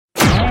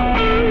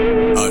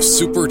a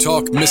Super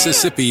Talk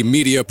Mississippi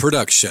media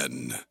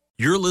production.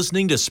 You're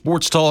listening to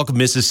Sports Talk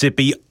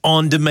Mississippi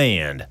On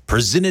Demand,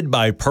 presented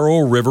by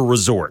Pearl River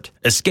Resort.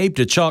 Escape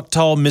to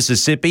Choctaw,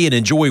 Mississippi and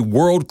enjoy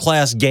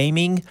world-class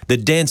gaming, the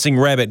Dancing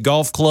Rabbit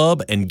Golf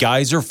Club, and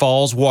Geyser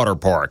Falls Water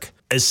Park.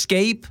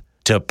 Escape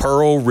to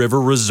Pearl River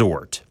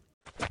Resort.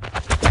 To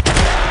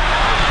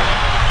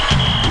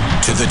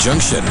the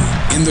junction,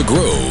 in the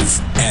Grove,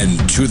 and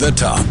to the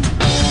top.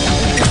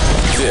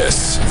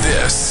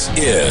 This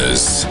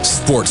is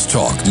Sports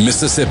Talk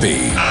Mississippi.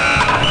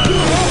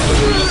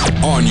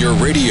 On your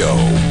radio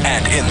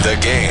and in the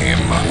game,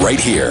 right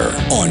here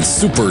on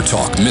Super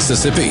Talk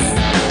Mississippi.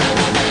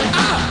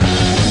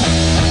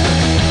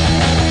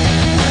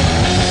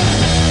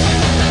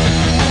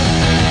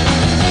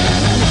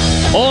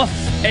 Off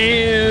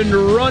and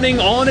running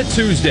on a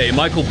Tuesday.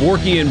 Michael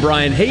Borky and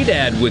Brian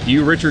Haydad with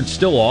you. Richard's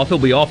still off. He'll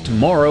be off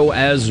tomorrow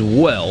as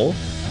well.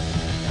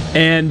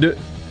 And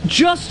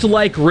just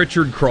like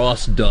Richard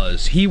Cross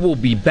does, he will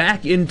be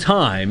back in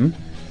time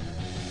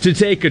to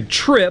take a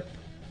trip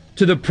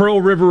to the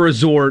Pearl River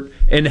Resort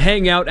and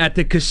hang out at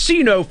the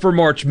casino for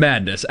March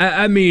Madness.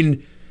 I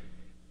mean,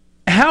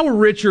 how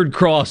Richard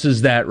Cross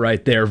is that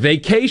right there?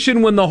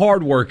 Vacation when the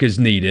hard work is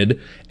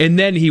needed, and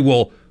then he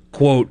will,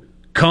 quote,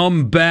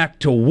 come back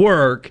to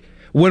work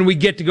when we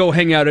get to go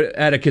hang out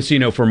at a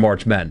casino for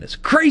March Madness.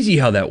 Crazy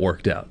how that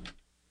worked out.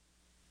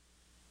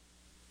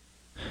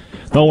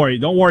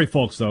 Don't worry,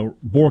 folks, though.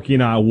 Borky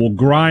and I will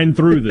grind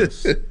through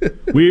this.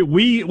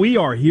 we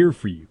are here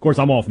for you. Of course,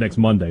 I'm off next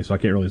Monday, so I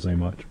can't really say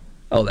much.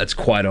 Oh, that's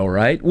quite all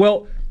right.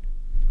 Well,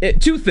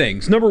 two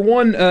things. Number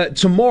one,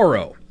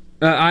 tomorrow,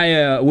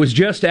 I was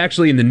just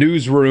actually in the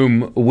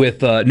newsroom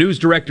with news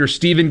director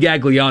Stephen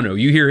Gagliano.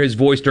 You hear his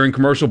voice during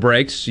commercial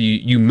breaks.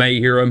 You may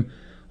hear him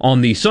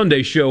on the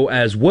Sunday show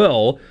as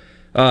well,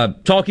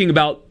 talking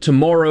about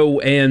tomorrow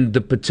and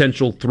the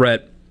potential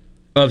threat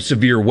of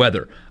severe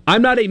weather.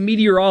 I'm not a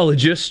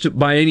meteorologist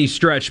by any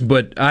stretch,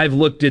 but I've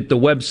looked at the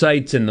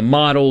websites and the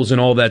models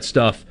and all that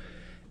stuff,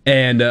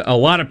 and a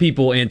lot of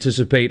people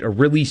anticipate a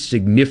really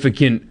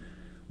significant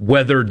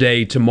weather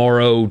day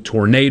tomorrow,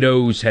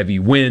 tornadoes, heavy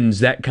winds,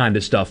 that kind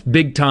of stuff.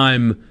 Big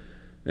time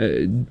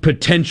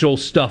potential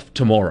stuff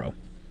tomorrow.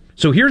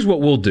 So here's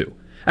what we'll do.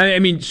 I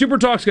mean, Super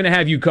Talk's going to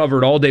have you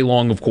covered all day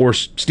long, of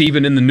course.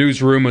 Stephen in the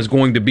newsroom is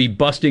going to be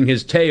busting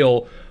his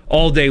tail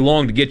all day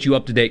long to get you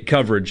up-to-date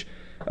coverage.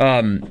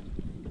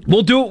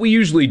 We'll do what we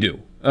usually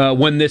do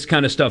when this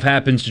kind of stuff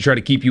happens to try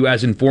to keep you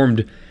as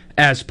informed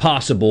as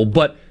possible.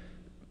 But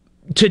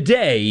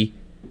today,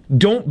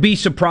 don't be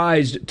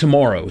surprised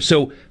tomorrow.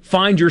 So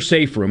find your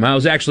safe room. I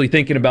was actually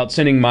thinking about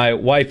sending my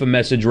wife a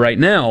message right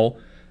now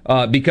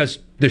because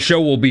the show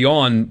will be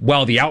on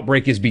while the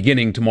outbreak is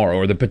beginning tomorrow,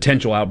 or the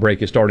potential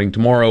outbreak is starting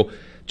tomorrow.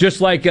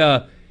 Just like,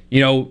 get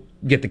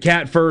the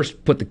cat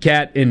first, put the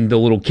cat in the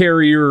little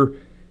carrier,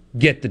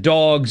 get the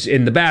dogs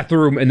in the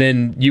bathroom, and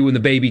then you and the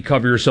baby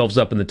cover yourselves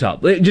up in the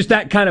tub. Just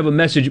that kind of a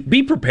message.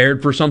 Be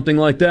prepared for something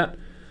like that,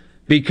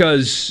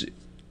 because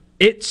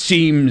it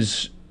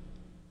seems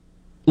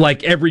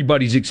like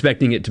everybody's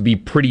expecting it to be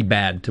pretty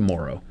bad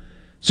tomorrow.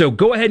 So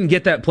go ahead and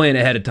get that plan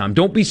ahead of time.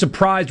 Don't be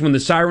surprised when the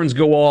sirens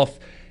go off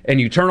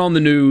and you turn on the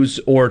news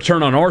or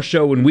turn on our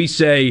show and we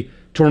say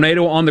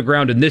tornado on the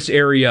ground in this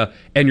area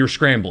and you're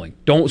scrambling.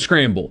 Don't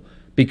scramble,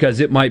 because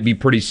it might be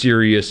pretty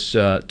serious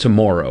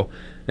tomorrow.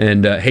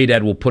 And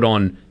Haydad will put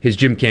on his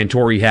Jim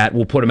Cantori hat.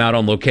 We'll put him out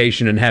on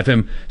location and have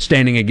him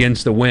standing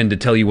against the wind to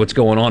tell you what's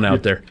going on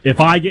out there. If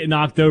I get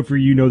knocked over,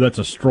 you know that's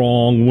a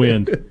strong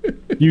wind.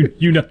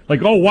 you know,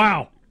 like, oh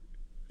wow,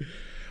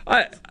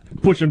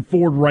 pushing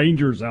Ford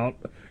Rangers out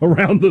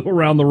around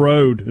the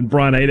road, and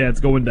Brian Haydad's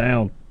going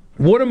down.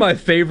 One of my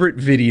favorite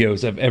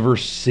videos I've ever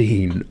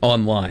seen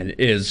online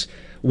is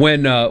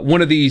when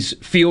one of these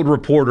field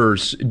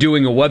reporters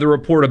doing a weather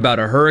report about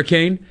a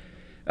hurricane.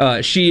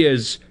 She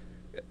is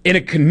in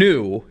a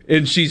canoe,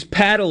 and she's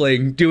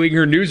paddling, doing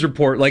her news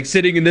report, like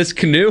sitting in this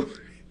canoe.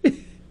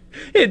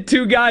 And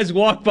two guys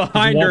walk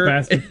behind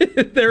her.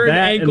 They're in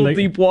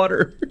ankle-deep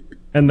water.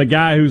 And the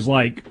guy who's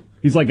like,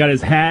 he's like got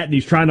his hat, and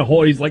he's trying to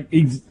hold,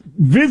 he's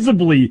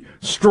visibly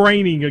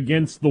straining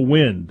against the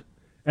wind.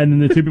 And then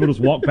the two people just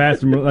walk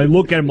past him, and they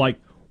look at him like,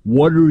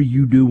 what are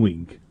you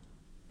doing?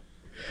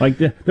 Like,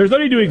 there's no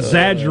need to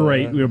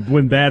exaggerate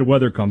when bad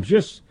weather comes.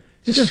 Just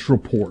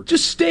report.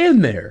 Just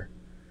stand there.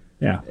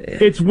 Yeah,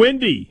 it's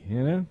windy,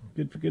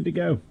 good to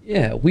go.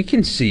 Yeah, we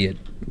can see it,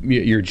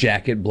 your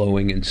jacket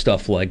blowing and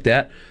stuff like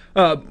that.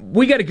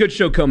 We got a good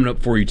show coming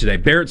up for you today.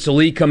 Barrett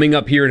Sallee coming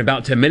up here in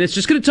about 10 minutes.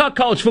 Just going to talk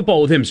college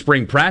football with him.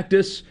 Spring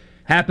practice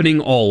happening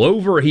all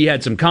over. He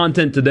had some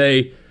content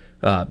today.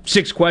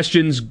 6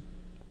 questions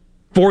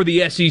for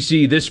the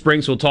SEC this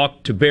spring, so we'll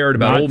talk to Barrett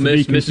about Ole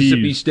Miss,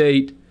 Mississippi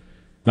State.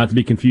 Not to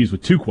be confused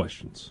with 2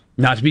 questions.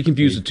 Not to be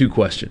confused with 2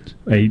 questions.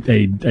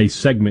 A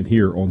segment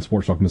here on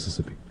Sports Talk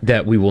Mississippi.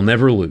 That we will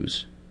never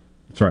lose.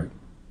 That's right.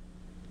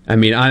 I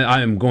mean,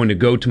 I am going to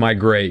go to my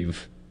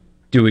grave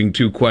doing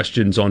 2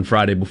 questions on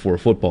Friday before a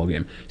football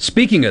game.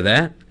 Speaking of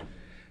that,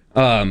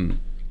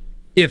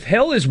 if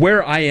hell is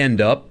where I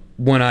end up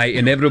when I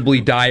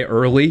inevitably die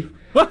early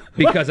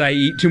because I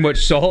eat too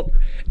much salt.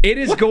 It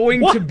is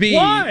going to be...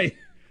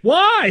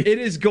 Why? It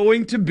is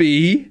going to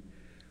be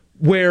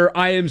where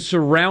I am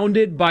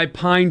surrounded by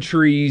pine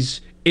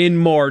trees in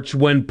March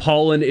when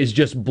pollen is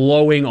just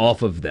blowing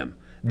off of them.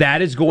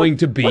 That is going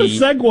to be... What a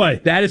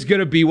segue. That is going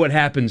to be what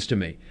happens to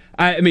me.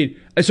 I mean,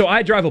 so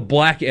I drive a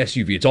black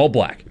SUV. It's all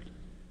black.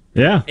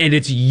 Yeah. And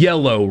it's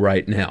yellow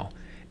right now.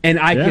 And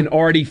I can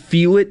already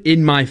feel it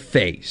in my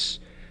face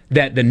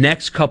that the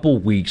next couple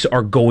weeks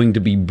are going to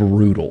be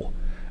brutal.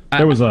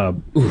 There was a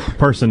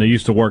person who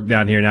used to work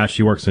down here. Now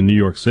she works in New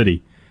York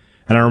City.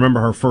 And I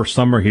remember her first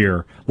summer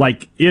here.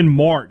 Like, in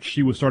March,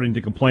 she was starting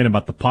to complain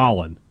about the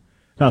pollen.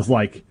 And I was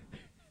like,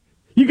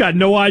 you got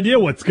no idea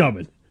what's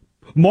coming.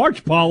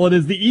 March pollen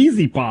is the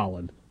easy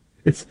pollen.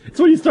 It's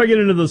when you start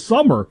getting into the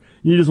summer,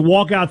 you just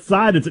walk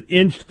outside, it's an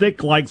inch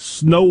thick like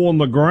snow on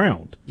the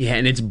ground. Yeah,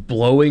 and it's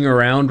blowing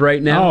around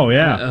right now. Oh,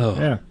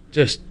 yeah.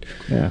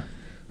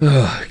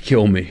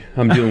 Kill me.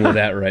 I'm dealing with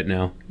that right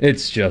now.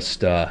 It's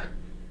just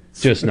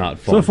not fun.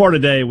 So far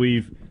today,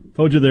 we've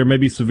told you there may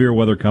be severe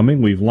weather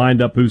coming. We've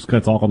lined up who's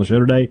going to talk on the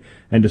show today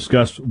and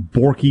discuss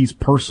Borky's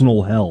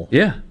personal hell.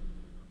 Yeah.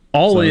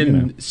 All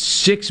in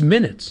 6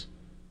 minutes.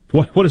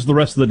 What is the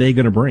rest of the day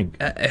going to bring?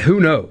 Who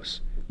knows?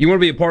 You want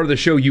to be a part of the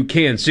show, you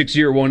can.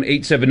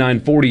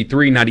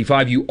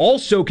 601-879-4395. You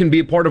also can be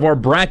a part of our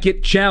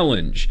bracket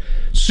challenge.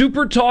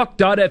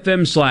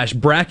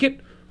 Supertalk.fm/bracket.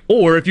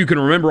 Or if you can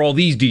remember all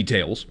these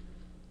details,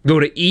 go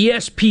to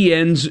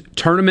ESPN's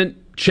Tournament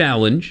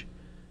Challenge.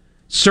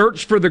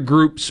 Search for the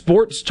group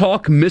Sports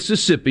Talk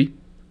Mississippi.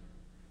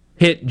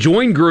 Hit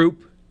join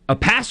group. A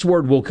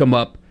password will come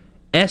up.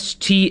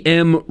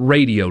 STM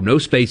Radio. No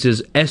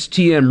spaces.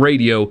 STM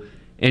Radio.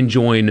 And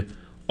join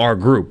our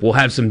group. We'll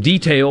have some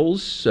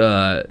details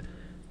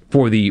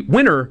for the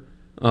winner,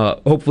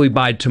 hopefully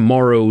by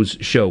tomorrow's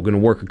show. Going to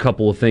work a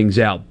couple of things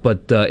out.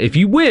 But if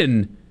you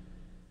win,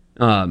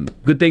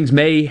 good things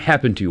may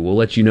happen to you. We'll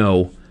let you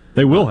know.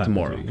 They will happen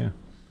tomorrow. To you,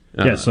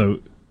 yeah. So,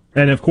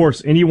 and of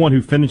course, anyone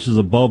who finishes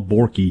above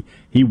Borky,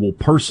 he will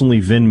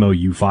personally Venmo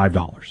you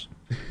 $5.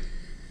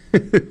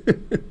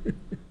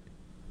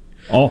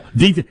 All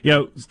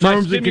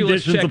terms and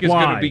conditions check apply.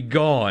 is going to be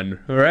gone.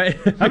 All right.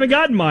 I haven't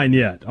gotten mine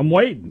yet. I'm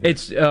waiting.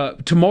 It's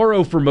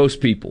tomorrow for most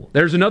people.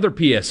 There's another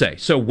PSA.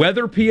 So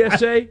weather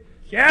PSA.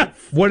 Yes.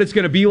 What it's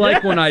going to be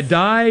like when I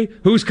die.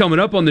 Who's coming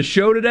up on the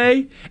show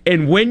today,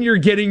 and when you're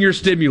getting your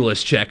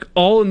stimulus check.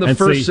 All in the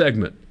first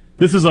segment.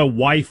 This is a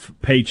wife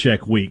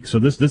paycheck week, so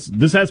this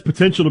has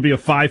potential to be a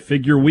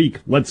 5-figure week.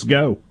 Let's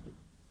go.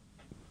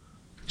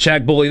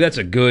 Shaq Bully, that's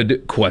a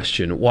good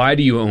question. Why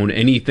do you own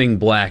anything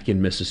black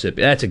in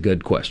Mississippi? That's a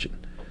good question.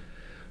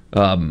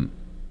 I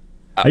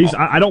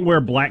don't wear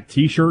black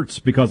T-shirts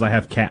because I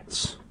have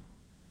cats.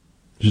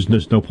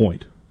 There's no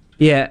point.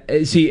 Yeah,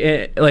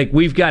 see, like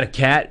we've got a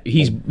cat.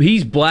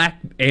 He's black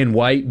and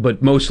white,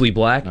 but mostly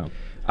black. Oh.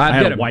 I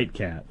have a white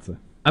cat. So.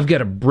 I've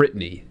got a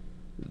Brittany,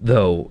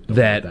 though,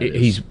 that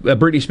he's a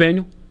Brittany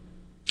Spaniel.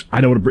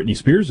 I know what a Britney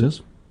Spears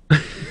is.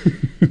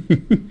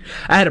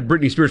 I had a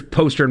Britney Spears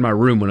poster in my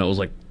room when I was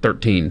like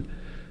 13.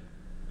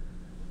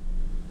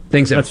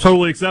 That's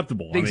totally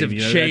acceptable. Things have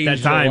changed at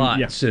that time, a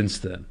lot since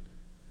then.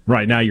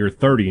 Right, now you're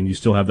 30 and you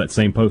still have that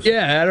same poster.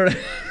 Yeah, I don't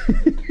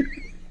know.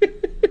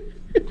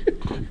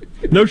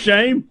 No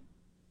shame?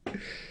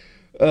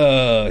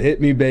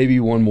 Hit me, baby,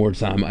 one more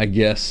time, I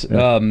guess.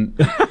 No,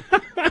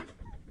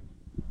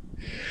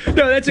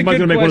 that's a good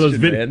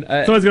question, man.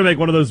 Somebody's going to make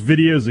one of those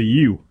videos of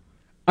you.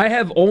 I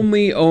have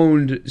only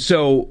owned...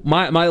 So,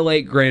 my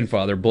late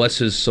grandfather, bless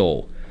his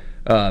soul,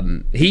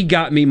 he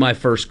got me my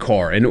first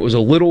car, and it was a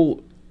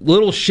little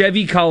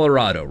Chevy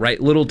Colorado, right?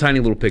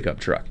 Tiny little pickup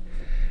truck.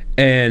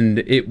 And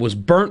it was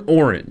burnt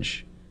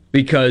orange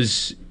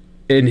because,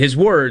 in his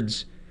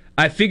words,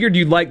 I figured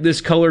you'd like this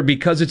color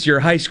because it's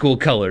your high school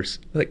colors.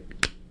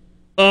 Like,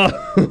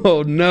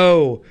 oh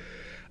no.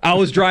 I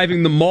was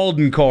driving the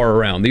Malden car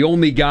around, the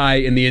only guy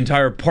in the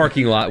entire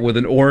parking lot with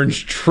an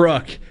orange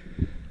truck.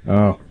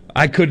 Oh.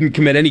 I couldn't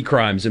commit any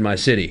crimes in my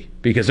city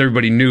because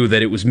everybody knew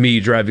that it was me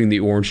driving the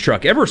orange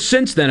truck. Ever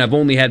since then, I've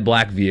only had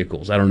black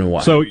vehicles. I don't know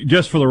why. So,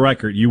 just for the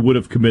record, you would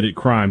have committed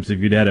crimes if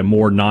you'd had a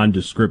more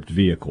nondescript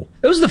vehicle.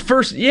 It was the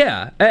first,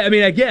 yeah. I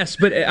mean, I guess,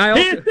 but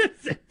I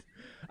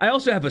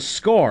also have a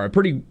scar, a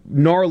pretty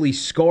gnarly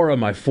scar on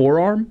my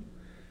forearm.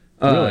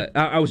 Really?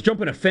 I was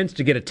jumping a fence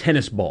to get a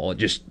tennis ball,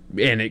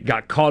 and it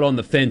got caught on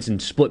the fence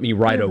and split me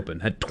right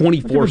open. Had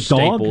 24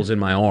 staples in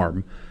my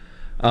arm.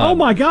 Oh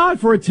my God!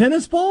 For a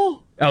tennis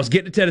ball? I was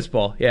getting a tennis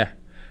ball. Yeah.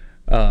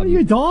 Are you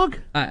a dog?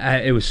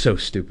 It was so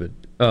stupid.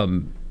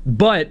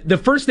 But the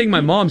first thing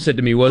my mom said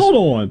to me was,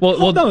 "Hold on.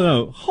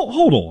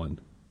 Hold on.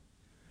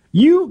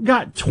 You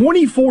got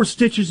 24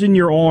 stitches in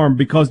your arm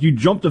because you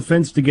jumped a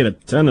fence to get a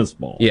tennis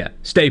ball." Yeah,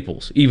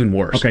 staples, even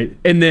worse. Okay,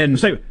 and then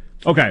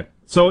okay.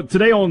 So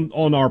today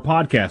on our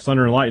podcast,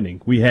 Thunder and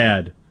Lightning, we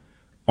had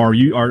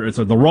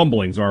the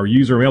rumblings, our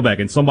user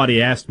mailbag, and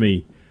somebody asked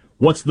me,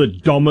 "What's the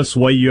dumbest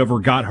way you ever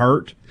got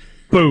hurt?"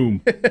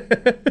 Boom.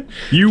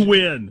 You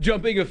win.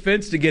 Jumping a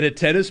fence to get a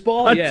tennis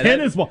ball? A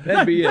tennis ball.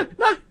 That'd be it.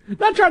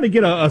 Not trying to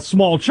get a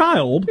small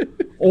child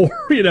or,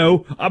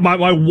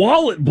 my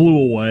wallet blew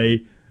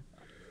away.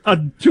 A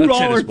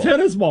 $2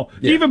 tennis ball. Yeah.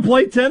 Do you even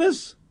play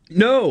tennis?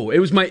 No, it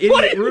was my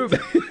idiot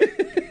roommate.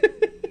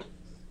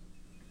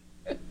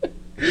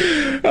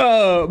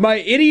 My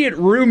idiot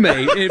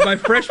roommate in my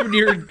freshman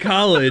year in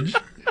college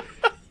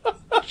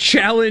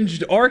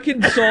challenged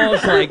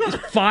Arkansas's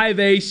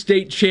 5A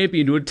state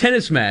champion to a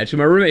tennis match, and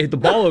my roommate hit the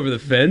ball over the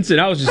fence, and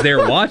I was just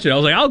there watching. I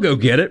was like, I'll go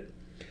get it.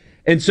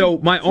 And so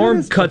my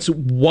arm cuts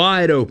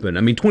wide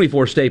open.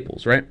 24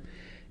 staples, right?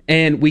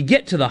 And we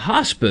get to the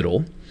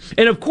hospital,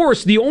 and of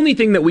course, the only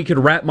thing that we could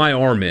wrap my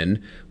arm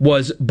in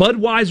was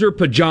Budweiser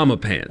pajama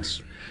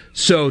pants.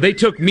 So they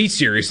took me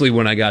seriously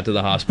when I got to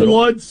the hospital.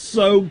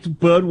 Blood-soaked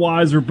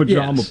Budweiser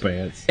pajama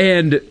pants.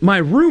 And my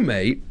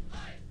roommate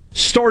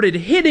started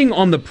hitting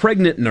on the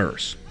pregnant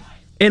nurse.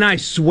 And I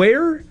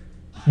swear,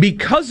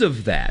 because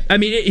of that,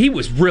 he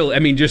was really,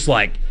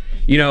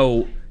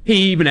 he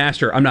even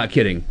asked her, I'm not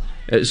kidding,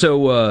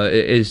 so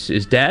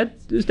is Dad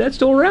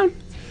still around?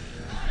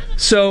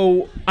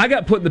 So I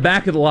got put in the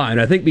back of the line,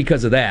 I think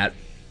because of that.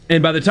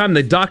 And by the time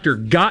the doctor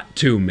got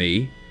to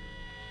me,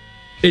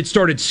 it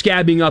started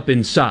scabbing up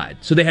inside.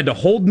 So they had to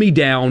hold me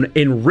down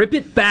and rip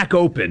it back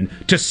open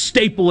to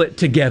staple it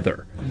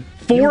together.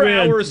 4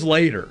 hours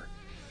later.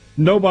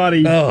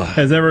 Nobody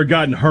has ever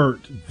gotten hurt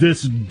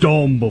this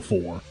dumb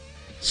before.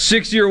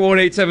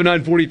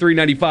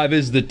 601-879-4395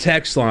 is the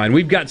text line.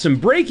 We've got some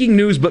breaking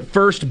news, but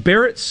first,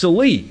 Barrett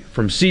Sallee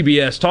from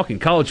CBS talking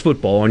college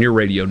football on your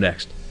radio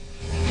next.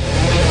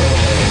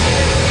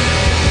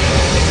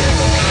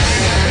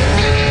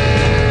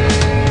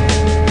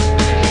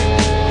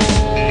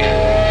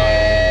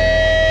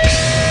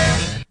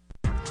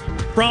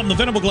 From the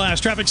Venable Glass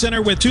Traffic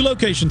Center with 2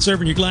 locations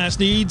serving your glass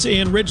needs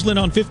in Ridgeland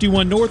on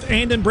 51 North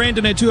and in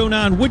Brandon at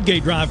 209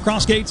 Woodgate Drive,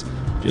 Crossgates.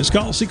 Just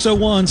call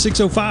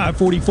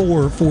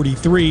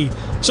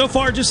 601-605-4443. So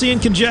far, just seeing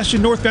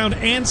congestion northbound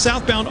and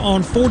southbound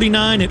on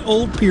 49 at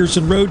Old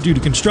Pearson Road due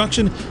to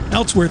construction.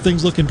 Elsewhere,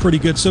 things looking pretty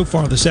good so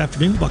far this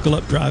afternoon. Buckle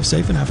up, drive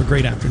safe, and have a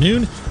great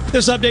afternoon.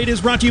 This update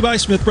is brought to you by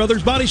Smith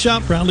Brothers Body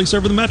Shop, proudly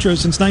serving the Metro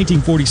since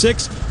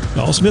 1946.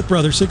 Call Smith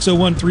Brothers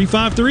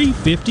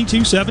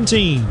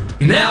 601-353-5217.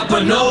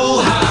 Napa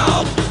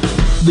know-how.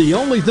 The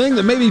only thing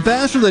that may be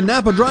faster than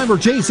Napa driver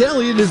Chase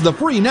Elliott is the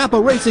free Napa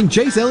Racing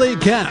Chase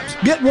Elliott caps.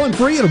 Get one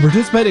free at a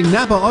participating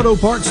Napa Auto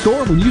Parts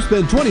store when you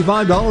spend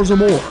 $25 or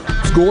more.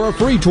 Score a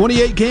free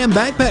 28-can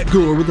backpack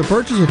cooler with the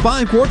purchase of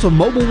 5 quarts of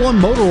Mobil 1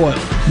 motor oil.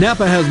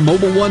 Napa has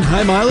Mobil 1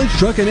 high mileage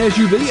truck and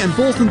SUV and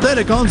full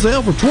synthetic on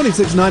sale for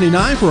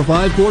 $26.99 for a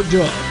 5-quart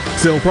jug.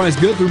 Sale price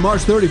good through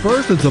March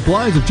 31st, and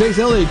supplies of Chase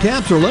Elliott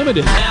caps are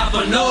limited.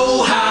 Napa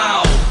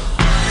know-how.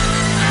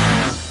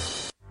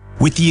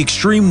 With the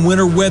extreme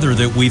winter weather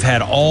that we've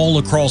had all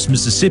across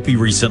Mississippi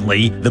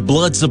recently, the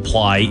blood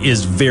supply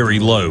is very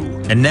low.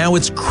 And now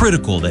it's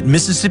critical that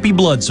Mississippi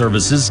Blood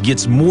Services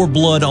gets more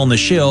blood on the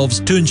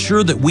shelves to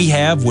ensure that we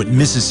have what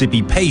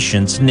Mississippi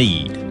patients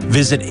need.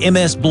 Visit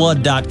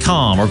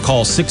msblood.com or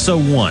call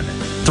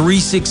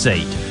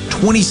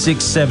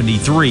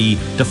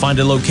 601-368-2673 to find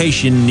a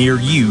location near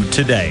you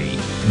today.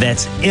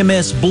 That's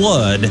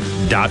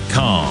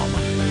msblood.com.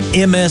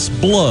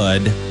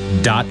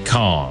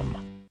 msblood.com.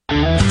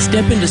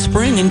 Step into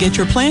spring and get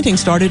your planting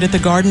started at the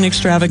Garden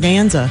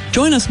Extravaganza.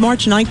 Join us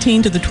March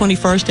 19 to the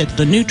 21st at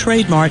the new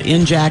Trade Mart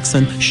in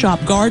Jackson. Shop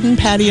garden,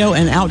 patio,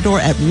 and outdoor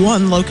at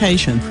one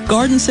location.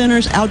 Garden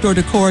centers, outdoor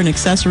decor and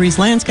accessories,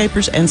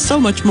 landscapers, and so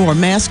much more.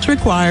 Masks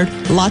required,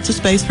 lots of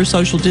space for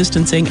social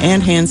distancing,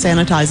 and hand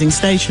sanitizing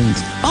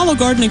stations. Follow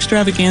Garden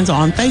Extravaganza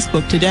on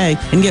Facebook today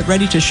and get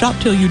ready to shop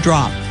till you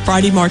drop.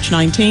 Friday, March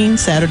 19,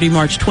 Saturday,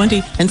 March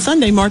 20, and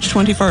Sunday, March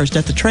 21st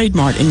at the Trade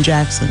Mart in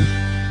Jackson.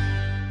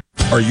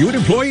 Are you an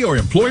employee or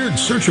employer in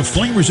search of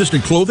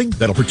flame-resistant clothing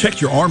that'll protect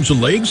your arms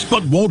and legs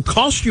but won't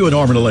cost you an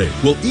arm and a leg?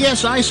 Well,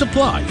 ESI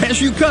Supply has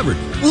you covered,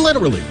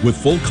 literally, with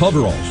full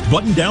coveralls,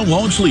 button-down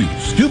long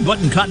sleeves,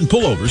 2-button cotton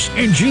pullovers,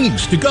 and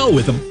jeans to go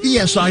with them.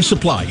 ESI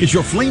Supply is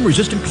your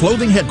flame-resistant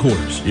clothing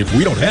headquarters. If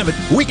we don't have it,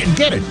 we can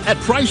get it at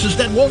prices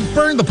that won't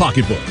burn the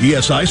pocketbook.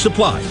 ESI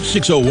Supply,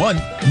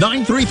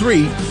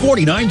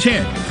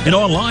 601-933-4910, and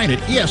online at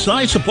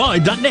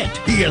esisupply.net.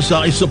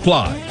 ESI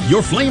Supply,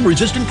 your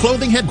flame-resistant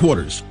clothing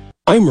headquarters.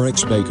 I'm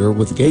Rex Baker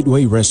with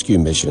Gateway Rescue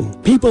Mission.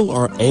 People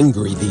are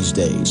angry these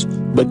days,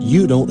 but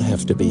you don't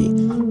have to be.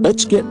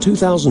 Let's get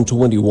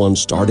 2021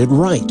 started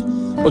right,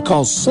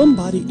 because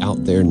somebody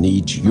out there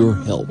needs your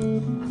help.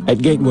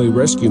 At Gateway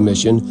Rescue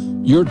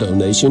Mission, your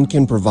donation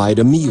can provide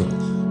a meal.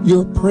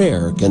 Your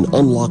prayer can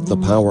unlock the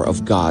power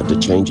of God to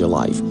change a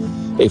life.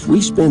 If we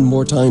spend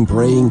more time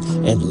praying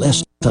and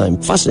less time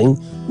fussing,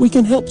 we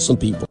can help some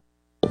people.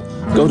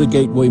 Go to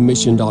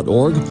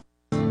gatewaymission.org.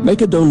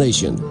 Make a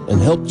donation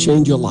and help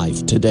change your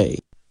life today.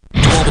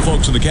 To all the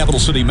folks in the Capital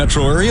City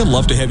metro area,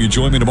 love to have you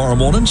join me tomorrow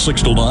morning,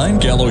 6 till 9,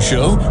 Gallo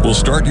Show. We'll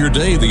start your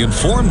day the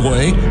informed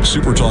way.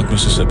 Super Talk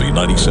Mississippi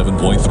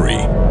 97.3.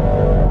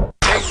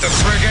 Take the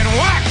friggin'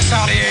 wax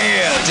out of your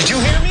ear. Did you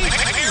hear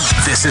me?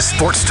 This is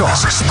Sports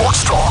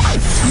Talk.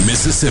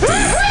 Mississippi.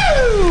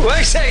 Woo! What do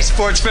you say,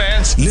 sports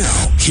fans?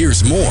 Now,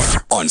 here's more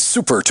on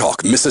Super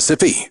Talk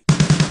Mississippi.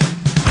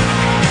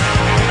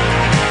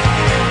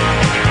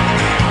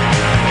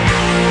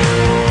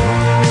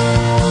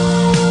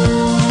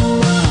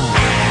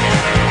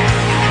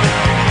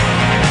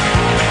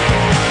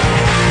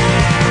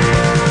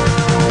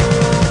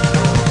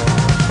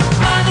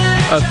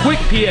 A quick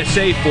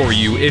PSA for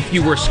you. If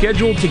you were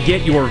scheduled to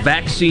get your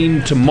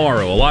vaccine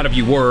tomorrow, a lot of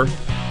you were.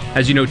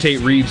 As you know,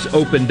 Tate Reeves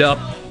opened up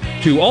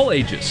to all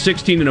ages,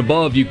 16 and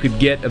above, you could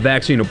get a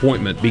vaccine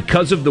appointment.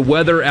 Because of the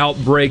weather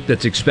outbreak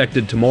that's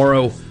expected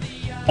tomorrow,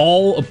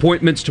 all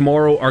appointments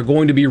tomorrow are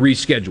going to be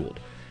rescheduled.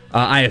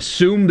 I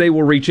assume they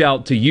will reach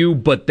out to you,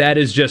 but that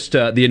is just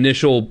the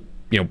initial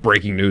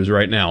breaking news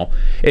right now.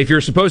 If you're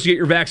supposed to get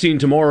your vaccine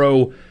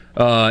tomorrow,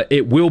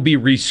 it will be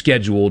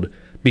rescheduled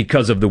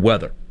because of the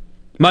weather.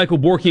 Michael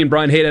Borky and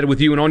Brian Haydad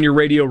with you, and on your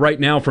radio right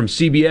now from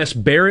CBS,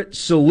 Barrett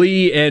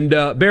Sallee. And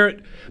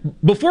Barrett,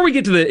 before we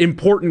get to the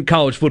important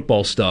college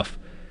football stuff,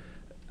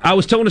 I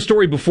was telling a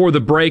story before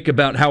the break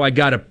about how I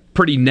got a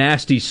pretty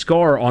nasty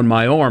scar on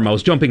my arm. I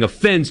was jumping a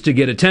fence to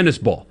get a tennis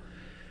ball.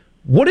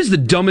 What is the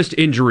dumbest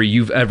injury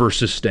you've ever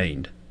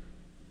sustained?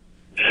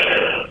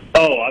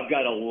 Oh, I've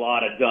got a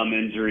lot of dumb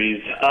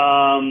injuries.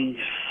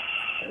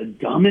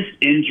 Dumbest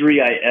injury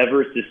I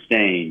ever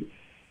sustained.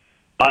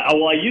 I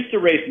used to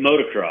race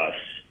motocross,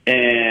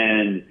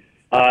 and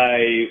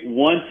I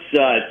once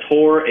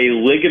tore a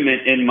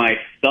ligament in my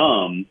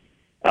thumb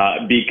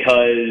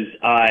because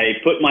I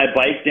put my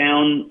bike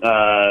down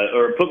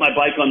or put my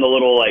bike on the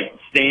little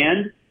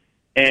stand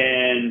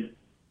and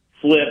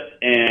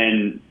flipped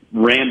and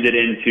rammed it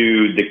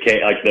into the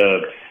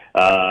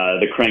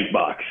crank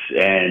box,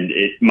 and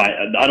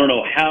I don't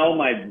know how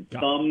my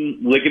thumb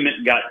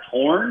ligament got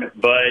torn,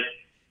 but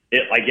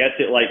I guess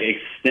it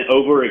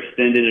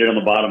overextended it on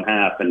the bottom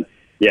half, and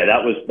yeah,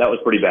 that was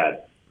pretty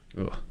bad.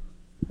 Ugh.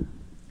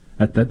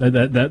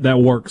 That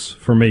works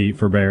for me,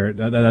 for Barrett.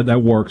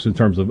 That works in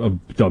terms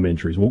of dumb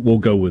injuries. We'll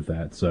go with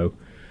that. So,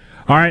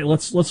 all right,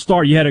 let's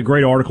start. You had a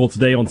great article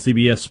today on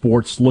CBS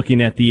Sports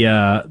looking at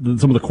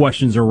some of the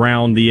questions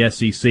around the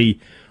SEC.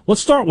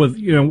 Let's start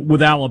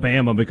with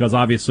Alabama, because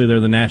obviously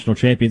they're the national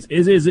champions.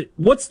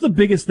 What's the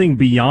biggest thing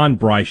beyond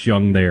Bryce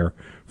Young there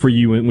for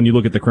you when you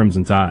look at the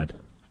Crimson Tide?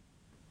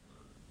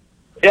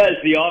 Yeah,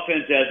 it's the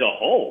offense as a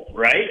whole,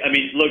 right? I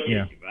mean, look,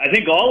 yeah. I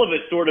think all of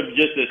it sort of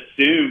just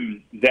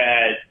assume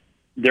that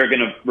they're going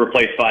to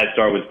replace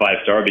 5-star with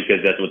 5-star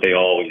because that's what they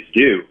always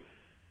do.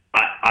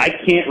 I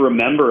can't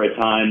remember a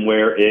time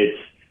where it's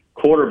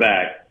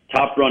quarterback,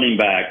 top running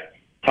back,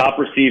 top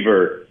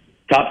receiver,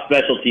 top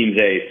special teams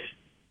ace,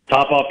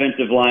 top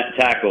offensive line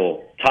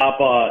tackle, top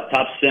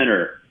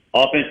center,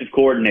 offensive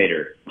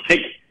coordinator.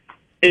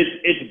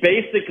 It's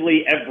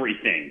basically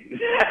everything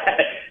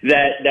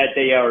that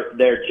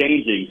they're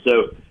changing.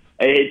 So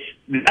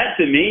that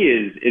to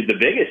me is the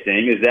biggest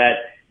thing, is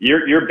that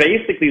you're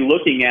basically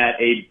looking at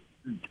a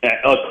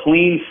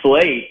clean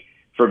slate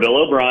for Bill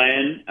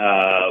O'Brien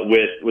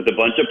with a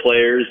bunch of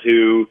players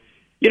who,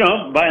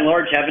 by and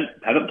large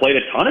haven't played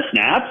a ton of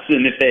snaps,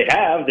 and if they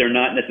have, they're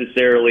not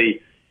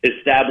necessarily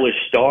established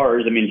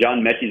stars. I mean,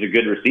 John Mechie's a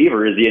good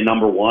receiver. Is he a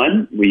number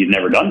one? We've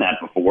never done that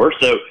before.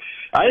 So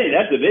I think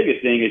that's the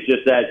biggest thing. It's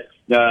just that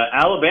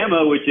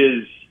Alabama, which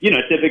is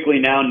typically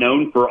now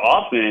known for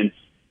offense,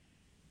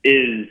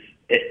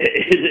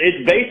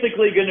 it's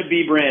basically going to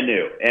be brand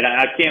new, and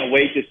I can't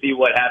wait to see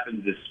what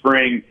happens this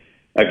spring.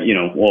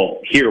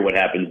 Hear what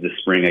happens this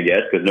spring, I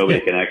guess, because nobody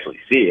can actually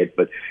see it.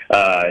 But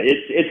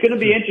it's going to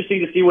be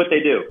interesting to see what they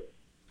do.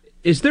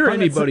 Is there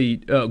anybody?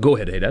 Go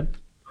ahead, Haydad.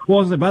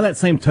 Well, by that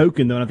same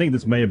token, though, and I think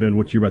this may have been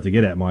what you're about to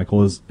get at,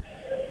 Michael, is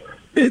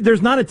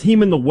there's not a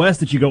team in the West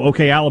that you go,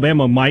 okay,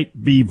 Alabama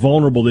might be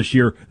vulnerable this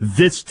year.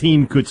 This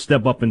team could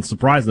step up and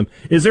surprise them.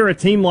 Is there a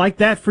team like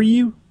that for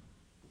you?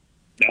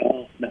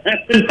 No,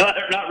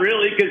 not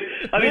really. Because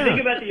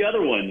think about the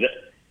other ones.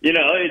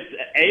 It's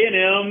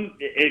A&M.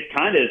 It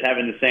kind of is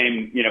having the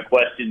same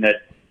question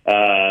that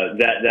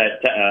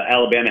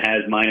Alabama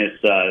has,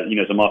 minus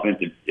some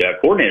offensive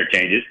coordinator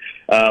changes.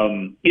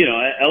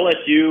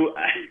 LSU.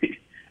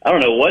 I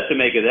don't know what to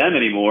make of them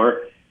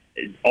anymore.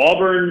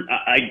 Auburn.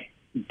 I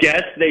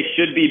guess they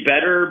should be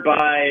better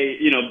by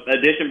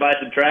addition by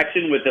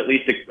subtraction, with at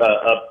least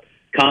a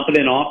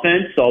competent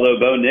offense. Although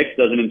Bo Nix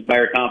doesn't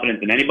inspire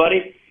confidence in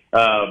anybody.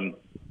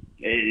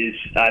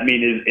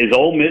 Is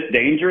Ole Miss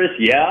dangerous?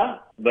 Yeah.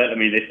 But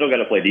they still got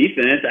to play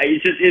defense.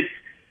 It's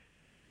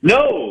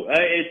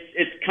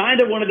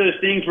kind of one of those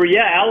things where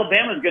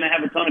Alabama's going to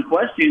have a ton of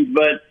questions,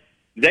 but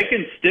they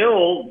can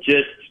still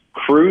just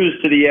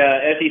cruise to the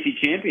SEC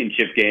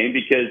championship game,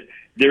 because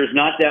there's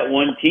not that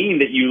one team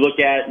that you look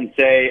at and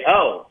say,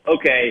 oh,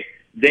 okay,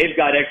 they've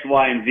got X,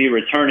 Y, and Z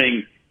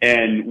returning,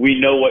 and we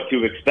know what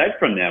to expect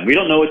from them. We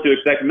don't know what to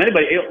expect from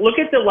anybody. Look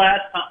at the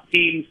last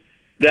teams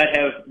that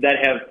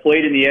have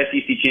played in the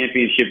SEC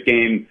championship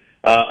game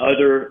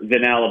other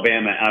than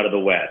Alabama out of the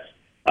West.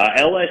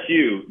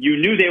 LSU, you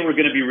knew they were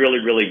going to be really,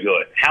 really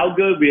good. How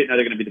good? We didn't know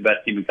they're going to be the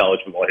best team in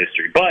college football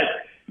history. But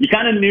you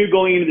kind of knew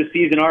going into the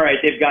season, all right,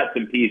 they've got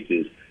some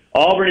pieces.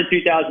 Auburn in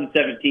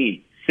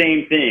 2017,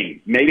 same thing.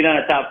 Maybe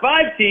not a top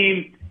 5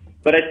 team,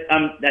 but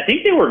I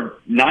think they were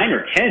 9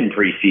 or 10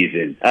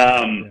 preseason.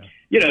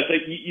 You know, so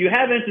you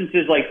have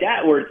instances like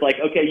that where it's like,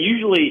 okay,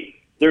 usually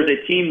there's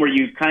a team where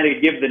you kind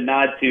of give the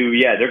nod to,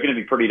 yeah, they're going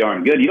to be pretty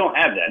darn good. You don't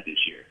have that this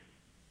year.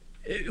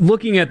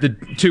 Looking at the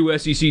 2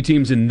 SEC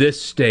teams in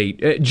this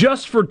state,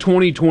 just for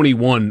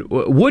 2021,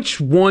 which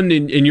one,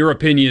 in your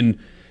opinion,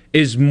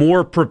 is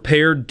more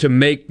prepared to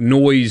make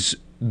noise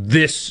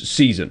this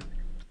season?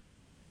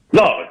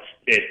 No,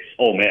 it's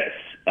Ole Miss.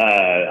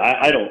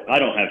 I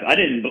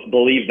didn't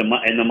believe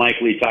in the Mike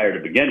Leach hire to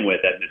begin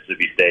with at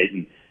Mississippi State,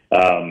 and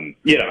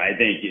you know, I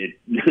think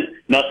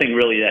nothing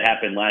really that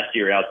happened last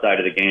year outside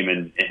of the game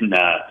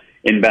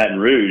in Baton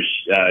Rouge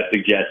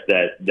suggests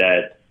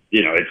that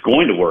you know it's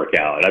going to work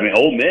out. I mean,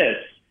 Ole Miss,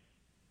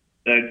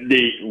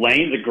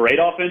 Lane's a great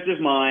offensive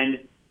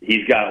mind.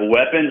 He's got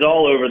weapons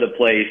all over the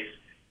place.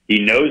 He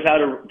knows how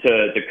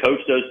to coach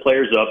those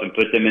players up and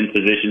put them in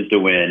positions to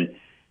win.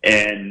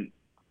 And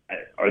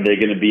are they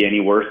going to be any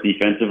worse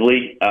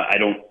defensively?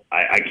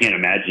 I can't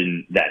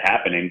imagine that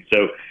happening.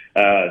 So,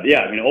 yeah,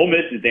 I mean, Ole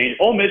Miss is dangerous.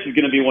 Ole Miss is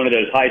going to be one of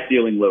those high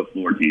ceiling, low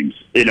floor teams.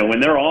 You know, when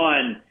they're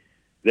on,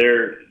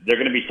 they're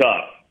going to be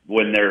tough.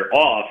 When they're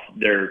off,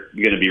 they're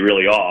going to be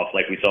really off,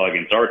 like we saw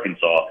against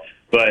Arkansas.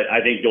 But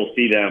I think you'll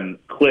see them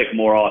click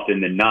more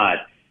often than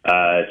not,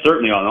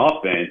 certainly on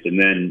offense. And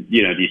then,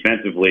 you know,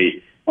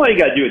 defensively, all you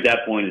got to do at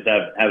that point is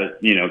have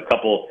a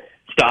couple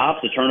stops,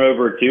 a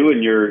turnover or two,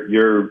 and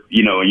you're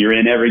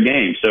in every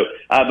game. So,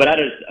 but out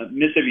of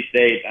Mississippi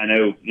State, I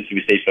know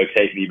Mississippi State folks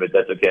hate me, but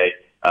that's okay.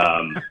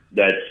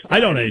 I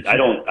don't hate you. I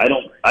don't.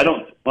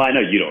 Well, I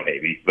know you don't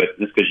hate me, but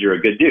that's because you're a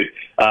good dude,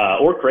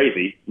 or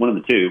crazy, one of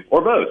the two,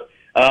 or both.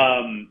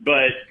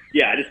 But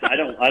yeah,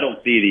 I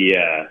don't see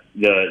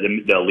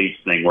the Leach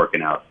thing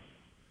working out.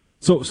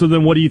 So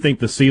then, what do you think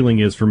the ceiling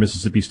is for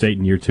Mississippi State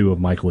in year 2 of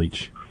Mike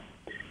Leach?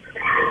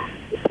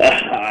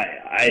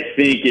 I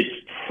think it's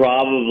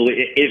probably,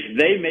 if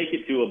they make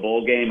it to a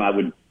bowl game,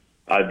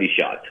 I'd be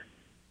shocked.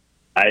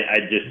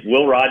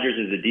 Will Rogers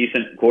is a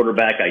decent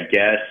quarterback, I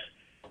guess.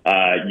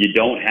 You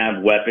don't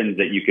have weapons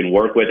that you can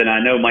work with, and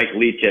I know Mike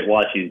Leach at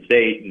Washington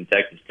State and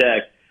Texas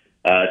Tech,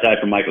 aside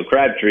from Michael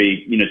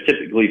Crabtree,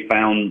 typically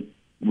found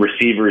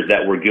receivers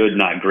that were good,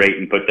 not great,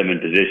 and put them in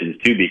positions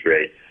to be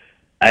great.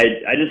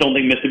 I just don't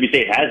think Mississippi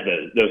State has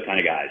those kind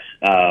of guys.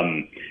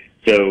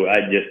 So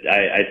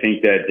I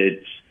think that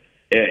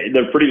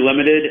they're pretty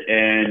limited,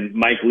 and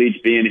Mike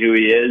Leach being who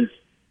he is,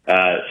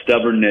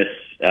 stubbornness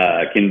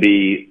can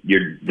be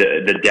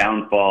the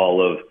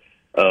downfall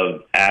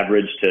of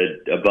average to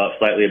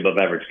slightly above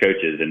average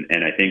coaches,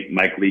 and I think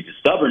Mike Leach's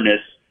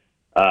stubbornness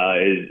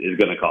is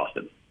going to cost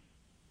him.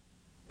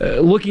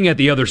 Looking at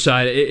the other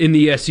side, in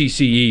the SEC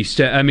East,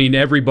 I mean,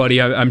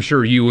 everybody, I'm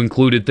sure you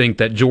included, think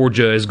that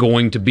Georgia is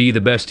going to be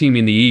the best team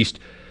in the East.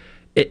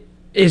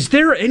 Is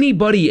there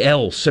anybody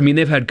else? I mean,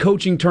 they've had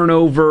coaching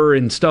turnover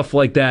and stuff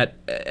like that.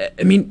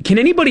 I mean, can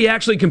anybody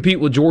actually compete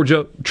with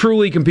Georgia,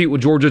 truly compete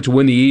with Georgia to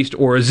win the East,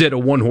 or is it a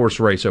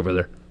one-horse race over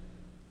there?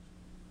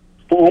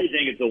 I think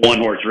it's a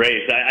one-horse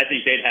race. I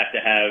think they'd have to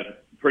have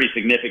pretty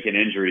significant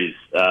injuries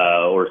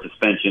or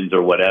suspensions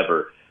or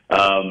whatever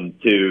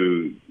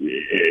to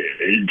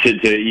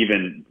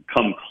even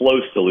come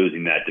close to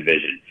losing that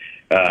division.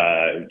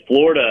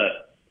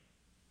 Florida,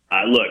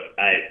 look,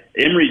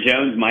 Emory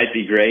Jones might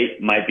be great,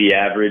 might be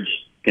average,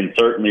 can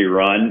certainly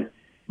run,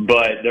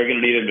 but they're going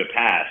to need him to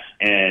pass.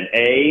 And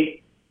I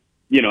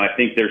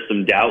think there's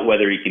some doubt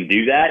whether he can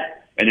do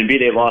that. And then B,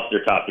 they lost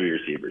their top 3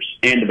 receivers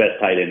and the best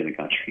tight end in the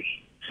country.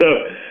 So,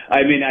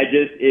 I mean,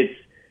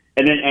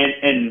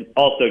 and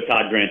also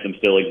Todd Grantham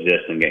still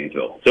exists in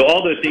Gainesville. So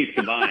all those things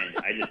combined,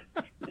 I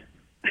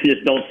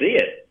just don't see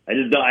it. I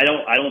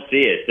don't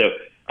see it. So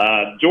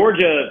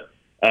Georgia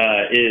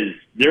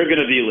they're going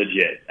to be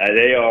legit.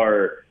 They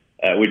are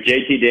with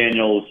JT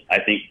Daniels. I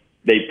think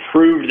they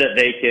proved that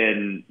they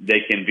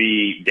can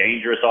be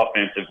dangerous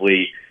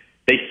offensively.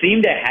 They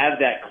seem to have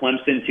that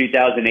Clemson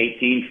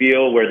 2018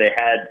 feel where they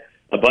had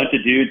a bunch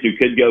of dudes who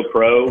could go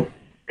pro,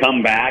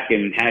 come back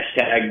and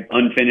hashtag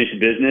unfinished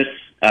business.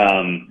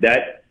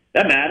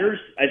 That matters,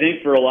 I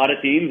think, for a lot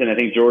of teams, and I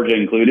think Georgia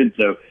included.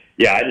 So,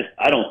 yeah,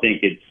 I don't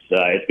think it's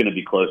going to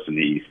be close in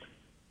the East.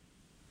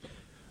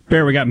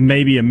 Bear, we got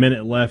maybe a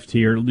minute left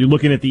here. You're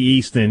looking at the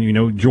East,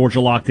 and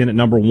Georgia locked in at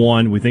number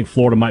 1. We think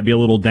Florida might be a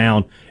little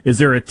down. Is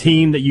there a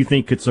team that you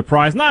think could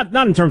surprise? Not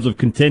in terms of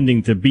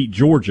contending to beat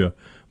Georgia,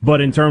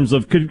 but in terms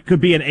of could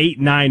be an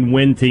 8-9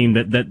 win team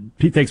that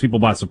takes people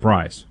by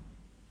surprise.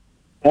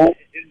 The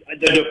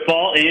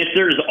default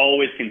answer is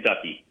always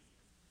Kentucky,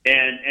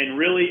 and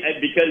really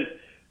because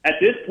at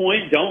this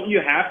point, don't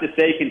you have to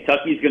say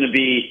Kentucky's going to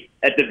be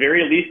at the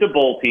very least a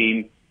bowl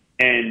team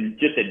and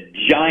just a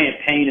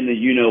giant pain in the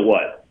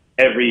you-know-what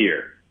every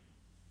year,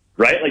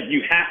 right? Like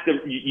you have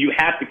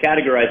to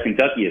categorize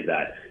Kentucky as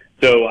that.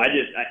 So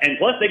and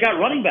plus they got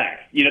running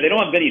backs. They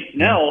don't have Benny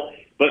Snell,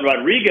 but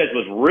Rodriguez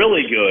was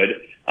really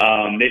good.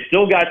 They've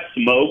still got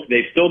Smoke.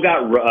 They've still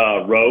got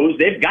Rose.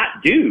 They've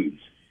got dudes.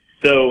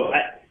 So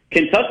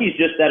Kentucky's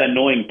just that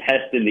annoying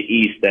pest in the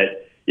East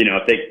that,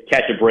 if they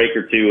catch a break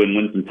or two and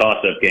win some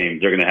toss-up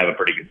games, they're going to have a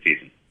pretty good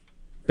season.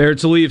 Barrett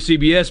Sallee of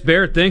CBS.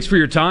 Barrett, thanks for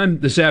your time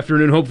this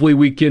afternoon. Hopefully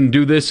we can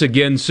do this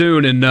again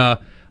soon, and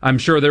I'm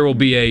sure there will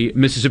be a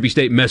Mississippi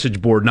State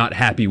message board not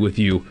happy with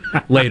you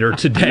later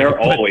today. There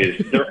always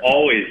is. There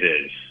always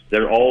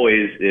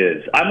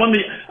is.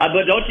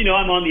 But don't you know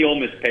I'm on the Ole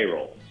Miss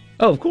payroll?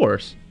 Oh, of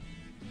course.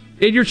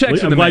 And your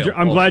checks in the mail.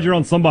 I'm glad you're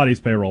on somebody's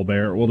payroll,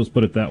 Barrett. We'll just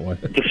put it that way.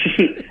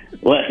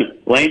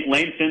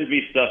 Lane sends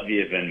me stuff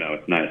via Venmo.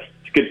 It's nice.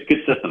 It's good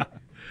system.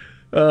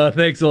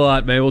 Thanks a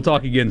lot, man. We'll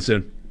talk again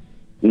soon.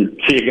 See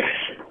you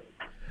guys.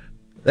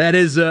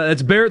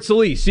 That's Barrett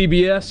Sallee,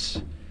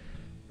 CBS.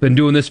 Been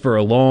doing this for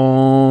a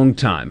long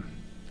time.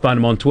 Find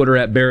him on Twitter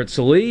at Barrett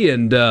Sallee,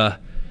 and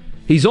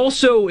he's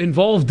also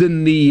involved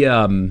in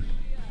the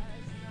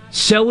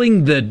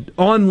selling the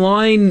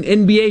online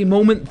NBA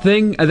moment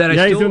thing. He's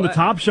doing the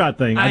Top Shot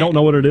thing. I don't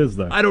know what it is,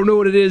 though. I don't know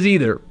what it is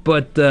either,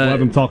 but we'll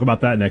have him talk about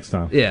that next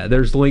time. Yeah,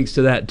 there's links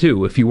to that,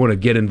 too, if you want to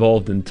get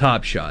involved in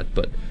Top Shot,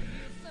 but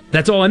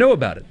that's all I know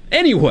about it.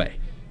 Anyway,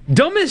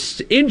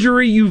 dumbest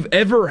injury you've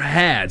ever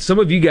had. Some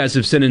of you guys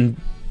have sent in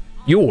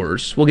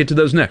yours. We'll get to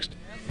those next.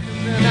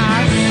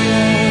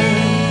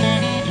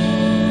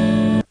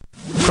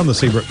 From the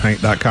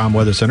SeabrookPaint.com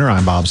Weather Center,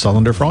 I'm Bob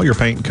Sullender. For all your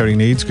paint and coating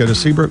needs, go to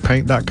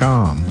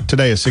SeabrookPaint.com.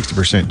 Today, a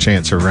 60%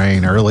 chance of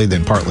rain early,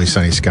 then partly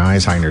sunny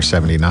skies, high near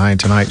 79.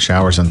 Tonight,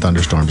 showers and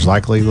thunderstorms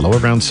likely, low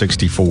around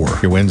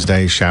 64. Your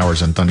Wednesday,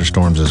 showers and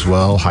thunderstorms as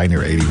well, high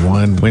near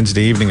 81.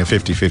 Wednesday evening, a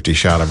 50-50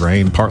 shot of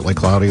rain, partly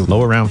cloudy,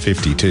 low around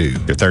 52.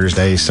 Your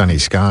Thursday, sunny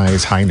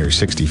skies, high near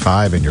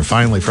 65. And your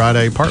finally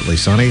Friday, partly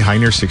sunny, high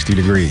near 60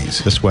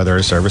 degrees. This weather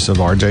is service of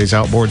RJ's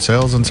Outboard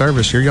Sales and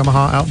Service, your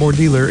Yamaha outboard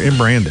dealer in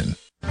Brandon.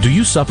 Do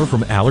you suffer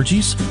from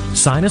allergies,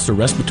 sinus, or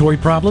respiratory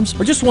problems,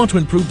 or just want to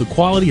improve the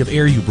quality of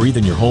air you breathe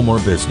in your home or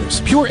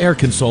business? Pure Air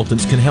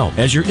Consultants can help.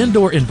 As your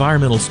indoor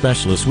environmental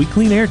specialists, we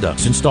clean air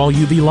ducts, install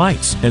UV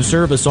lights, and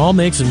service all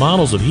makes and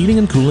models of heating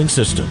and cooling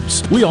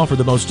systems. We offer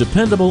the most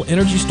dependable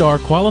Energy Star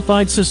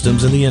qualified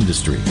systems in the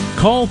industry.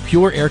 Call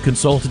Pure Air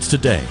Consultants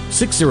today,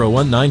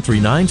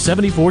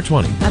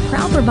 601-939-7420. A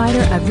proud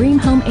provider of Rheem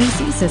Home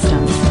AC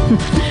systems.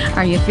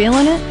 Are you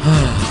feeling it?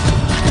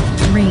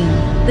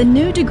 Rheem, the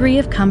new degree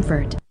of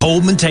comfort.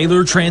 Coleman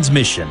Taylor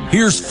Transmission.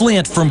 Here's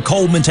Flint from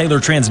Coleman Taylor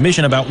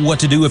Transmission about what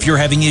to do if you're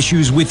having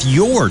issues with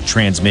your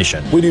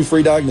transmission. We do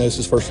free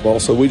diagnosis, first of all,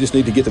 so we just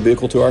need to get the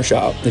vehicle to our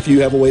shop. If you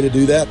have a way to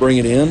do that, bring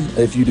it in.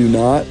 If you do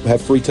not,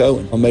 have free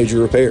towing on major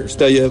repairs.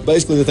 Tell you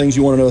basically the things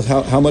you want to know is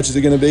how much is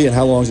it going to be and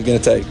how long is it going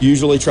to take.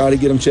 Usually try to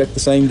get them checked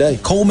the same day.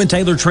 Coleman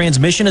Taylor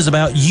Transmission is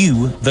about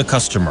you, the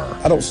customer.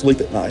 I don't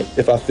sleep at night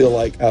if I feel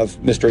like I've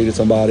mistreated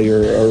somebody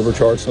or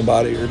overcharged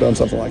somebody or done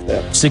something like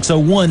that.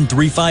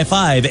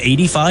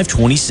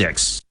 601-355-8526.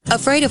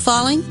 Afraid of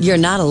falling? You're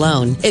not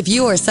alone. If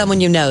you or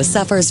someone you know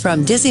suffers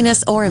from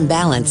dizziness or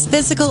imbalance,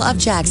 Physical of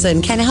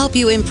Jackson can help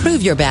you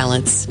improve your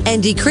balance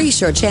and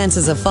decrease your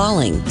chances of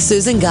falling.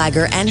 Susan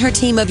Geiger and her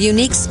team of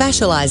unique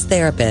specialized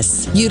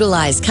therapists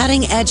utilize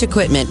cutting-edge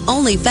equipment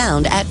only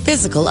found at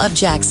Physical of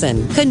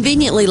Jackson,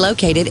 conveniently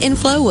located in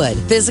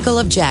Flowood. Physical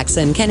of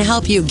Jackson can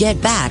help you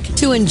get back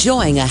to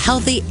enjoying a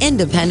healthy,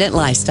 independent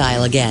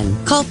lifestyle again.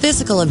 Call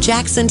Physical of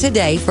Jackson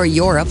today for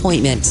your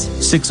appointment.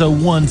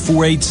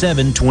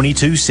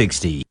 601-487-2260.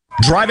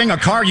 Driving a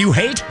car you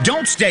hate?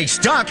 Don't stay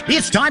stuck.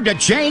 It's time to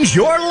change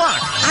your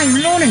luck.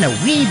 I'm loaning a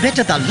wee bit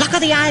of the luck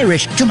of the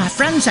Irish to my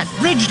friends at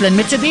Ridgeland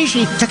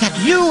Mitsubishi to get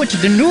you into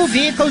the new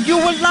vehicle you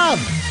will love.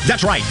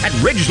 That's right. At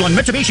Ridgeland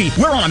Mitsubishi,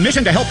 we're on a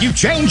mission to help you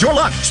change your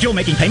luck. Still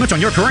making payments on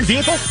your current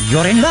vehicle?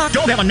 You're in luck.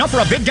 Don't have enough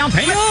for a big down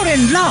payment? You're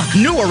in luck.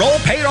 New or old,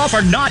 paid off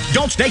or not,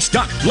 don't stay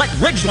stuck. Let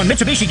Ridgeland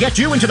Mitsubishi get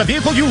you into the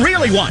vehicle you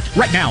really want.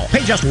 Right now,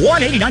 pay just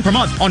 $189 per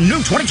month on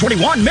new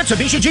 2021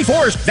 Mitsubishi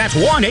G4s. That's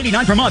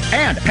 $189 per month.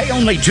 And pay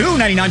only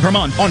 $299 per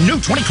month on new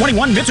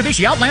 2021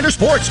 Mitsubishi Outlander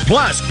Sports.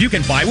 Plus, you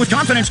can buy with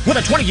confidence with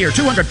a 20-year,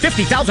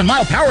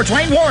 250,000-mile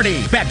powertrain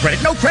warranty. Bad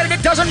credit, no credit,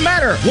 it doesn't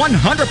matter.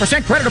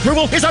 100% credit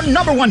approval is our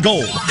 #1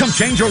 goal. Come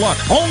change your luck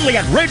only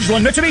at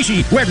Ridgeland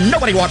Mitsubishi, where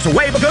nobody walks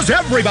away because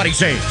everybody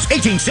saves.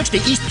 1860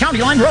 East County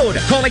Line Road.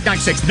 Call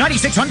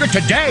 896-9600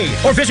 today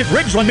or visit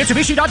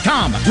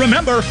RidgelandMitsubishi.com.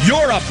 Remember,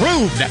 you're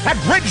approved at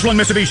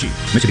Ridgeland Mitsubishi.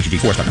 Mitsubishi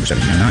G4 stock number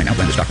 1799,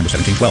 Outlander stock number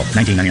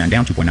 1712, $19.99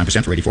 down,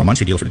 2.9% for 84 months.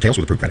 See dealer for details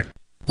with approved credit.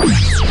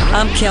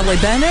 I'm Kelly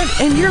Bennett,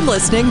 and you're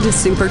listening to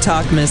Super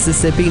Talk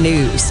Mississippi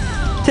News.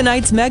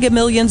 Tonight's Mega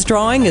Millions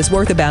drawing is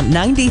worth about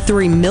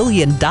 $93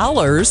 million.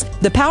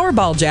 The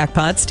Powerball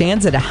jackpot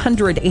stands at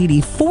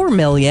 $184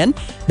 million.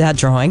 That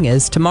drawing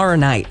is tomorrow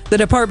night. The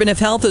Department of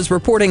Health is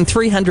reporting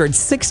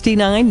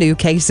 369 new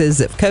cases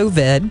of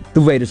COVID.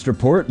 The latest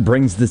report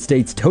brings the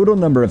state's total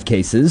number of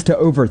cases to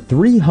over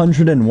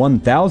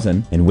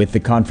 301,000. And with the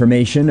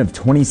confirmation of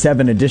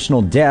 27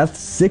 additional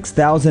deaths,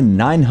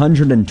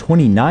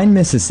 6,929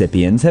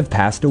 Mississippians have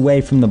passed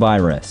away from the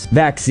virus.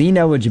 Vaccine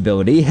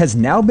eligibility has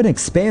now been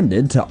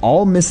expanded to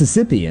all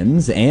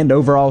Mississippians, and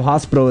overall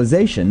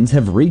hospitalizations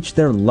have reached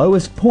their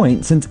lowest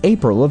point since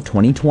April of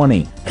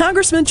 2020.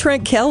 Congressman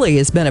Trent Kelly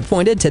has been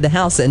appointed to the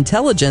House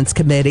Intelligence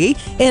Committee.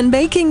 In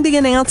making the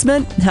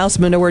announcement, House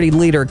Minority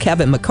Leader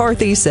Kevin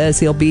McCarthy says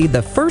he'll be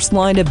the first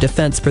line of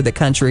defense for the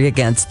country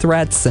against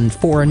threats and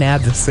foreign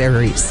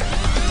adversaries.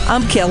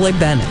 I'm Kelly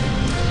Bennett.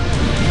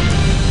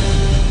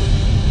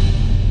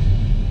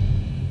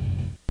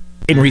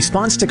 In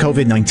response to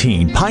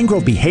COVID-19, Pine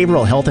Grove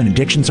Behavioral Health and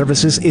Addiction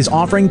Services is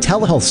offering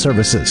telehealth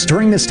services.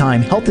 During this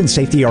time, health and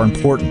safety are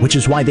important, which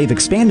is why they've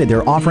expanded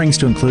their offerings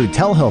to include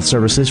telehealth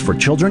services for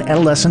children,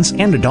 adolescents,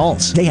 and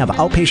adults. They have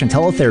outpatient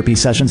teletherapy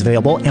sessions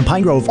available, and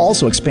Pine Grove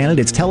also expanded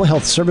its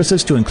telehealth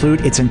services to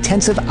include its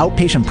intensive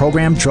outpatient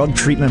program drug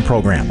treatment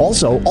program.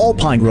 Also, all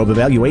Pine Grove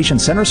Evaluation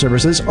Center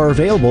services are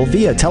available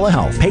via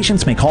telehealth.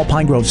 Patients may call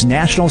Pine Grove's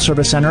National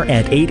Service Center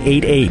at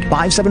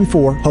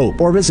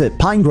 888-574-HOPE or visit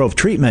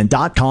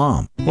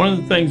pinegrovetreatment.com. One of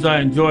the things I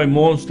enjoy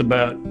most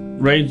about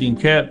raising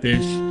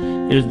catfish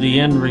is the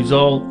end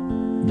result,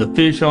 the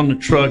fish on the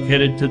truck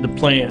headed to the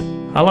plant.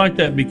 I like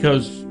that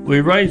because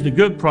we raised a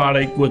good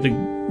product with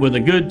a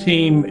good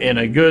team and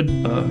a good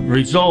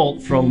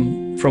result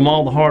from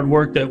all the hard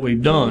work that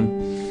we've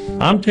done.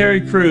 I'm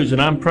Terry Crews,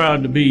 and I'm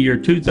proud to be your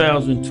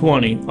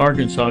 2020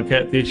 Arkansas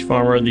Catfish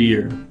Farmer of the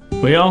Year.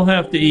 We all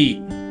have to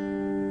eat.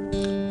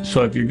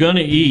 So if you're going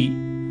to eat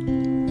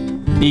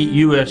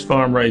U.S.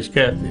 farm-raised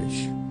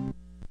catfish.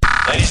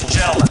 Ladies and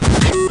gentlemen,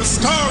 the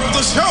star of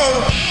the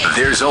show.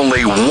 There's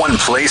only one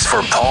place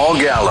for Paul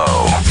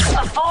Gallo.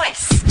 A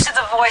voice to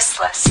the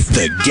voiceless.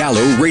 The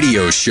Gallo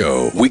Radio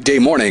Show. Weekday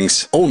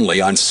mornings only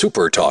on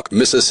Super Talk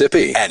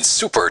Mississippi and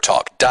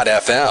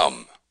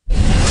supertalk.fm.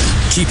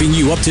 Keeping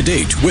you up to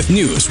date with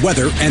news,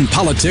 weather, and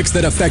politics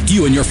that affect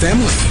you and your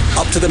family.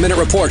 Up-to-the-minute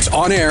reports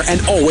on air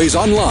and always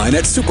online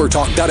at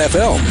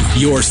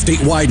supertalk.fm. Your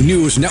statewide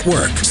news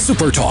network,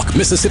 Supertalk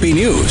Mississippi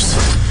News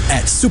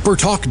at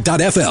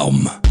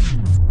supertalk.fm.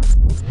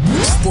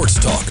 Sports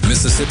Talk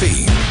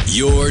Mississippi,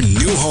 your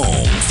new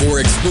home for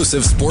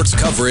exclusive sports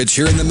coverage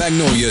here in the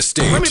Magnolia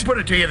State. Let me put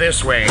it to you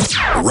this way.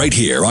 Right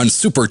here on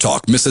Super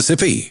Talk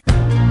Mississippi.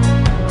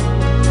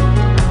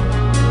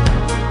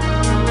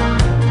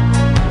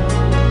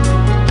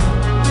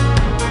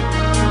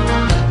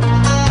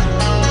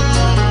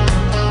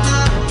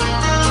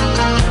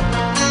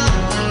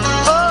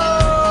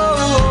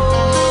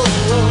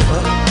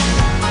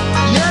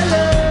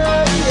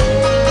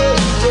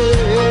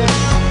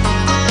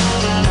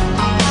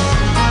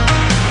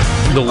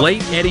 The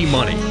late Eddie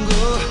Money.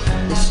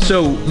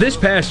 So this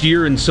past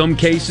year, in some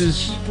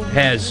cases,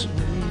 has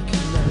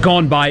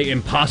gone by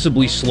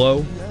impossibly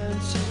slow.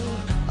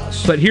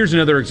 But here's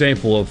another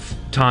example of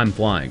time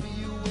flying.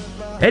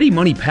 Eddie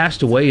Money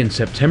passed away in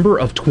September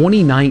of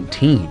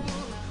 2019.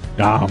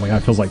 Oh my God,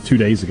 it feels like 2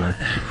 days ago.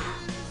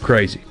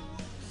 Crazy.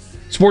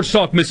 Sports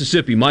Talk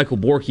Mississippi, Michael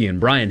Borky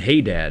and Brian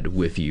Haydad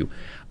with you.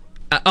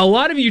 A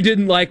lot of you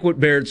didn't like what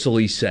Barrett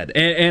Solis said,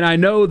 and I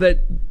know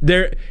that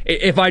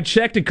if I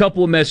checked a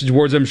couple of message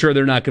boards, I'm sure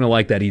they're not going to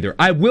like that either.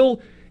 I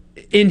will,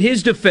 in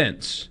his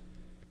defense,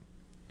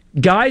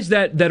 guys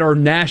that are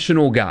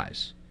national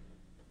guys,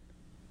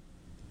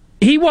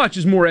 he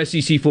watches more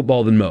SEC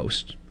football than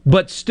most,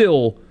 but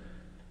still,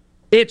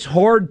 it's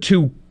hard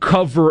to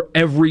cover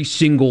every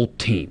single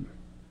team.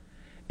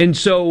 And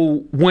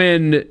so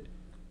when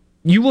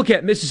you look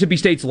at Mississippi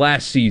State's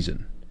last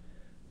season,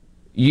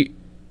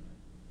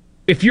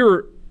 if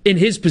you're in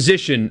his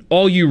position,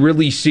 all you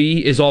really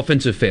see is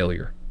offensive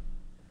failure.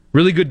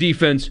 Really good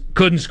defense,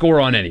 couldn't score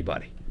on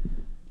anybody.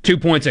 2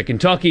 points at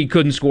Kentucky,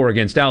 couldn't score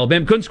against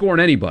Alabama, couldn't score on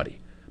anybody.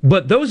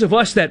 But those of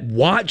us that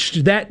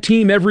watched that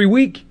team every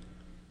week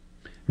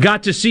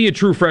got to see a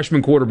true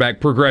freshman quarterback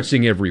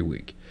progressing every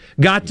week.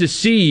 Got to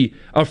see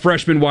a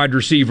freshman wide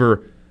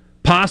receiver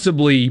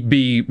possibly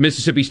be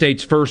Mississippi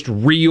State's first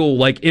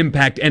real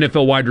impact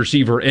NFL wide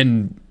receiver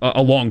in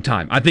a long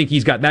time. I think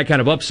he's got that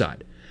kind of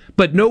upside.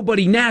 But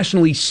nobody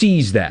nationally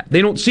sees that.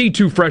 They don't see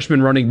two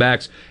freshman running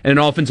backs and an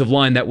offensive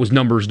line that was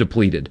numbers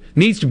depleted.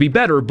 Needs to be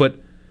better, but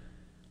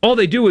all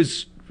they do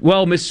is,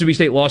 Mississippi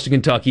State lost to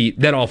Kentucky.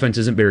 That offense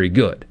isn't very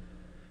good.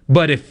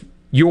 But if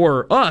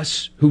you're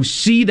us who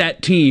see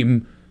that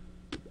team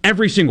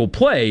every single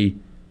play,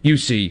 you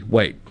see,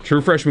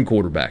 true freshman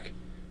quarterback.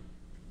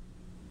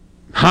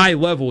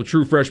 High-level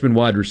true freshman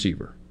wide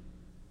receiver.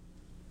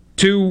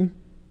 Two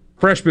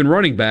freshman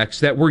running backs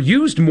that were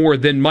used more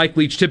than Mike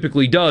Leach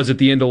typically does at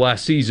the end of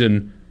last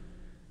season,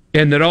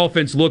 and that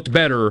offense looked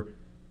better,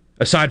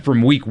 aside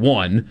from week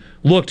one,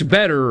 looked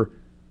better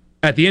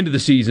at the end of the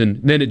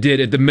season than it did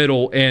at the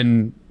middle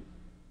and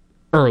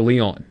early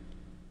on.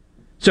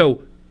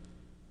 So,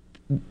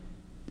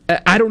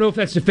 I don't know if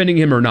that's defending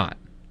him or not,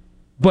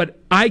 but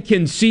I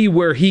can see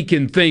where he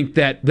can think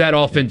that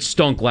offense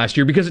stunk last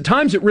year, because at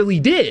times it really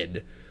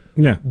did.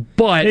 Yeah,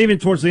 but even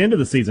towards the end of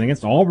the season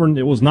against Auburn,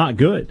 it was not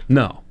good.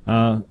 No,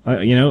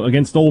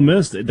 against Ole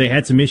Miss, they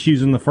had some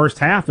issues in the first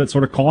half that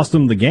sort of cost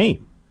them the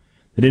game.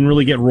 They didn't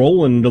really get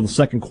rolling until the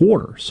second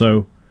quarter.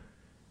 So,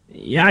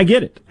 yeah, I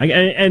get it.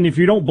 And if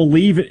you don't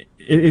believe it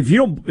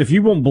if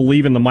you won't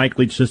believe in the Mike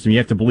Leach system, you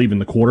have to believe in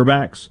the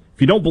quarterbacks.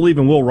 If you don't believe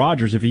in Will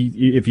Rogers, if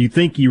you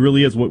think he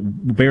really is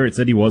what Barrett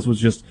said he was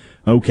just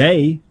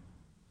okay,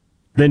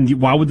 then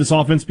why would this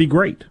offense be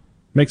great?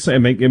 Makes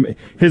sense.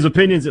 His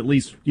opinions, at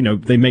least,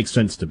 they make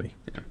sense to me.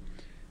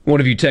 One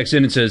of you texts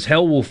in and says,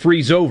 hell will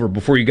freeze over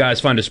before you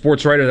guys find a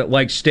sports writer that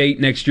likes State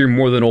next year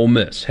more than Ole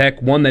Miss.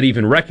 Heck, one that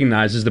even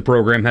recognizes the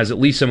program has at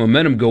least some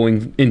momentum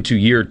going into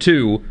year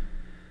 2.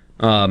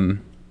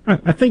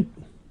 I think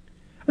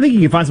you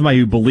can find somebody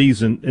who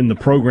believes in the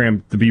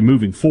program to be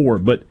moving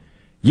forward. But,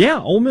 yeah,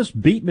 Ole Miss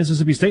beat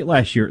Mississippi State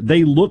last year.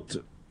 They looked,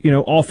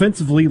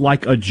 offensively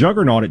like a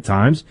juggernaut at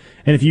times.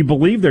 And if you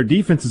believe their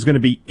defense is going to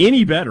be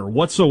any better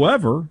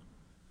whatsoever,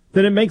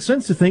 then it makes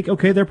sense to think,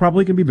 okay, they're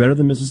probably going to be better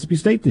than Mississippi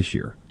State this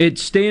year. It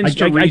stands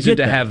to reason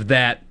to have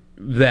that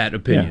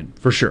opinion,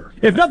 for sure.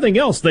 If nothing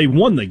else, they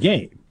won the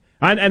game.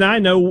 And I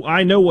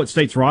know what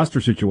State's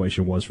roster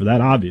situation was for that,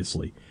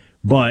 obviously.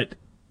 But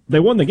they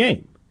won the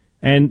game.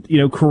 And,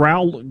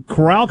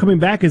 Corral coming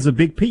back is a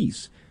big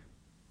piece.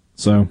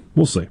 So,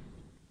 we'll see.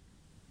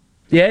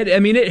 Yeah,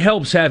 it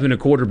helps having a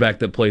quarterback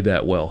that played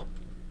that well.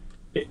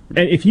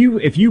 And if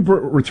you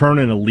return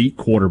an elite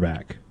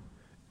quarterback,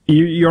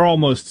 you're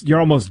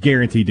almost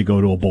guaranteed to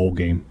go to a bowl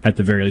game at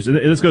the very least. And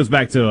this goes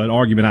back to an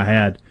argument I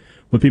had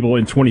with people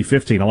in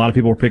 2015. A lot of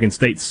people were picking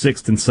State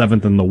 6th and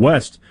 7th in the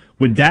West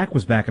when Dak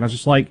was back, and I was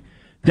just like,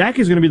 Dak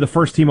is going to be the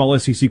first team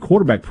All-SEC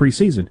quarterback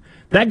preseason.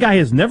 That guy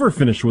has never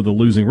finished with a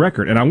losing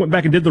record, and I went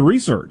back and did the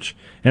research.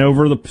 And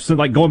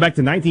going back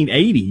to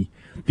 1980,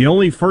 the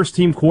only first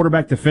team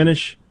quarterback to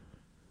finish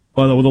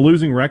with a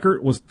losing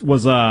record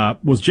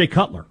was Jay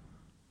Cutler.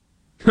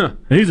 Huh.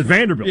 And he's at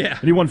Vanderbilt. Yeah.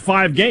 And he won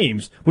 5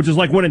 games, which is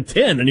like winning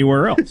 10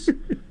 anywhere else.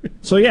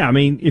 So yeah,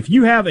 if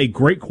you have a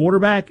great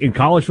quarterback in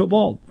college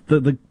football,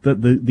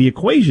 the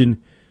equation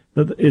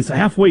is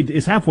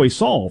halfway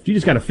solved. You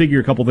just got to figure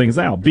a couple things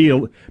out. Be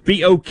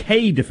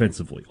okay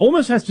defensively. Ole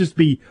Miss has to just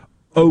be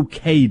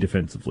okay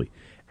defensively.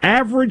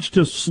 Average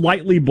to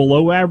slightly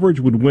below average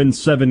would win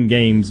 7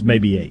 games,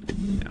 maybe 8.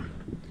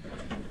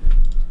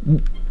 Yeah.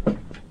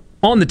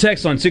 On the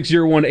text line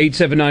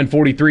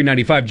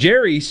 601-879-4395,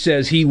 Jerry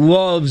says he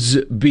loves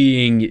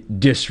being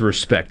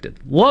disrespected.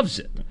 Loves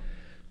it.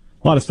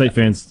 A lot of State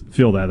fans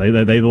feel that.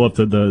 They love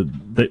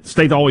the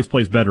State always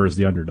plays better as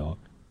the underdog.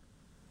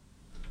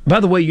 By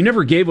the way, you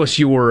never gave us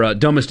your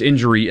dumbest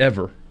injury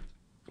ever.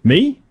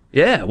 Me?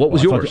 Yeah, what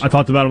was yours? I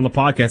talked about it on the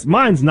podcast.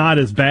 Mine's not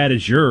as bad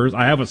as yours.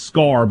 I have a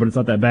scar, but it's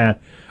not that bad.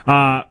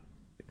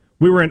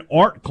 We were in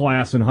art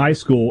class in high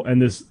school,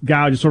 and this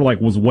guy just sort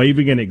of was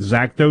waving an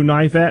X-Acto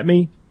knife at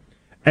me.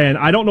 And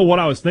I don't know what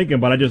I was thinking,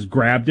 but I just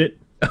grabbed it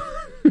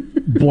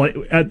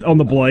on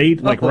the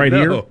blade, right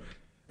here.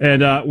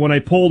 And when I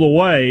pulled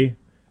away,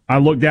 I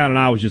looked down and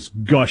I was just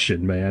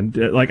gushing, man.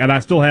 And I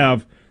still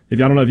have, I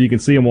don't know if you can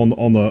see them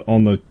on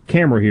the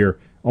camera here,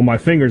 on my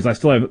fingers. I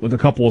still have a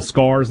couple of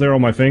scars there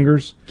on my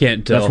fingers.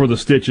 Can't tell. That's where the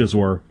stitches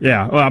were.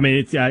 Yeah, well, I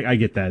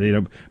get that.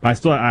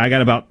 I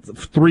got about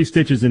 3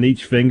 stitches in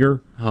each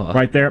finger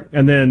right there,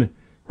 and then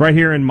right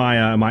here in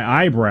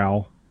my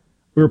eyebrow.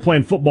 We were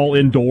playing football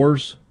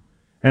indoors.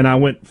 And I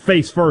went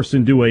face first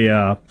into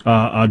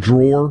a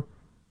drawer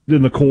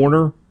in the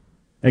corner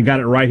and got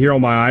it right here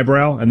on my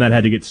eyebrow, and that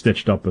had to get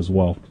stitched up as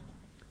well.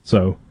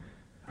 So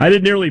I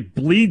didn't nearly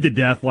bleed to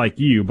death like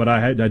you, but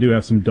I do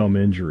have some dumb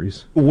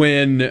injuries.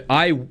 When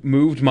I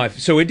moved my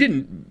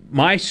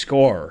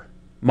scar,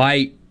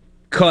 my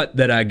cut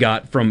that I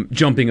got from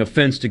jumping a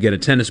fence to get a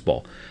tennis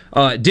ball,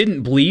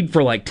 didn't bleed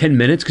for 10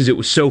 minutes because it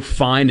was so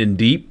fine and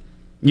deep.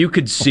 You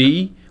could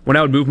see, when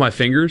I would move my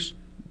fingers,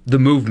 the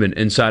movement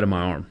inside of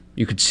my arm.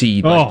 You could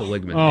see the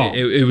ligament.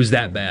 It was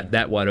that bad,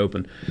 that wide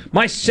open.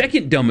 My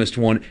second dumbest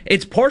one,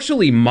 it's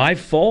partially my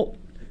fault,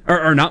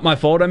 or not my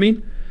fault,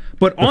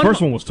 but the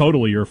first one was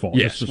totally your fault.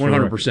 Yes,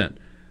 100%.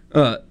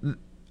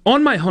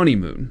 On my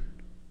honeymoon,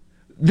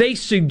 they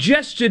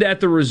suggested at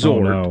the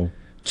resort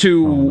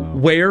to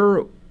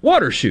wear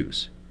water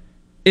shoes.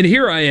 And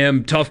here I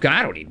am, tough guy,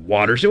 I don't need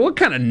water shoes. What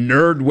kind of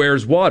nerd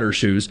wears water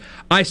shoes?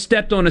 I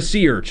stepped on a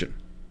sea urchin.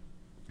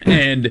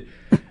 And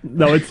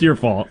no, it's your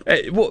fault.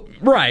 Well,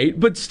 right,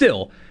 but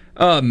still,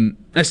 I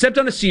stepped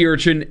on a sea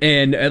urchin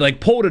and I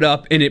pulled it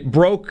up, and it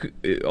broke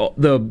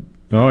the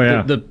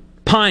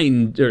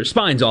pine or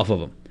spines off of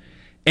them.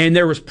 And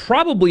there was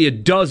probably a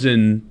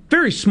dozen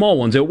very small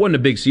ones. It wasn't a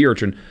big sea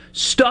urchin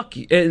stuck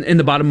in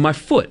the bottom of my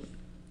foot.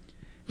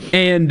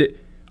 And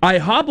I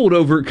hobbled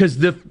over because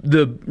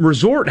the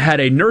resort had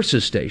a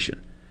nurse's station,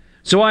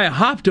 so I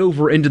hopped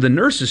over into the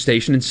nurse's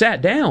station and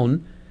sat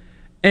down,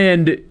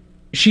 and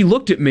she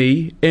looked at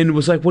me and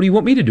was like, "What do you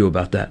want me to do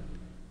about that?"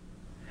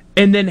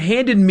 And then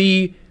handed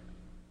me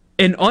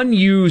an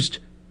unused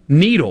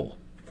needle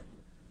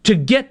to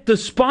get the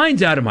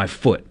spines out of my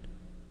foot.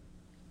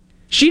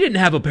 She didn't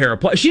have a pair of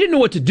pliers. She didn't know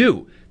what to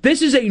do.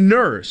 This is a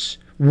nurse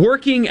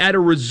working at a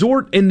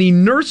resort in the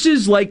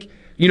nurse's,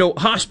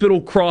 hospital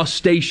cross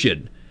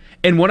station.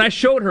 And when I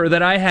showed her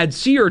that I had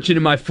sea urchin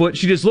in my foot,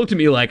 she just looked at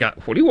me like,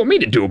 "What do you want me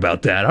to do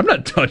about that? I'm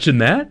not touching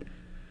that."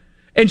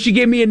 And she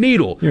gave me a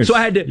needle. So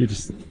I had to...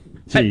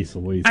 Jeez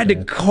Louise. I had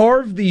to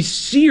carve these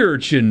sea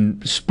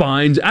urchin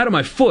spines out of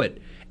my foot,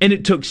 and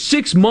it took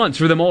 6 months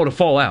for them all to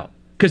fall out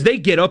because they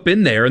get up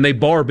in there and they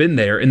barb in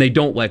there and they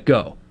don't let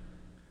go.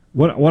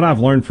 What I've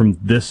learned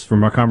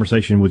from our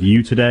conversation with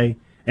you today,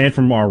 and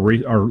from our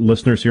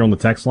listeners here on the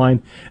text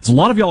line, is a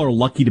lot of y'all are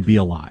lucky to be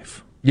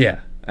alive. Yeah,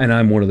 and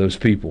I'm one of those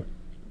people.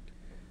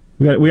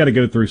 We got to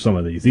go through some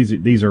of these.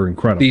 These are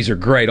incredible. These are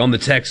great. On the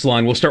text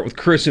line, we'll start with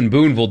Chris in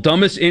Boonville.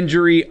 Dumbest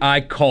injury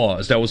I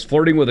caused. I was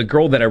flirting with a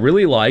girl that I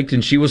really liked,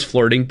 and she was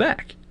flirting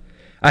back.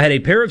 I had a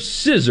pair of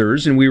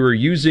scissors, and we were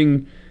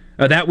using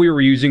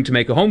to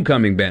make a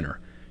homecoming banner.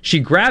 She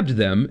grabbed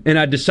them, and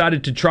I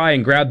decided to try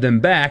and grab them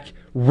back.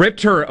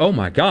 Ripped her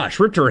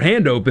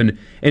hand open,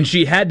 and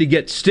she had to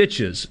get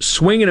stitches.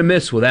 Swing and a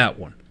miss with that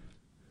one.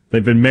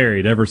 They've been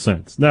married ever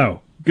since.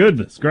 No,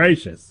 goodness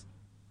gracious.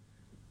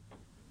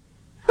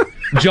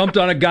 Jumped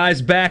on a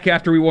guy's back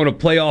after we won a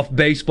playoff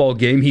baseball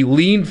game. He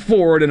leaned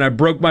forward, and I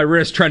broke my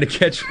wrist trying to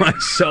catch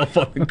myself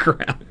on the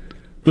ground.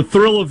 The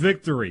thrill of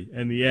victory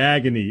and the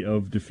agony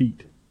of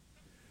defeat.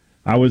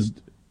 I was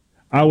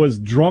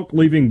drunk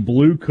leaving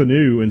Blue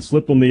Canoe and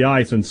slipped on the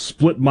ice and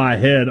split my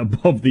head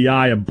above the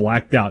eye and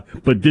blacked out,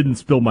 but didn't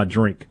spill my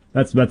drink.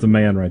 That's a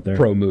man right there.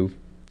 Pro move.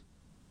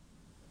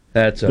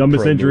 That's a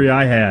dumbest pro injury move.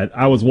 I had.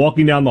 I was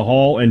walking down the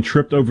hall and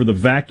tripped over the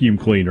vacuum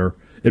cleaner.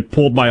 It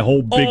pulled my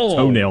whole big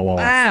toenail off.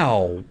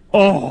 Ow.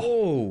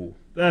 Oh,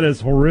 that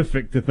is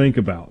horrific to think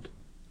about.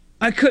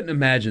 I couldn't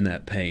imagine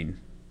that pain.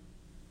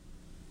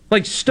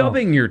 Like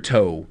stubbing your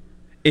toe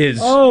is.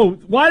 Oh,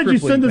 why did you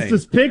send us pain.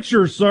 this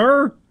picture,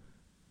 sir?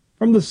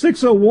 From the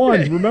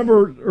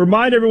 601.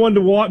 Remind everyone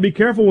to be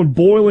careful when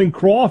boiling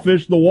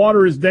crawfish. The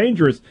water is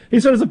dangerous. He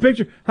sent us a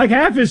picture. Like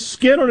half his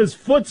skin on his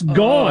foot's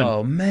gone.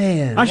 Oh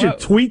man! I should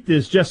tweet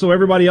this just so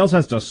everybody else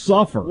has to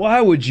suffer. Why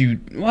would you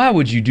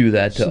do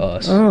that to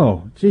us?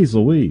 Oh, geez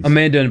Louise.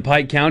 Amanda in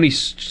Pike County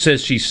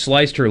says she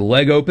sliced her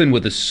leg open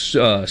with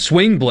a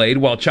swing blade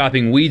while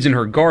chopping weeds in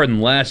her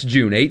garden last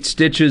June. 8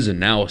 stitches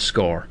and now a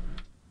scar.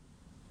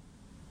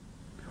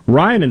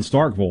 Ryan in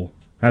Starkville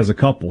has a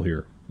couple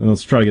here.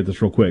 Let's try to get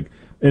this real quick.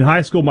 In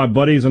high school, my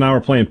buddies and I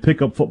were playing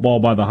pickup football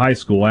by the high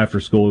school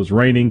after school. It was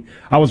raining.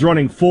 I was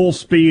running full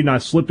speed, and I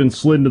slipped and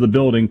slid into the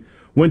building,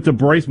 went to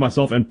brace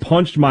myself, and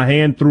punched my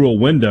hand through a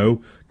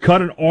window,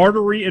 cut an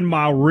artery in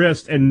my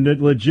wrist, and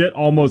legit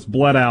almost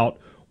bled out.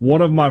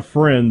 One of my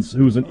friends,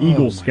 who's an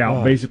Eagle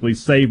Scout, basically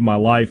saved my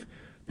life.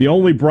 The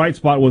only bright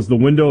spot was the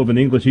window of an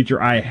English teacher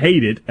I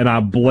hated, and I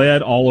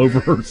bled all over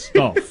her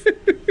stuff.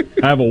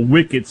 I have a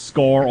wicked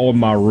scar on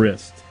my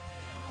wrist.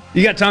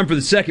 You got time for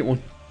the second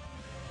one.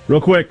 Real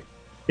quick,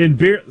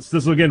 this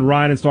is again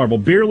Ryan and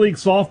Starville. Beer League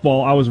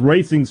softball, I was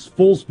racing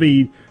full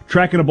speed,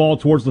 tracking a ball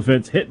towards the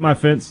fence, hit my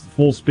fence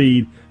full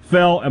speed,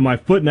 fell, and my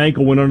foot and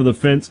ankle went under the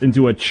fence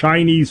into a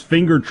Chinese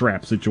finger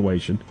trap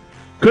situation.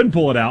 Couldn't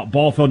pull it out.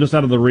 Ball fell just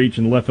out of the reach,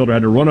 and the left fielder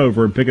had to run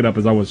over and pick it up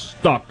as I was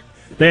stuck.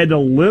 They had to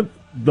limp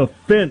the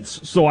fence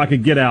so I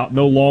could get out.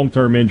 No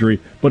long-term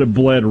injury, but it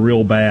bled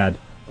real bad.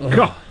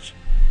 Gosh.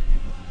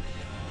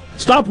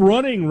 Stop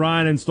running,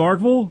 Ryan and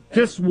Starkville.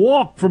 Just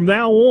walk from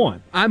now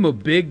on. I'm a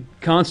big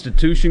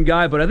Constitution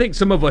guy, but I think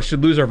some of us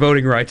should lose our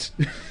voting rights.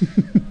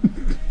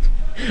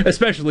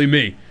 Especially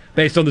me,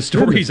 based on the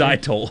stories I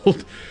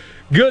told.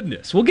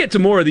 Goodness. We'll get to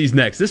more of these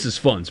next. This is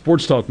fun.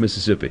 Sports Talk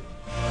Mississippi.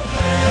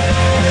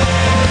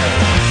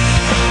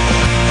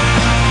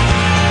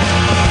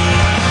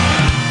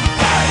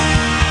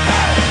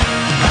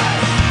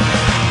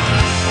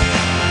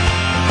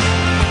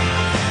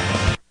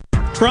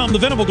 From the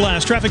Venable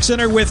Glass Traffic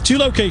Center with 2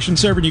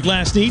 locations serving your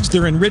glass needs.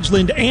 They're in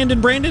Ridgeland and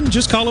in Brandon.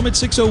 Just call them at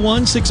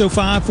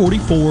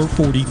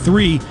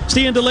 601-605-4443.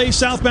 Staying delays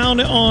southbound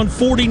on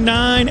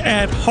 49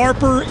 at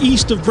Harper,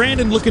 east of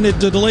Brandon. Looking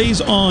at the delays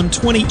on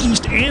 20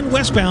 east and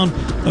westbound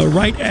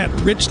right at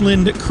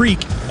Richland Creek.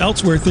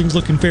 Elsewhere, things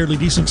looking fairly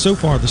decent so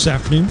far this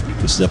afternoon.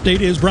 This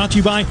update is brought to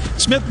you by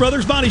Smith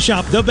Brothers Body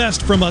Shop. The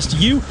best from us to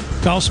you.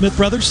 Call Smith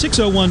Brothers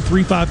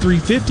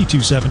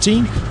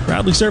 601-353-5217.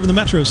 Proudly serving the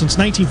Metro since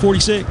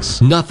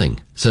 1946. Nothing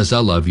says I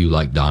love you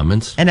like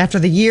diamonds. And after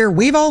the year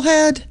we've all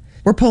had,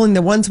 we're pulling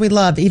the ones we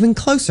love even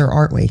closer,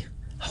 aren't we?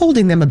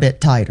 Holding them a bit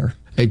tighter.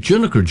 At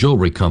Juniker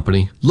Jewelry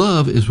Company,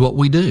 love is what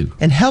we do.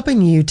 And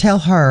helping you tell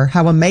her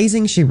how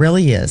amazing she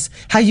really is,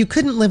 how you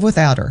couldn't live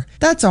without her.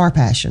 That's our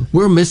passion.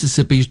 We're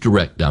Mississippi's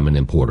direct diamond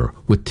importer,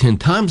 with 10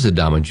 times the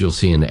diamonds you'll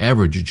see in the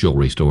average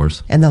jewelry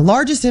stores. And the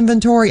largest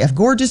inventory of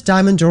gorgeous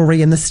diamond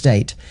jewelry in the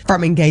state.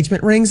 From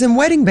engagement rings and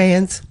wedding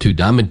bands, to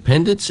diamond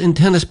pendants and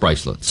tennis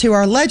bracelets, to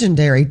our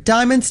legendary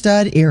diamond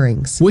stud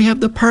earrings. We have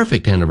the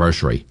perfect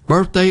anniversary,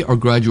 birthday, or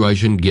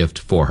graduation gift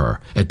for her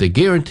at the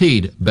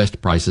guaranteed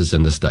best prices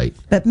in the state.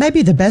 But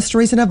maybe the best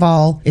reason of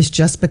all is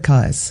just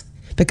because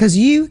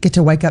you get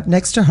to wake up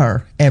next to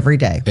her every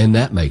day. And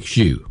that makes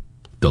you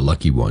the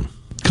lucky one.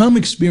 Come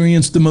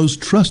experience the most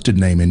trusted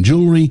name in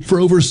jewelry for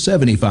over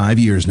 75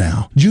 years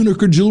now.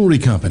 Juniker Jewelry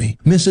Company,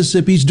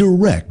 Mississippi's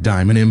direct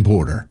diamond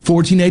importer.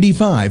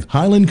 1485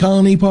 Highland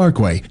Colony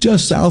Parkway,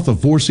 just south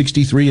of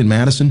 463 in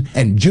Madison,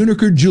 and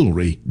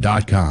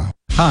JunikerJewelry.com.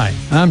 Hi,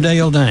 I'm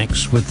Dale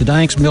Danks with the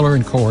Danks,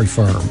 Miller & Corey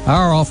firm.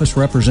 Our office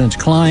represents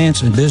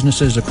clients and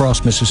businesses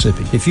across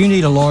Mississippi. If you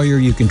need a lawyer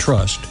you can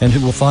trust and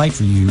who will fight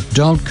for you,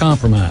 don't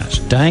compromise.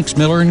 Danks,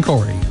 Miller &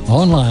 Corey.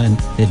 Online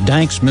at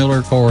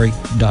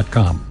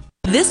danksmillercorey.com.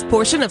 This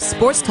portion of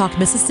Sports Talk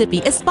Mississippi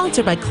is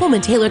sponsored by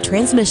Coleman Taylor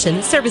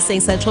Transmission, servicing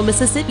Central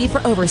Mississippi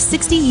for over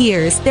 60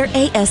 years. Their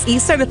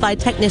ASE certified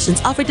technicians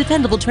offer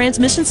dependable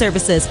transmission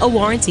services, a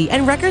warranty,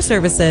 and record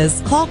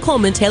services. Call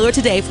Coleman Taylor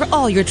today for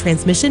all your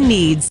transmission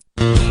needs.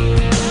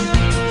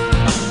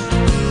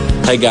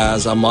 Hey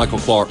guys, I'm Michael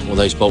Clark with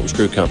Ace Bolt &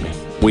 Screw Company.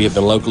 We have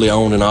been locally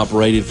owned and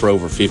operated for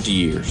over 50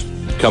 years.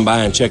 Come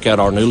by and check out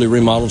our newly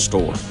remodeled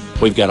store.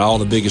 We've got all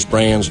the biggest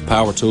brands of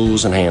power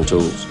tools and hand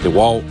tools.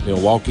 DeWalt,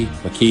 Milwaukee,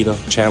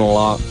 Makita, Channel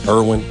Lock,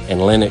 Irwin,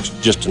 and Lennox,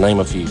 just to name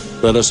a few.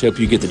 Let us help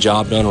you get the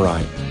job done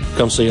right.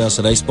 Come see us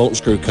at Ace Bolt &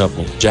 Screw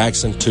Company,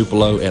 Jackson,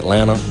 Tupelo,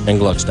 Atlanta, and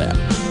Gluckstadt.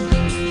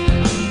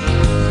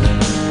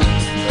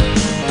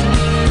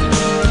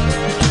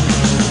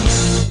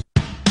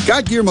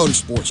 Guide Gear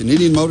Motorsports and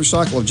Indian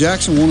Motorcycle of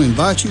Jackson want to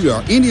invite you to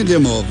our Indian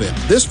Demo event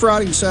this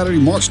Friday and Saturday,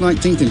 March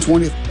 19th and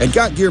 20th at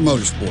Guide Gear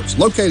Motorsports,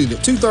 located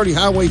at 230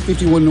 Highway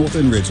 51 North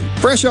in Ridgeland.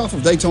 Fresh off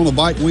of Daytona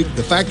Bike Week,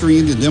 the factory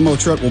Indian Demo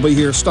truck will be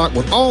here stocked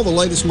with all the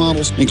latest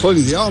models,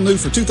 including the all-new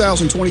for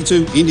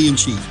 2022 Indian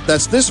Chief.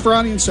 That's this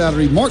Friday and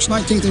Saturday, March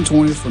 19th and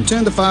 20th from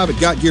 10 to 5 at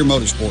Guide Gear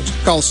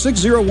Motorsports. Call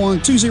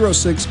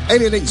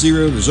 601-206-8880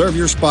 to reserve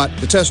your spot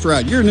to test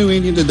ride your new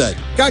Indian today.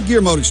 Guide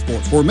Gear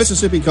Motorsports, where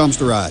Mississippi comes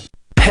to ride.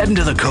 Heading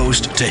to the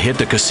coast to hit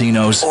the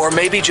casinos, or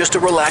maybe just a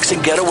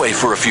relaxing getaway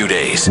for a few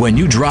days. When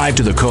you drive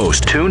to the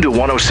coast, tune to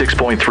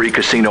 106.3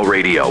 Casino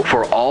Radio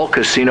for all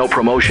casino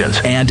promotions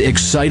and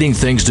exciting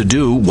things to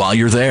do while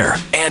you're there.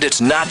 And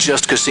it's not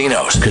just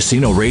casinos.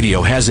 Casino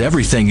Radio has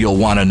everything you'll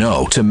want to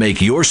know to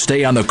make your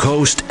stay on the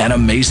coast an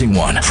amazing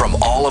one. From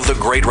all of the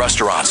great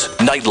restaurants,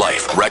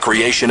 nightlife,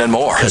 recreation, and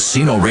more,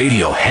 Casino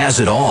Radio has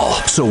it all.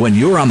 So when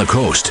you're on the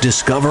coast,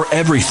 discover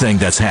everything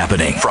that's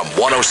happening from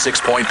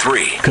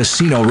 106.3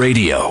 Casino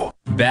Radio.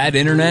 Bad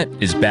internet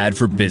is bad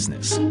for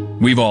business.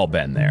 We've all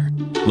been there.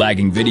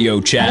 Lagging video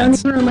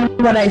chats,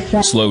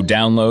 slow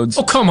downloads.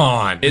 Oh, come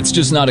on. It's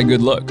just not a good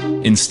look.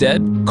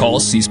 Instead, call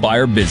C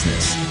Spire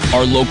Business.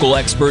 Our local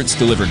experts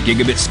deliver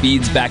gigabit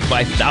speeds backed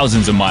by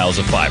thousands of miles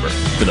of fiber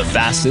for the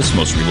fastest,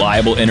 most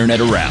reliable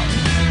internet around.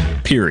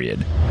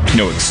 Period.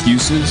 No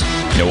excuses,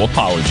 no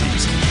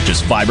apologies.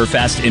 Just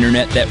fiber-fast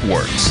internet that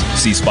works.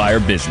 C Spire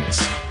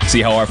Business.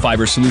 See how our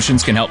fiber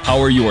solutions can help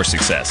power your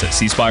success at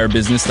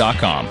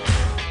cspirebusiness.com.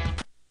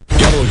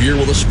 Gallo here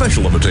with a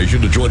special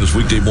invitation to join us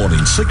weekday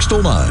morning, 6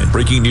 to 9.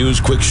 Breaking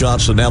news, quick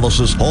shots,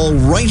 analysis, all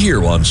right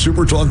here on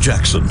Super Talk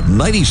Jackson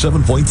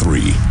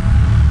 97.3.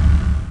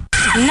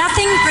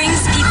 Nothing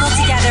brings people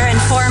together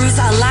and forms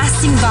a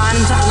lasting bond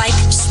like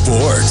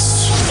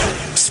sports.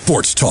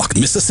 Sports Talk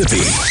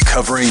Mississippi,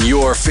 covering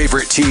your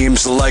favorite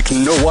teams like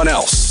no one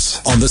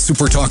else. On the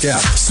Super Talk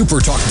app,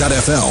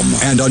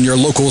 supertalk.fm, and on your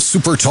local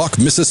Super Talk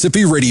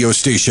Mississippi radio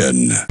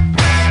station.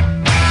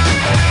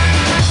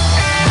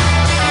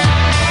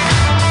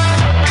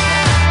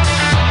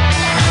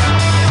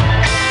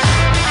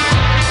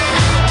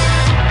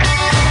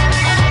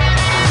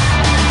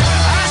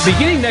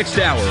 Beginning next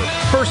hour,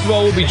 first of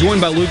all, we'll be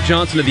joined by Luke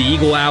Johnson of the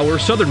Eagle Hour.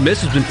 Southern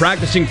Miss has been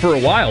practicing for a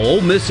while. Ole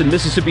Miss and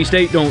Mississippi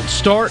State don't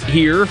start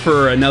here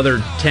for another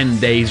 10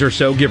 days or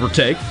so, give or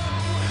take.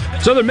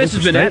 Southern Miss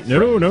has been at...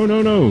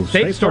 No.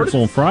 State starts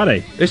on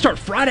Friday. They start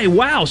Friday.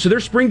 Wow. So their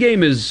spring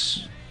game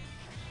is...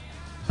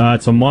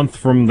 it's a month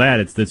from that.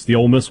 It's the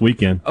Ole Miss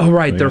weekend. Oh,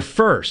 right. So, they're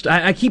first.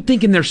 I keep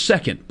thinking they're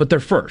second, but they're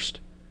first.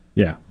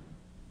 Yeah.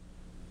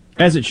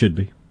 As it should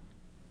be.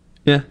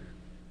 Yeah.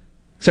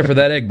 Except for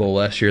that Egg Bowl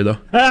last year, though.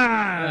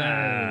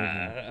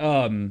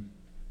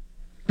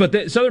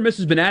 But Southern Miss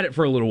has been at it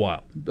for a little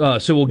while.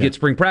 So we'll get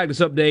spring practice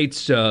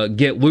updates,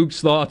 get Luke's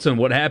thoughts on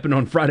what happened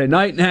on Friday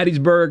night in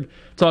Hattiesburg,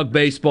 talk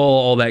baseball,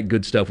 all that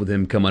good stuff with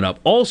him coming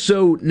up.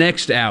 Also,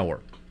 next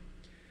hour,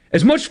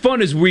 as much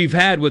fun as we've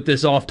had with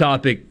this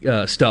off-topic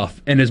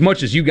stuff, and as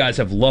much as you guys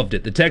have loved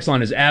it, the text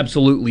line is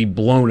absolutely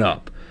blown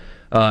up.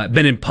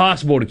 Been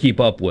impossible to keep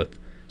up with.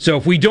 So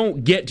if we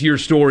don't get to your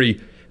story,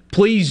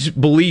 please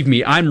believe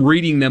me, I'm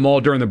reading them all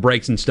during the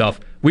breaks and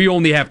stuff. We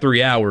only have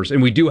 3 hours, and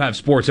we do have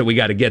sports that we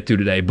got to get to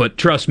today. But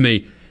trust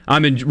me,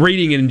 I'm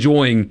reading and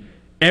enjoying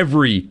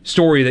every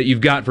story that you've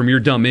got from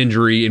your dumb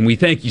injury, and we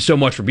thank you so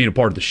much for being a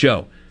part of the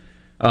show.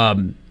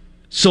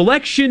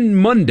 Selection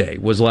Monday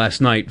was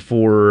last night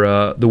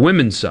for the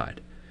women's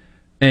side,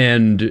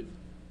 and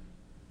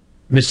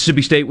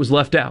Mississippi State was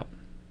left out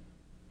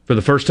for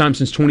the first time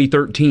since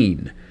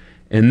 2013.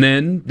 And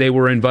then they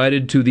were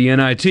invited to the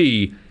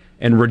NIT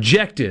and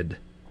rejected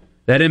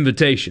that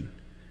invitation.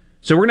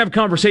 So we're going to have a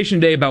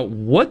conversation today about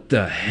what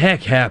the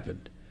heck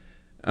happened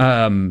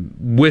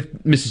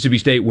with Mississippi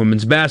State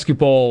women's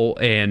basketball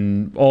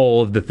and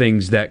all of the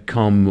things that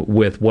come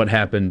with what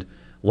happened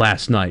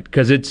last night.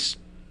 Because it's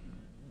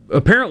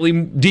apparently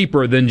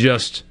deeper than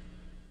just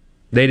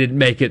they didn't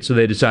make it, so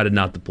they decided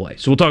not to play.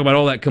 So we'll talk about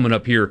all that coming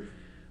up here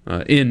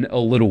in a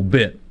little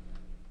bit.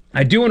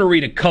 I do want to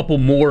read a couple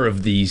more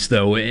of these,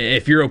 though,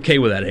 if you're okay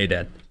with that. Hey,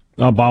 Dad.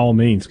 By all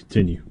means,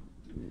 continue.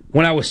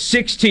 When I was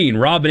 16,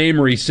 Robin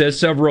Amory says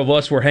several of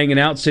us were hanging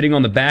out sitting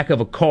on the back of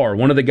a car.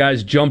 One of the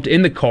guys jumped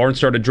in the car and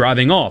started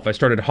driving off. I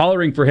started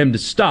hollering for him to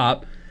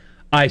stop.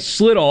 I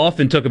slid off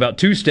and took about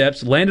 2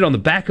 steps, landed on the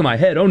back of my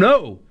head. Oh,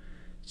 no.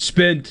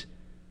 Spent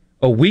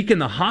a week in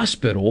the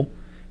hospital,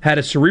 had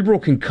a cerebral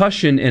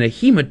concussion and a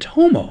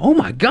hematoma. Oh,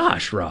 my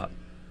gosh, Rob.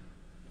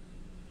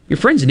 Your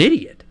friend's an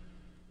idiot,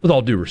 with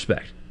all due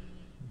respect.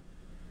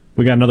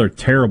 We got another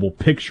terrible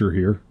picture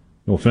here.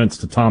 No offense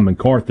to Tom and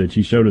Carthage.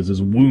 He showed us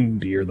his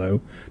wound here,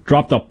 though.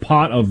 Dropped a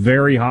pot of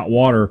very hot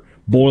water,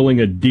 boiling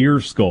a deer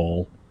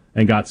skull,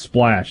 and got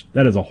splashed.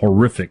 That is a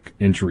horrific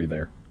injury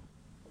there.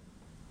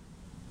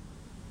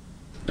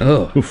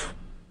 Oh. Oof.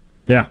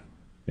 Yeah.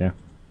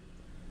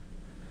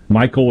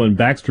 Michael in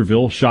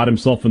Baxterville shot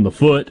himself in the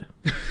foot.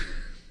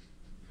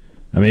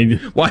 I mean,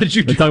 why did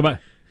you talk about?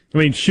 I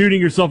mean, shooting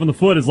yourself in the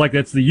foot is like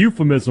that's the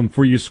euphemism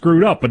for you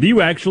screwed up, but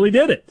you actually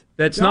did it.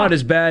 That's not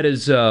as bad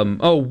as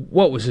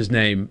what was his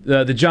name?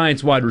 The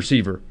Giants wide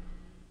receiver,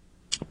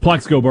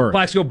 Plaxico Burress.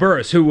 Plaxico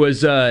Burress, who was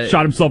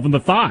shot himself in the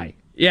thigh.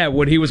 Yeah,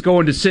 when he was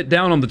going to sit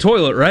down on the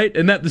toilet, right?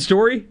 Isn't that the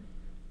story?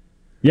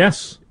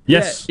 Yes.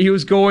 Yeah, he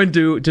was going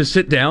to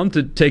sit down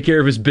to take care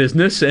of his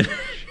business and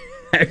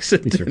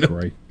accidentally. These are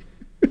great.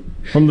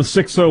 From the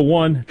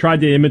 601,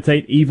 tried to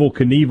imitate Evel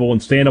Knievel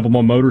and stand up on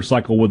my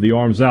motorcycle with the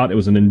arms out. It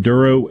was an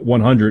Enduro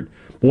 100.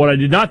 But what I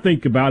did not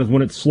think about is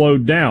when it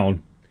slowed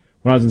down,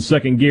 when I was in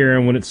second gear,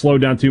 and when it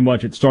slowed down too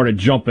much, it started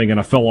jumping, and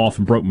I fell off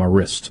and broke my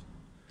wrist.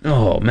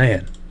 Oh,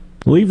 man.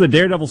 Leave the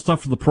daredevil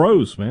stuff for the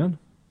pros, man.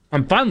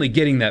 I'm finally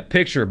getting that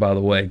picture, by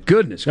the way.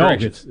 Goodness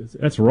gracious.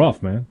 That's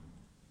rough, man.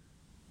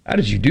 How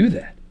did you do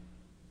that?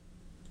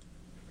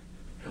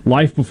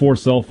 Life before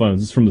cell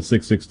phones. This is from the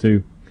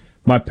 662.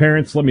 My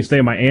parents let me stay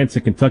at my aunt's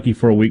in Kentucky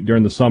for a week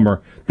during the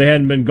summer. They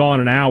hadn't been gone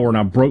an hour, and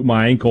I broke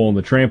my ankle on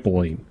the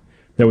trampoline.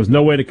 There was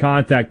no way to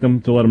contact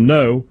them to let them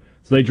know,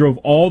 so they drove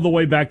all the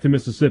way back to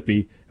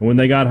Mississippi, and when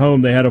they got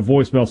home, they had a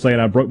voicemail saying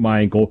I broke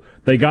my ankle.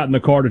 They got in the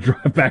car to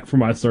drive back for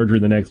my surgery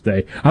the next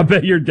day. I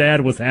bet your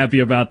dad was happy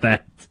about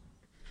that.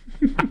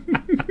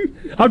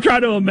 I'm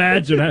trying to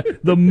imagine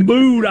the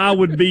mood I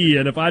would be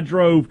in if I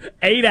drove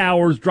 8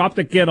 hours, dropped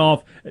the kid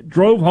off,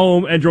 drove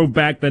home, and drove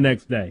back the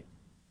next day.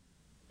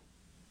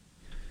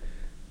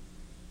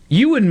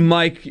 You and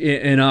Mike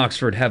in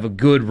Oxford have a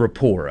good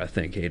rapport, I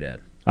think, hey,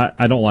 Dad.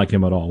 I don't like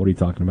him at all. What are you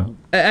talking about?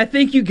 I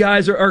think you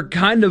guys are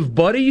kind of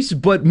buddies,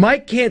 but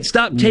Mike can't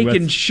stop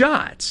taking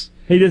shots.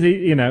 He does.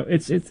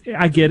 It's.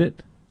 I get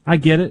it.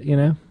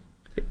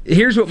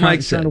 Here's what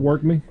Mike said. Trying to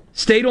work me.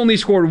 State only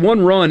scored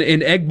 1 run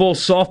in Egg Bowl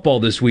softball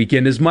this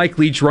weekend. Is Mike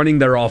Leach running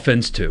their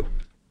offense too?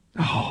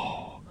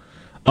 Oh,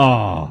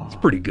 it's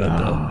pretty good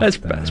though. That's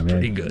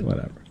pretty good.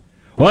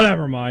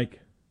 Whatever,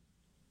 Mike.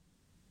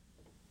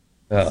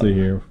 Let's see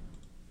here.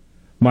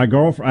 My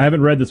girlfriend, I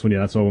haven't read this one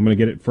yet, so I'm going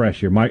to get it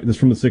fresh here. This is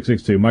from the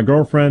 662. My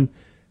girlfriend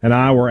and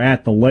I were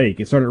at the lake.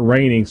 It started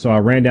raining, so I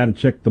ran down to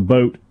check the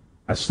boat.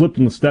 I slipped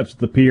on the steps at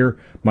the pier.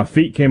 My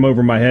feet came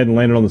over my head and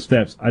landed on the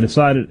steps. I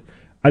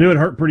knew it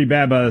hurt pretty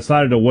bad, but I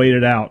decided to wait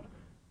it out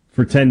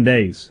for 10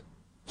 days.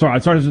 I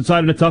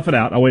decided to tough it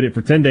out. I waited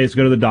for 10 days to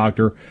go to the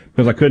doctor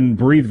because I couldn't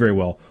breathe very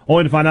well.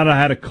 Only to find out I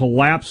had a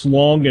collapsed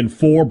lung and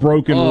 4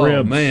 broken ribs.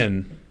 Oh,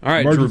 man. All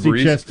right,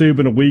 emergency chest tube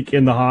and a week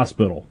in the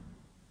hospital.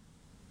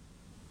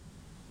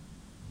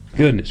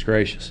 Goodness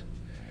gracious.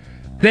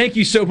 Thank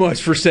you so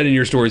much for sending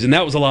your stories, and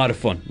that was a lot of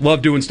fun.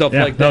 Love doing stuff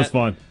like that. That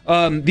was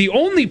fun. The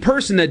only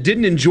person that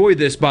didn't enjoy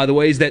this, by the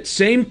way, is that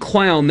same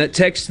clown that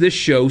texts this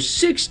show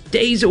 6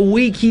 days a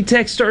week. He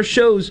texts our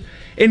shows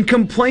and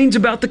complains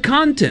about the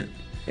content.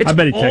 It's I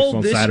bet he texts all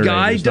on this Saturday.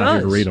 guy He's not here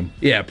to does. read them.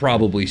 Yeah,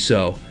 probably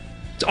so.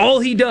 It's all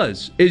he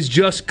does is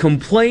just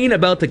complain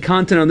about the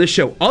content on this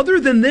show. Other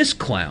than this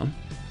clown.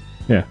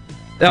 Yeah.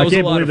 I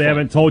can't believe they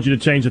haven't told you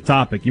to change the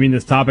topic. You mean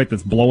this topic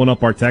that's blowing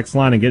up our text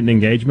line and getting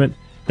engagement?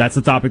 That's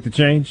the topic to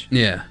change?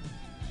 Yeah.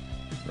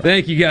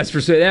 Thank you guys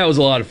for saying that. Was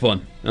a lot of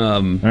fun. All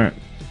right.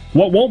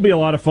 What won't be a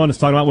lot of fun is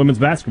talking about women's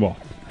basketball.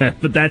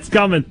 But that's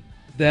coming.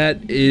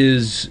 That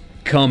is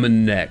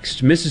coming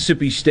next.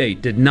 Mississippi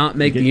State did not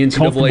make the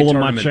NCAA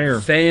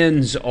tournament.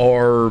 Fans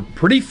are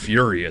pretty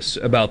furious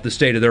about the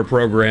state of their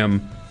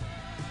program.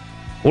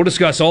 We'll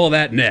discuss all of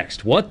that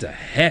next. What the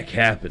heck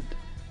happened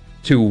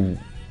to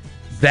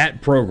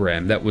that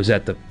program that was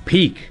at the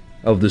peak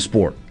of the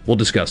sport? We'll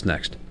discuss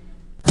next.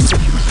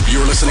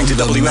 You're listening to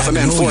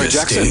WFMN Florida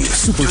Jackson,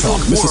 Super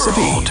Talk,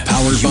 Mississippi.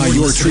 Powered by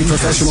your tree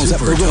professionals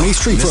at Baroni's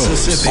Tree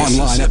Pros.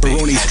 Online at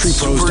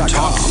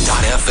baronistreepros.com.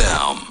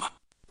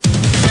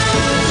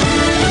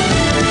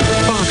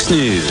 Fox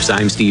News,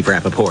 I'm Steve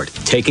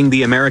Rappaport. Taking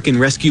the American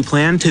Rescue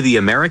Plan to the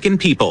American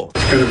people.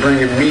 It's going to bring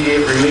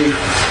immediate relief,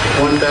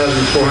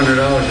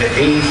 $1,400 to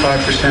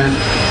 85%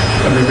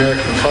 of the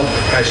American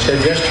public. I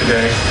said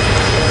yesterday,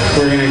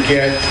 we're going to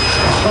get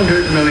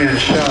 100 million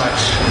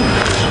shots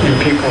in in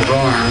people's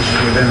arms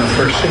within the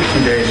first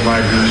 60 days of my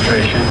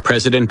administration.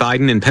 President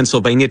Biden in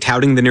Pennsylvania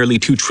touting the nearly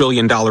 $2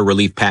 trillion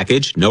relief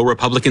package. No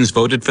Republicans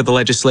voted for the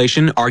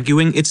legislation,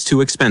 arguing it's too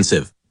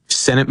expensive.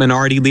 Senate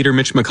Minority Leader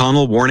Mitch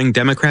McConnell warning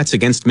Democrats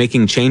against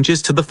making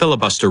changes to the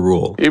filibuster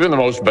rule. Even the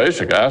most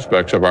basic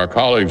aspects of our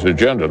colleagues'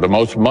 agenda, the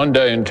most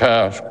mundane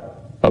task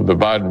of the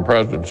Biden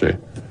presidency,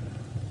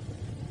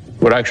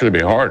 would actually be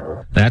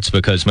harder. That's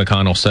because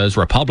McConnell says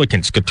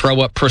Republicans could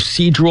throw up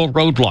procedural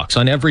roadblocks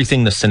on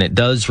everything the Senate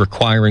does,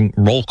 requiring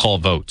roll call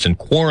votes and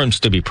quorums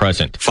to be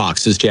present.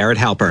 Fox's Jared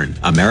Halpern.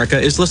 America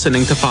is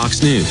listening to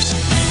Fox News.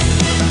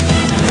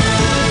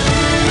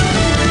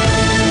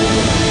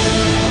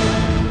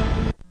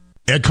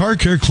 At Car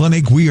Care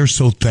Clinic, we are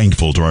so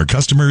thankful to our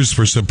customers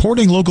for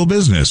supporting local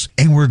business,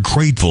 and we're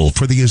grateful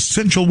for the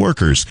essential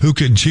workers who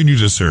continue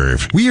to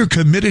serve. We are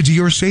committed to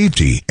your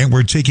safety, and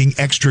we're taking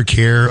extra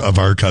care of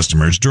our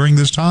customers during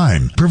this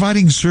time,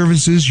 providing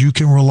services you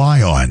can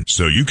rely on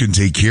so you can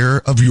take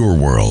care of your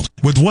world.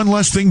 With one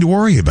less thing to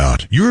worry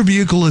about, your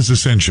vehicle is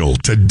essential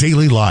to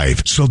daily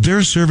life, so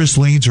their service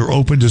lanes are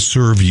open to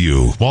serve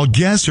you, while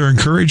guests are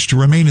encouraged to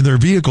remain in their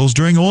vehicles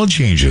during oil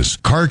changes.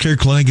 Car Care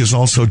Clinic is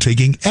also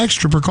taking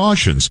extra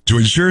precautions to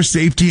ensure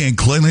safety and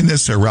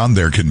cleanliness around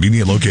their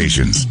convenient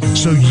locations,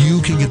 so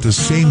you can get the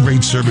same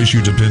great service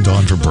you depend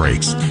on for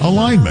brakes,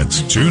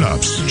 alignments,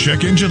 tune-ups,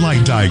 check engine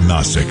light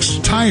diagnostics,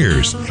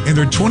 tires, and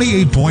their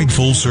 28-point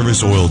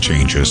full-service oil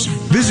changes.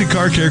 Visit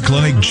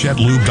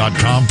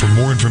CarCareClinicJetLube.com for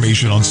more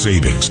information on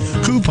savings,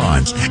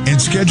 coupons, and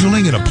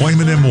scheduling an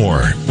appointment and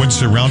more. When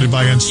surrounded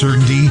by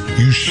uncertainty,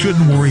 you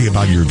shouldn't worry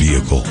about your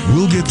vehicle.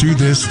 We'll get through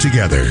this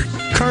together.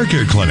 Car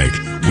Care Clinic.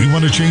 We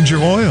want to change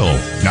your oil,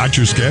 not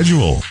your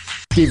schedule.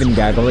 Stephen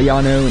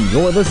Gagliano, and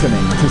you're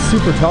listening to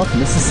Super Talk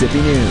Mississippi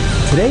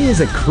News. Today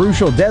is a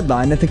crucial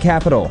deadline at the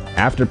Capitol.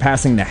 After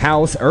passing the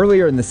House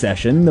earlier in the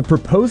session, the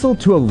proposal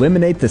to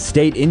eliminate the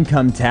state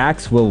income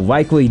tax will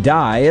likely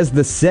die as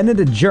the Senate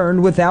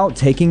adjourned without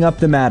taking up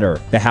the matter.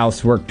 The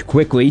House worked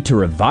quickly to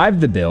revive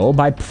the bill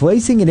by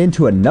placing it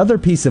into another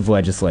piece of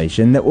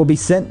legislation that will be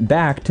sent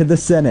back to the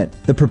Senate.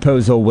 The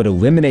proposal would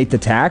eliminate the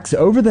tax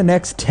over the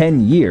next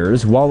 10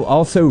 years while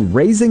also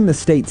raising the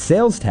state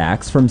sales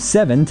tax from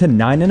 7 to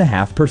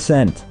 9.5%.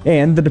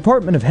 And the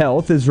Department of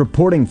Health is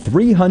reporting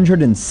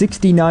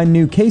 369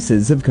 new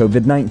cases of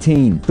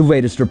COVID-19. The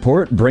latest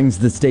report brings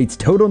the state's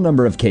total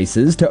number of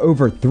cases to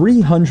over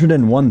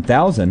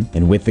 301,000,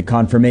 and with the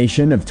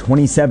confirmation of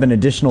 27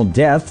 additional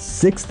deaths,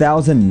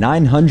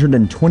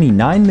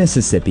 6,929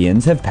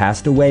 Mississippians have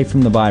passed away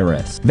from the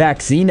virus.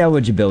 Vaccine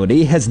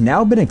eligibility has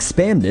now been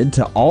expanded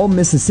to all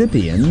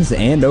Mississippians,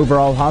 and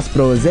overall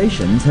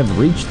hospitalizations have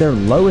reached their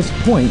lowest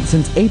point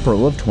since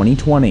April of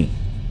 2020.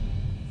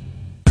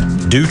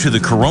 Due to the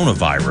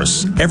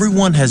coronavirus,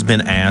 everyone has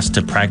been asked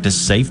to practice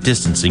safe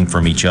distancing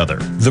from each other.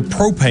 The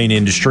propane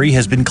industry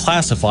has been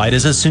classified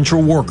as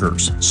essential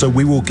workers, so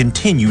we will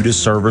continue to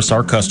service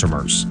our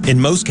customers. In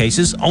most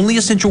cases, only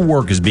essential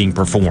work is being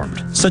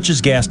performed, such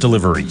as gas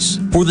deliveries.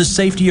 For the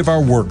safety of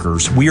our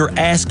workers, we are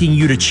asking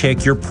you to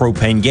check your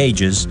propane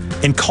gauges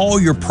and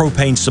call your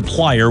propane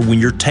supplier when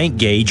your tank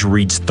gauge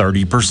reads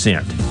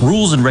 30%.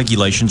 Rules and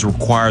regulations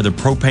require the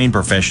propane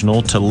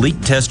professional to leak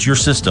test your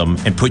system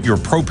and put your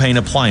propane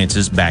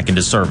appliances back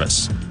into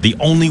service. The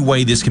only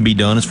way this can be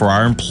done is for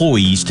our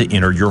employees to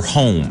enter your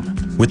home.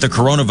 With the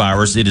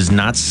coronavirus, it is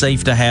not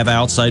safe to have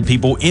outside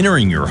people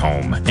entering your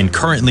home, and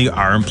currently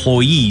our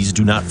employees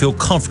do not feel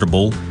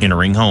comfortable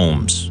entering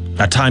homes.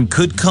 A time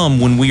could come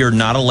when we are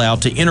not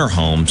allowed to enter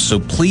homes, so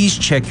please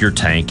check your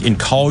tank and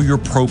call your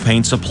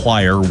propane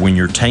supplier when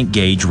your tank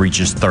gauge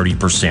reaches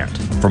 30%.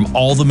 From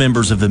all the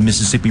members of the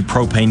Mississippi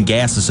Propane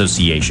Gas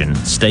Association,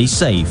 stay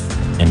safe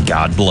and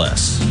God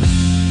bless.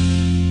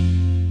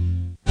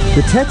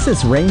 The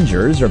Texas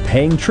Rangers are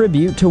paying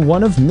tribute to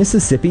one of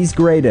Mississippi's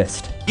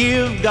greatest.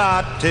 You've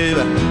got to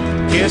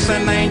kiss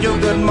an angel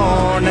good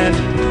morning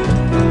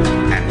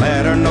and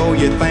let her know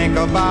you think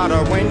about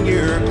her when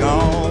you're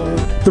gone.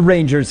 The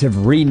Rangers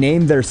have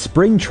renamed their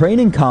spring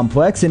training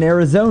complex in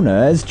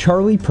Arizona as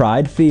Charlie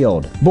Pride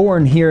Field.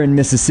 Born here in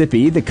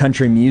Mississippi, the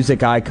country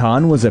music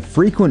icon was a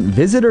frequent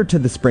visitor to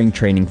the spring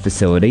training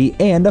facility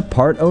and a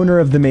part owner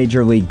of the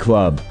Major League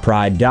Club.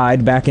 Pride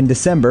died back in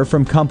December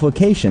from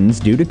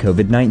complications due to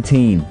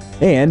COVID-19.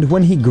 And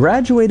when he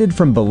graduated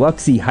from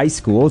Biloxi High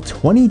School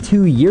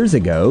 22 years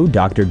ago,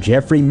 Dr.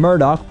 Jeffrey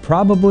Murdoch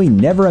probably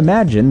never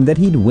imagined that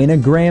he'd win a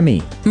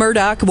Grammy.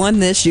 Murdoch won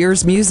this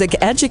year's Music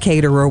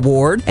Educator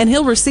Award, and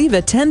he'll receive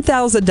a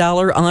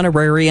 $10,000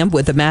 honorarium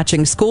with a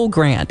matching school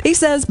grant. He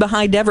says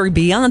behind every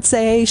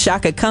Beyonce,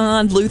 Chaka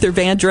Khan, Luther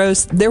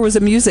Vandross, there was a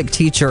music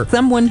teacher,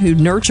 someone who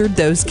nurtured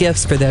those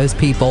gifts for those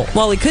people.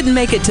 While he couldn't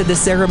make it to the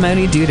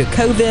ceremony due to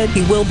COVID,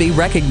 he will be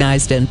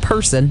recognized in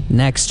person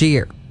next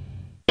year.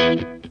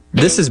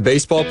 This is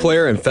baseball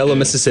player and fellow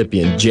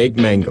Mississippian Jake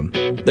Mangum.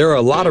 There are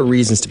a lot of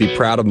reasons to be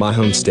proud of my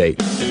home state.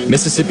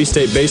 Mississippi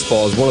State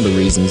Baseball is one of the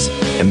reasons,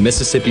 and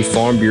Mississippi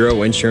Farm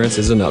Bureau Insurance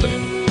is another.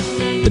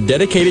 The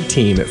dedicated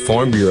team at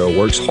Farm Bureau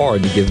works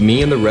hard to give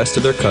me and the rest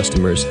of their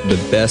customers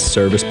the best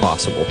service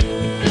possible.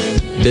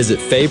 Visit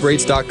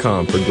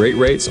favrates.com for great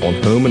rates on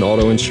home and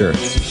auto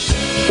insurance.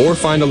 Or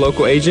find a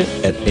local agent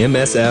at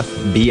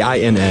msfbins.com.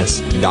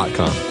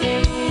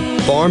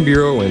 Farm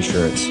Bureau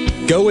Insurance.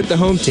 Go with the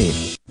home team.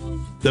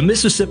 The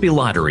Mississippi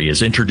Lottery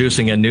is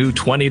introducing a new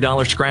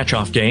 $20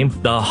 scratch-off game,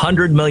 the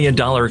 $100 Million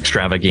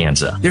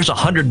Extravaganza. There's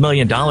 $100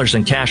 million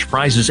in cash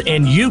prizes,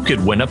 and you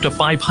could win up to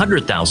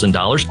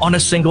 $500,000 on a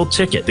single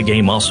ticket. The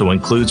game also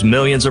includes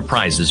millions of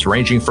prizes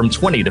ranging from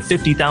 $20,000 to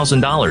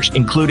 $50,000,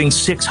 including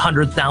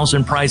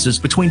 600,000 prizes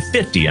between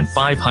 $50 and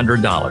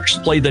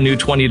 $500. Play the new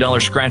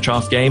 $20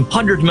 scratch-off game,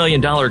 $100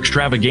 Million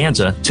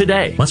Extravaganza,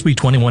 today. Must be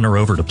 21 or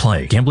over to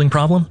play. Gambling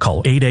problem?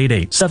 Call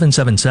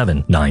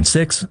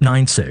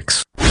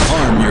 888-777-9696.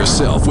 Arm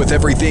yourself with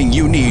everything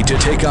you need to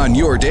take on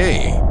your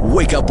day.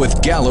 Wake up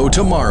with Gallo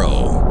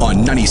tomorrow on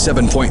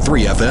 97.3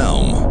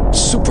 FM.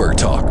 Super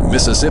Talk,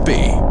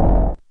 Mississippi.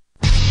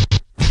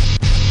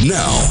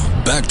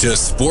 Now, back to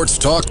Sports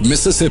Talk,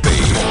 Mississippi.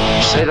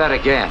 Say that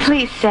again.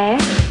 Please say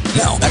it.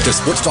 Now, back to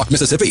Sports Talk,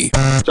 Mississippi.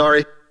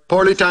 Sorry.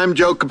 Poorly timed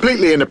joke,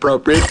 completely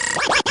inappropriate.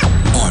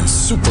 On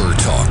Super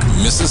Talk,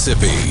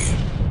 Mississippi.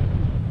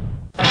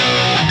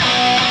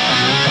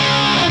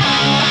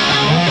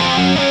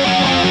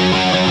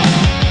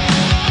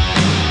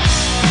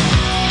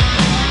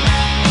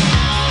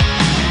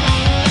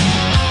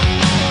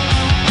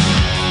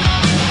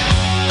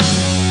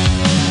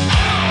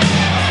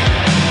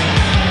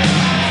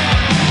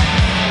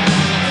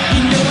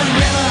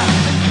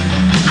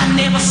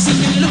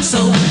 So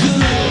good.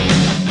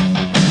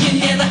 You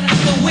never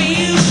act the way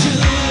you should.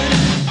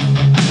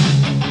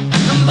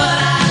 But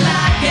I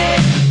like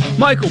it.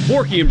 Michael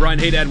Borky and Brian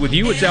Haydad with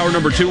you. It's hour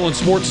number 2 on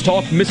Sports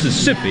Talk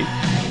Mississippi.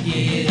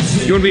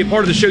 If you want to be a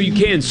part of the show, you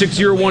can.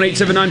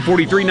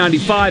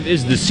 601-879-4395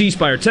 is the C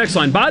Spire text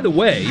line. By the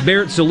way,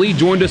 Barrett Sallee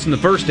joined us in the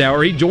first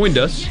hour. He joined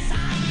us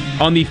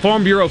on the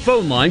Farm Bureau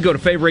phone line. Go to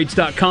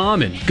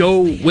favorites.com and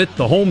go with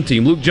the home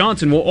team. Luke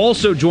Johnson will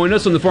also join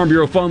us on the Farm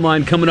Bureau phone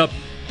line coming up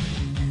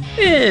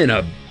in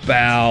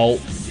about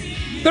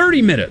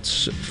 30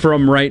 minutes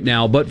from right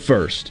now. But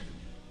first,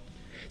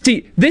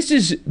 see, this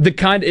is the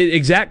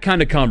exact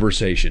kind of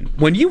conversation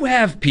when you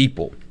have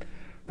people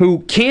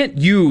who can't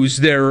use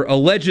their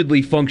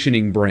allegedly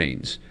functioning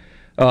brains.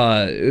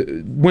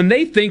 When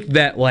they think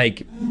that,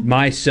 like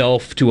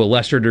myself to a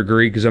lesser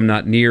degree, because I'm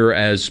not near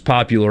as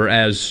popular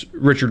as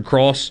Richard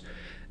Cross,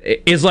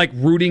 is like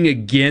rooting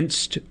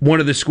against one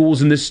of the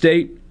schools in this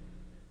state,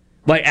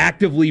 like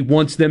actively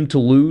wants them to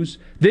lose.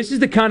 This is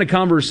the kind of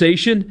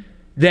conversation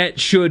that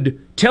should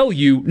tell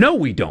you, no,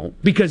 we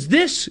don't, because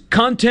this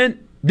content,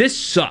 this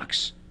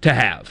sucks to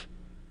have.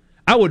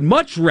 I would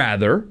much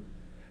rather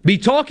be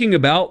talking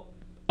about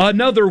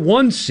another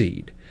 1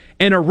 seed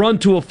and a run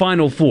to a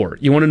Final Four.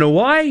 You want to know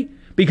why?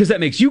 Because that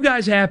makes you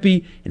guys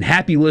happy, and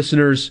happy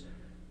listeners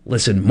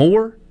listen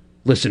more,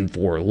 listen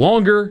for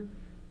longer,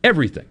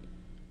 everything.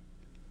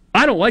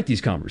 I don't like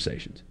these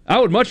conversations. I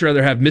would much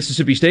rather have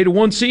Mississippi State a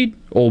 1 seed,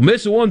 Ole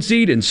Miss a 1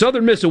 seed, and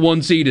Southern Miss a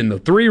 1 seed in the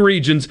 3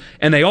 regions,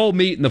 and they all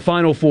meet in the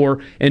Final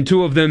Four, and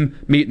 2 of them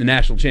meet in the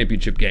national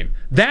championship game.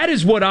 That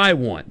is what I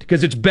want,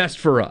 because it's best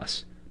for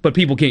us. But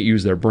people can't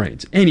use their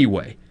brains.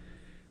 Anyway,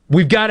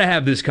 we've got to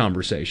have this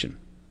conversation.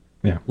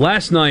 Yeah.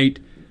 Last night,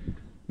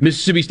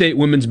 Mississippi State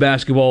women's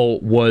basketball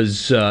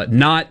was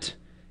not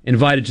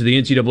invited to the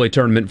NCAA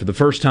tournament for the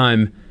first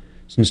time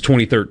since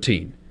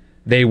 2013.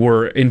 They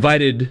were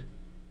invited,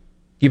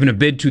 given a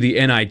bid to the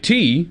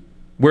NIT,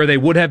 where they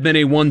would have been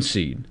a 1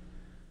 seed,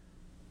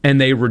 and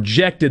they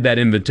rejected that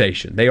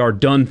invitation. They are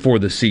done for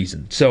the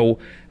season. So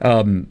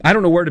I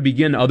don't know where to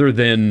begin other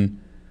than,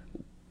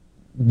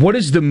 what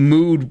is the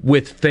mood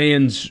with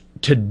fans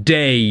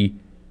today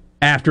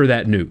after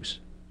that news?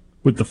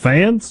 With the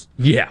fans?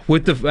 Yeah,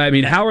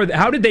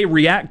 how did they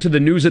react to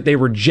the news that they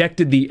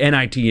rejected the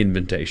NIT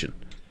invitation?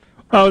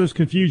 Oh, there's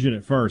confusion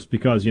at first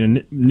because,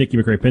 Nikki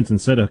McRae-Penson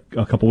said a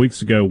couple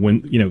weeks ago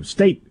when,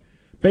 State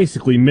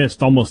basically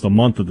missed almost a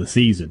month of the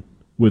season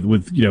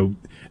with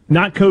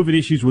not COVID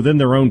issues within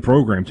their own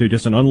program, too,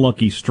 just an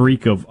unlucky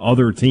streak of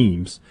other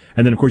teams.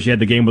 And then, of course, you had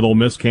the game with Ole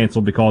Miss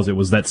canceled because it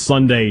was that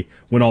Sunday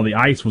when all the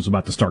ice was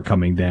about to start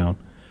coming down.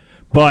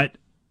 But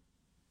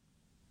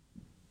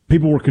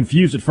people were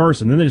confused at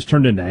first, and then they just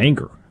turned into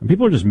anger. And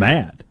people are just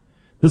mad.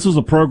 This was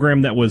a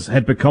program that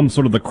had become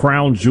sort of the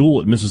crown jewel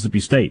at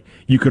Mississippi State.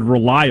 You could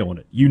rely on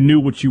it. You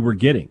knew what you were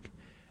getting.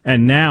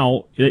 And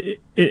now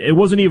it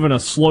wasn't even a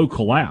slow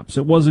collapse.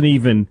 It wasn't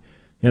even,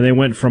 they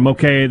went from,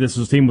 okay,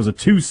 this team was a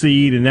 2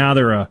 seed, and now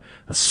they're a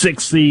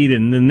 6 seed,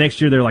 and then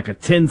next year they're like a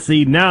 10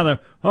 seed. Now they're,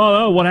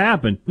 what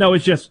happened? No,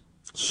 it's just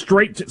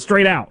straight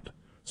out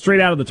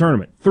of the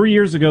tournament. 3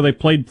 years ago, they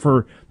played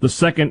for the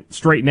second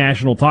straight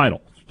national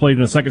title. Played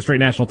in a second straight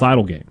national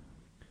title game.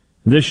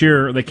 This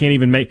year, they can't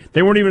even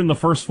they weren't even in the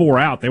first 4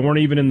 out. They weren't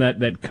even in that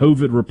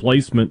COVID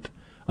replacement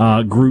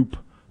group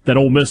that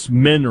Ole Miss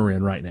men are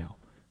in right now.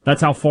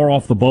 That's how far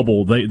off the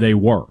bubble they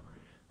were.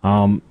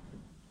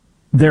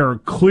 There are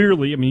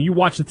clearly, you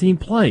watch the team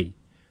play.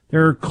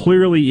 There are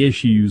clearly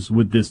issues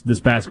with this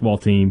basketball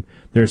team.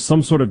 There's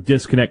some sort of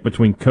disconnect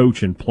between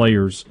coach and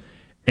players,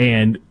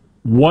 and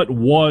what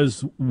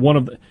was one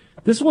of the.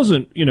 This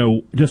wasn't,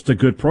 just a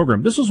good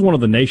program. This was one of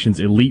the nation's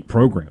elite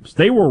programs.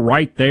 They were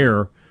right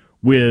there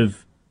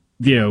with,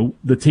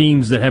 the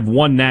teams that have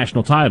won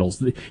national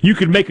titles. You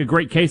could make a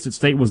great case that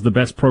State was the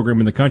best program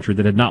in the country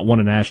that had not won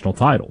a national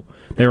title.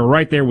 They were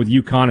right there with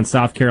UConn and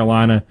South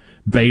Carolina,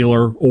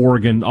 Baylor,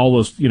 Oregon, all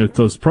those,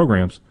 those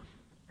programs.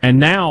 And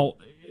now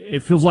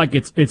it feels like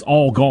it's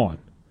all gone.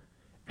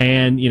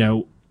 And,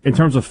 in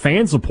terms of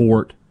fan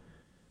support,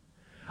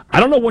 I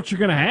don't know what you're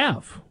going to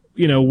have.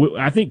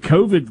 I think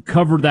COVID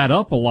covered that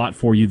up a lot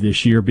for you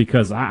this year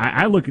because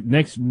I look at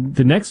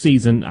the next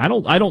season. I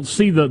don't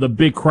see the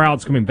big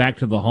crowds coming back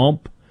to the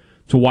hump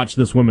to watch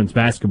this women's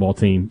basketball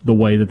team the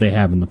way that they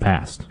have in the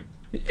past.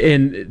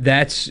 And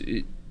that's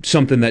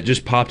something that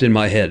just popped in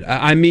my head.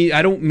 I mean,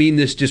 I don't mean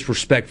this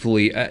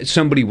disrespectfully.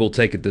 Somebody will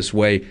take it this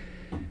way.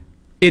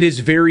 It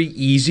is very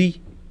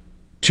easy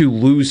to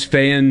lose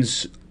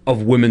fans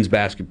of women's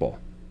basketball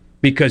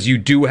because you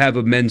do have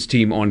a men's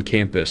team on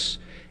campus.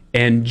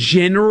 And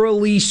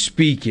generally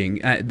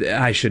speaking,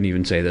 I shouldn't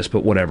even say this,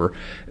 but whatever,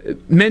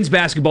 men's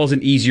basketball is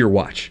an easier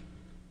watch.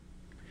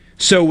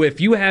 So if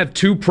you have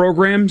two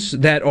programs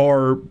that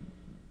are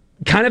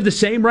kind of the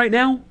same right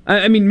now,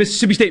 I mean,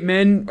 Mississippi State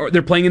men,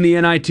 they're playing in the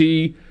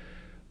NIT,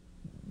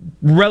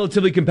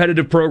 relatively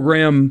competitive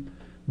program,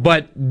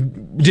 but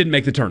didn't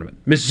make the tournament.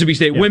 Mississippi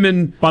State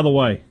women. By the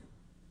way,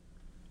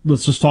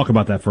 let's just talk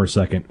about that for a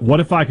second. What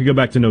if I could go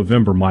back to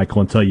November,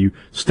 Michael, and tell you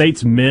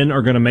State's men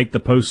are going to make the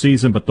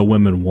postseason, but the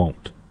women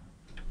won't?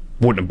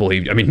 Wouldn't have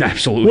believed. I mean,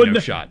 absolutely no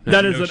shot.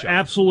 That is an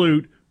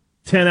absolute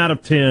 10 out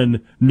of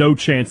 10, no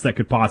chance that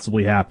could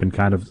possibly happen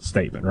kind of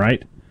statement,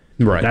 right?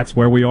 Right. That's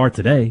where we are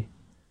today.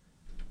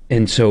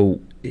 And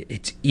so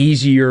it's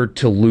easier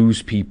to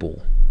lose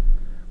people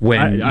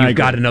when you've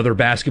got another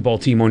basketball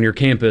team on your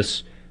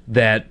campus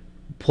that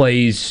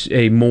plays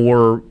a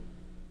more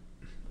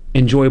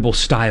enjoyable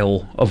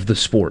style of the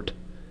sport.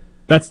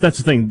 That's the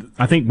thing.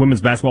 I think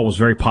women's basketball was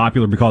very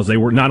popular because they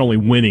were not only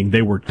winning,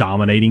 they were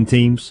dominating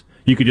teams.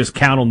 You could just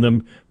count on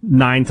them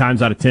 9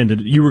 times out of 10.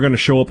 You were going to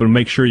show up and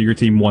make sure your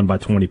team won by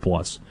 20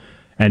 plus.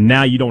 And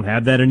now you don't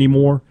have that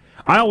anymore.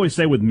 I always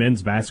say with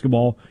men's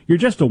basketball, you're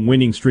just a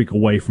winning streak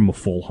away from a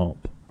full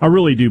hump. I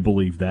really do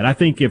believe that. I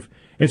think if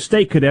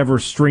State could ever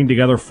string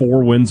together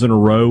 4 wins in a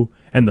row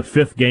and the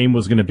 5th game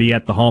was going to be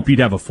at the hump, you'd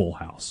have a full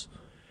house.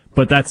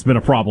 But that's been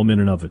a problem in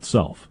and of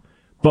itself.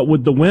 But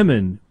with the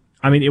women,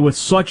 I mean, it was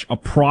such a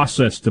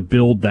process to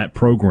build that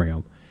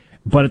program.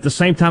 But at the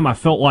same time, I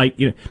felt like,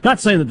 not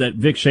saying that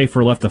Vic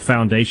Schaefer left a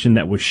foundation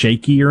that was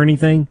shaky or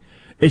anything.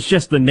 It's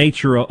just the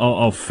nature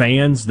of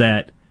fans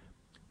that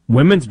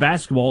women's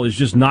basketball is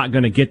just not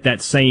going to get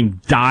that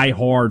same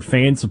die-hard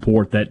fan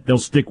support that they'll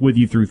stick with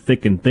you through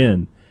thick and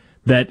thin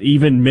that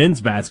even men's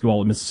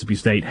basketball at Mississippi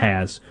State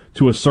has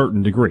to a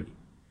certain degree.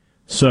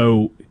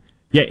 So,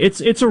 yeah,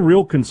 it's a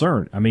real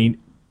concern. I mean,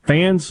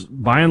 fans,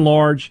 by and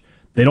large,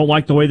 they don't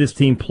like the way this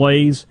team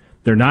plays.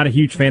 They're not a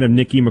huge fan of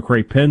Nikki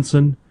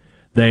McRae-Penson.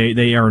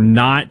 They are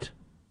not.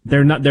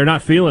 They're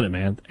not feeling it,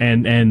 man.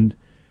 And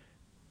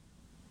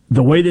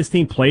the way this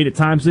team played at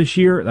times this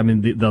year, I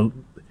mean,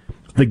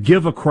 the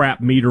give a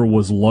crap meter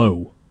was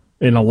low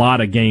in a lot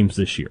of games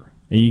this year.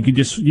 And you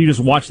just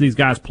watch these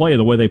guys play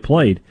the way they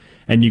played,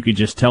 and you could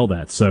just tell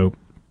that. So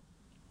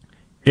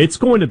it's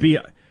going to be.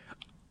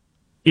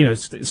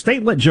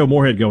 State let Joe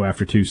Moorhead go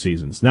after 2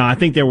 seasons. Now, I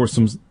think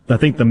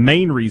the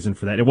main reason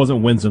for that, it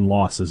wasn't wins and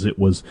losses. It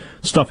was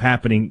stuff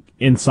happening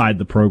inside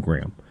the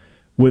program.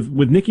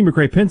 With Nikki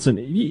McRae-Penson,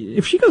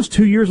 if she goes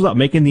 2 years without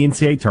making the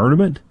NCAA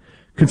tournament,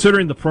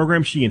 considering the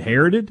program she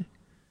inherited,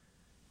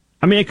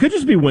 I mean, it could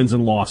just be wins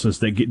and losses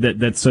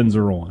that sends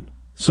her on.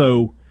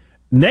 So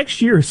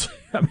next year,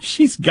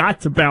 she's got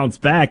to bounce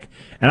back.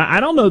 And I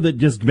don't know that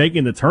just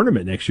making the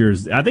tournament next year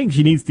I think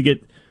she needs to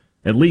get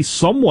at least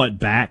somewhat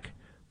back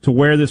to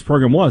where this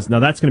program was. Now,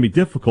 that's going to be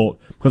difficult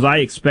because I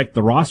expect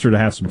the roster to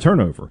have some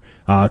turnover.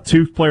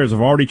 2 players have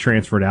already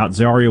transferred out.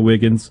 Zaria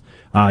Wiggins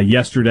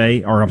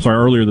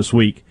earlier this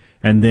week.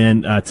 And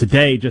then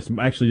today, just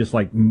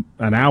like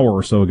an hour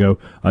or so ago,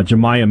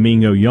 Jemiah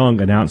Mingo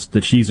Young announced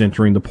that she's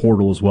entering the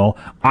portal as well.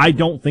 I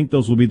don't think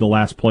those will be the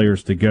last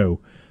players to go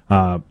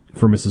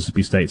for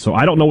Mississippi State. So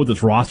I don't know what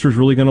this roster is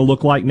really going to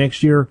look like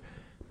next year.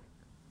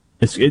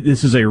 This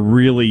is a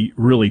really,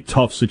 really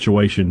tough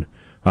situation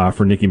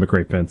for Nikki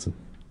McRae-Penson.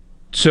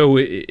 So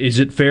is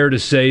it fair to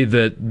say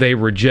that they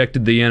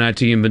rejected the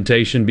NIT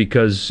invitation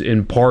because,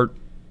 in part,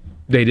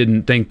 they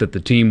didn't think that the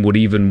team would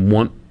even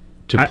want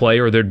to play,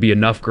 or there'd be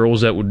enough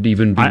girls that would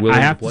even be willing to play?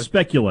 I have to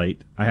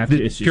speculate.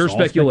 It's pure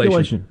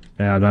speculation.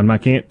 And I'm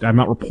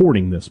not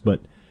reporting this,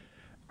 but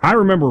I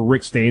remember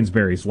Rick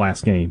Stansberry's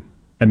last game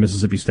at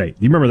Mississippi State.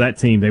 You remember that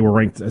team? They were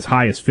ranked as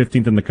high as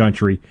 15th in the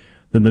country.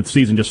 Then the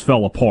season just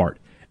fell apart.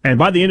 And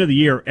by the end of the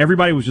year,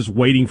 everybody was just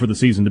waiting for the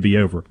season to be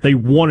over. They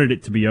wanted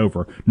it to be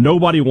over.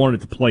 Nobody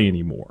wanted to play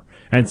anymore.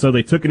 And so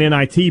they took an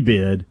NIT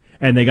bid,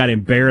 and they got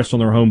embarrassed on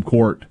their home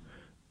court,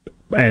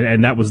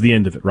 and that was the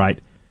end of it, right?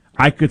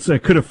 I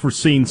could have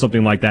foreseen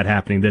something like that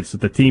happening. That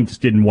the team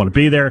just didn't want to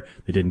be there.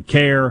 They didn't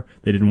care.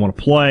 They didn't want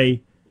to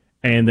play.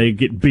 and they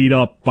get beat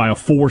up by a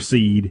 4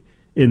 seed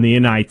in the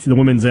NIT, the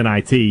women's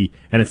NIT,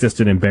 and it's just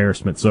an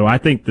embarrassment. So I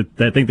think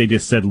they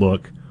just said,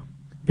 look,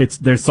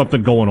 there's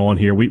something going on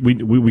here. We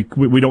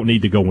don't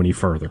need to go any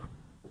further.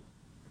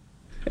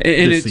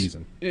 And this it's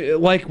season.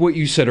 Like what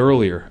you said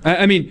earlier.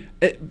 I mean,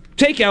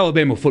 take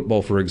Alabama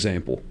football, for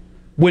example.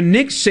 When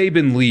Nick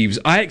Saban leaves,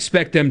 I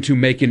expect them to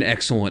make an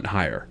excellent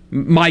hire.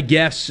 My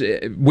guess,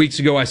 weeks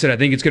ago, I said I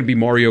think it's going to be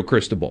Mario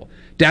Cristobal.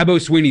 Dabo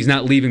Swinney's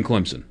not leaving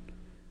Clemson.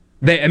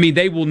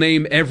 They will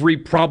name every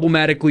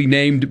problematically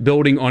named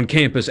building on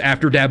campus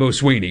after Dabo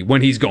Swinney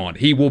when he's gone.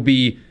 He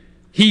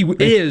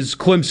is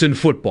Clemson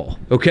football,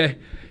 okay?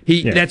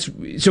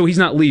 So he's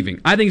not leaving.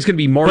 I think it's going to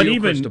be Mario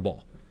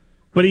Cristobal.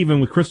 But even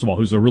with Cristobal,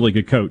 who's a really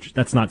good coach,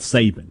 that's not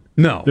Saban.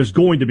 No. There's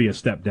going to be a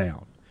step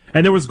down.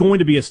 And there was going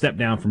to be a step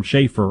down from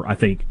Schaefer, I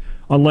think,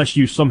 unless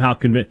you somehow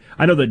convince.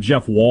 I know that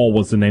Jeff Wall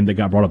was the name that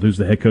got brought up, who's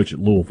the head coach at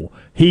Louisville.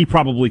 He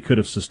probably could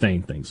have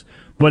sustained things.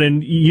 But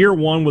in year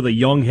one with a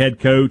young head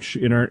coach,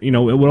 it would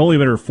only have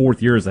been her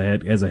 4th year as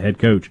a head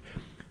coach.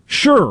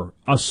 Sure,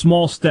 a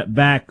small step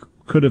back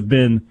could have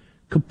been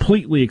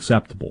completely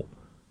acceptable.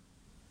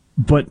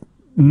 But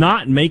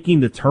not making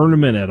the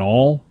tournament at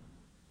all,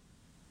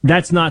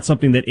 that's not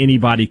something that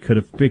anybody could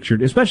have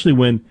pictured, especially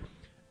when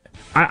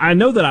I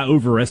know that I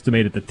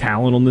overestimated the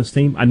talent on this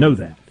team. I know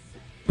that.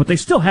 But they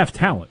still have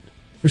talent.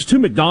 There's 2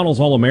 McDonald's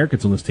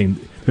All-Americans on this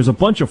team. There's a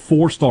bunch of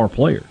 4-star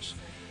players.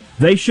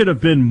 They should have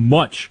been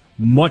much,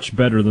 much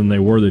better than they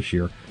were this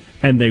year,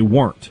 and they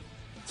weren't.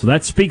 So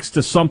that speaks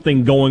to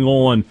something going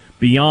on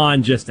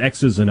beyond just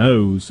X's and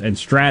O's and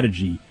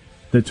strategy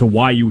to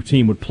why your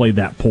team would play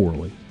that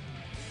poorly.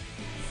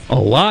 A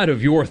lot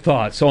of your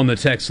thoughts on the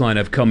text line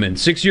have come in.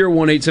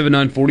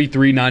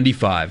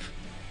 601-879-4395.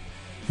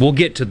 We'll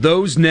get to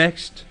those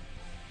next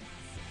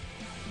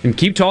and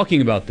keep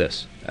talking about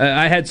this.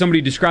 I had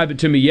somebody describe it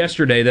to me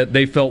yesterday that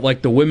they felt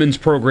like the women's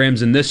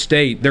programs in this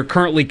state, they're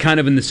currently kind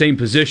of in the same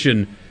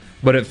position,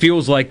 but it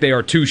feels like they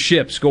are 2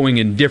 ships going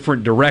in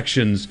different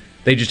directions.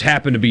 They just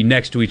happen to be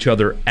next to each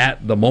other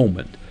at the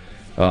moment.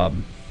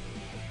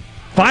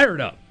 Fired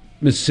up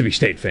Mississippi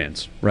State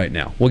fans right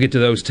now. We'll get to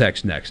those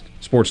texts next.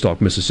 Sports Talk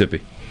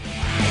Mississippi.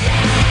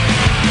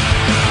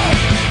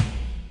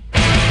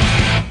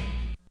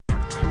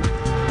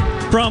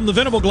 From the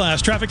Venable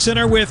Glass Traffic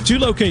Center with 2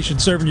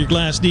 locations serving your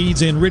glass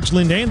needs in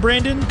Richland and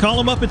Brandon. Call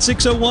them up at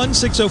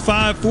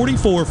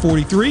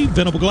 601-605-4443.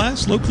 Venable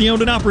Glass, locally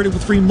owned and operated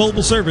with free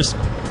mobile service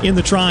in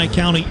the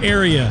Tri-County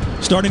area.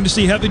 Starting to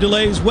see heavy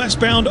delays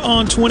westbound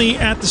on 20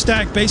 at the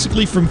stack,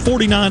 basically from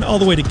 49 all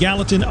the way to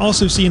Gallatin.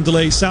 Also seeing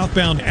delays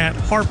southbound at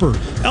Harper.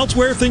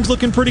 Elsewhere, things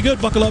looking pretty good.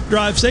 Buckle up,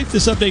 drive safe.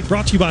 This update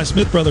brought to you by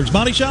Smith Brothers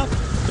Body Shop.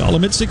 Call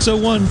them at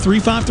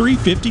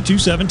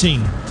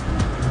 601-353-5217.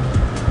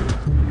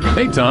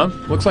 Hey, Tom.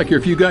 Looks like you're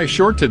a few guys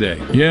short today.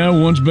 Yeah,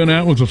 one's been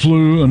out with the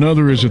flu,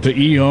 another is at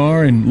the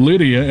ER, and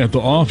Lydia at the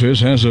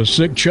office has a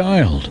sick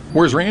child.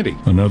 Where's Randy?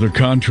 Another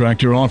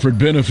contractor offered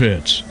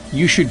benefits.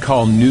 You should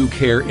call New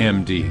Care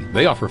MD.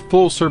 They offer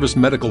full-service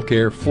medical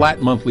care,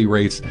 flat monthly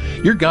rates.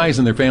 Your guys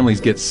and their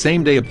families get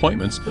same-day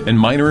appointments and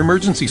minor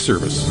emergency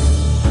service.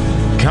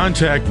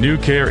 Contact New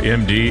Care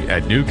MD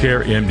at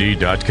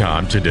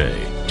newcaremd.com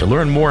today to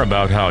learn more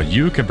about how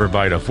you can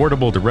provide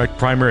affordable direct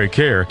primary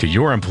care to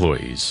your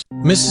employees.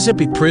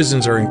 Mississippi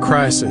prisons are in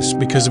crisis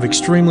because of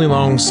extremely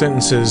long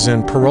sentences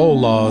and parole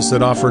laws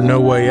that offer no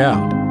way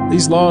out.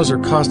 These laws are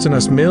costing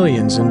us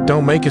millions and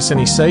don't make us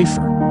any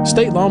safer.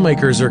 State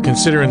lawmakers are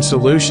considering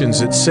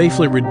solutions that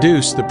safely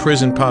reduce the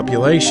prison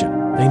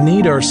population. They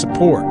need our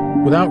support.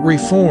 Without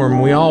reform,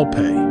 we all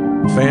pay.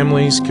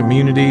 Families,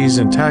 communities,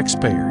 and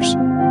taxpayers.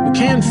 We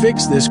can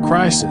fix this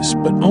crisis,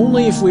 but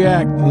only if we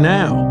act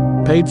now.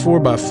 Paid for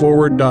by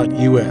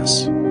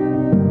Forward.us.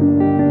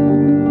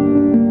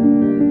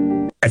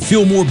 At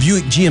Fillmore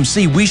Buick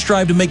GMC, we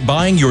strive to make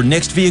buying your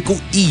next vehicle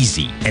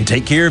easy and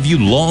take care of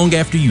you long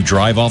after you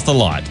drive off the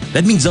lot.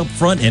 That means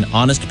upfront and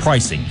honest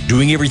pricing,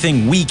 doing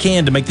everything we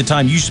can to make the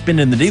time you spend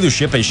in the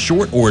dealership as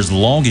short or as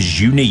long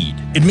as you need.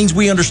 It means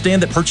we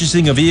understand that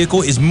purchasing a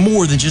vehicle is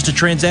more than just a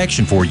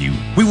transaction for you.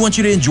 We want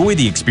you to enjoy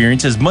the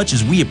experience as much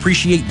as we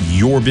appreciate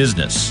your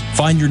business.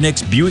 Find your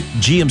next Buick,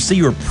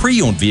 GMC, or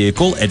pre-owned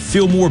vehicle at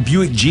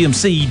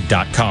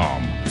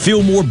FillmoreBuickGMC.com.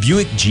 Fillmore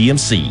Buick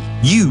GMC.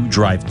 You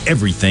drive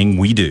everything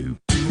we do.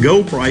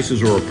 Gold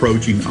prices are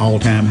approaching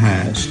all-time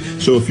highs,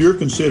 so if you're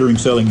considering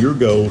selling your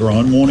gold or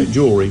unwanted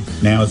jewelry,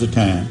 now is the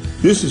time.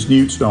 This is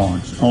Newt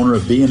Starnes, owner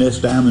of B&S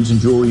Diamonds and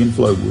Jewelry in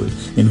Flowood,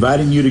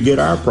 inviting you to get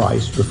our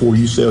price before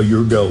you sell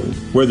your gold.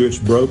 Whether it's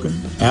broken,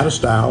 out of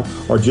style,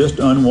 or just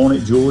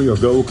unwanted jewelry or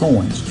gold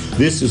coins,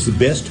 this is the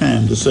best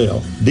time to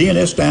sell.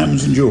 D&S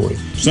Diamonds and Jewelry.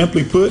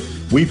 Simply put,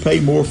 we pay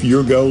more for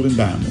your gold and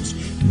diamonds.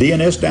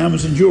 D&S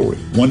Diamonds and Jewelry,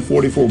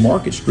 144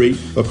 Market Street,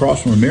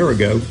 across from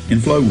Amerigo in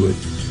Flowood.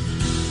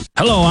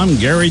 Hello, I'm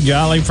Gary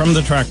Jolly from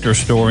the Tractor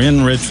Store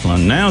in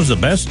Richland. Now's the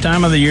best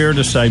time of the year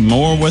to save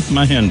more with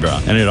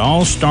Mahindra, and it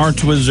all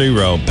starts with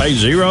zero. Pay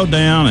zero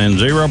down and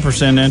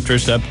 0%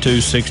 interest up to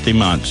 60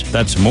 months.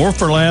 That's more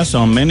for less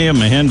on many of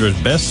Mahindra's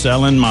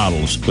best-selling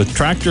models, with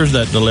tractors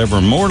that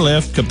deliver more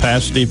lift,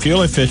 capacity,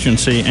 fuel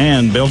efficiency,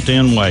 and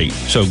built-in weight.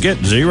 So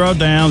get zero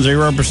down,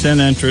 0%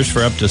 interest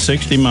for up to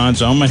 60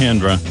 months on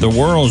Mahindra, the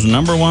world's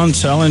 #1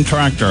 selling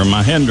tractor,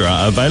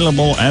 Mahindra,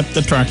 available at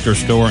the Tractor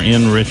Store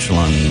in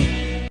Richland.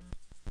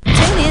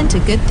 Tune in to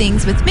Good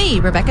Things with me,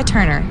 Rebecca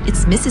Turner.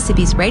 It's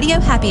Mississippi's Radio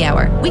Happy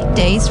Hour,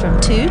 weekdays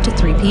from 2 to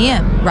 3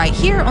 p.m. right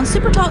here on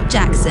Super Talk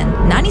Jackson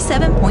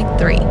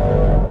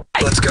 97.3.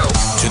 Let's go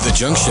to the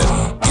junction,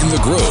 in the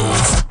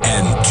Grove,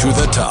 and to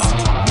the top.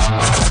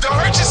 Don't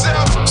hurt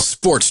yourself.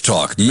 Sports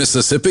Talk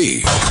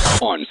Mississippi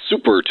on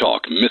Super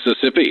Talk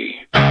Mississippi.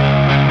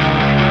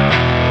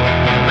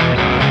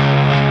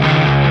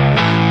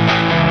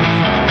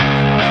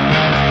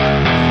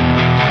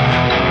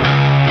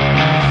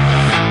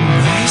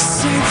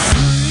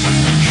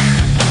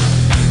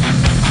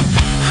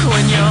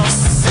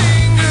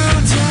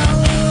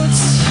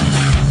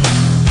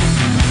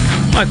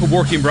 Michael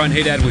Borky and Brian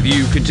Haydad with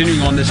you,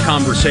 continuing on this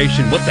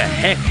conversation. What the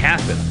heck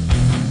happened?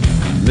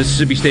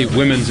 Mississippi State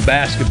women's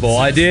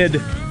basketball.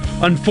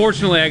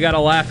 Unfortunately, I got a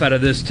laugh out of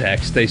this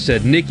text. They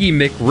said, Nikki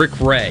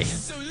McRick-Ray.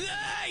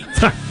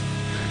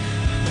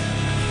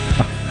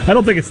 I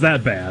don't think it's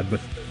that bad,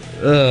 but...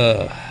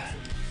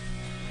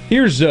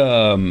 Here's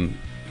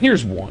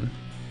one.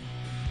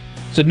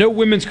 Said, no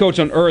women's coach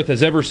on earth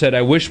has ever said,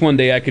 I wish one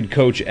day I could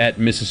coach at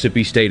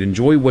Mississippi State.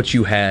 Enjoy what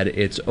you had.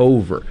 It's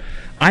over.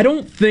 I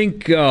don't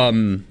think,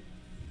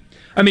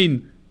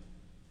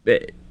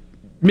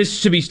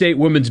 Mississippi State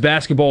women's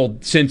basketball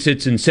since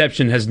its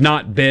inception has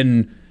not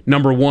been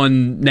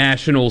 #1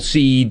 national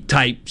seed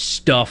type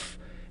stuff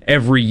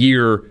every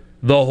year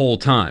the whole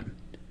time.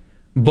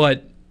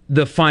 But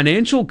the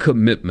financial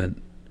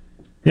commitment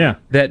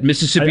that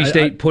Mississippi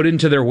State put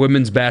into their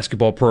women's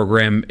basketball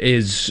program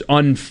is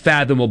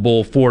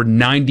unfathomable for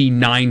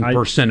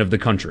 99% of the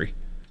country.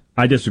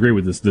 I disagree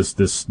with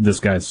this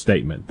guy's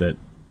statement that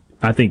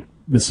I think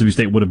Mississippi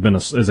State would have been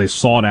as a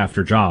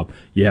sought-after job.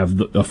 You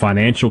have a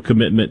financial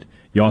commitment.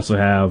 You also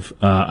have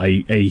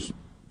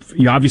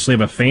you obviously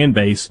have a fan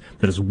base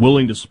that is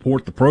willing to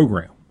support the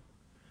program,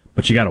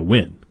 but you got to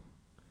win,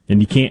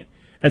 and you can't.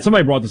 And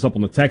somebody brought this up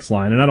on the text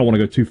line, and I don't want to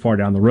go too far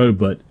down the road,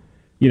 but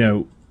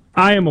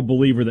I am a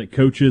believer that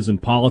coaches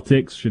and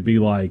politics should be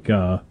like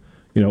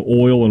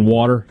oil and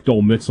water.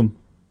 Don't mix them.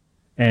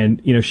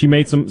 And she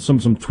made some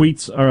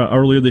tweets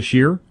earlier this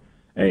year,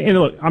 and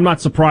look, I'm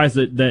not surprised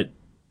that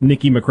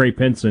Nikki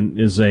McRae-Penson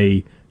is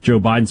a Joe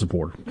Biden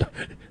supporter.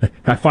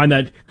 I find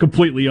that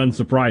completely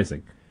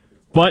unsurprising.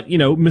 But,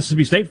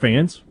 Mississippi State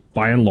fans,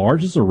 by and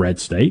large, is a red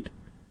state.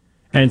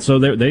 And so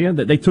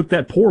they took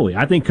that poorly.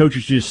 I think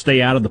coaches should just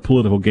stay out of the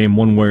political game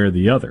one way or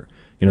the other.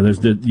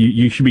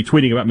 You should be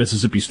tweeting about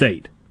Mississippi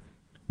State.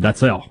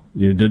 That's all.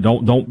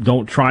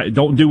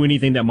 Don't do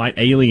anything that might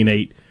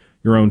alienate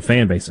your own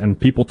fan base. And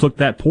people took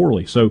that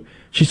poorly. So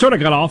she sort of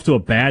got off to a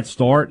bad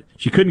start.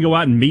 She couldn't go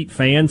out and meet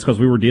fans because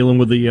we were dealing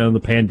with the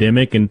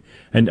pandemic and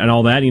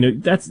all that.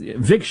 That's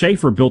Vic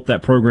Schaefer built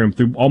that program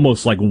through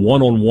almost like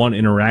one-on-one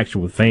interaction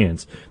with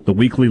fans. The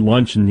weekly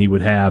luncheon he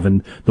would have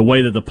and the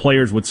way that the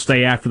players would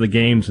stay after the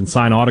games and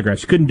sign autographs.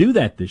 She couldn't do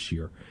that this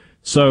year.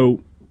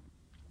 So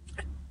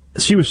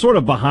she was sort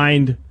of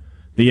behind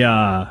the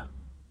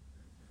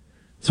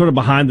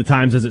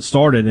times as it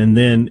started, and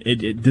then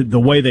the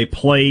way they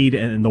played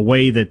and the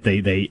way that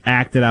they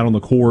acted out on the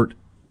court,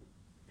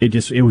 it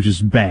was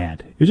just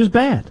bad. It was just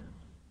bad.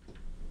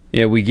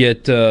 Yeah, we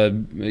get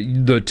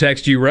the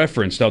text you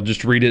referenced. I'll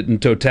just read it in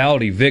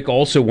totality. Vic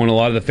also won a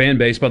lot of the fan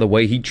base by the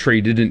way he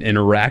treated and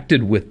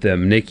interacted with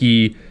them.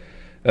 Nikki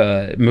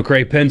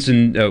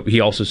McRae-Penson, he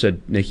also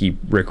said Nikki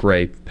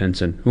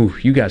Rick-Ray-Penson. Ooh,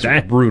 you guys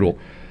are brutal.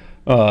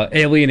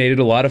 Alienated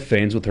a lot of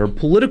fans with her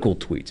political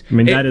tweets.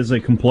 That is a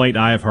complaint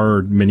I have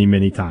heard many,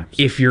 many times.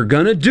 If you're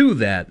going to do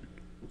that,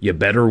 you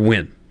better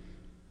win.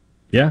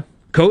 Yeah.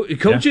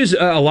 Coaches,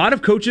 a lot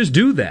of coaches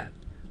do that,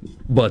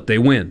 but they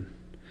win.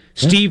 Yeah.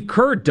 Steve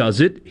Kerr does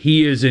it.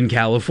 He is in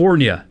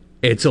California.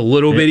 It's a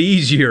little bit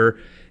easier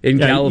in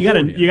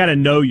California. You got to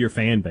know your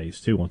fan base,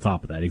 too, on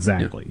top of that.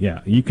 Exactly. Yeah.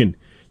 You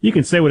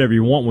can say whatever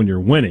you want when you're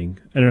winning.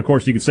 And, of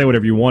course, you can say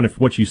whatever you want if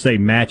what you say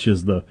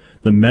matches the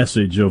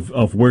message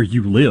of where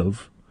you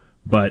live.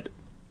 But,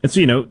 it's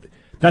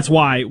that's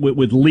why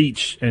with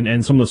Leach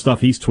and some of the stuff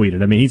he's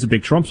tweeted, he's a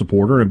big Trump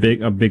supporter, a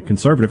big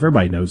conservative.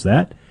 Everybody knows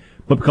that.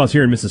 But because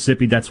here in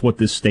Mississippi, that's what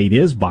this state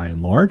is by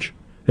and large.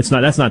 That's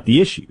not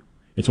the issue.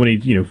 It's when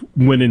he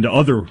went into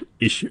other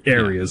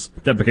areas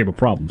that became a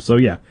problem. So,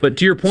 yeah. But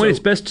to your point, it's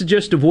best to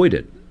just avoid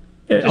it.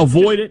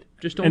 Avoid it.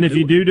 Just don't. And if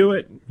you do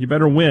it, you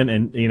better win.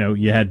 And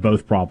you had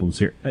both problems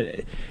here.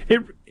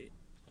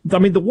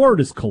 The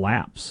word is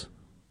collapse.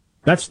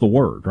 That's the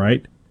word,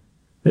 right?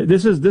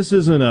 This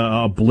isn't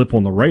a blip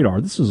on the radar.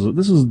 This is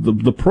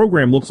the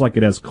program looks like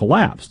it has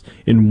collapsed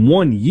in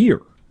 1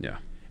 year. Yeah.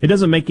 It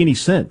doesn't make any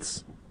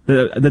sense.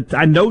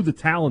 I know the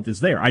talent is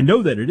there. I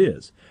know that it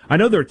is. I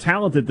know they're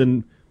talented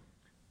than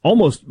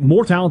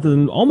more talented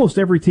than almost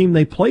every team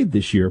they played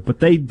this year, but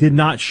they did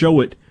not show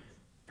it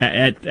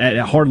at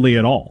hardly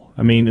at all.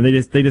 I mean, they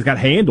just got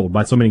handled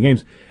by so many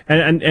games.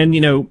 And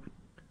you know,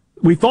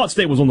 we thought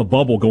State was on the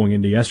bubble going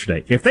into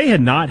yesterday. If they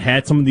had not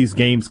had some of these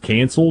games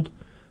canceled,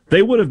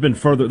 they would have been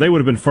further. They would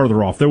have been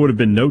further off. There would have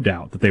been no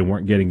doubt that they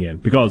weren't getting in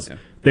because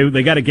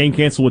they got a game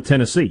canceled with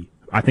Tennessee.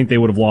 I think they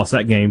would have lost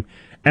that game.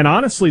 And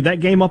honestly, that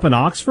game up in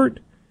Oxford,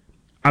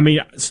 I mean,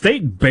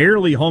 State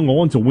barely hung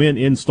on to win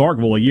in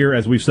Starkville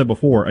as we've said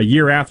before, a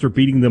year after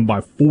beating them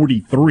by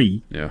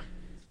 43. Yeah.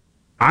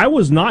 I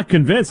was not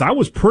convinced. I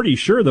was pretty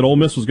sure that Ole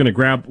Miss was going to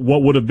grab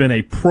what would have been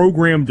a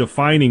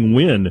program-defining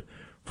win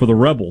for the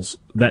Rebels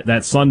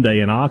that Sunday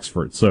in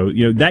Oxford. So,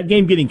 you know, that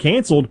game getting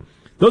canceled,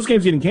 those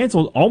games getting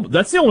canceled,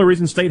 that's the only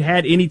reason State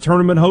had any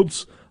tournament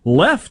hopes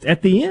left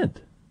at the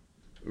end.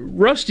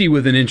 Rusty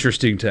with an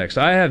interesting text.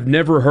 I have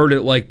never heard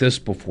it like this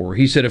before.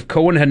 He said if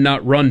Cohen had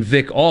not run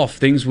Vic off,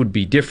 things would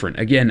be different.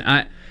 Again,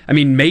 I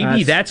mean,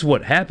 maybe that's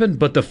what happened,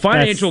 but the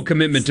financial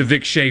commitment to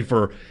Vic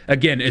Schaefer,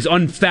 again, is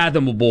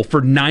unfathomable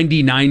for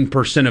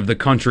 99% of the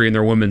country in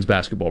their women's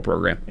basketball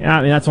program. Yeah,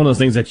 I mean, that's one of those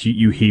things that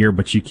you hear,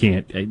 but you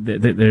can't.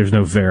 There's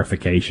no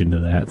verification to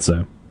that,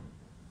 so.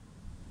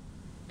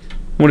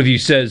 One of you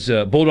says,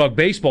 Bulldog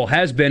baseball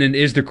has been and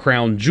is the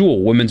crown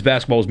jewel. Women's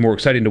basketball is more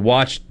exciting to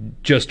watch.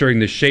 Just during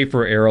the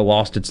Schaefer era,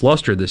 lost its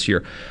luster this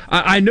year.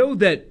 I know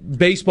that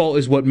baseball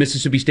is what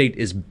Mississippi State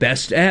is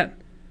best at,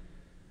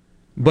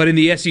 but in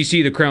the SEC,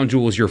 the crown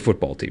jewel is your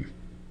football team.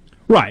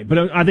 Right,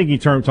 but I think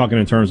you're talking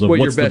in terms of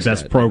what's the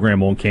best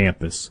program on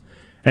campus.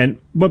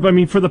 But I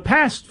mean, for the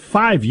past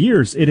 5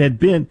 years, it had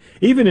been,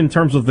 even in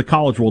terms of the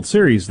College World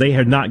Series, they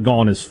had not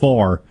gone as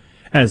far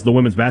as the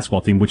women's basketball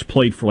team, which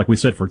played for, like we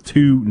said, for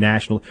two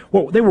national.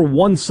 Well, they were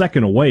 1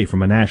 second away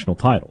from a national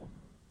title.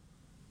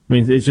 I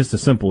mean, it's just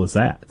as simple as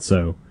that.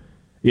 So,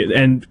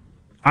 and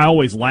I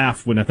always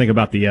laugh when I think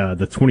about the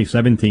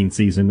 2017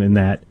 season, in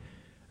that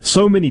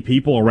so many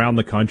people around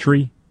the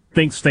country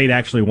think State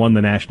actually won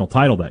the national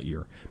title that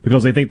year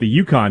because they think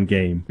the UConn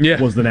game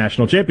was the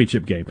national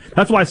championship game.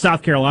 That's why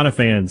South Carolina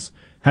fans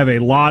have a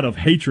lot of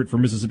hatred for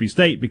Mississippi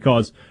State,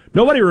 because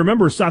nobody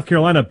remembers South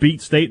Carolina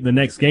beat State in the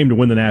next game to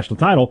win the national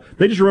title.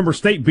 They just remember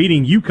State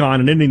beating UConn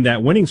and ending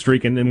that winning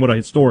streak, and what a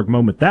historic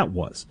moment that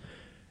was.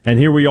 And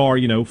here we are,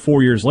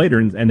 4 years later,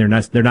 and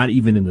they're not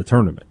even in the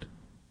tournament.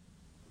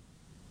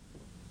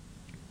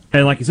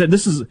 And like I said,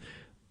 this is,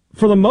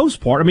 for the most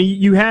part, I mean,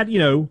 you had,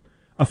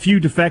 a few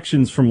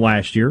defections from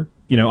last year.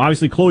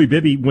 Obviously Chloe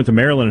Bibby went to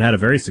Maryland and had a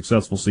very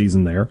successful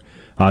season there.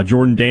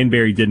 Jordan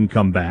Danbury didn't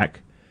come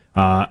back.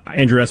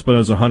 Andrew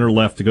Espinoza-Hunter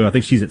left to go. I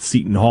think she's at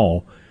Seton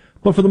Hall.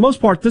 But for the most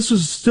part, this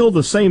is still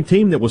the same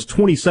team that was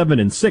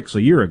 27-6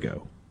 a year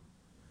ago.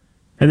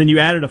 And then you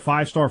added a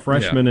 5-star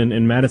freshman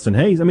in Madison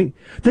Hayes. I mean,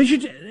 they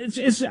should.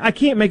 I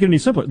can't make it any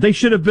simpler. They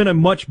should have been a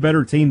much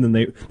better team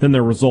than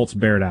their results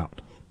bared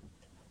out.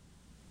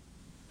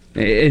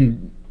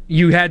 And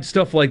you had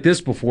stuff like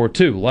this before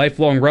too.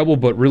 Lifelong Rebel,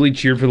 but really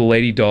cheered for the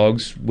Lady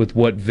Dogs with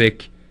what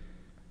Vic.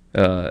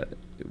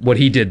 What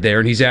he did there,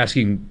 and he's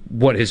asking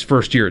what his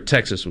first year at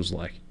Texas was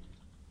like.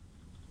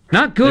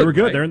 Not good. They were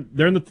good. Right?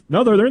 They're in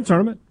the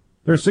tournament.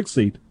 They're a 6th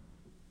seed.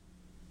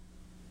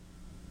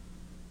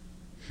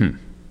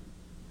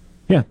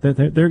 Yeah,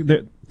 they're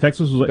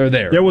Texas was. They're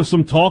there. There was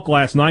some talk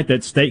last night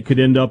that State could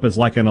end up as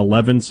like an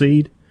 11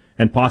 seed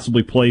and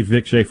possibly play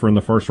Vic Schaefer in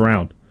the first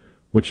round,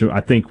 which I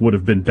think would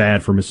have been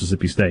bad for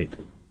Mississippi State.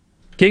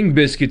 King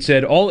Biscuit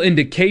said, all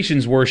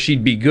indications were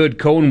she'd be good.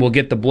 Cohen will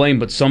get the blame,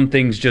 but some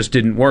things just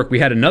didn't work. We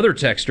had another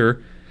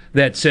texter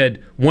that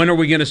said, when are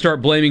we going to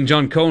start blaming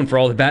John Cohen for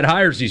all the bad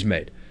hires he's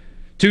made?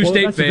 Two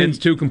State fans,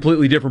 two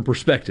completely different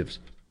perspectives.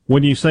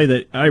 When you say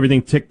that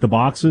everything ticked the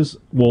boxes,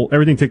 well,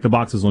 everything ticked the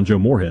boxes on Joe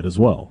Moorhead as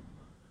well.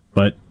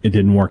 But it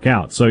didn't work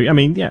out. So, I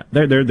mean, yeah,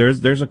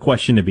 there's a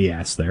question to be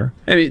asked there.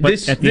 I mean,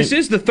 this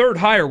is the third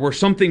hire where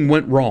something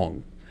went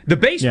wrong. The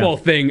baseball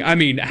thing, I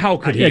mean, how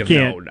could he have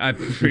known?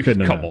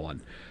 Come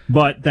on.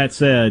 But that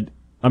said,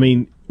 I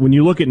mean, when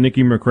you look at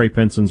Nikki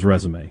McRae-Penson's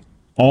resume,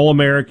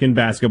 All-American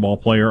basketball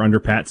player under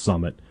Pat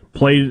Summitt,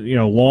 played,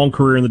 long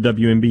career in the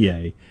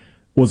WNBA,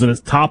 was a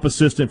top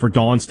assistant for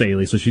Dawn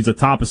Staley, so she's a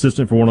top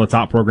assistant for one of the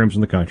top programs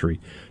in the country.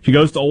 She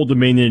goes to Old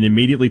Dominion and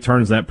immediately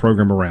turns that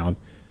program around.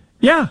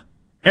 Yeah,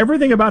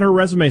 everything about her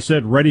resume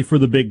said ready for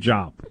the big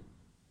job.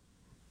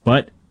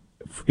 But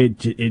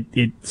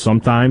it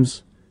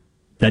sometimes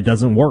that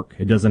doesn't work.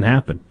 It doesn't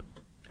happen.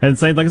 And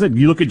same, like I said,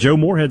 you look at Joe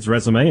Moorhead's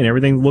resume, and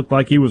everything looked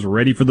like he was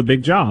ready for the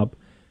big job,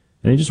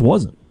 and he just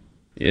wasn't.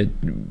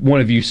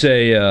 One of you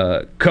say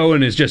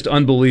Cohen is just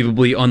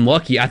unbelievably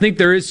unlucky. I think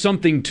there is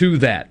something to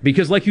that,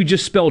 because like you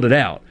just spelled it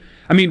out.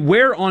 I mean,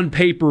 where on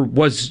paper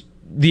was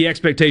the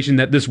expectation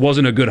that this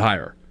wasn't a good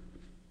hire?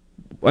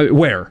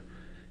 Where?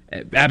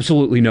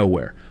 Absolutely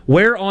nowhere.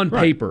 Where on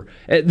paper?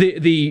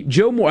 The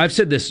Joe Moore, I've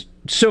said this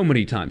so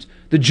many times.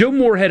 The Joe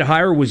Moorhead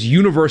hire was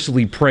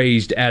universally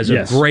praised as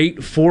a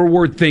great,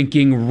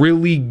 forward-thinking,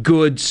 really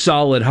good,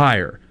 solid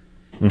hire.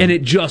 Mm-hmm. And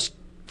it just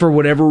for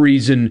whatever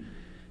reason,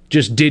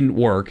 just didn't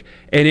work.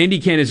 And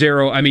Andy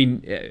Cannizaro, I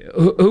mean,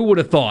 who would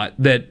have thought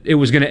that it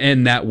was going to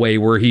end that way,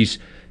 where he's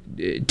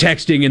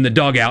texting in the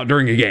dugout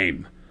during a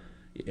game?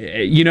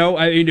 You know,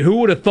 I mean, who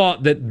would have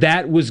thought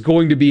that was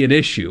going to be an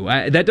issue?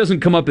 That doesn't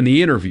come up in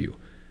the interview.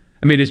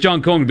 I mean, it's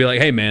John Cohen to be like,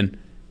 hey, man,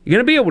 you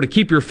going to be able to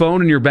keep your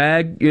phone in your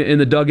bag in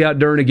the dugout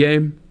during a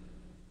game?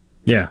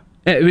 Yeah.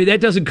 I mean, that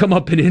doesn't come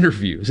up in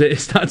interviews.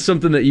 It's not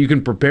something that you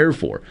can prepare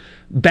for.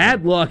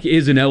 Bad luck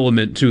is an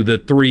element to the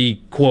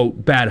 3,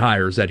 quote, bad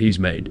hires that he's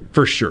made,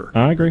 for sure.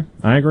 I agree.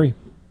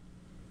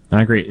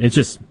 It's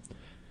just,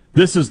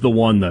 this is the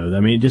one, though.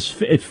 I mean,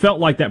 it felt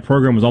like that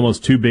program was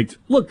almost too big.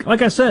 Look,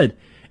 like I said,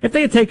 if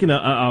they had taken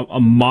a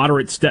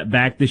moderate step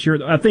back this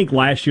year, I think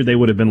last year they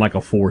would have been like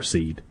a 4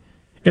 seed.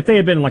 If they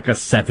had been like a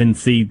 7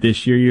 seed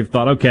this year, you've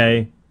thought,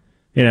 okay,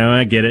 you know,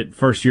 I get it.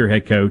 First year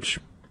head coach.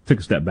 Took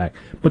a step back.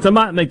 But to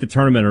not make the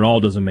tournament at all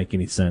doesn't make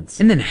any sense.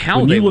 And then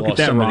how they look at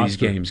that some of these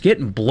games,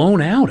 getting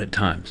blown out at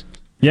times.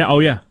 Yeah, oh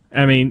yeah.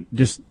 I mean,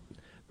 just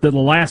the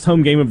last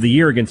home game of the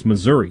year against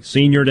Missouri,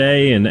 senior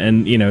day,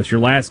 and you know, it's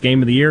your last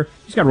game of the year.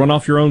 You just got to run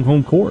off your own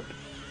home court.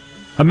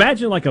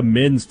 Imagine like a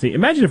men's team.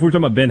 Imagine if we were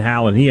talking about Ben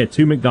Howland. He had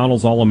 2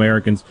 McDonald's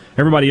All-Americans.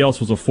 Everybody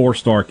else was a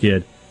 4-star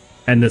kid,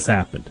 and this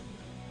happened.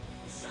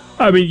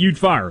 I mean, you'd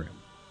fire him.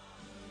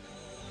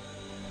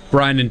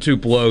 Brian in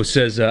Tupelo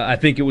says, I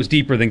think it was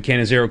deeper than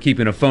Cannizaro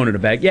keeping a phone in a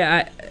bag.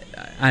 Yeah,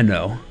 I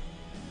know.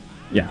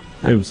 Yeah,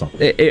 it was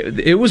something.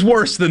 It was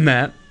worse than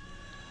that,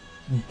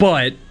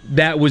 but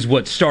that was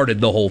what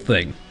started the whole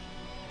thing.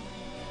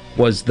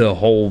 As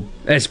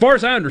far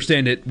as I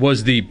understand it,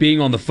 was the being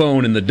on the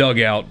phone in the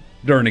dugout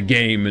during a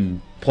game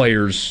and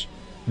players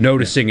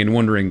noticing and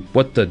wondering,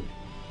 what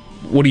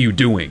are you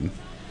doing?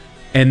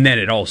 And then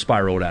it all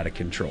spiraled out of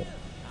control.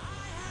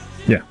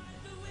 Yeah.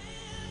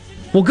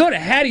 We'll go to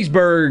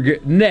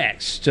Hattiesburg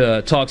next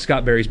to talk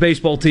Scott Berry's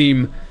baseball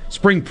team,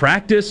 spring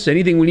practice,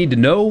 anything we need to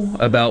know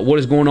about what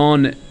is going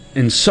on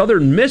in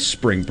Southern Miss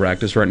spring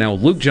practice right now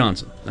with Luke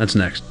Johnson. That's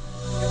next.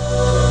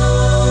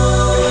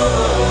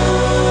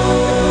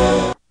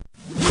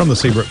 From the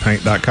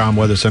SeabrookPaint.com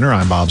Weather Center,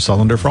 I'm Bob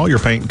Sullender. For all your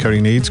paint and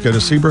coating needs, go to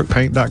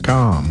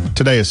SeabrookPaint.com.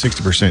 Today, a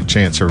 60%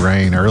 chance of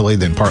rain early,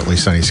 then partly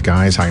sunny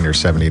skies, high near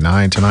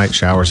 79. Tonight,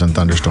 showers and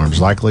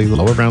thunderstorms likely,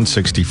 low around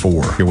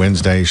 64. Your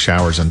Wednesday,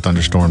 showers and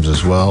thunderstorms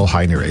as well,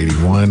 high near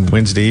 81.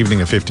 Wednesday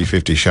evening, a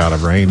 50-50 shot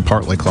of rain,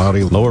 partly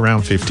cloudy, low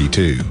around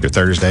 52. Your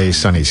Thursday,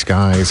 sunny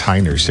skies, high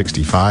near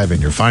 65.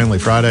 And your finally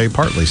Friday,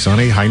 partly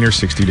sunny, high near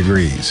 60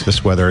 degrees.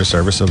 This weather is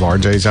service of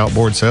RJ's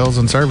Outboard Sales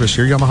and Service,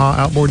 your Yamaha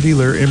outboard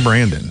dealer in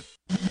Brandon.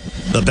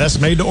 The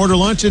best made-to-order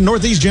lunch in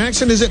Northeast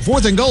Jackson is at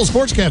 4th and Gold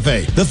Sports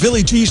Cafe. The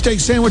Philly cheesesteak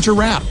sandwich or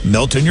wrap,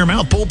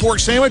 melt-in-your-mouth pulled pork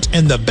sandwich,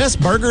 and the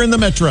best burger in the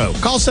metro.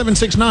 Call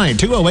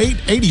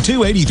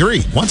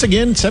 769-208-8283. Once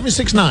again,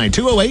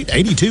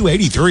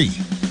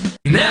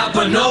 769-208-8283.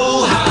 Napa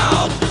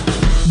know-how.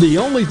 The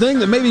only thing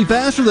that may be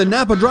faster than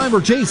Napa driver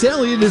Chase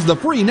Elliott is the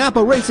free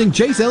Napa Racing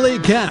Chase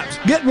Elliott caps.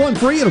 Get one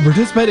free at a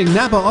participating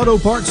Napa Auto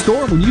Parts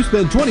store when you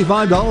spend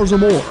 $25 or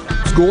more.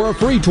 Score a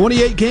free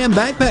 28-can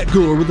backpack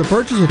cooler with the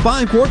purchase of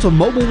 5 quarts of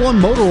Mobil 1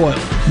 motor oil.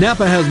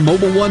 Napa has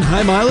Mobil 1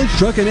 high mileage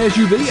truck and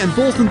SUV and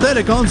full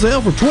synthetic on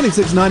sale for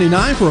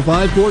 $26.99 for a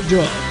 5-quart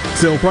jug.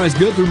 Sale price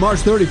good through March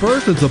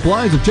 31st, and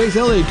supplies of Chase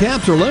Elliott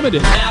caps are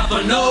limited.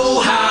 Napa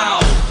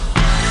know-how.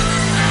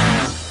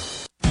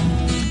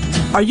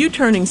 Are you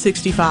turning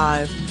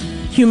 65?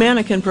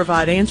 Humana can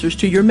provide answers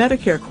to your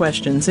Medicare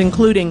questions,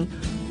 including,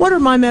 what are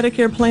my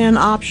Medicare plan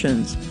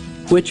options?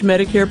 Which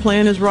Medicare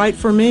plan is right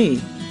for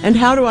me? And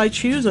how do I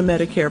choose a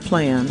Medicare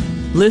plan?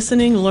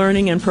 Listening,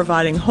 learning, and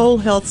providing whole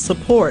health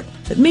support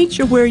that meets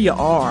you where you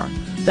are.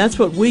 That's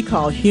what we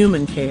call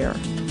human care.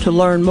 To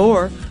learn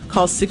more,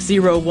 call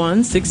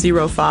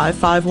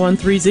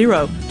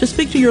 601-605-5130 to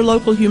speak to your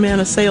local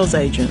Humana sales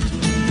agent.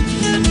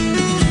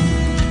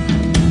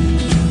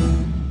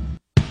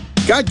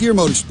 God Gear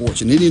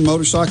Motorsports and Indian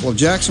Motorcycle of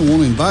Jackson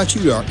want to invite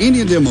you to our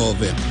Indian Demo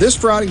event this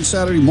Friday and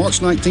Saturday,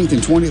 March 19th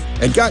and 20th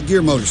at God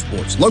Gear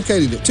Motorsports,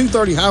 located at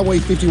 230 Highway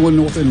 51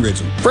 North in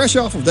Ridgeland. Fresh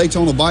off of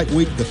Daytona Bike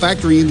Week, the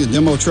factory Indian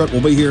Demo truck will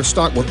be here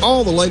stocked with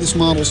all the latest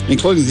models,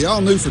 including the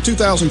all-new for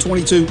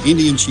 2022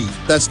 Indian Chief.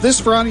 That's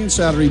this Friday and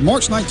Saturday,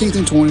 March 19th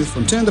and 20th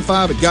from 10 to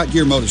 5 at God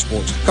Gear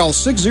Motorsports. Call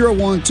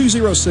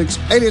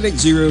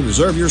 601-206-8880 to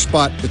reserve your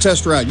spot to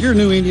test ride your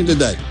new Indian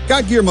today.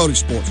 God Gear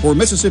Motorsports, where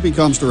Mississippi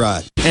comes to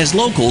ride. As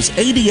locals,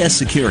 ADS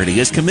Security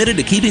is committed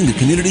to keeping the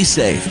community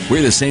safe.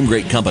 We're the same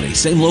great company,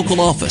 same local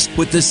office,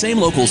 with the same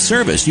local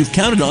service you've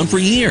counted on for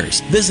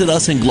years. Visit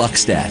us in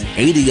Gluckstadt.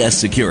 ADS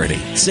Security,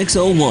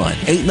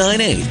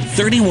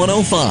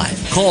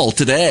 601-898-3105. Call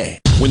today.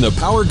 When the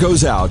power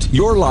goes out,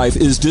 your life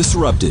is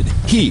disrupted.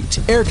 Heat,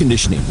 air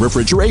conditioning,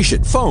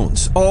 refrigeration,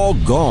 phones, all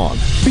gone.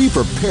 Be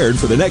prepared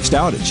for the next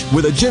outage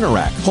with a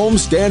Generac home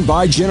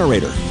standby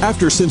generator.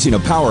 After sensing a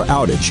power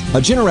outage,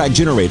 a Generac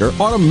generator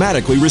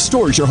automatically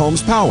restores your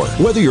home's power,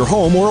 whether you're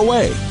home or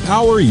away.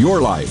 Power your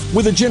life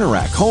with a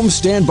Generac home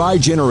standby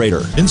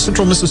generator. In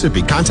Central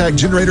Mississippi, contact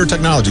Generator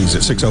Technologies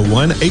at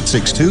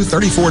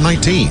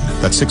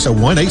 601-862-3419. That's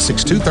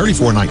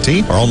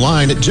 601-862-3419 or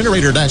online at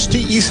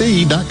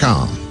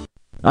generator-tec.com.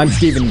 I'm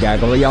Stephen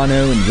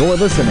Gagliano, and you're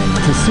listening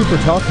to Super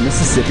Talk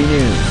Mississippi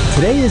News.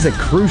 Today is a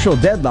crucial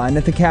deadline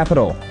at the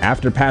Capitol.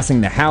 After passing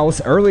the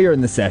House earlier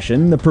in the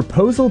session, the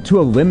proposal to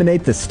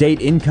eliminate the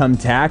state income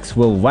tax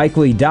will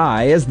likely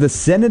die as the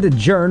Senate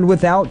adjourned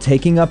without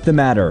taking up the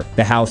matter.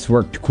 The House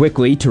worked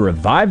quickly to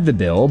revive the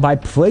bill by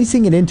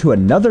placing it into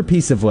another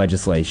piece of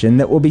legislation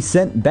that will be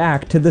sent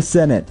back to the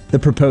Senate. The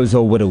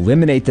proposal would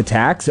eliminate the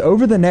tax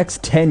over the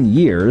next 10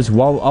 years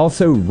while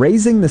also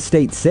raising the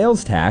state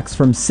sales tax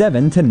from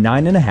 7 to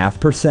 9.5%.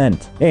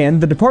 And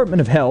the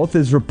Department of Health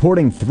is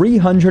reporting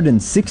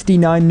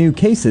 369 new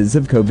cases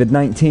of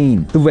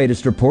COVID-19. The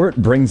latest report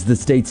brings the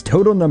state's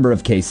total number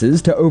of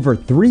cases to over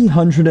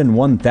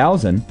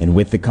 301,000, and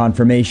with the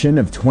confirmation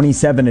of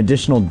 27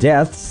 additional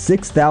deaths,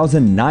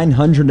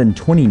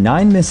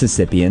 6,929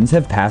 Mississippians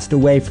have passed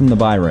away from the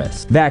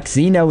virus.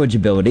 Vaccine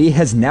eligibility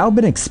has now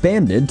been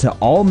expanded to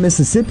all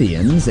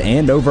Mississippians,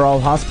 and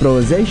overall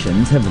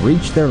hospitalizations have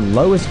reached their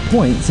lowest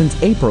point since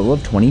April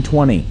of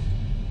 2020.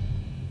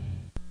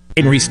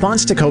 In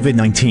response to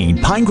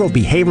COVID-19, Pine Grove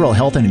Behavioral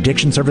Health and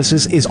Addiction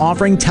Services is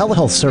offering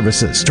telehealth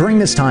services. During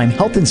this time,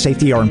 health and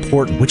safety are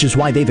important, which is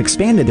why they've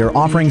expanded their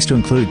offerings to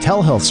include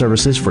telehealth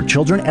services for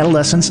children,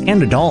 adolescents,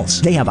 and adults.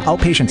 They have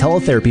outpatient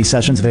teletherapy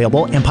sessions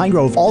available, and Pine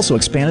Grove also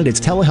expanded its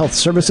telehealth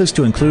services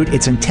to include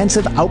its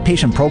intensive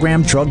outpatient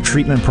program drug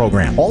treatment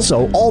program.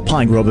 Also, all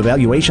Pine Grove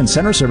Evaluation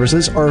Center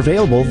services are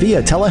available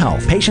via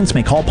telehealth. Patients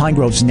may call Pine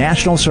Grove's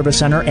National Service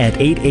Center at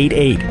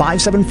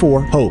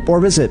 888-574-HOPE or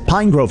visit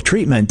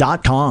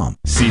pinegrovetreatment.com.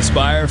 C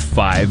Spire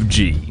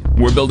 5G.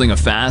 We're building a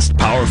fast,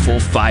 powerful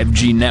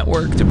 5G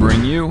network to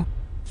bring you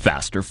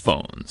faster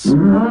phones.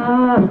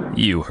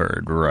 You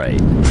heard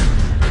right.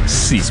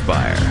 C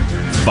Spire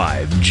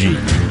 5G.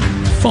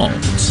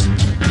 Phones.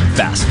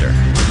 Faster.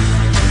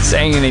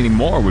 Saying anything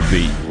more would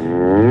be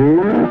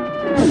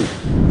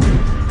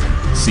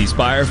C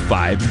Spire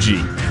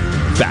 5G.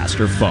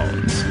 Faster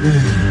phones.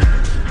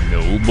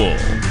 No bull.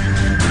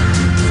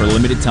 For a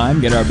limited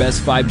time, get our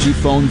best 5G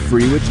phone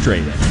free with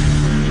trade-in.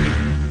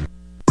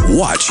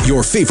 Watch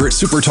your favorite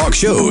SuperTalk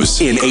shows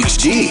in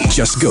HD.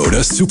 Just go to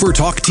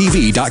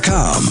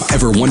supertalktv.com.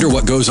 Ever wonder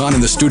what goes on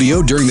in the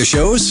studio during the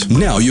shows?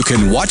 Now you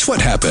can watch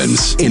what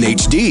happens in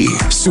HD.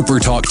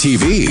 SuperTalk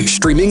TV,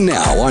 streaming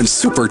now on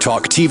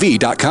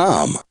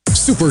supertalktv.com.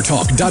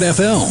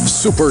 Supertalk.fm.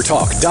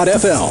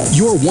 Supertalk.fm.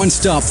 Your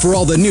one-stop for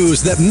all the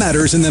news that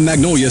matters in the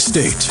Magnolia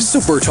State.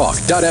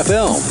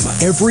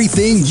 Supertalk.fm.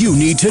 Everything you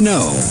need to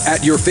know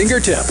at your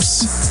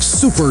fingertips.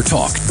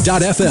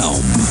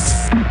 Supertalk.fm.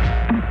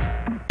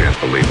 Can't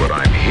believe what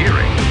I'm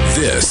hearing.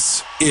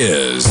 This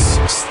is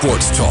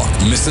Sports Talk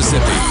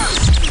Mississippi,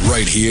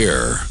 right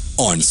here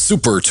on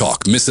Super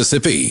Talk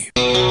Mississippi.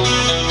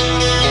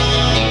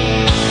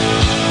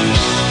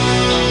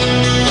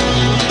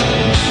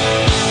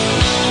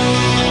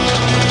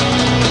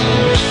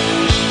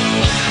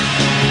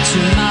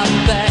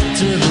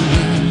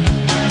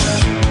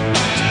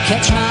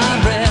 Catch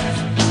my breath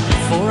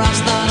before I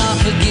start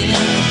off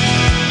again.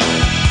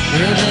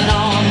 Living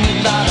on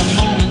without a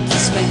moment to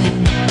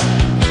spend.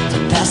 To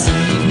pass the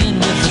evening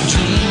with a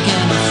drink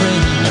and a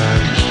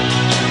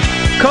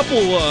friend.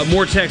 Couple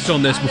more texts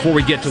on this before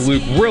we get to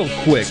Luke real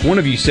quick. One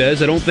of you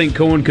says, I don't think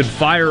Cohen could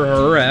fire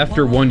her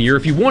after 1 year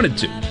if he wanted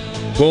to.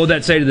 What would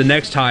that say to the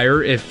next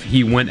hire if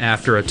he went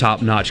after a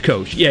top-notch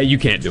coach? Yeah, you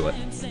can't do it.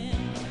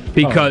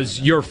 Because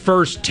your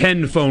first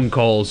 10 phone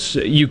calls,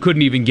 you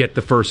couldn't even get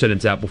the first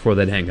sentence out before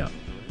they'd hang up.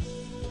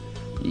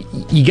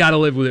 You got to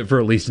live with it for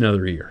at least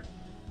another year.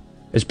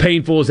 As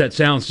painful as that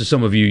sounds to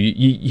some of you,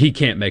 he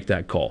can't make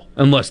that call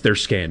unless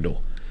there's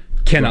scandal.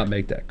 Cannot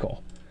make that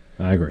call.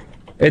 I agree.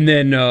 And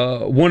then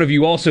one of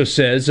you also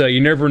says, you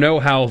never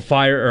know how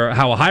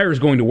a hire is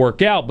going to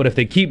work out, but if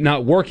they keep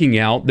not working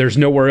out, there's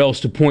nowhere else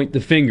to point the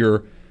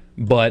finger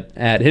but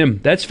at him.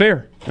 That's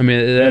fair. I mean,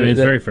 it's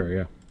very fair,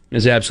 yeah.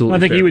 Is absolutely I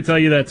think fair. he would tell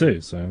you that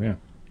too, so yeah.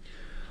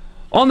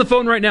 On the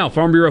phone right now,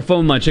 Farm Bureau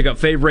phone line. Check out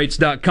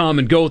favorites.com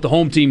and go with the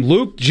home team.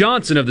 Luke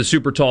Johnson of the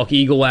Super Talk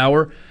Eagle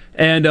Hour.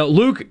 And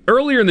Luke,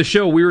 earlier in the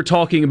show, we were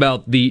talking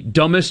about the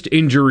dumbest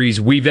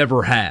injuries we've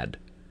ever had.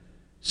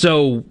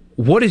 So,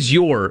 what is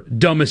your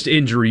dumbest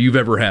injury you've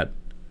ever had?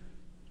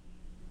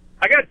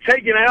 I got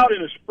taken out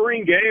in a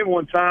spring game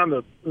one time.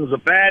 It was a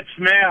bad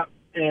snap,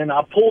 and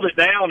I pulled it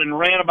down and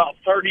ran about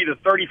 30 to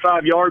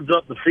 35 yards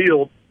up the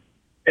field.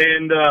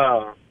 And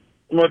I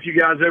don't know if you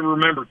guys ever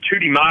remember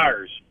Tootie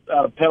Myers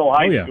out of Petal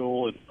High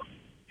School. And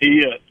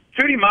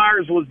Tootie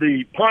Myers was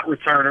the punt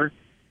returner,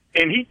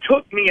 and he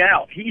took me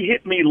out. He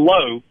hit me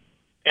low,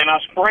 and I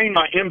sprained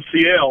my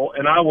MCL,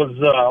 and I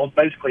was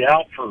basically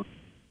out for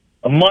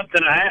a month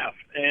and a half.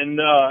 And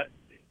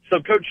so,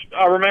 Coach,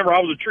 I remember I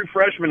was a true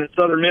freshman at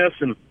Southern Miss,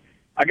 and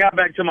I got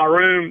back to my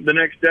room the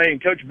next day,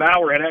 and Coach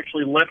Bauer had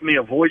actually left me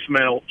a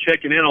voicemail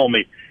checking in on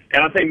me.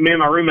 And I think me and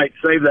my roommate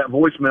saved that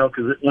voicemail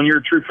because when you're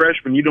a true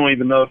freshman, you don't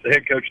even know if the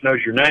head coach knows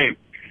your name.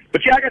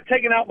 But, yeah, I got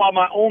taken out by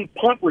my own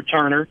punt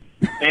returner,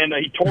 and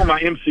he tore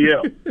my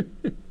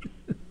MCL.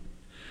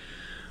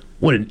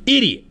 What an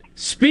idiot.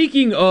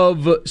 Speaking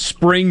of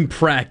spring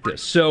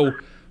practice, so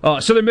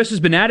Southern Miss has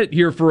been at it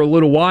here for a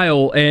little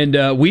while,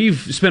 and we've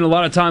spent a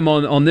lot of time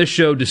on this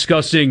show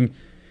discussing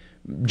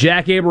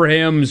Jack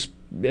Abraham's,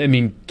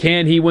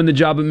 can he win the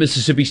job at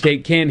Mississippi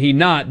State? Can he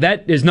not?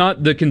 That is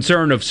not the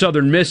concern of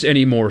Southern Miss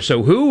anymore.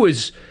 So who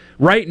is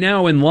right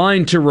now in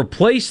line to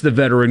replace the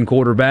veteran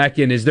quarterback,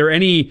 and is there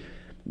any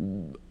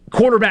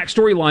quarterback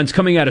storylines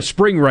coming out of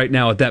spring right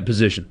now at that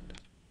position?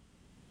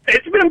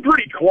 It's been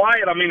pretty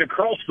quiet,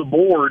 across the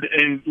board,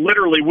 and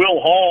literally Will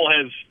Hall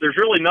there's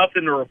really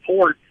nothing to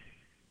report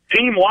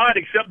team-wide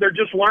except they're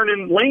just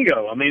learning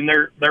lingo.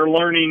 They're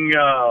learning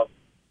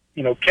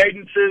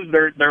cadences,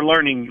 they're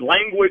learning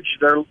language.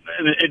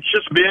 It's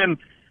just been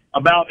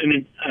about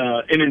an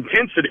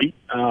intensity,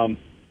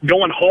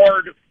 going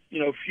hard,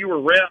 fewer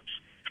reps.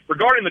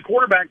 Regarding the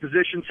quarterback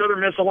position, Southern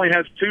Miss only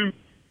has 2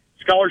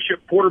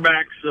 scholarship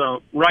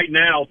quarterbacks right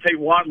now. Tate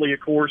Watley, of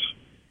course,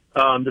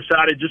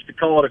 decided just to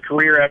call it a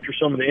career after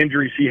some of the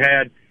injuries he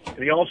had in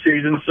the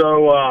offseason.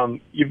 So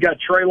you've got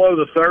Trey Lowe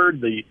III,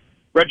 the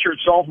redshirt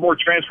sophomore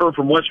transfer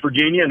from West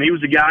Virginia, and he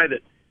was the guy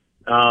that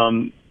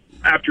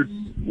after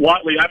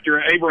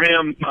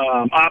Abraham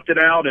opted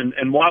out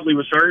and Watley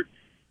was hurt,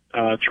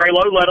 Trey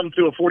Lowe led them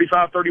to a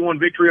 45-31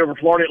 victory over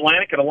Florida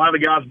Atlantic, and a lot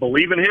of the guys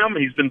believe in him.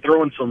 He's been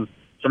throwing some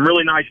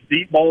really nice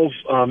deep balls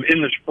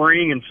in the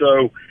spring, and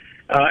so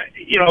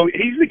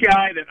he's the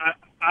guy that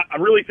I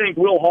really think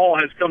Will Hall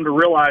has come to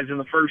realize in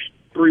the first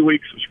 3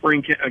 weeks of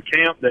spring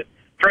camp that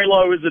Trey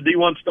Lowe is a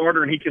D1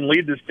 starter and he can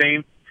lead this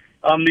team.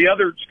 The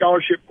other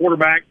scholarship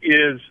quarterback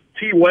is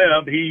T.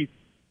 Webb. He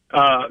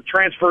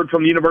transferred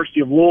from the University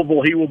of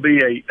Louisville. He will be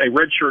a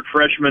redshirt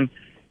freshman.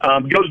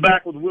 Goes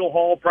back with Will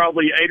Hall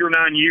probably 8 or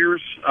 9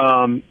 years.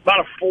 About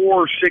a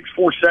 4'6",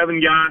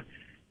 4'7" guy.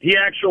 He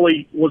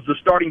actually was the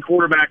starting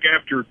quarterback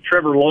after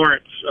Trevor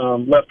Lawrence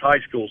left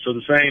high school. So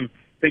the same,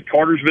 I think,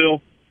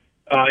 Cartersville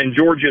in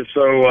Georgia.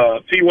 So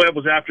T. Webb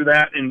was after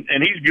that, and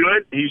he's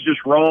good. He's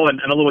just raw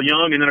and a little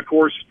young. And then, of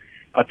course,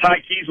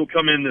 Ty Keys will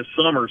come in this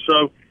summer.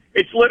 So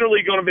it's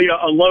literally going to be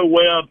a low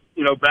Webb,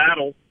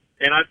 battle.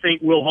 And I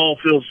think Will Hall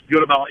feels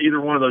good about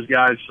either one of those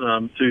guys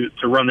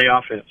to run the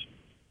offense.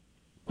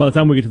 By the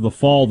time we get to the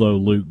fall, though,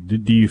 Luke,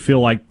 do you feel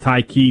like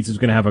Ty Keys is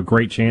going to have a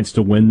great chance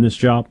to win this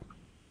job?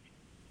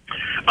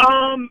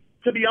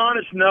 To be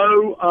honest,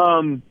 no.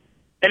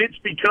 And it's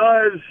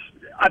because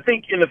I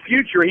think in the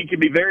future he could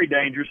be very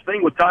dangerous. The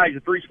thing with Ty, he's a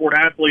 3-sport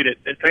athlete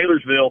at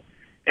Taylorsville,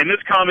 and this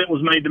comment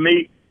was made to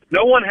me.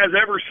 No one has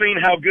ever seen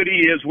how good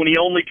he is when he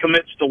only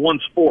commits to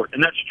one sport,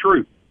 and that's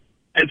true.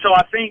 And so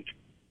I think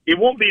it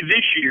won't be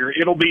this year.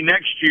 It'll be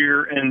next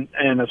year,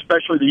 and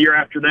especially the year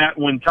after that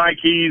when Ty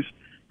Keys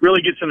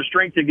really gets in a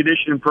strength and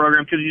conditioning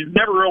program, because he's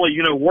never really,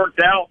 worked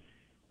out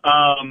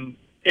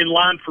in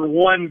line for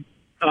one.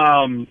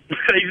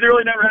 He's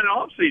really never had an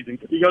off season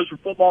because he goes from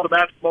football to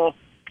basketball,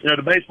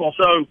 to baseball.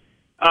 So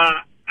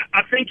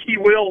I think he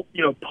will,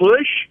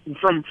 push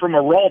from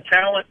a raw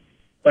talent,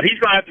 but he's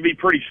going to have to be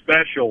pretty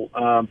special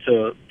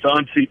to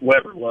unseat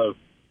Weber Lowe.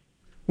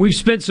 We've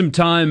spent some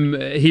time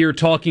here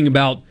talking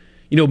about,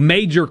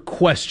 major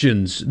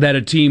questions that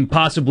a team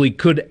possibly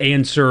could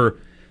answer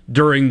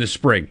during the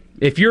spring.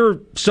 If you're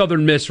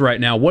Southern Miss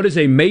right now, what is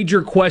a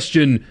major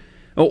question,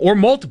 or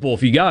multiple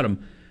if you got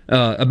them,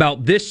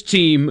 about this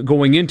team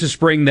going into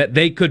spring that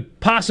they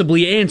could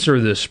possibly answer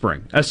this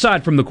spring,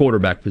 aside from the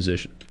quarterback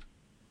position?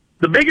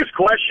 The biggest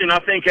question, I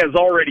think, has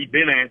already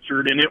been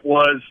answered, and it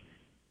was,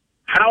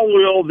 how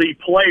will the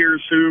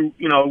players who,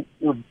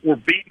 were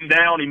beaten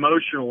down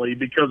emotionally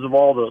because of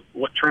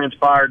what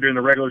transpired during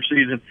the regular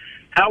season,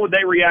 how would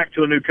they react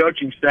to a new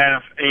coaching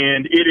staff?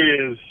 And it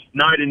is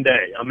night and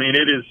day.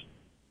 It is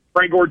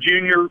Frank Gore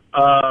Jr.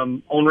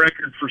 On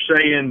record for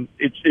saying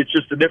it's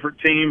just a different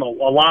team. A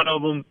lot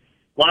of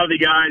the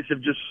guys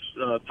have just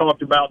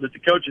talked about that the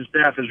coaching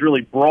staff has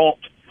really brought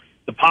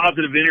the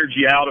positive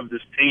energy out of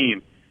this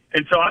team.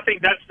 And so I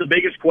think that's the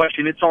biggest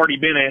question. It's already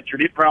been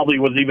answered. It probably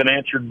was even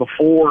answered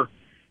before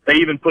they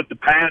even put the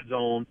pads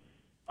on.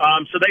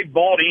 So they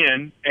bought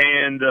in,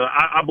 and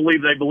I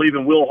believe they believe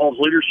in Will Hall's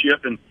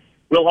leadership. And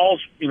Will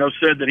Hall's,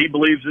 said that he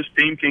believes this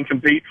team can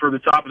compete for the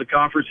top of the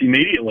conference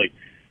immediately.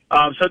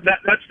 So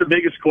that's the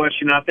biggest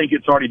question. I think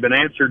it's already been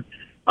answered.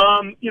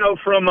 From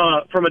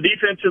a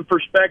defensive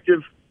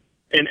perspective,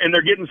 and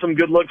they're getting some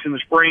good looks in the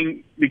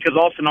spring because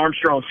Austin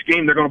Armstrong's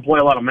scheme, they're going to play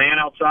a lot of man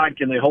outside.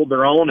 Can they hold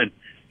their own? And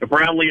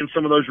Brownlee and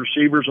some of those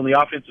receivers on the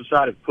offensive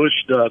side have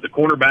pushed the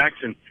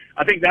cornerbacks, and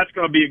I think that's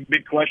going to be a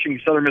big question.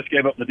 Southern Miss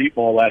gave up the deep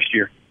ball last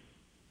year.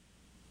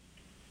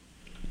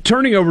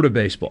 Turning over to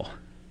baseball,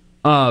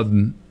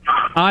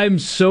 I'm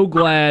so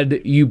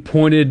glad you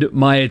pointed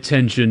my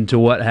attention to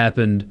what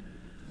happened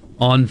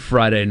on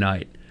Friday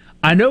night.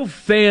 I know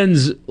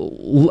fans,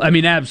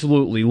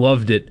 absolutely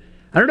loved it.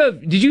 I don't know,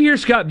 did you hear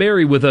Scott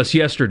Berry with us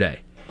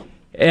yesterday?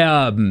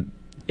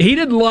 He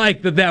didn't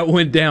like that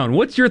went down.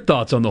 What's your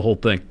thoughts on the whole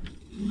thing?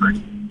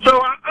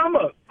 So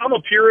I'm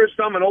a purist.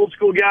 I'm an old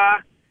school guy.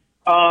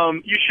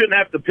 You shouldn't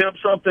have to pimp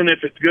something if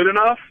it's good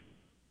enough.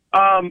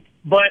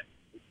 But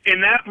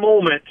in that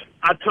moment,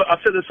 I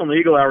said this on the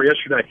Eagle Hour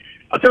yesterday,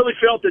 I totally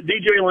felt that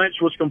DJ Lynch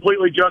was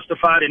completely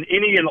justified in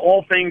any and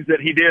all things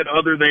that he did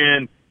other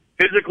than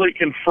physically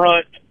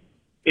confront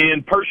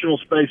in personal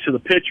space to the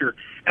pitcher.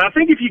 And I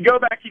think if you go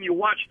back and you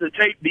watch the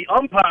tape, the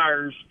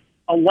umpires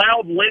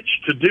allowed Lynch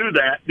to do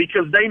that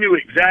because they knew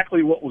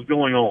exactly what was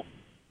going on.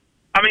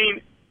 I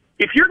mean,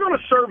 if you're going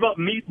to serve up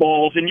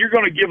meatballs and you're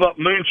going to give up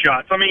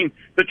moonshots,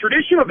 the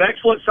tradition of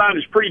excellence sign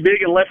is pretty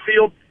big in left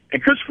field,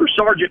 and Christopher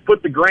Sargent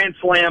put the grand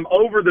slam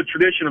over the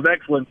tradition of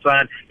excellence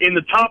sign in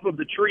the top of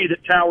the tree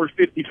that towers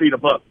 50 feet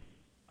above.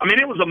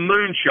 It was a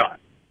moonshot.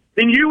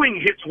 Then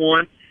Ewing hits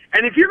one,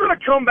 and if you're going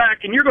to come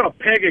back and you're going to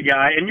peg a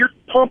guy and you're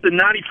pumping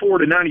 94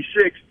 to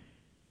 96,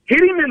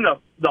 hit him in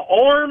the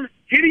arm,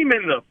 hit him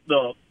in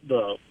a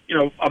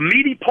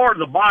meaty part of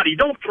the body.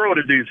 Don't throw it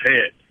at a dude's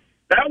head.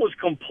 That was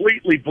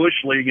completely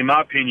Bush League, in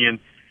my opinion.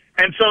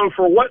 And so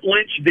for what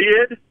Lynch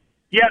did,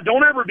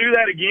 don't ever do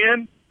that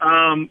again.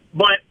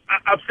 But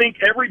I think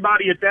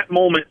everybody at that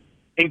moment,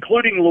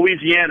 including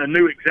Louisiana,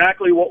 knew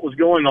exactly what was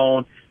going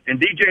on, and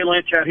DJ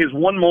Lynch had his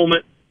one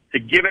moment to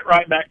give it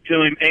right back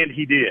to him, and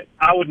he did.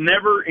 I would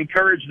never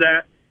encourage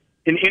that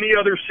in any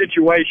other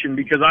situation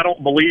because I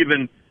don't believe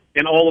in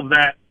all of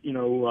that,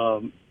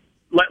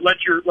 let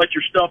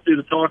your stuff do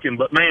the talking.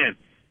 But, man,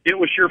 it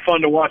was sure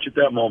fun to watch at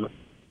that moment.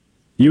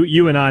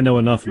 You and I know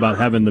enough about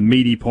having the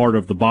meaty part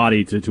of the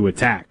body to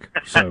attack.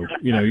 So,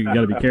 you got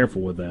to be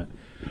careful with that.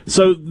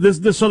 So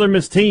this Southern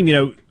Miss team,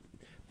 had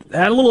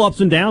a little ups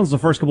and downs the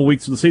first couple of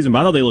weeks of the season, but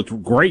I thought they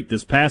looked great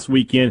this past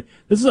weekend.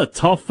 This is a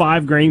tough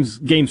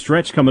 5-game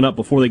stretch coming up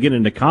before they get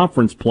into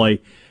conference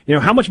play.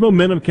 How much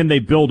momentum can they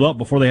build up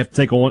before they have to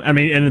take on?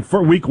 And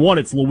for week one,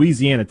 it's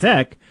Louisiana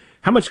Tech.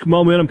 How much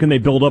momentum can they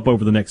build up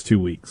over the next 2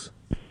 weeks?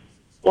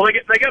 Well,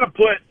 they got to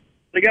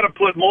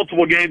put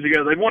multiple games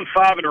together. They've won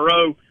 5 in a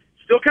row.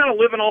 Still kind of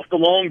living off the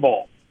long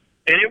ball.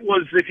 And it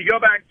was, if you go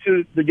back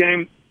to the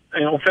game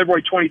on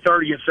February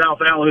 23rd against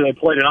South Allen, who they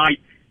played tonight,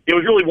 it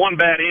was really one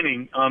bad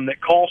inning that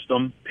cost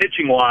them,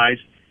 pitching-wise.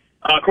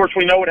 Of course,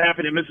 we know what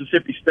happened at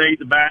Mississippi State.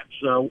 The bats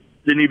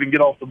didn't even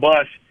get off the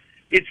bus.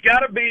 They've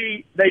got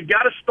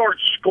to start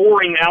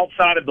scoring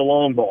outside of the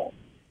long ball.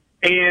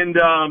 And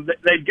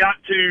they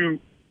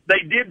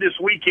did this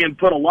weekend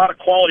put a lot of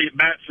quality at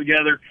bats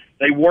together.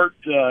 They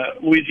worked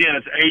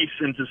Louisiana's ace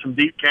into some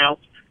deep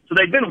counts. So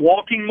they've been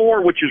walking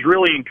more, which is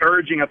really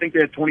encouraging. I think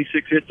they had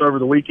 26 hits over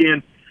the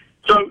weekend.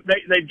 So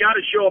they've got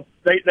to show up.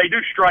 They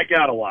do strike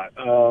out a lot.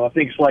 I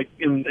think it's like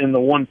in the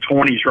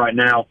 120s right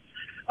now.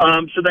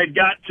 So they've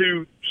got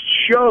to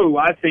show,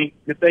 I think,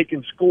 that they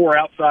can score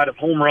outside of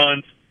home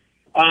runs.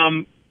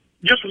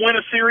 Just win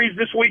a series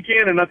this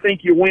weekend, and I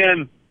think you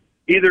win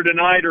either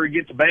tonight or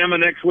against Bama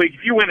next week.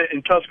 If you win it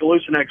in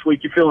Tuscaloosa next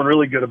week, you're feeling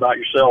really good about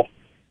yourself.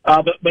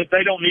 But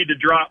they don't need to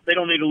drop. They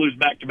don't need to lose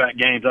back-to-back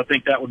games. I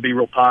think that would be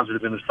real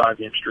positive in this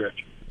 5-game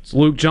stretch. It's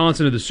Luke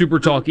Johnson of the Super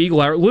Talk Eagle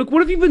Hour. Luke,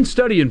 what have you been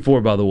studying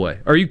for, by the way?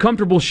 Are you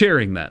comfortable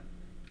sharing that?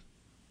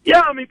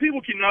 Yeah,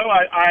 people can know.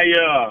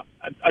 I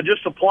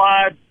just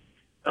applied,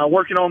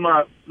 working on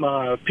my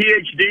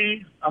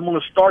PhD. I'm going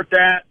to start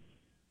that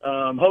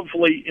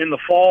hopefully in the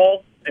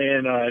fall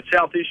and at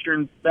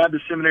Southeastern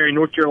Baptist Seminary in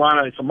North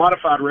Carolina. It's a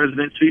modified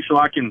residency, so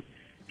I can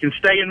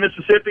stay in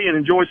Mississippi and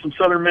enjoy some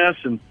Southern Miss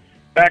and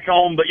back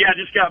home. But, yeah, I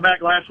just got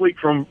back last week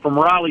from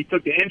Raleigh,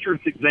 took the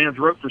entrance exams,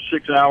 wrote for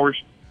 6 hours.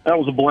 That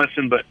was a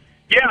blessing. But,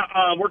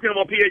 yeah, working on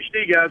my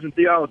PhD, guys, in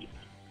theology.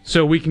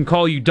 So we can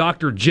call you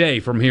Dr. J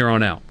from here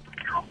on out.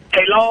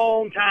 A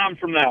long time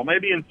from now.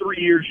 Maybe in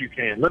 3 years you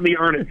can. Let me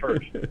earn it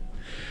first.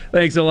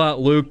 Thanks a lot,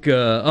 Luke.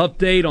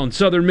 Update on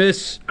Southern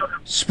Miss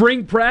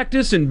spring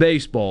practice and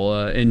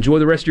baseball. Enjoy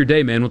the rest of your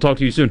day, man. We'll talk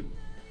to you soon.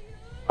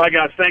 All right,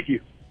 guys. Thank you.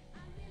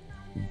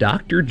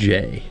 Dr.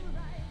 J.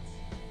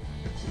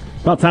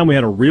 About time we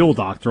had a real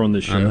doctor on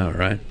this show. I know,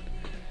 right?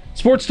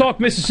 Sports Talk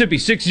Mississippi,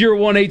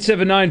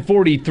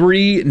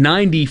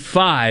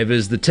 601-879-4395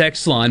 is the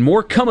text line.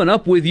 More coming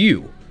up with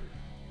you.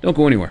 Don't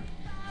go anywhere.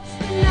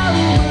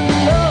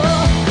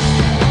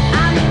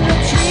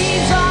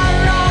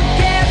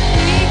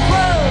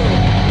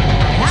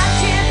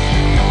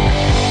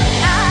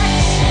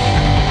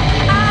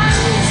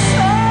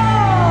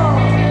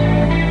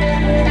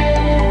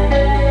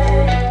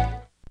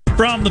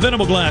 From From the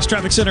Venable Glass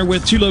Traffic Center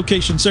with 2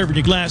 locations serving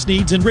your glass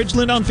needs in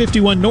Ridgeland on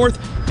 51 North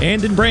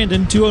and in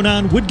Brandon,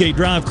 209 Woodgate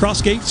Drive,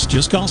 Cross Gates.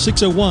 Just call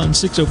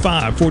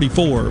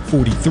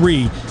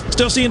 601-605-4443.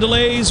 Still seeing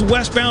delays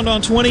westbound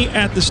on 20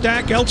 at the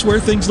Stack. Elsewhere,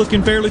 things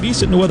looking fairly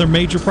decent. No other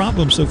major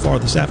problems so far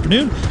this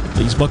afternoon.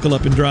 Please buckle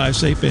up and drive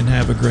safe and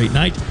have a great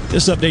night.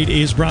 This update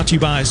is brought to you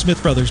by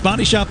Smith Brothers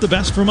Body Shop, the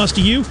best from us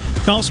to you.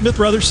 Call Smith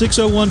Brothers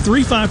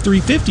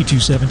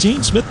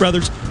 601-353-5217. Smith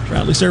Brothers,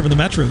 proudly serving the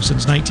Metro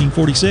since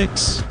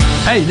 1946.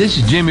 Hey, this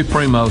is Jimmy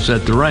Primos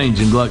at the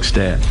Range in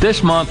Gluckstadt.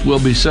 This month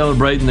we'll be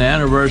celebrating the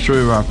anniversary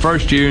of our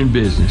first year in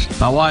business.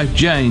 My wife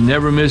Jane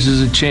never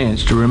misses a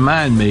chance to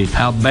remind me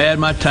how bad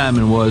my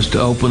timing was to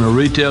open a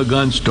retail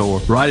gun store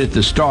right at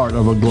the start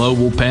of a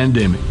global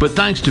pandemic. But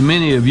thanks to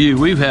many of you,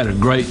 we've had a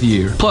great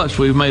year. Plus,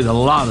 we've made a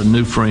lot of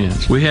new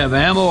friends. We have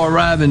ammo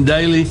arriving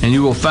daily, and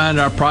you will find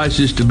our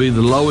prices to be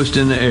the lowest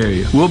in the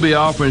area. We'll be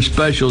offering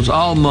specials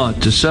all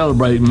month to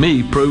celebrate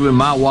me proving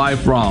my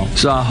wife wrong.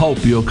 So I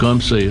hope you'll come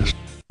see us.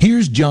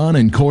 Here's John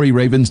and Corey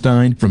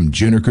Ravenstein from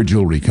Juniker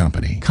Jewelry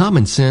Company.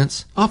 Common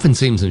sense often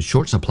seems in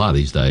short supply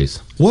these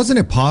days. Wasn't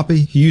it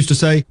Poppy who used to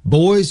say,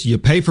 boys, you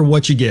pay for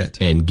what you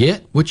get? And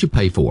get what you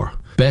pay for.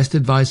 Best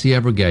advice he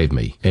ever gave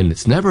me, and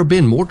it's never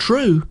been more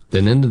true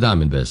than in the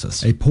diamond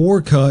business. A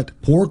poor cut,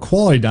 poor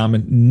quality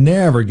diamond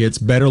never gets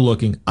better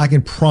looking, I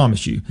can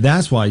promise you.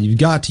 That's why you've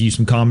got to use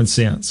some common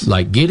sense.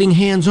 Like getting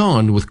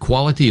hands-on with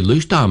quality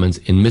loose diamonds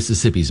in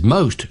Mississippi's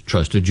most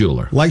trusted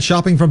jeweler. Like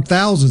shopping from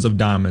thousands of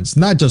diamonds,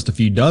 not just a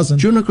few dozen.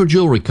 Juniker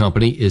Jewelry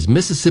Company is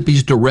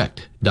Mississippi's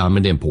direct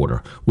diamond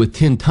importer, with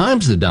 10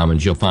 times the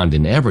diamonds you'll find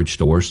in average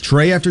stores.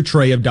 Tray after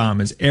tray of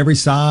diamonds, every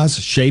size,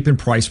 shape, and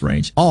price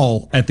range,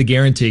 all at the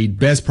guaranteed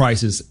best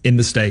prices in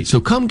the state. So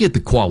come get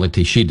the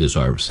quality she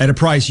deserves. At a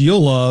price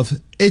you'll love.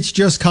 It's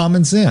just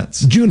common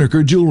sense.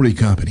 Juniker Jewelry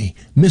Company,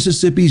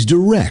 Mississippi's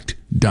direct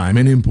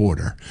diamond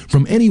importer.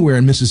 From anywhere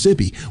in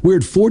Mississippi, we're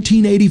at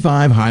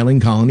 1485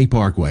 Highland Colony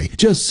Parkway,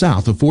 just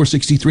south of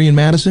 463 in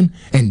Madison,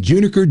 and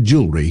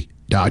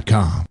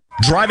junikerjewelry.com.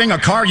 Driving a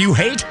car you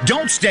hate?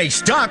 Don't stay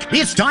stuck.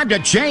 It's time to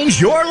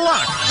change your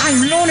luck.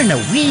 I'm loaning a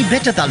wee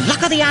bit of the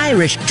luck of the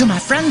Irish to my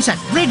friends at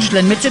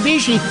Ridgeland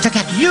Mitsubishi to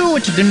get you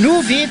into the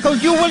new vehicle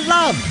you will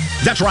love.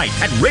 That's right.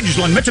 At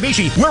Ridgeland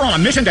Mitsubishi, we're on a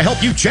mission to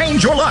help you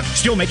change your luck.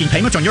 Still making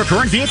payments on your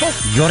current vehicle?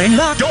 You're in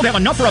luck. Don't have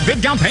enough for a big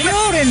down payment?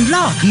 You're in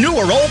luck. New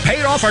or old,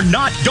 paid off or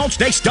not, don't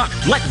stay stuck.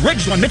 Let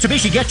Ridgeland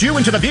Mitsubishi get you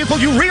into the vehicle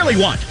you really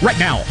want. Right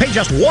now, pay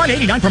just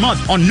 $189 per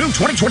month on new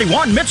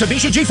 2021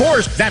 Mitsubishi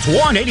G4s. That's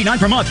 $189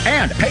 per month.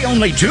 And pay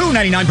only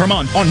 $299 per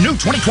month on new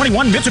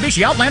 2021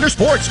 Mitsubishi Outlander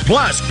Sports.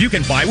 Plus, you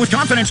can buy with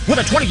confidence with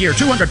a 20-year,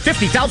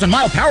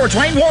 250,000-mile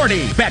powertrain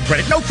warranty. Bad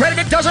credit, no credit,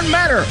 it doesn't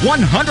matter.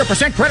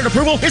 100% credit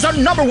approval is our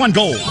 #1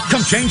 goal.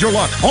 Come change your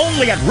luck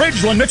only at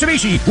Ridgeland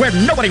Mitsubishi, where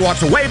nobody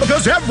walks away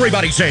because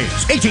everybody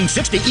saves.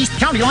 1860 East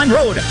County Line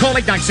Road. Call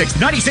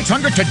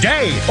 896-9600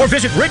 today or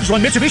visit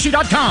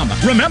RidgelandMitsubishi.com.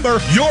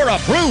 Remember, you're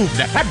approved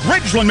at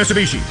Ridgeland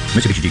Mitsubishi.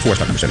 Mitsubishi G4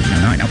 stock number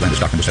 1799, Outlander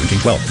stock number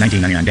 1712,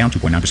 $19.99 down,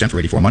 2.9% for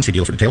 84 months. See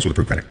dealer for details with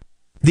approved credit.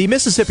 The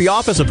Mississippi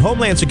Office of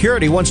Homeland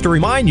Security wants to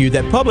remind you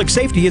that public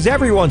safety is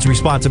everyone's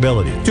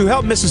responsibility. To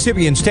help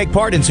Mississippians take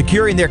part in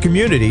securing their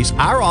communities,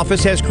 our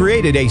office has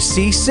created a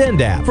CSend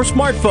app for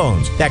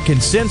smartphones that can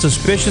send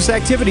suspicious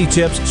activity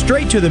tips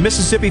straight to the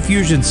Mississippi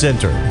Fusion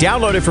Center.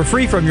 Download it for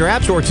free from your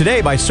app store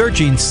today by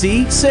searching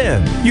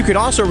CSend. You can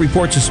also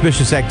report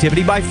suspicious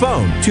activity by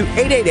phone to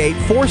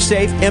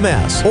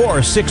 888-4SAFE-MS or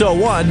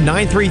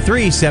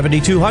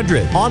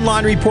 601-933-7200.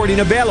 Online reporting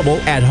available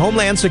at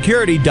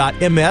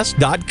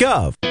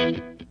homelandsecurity.ms.gov.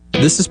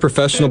 This is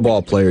professional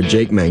ball player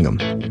Jake Mangum.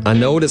 I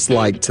know what it's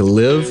like to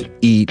live,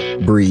 eat,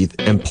 breathe,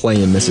 and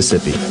play in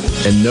Mississippi.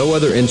 And no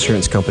other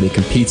insurance company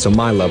competes on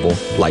my level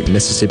like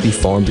Mississippi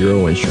Farm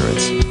Bureau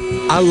Insurance.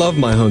 I love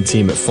my home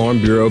team at Farm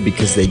Bureau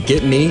because they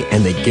get me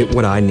and they get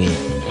what I need.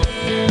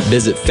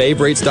 Visit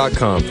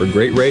favrates.com for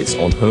great rates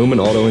on home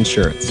and auto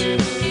insurance.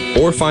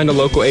 Or find a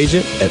local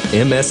agent at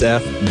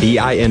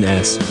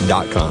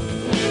msfbins.com.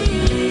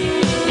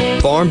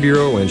 Farm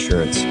Bureau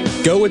Insurance.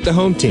 Go with the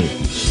home team.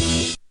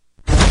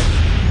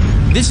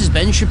 This is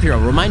Ben Shapiro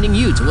reminding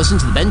you to listen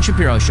to The Ben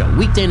Shapiro Show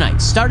weekday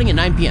nights starting at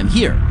 9 p.m.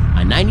 here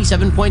on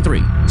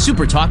 97.3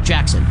 Super Talk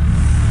Jackson.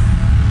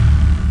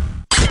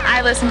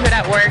 I listen to it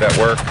at work.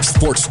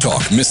 Sports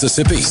Talk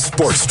Mississippi.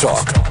 Sports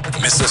Talk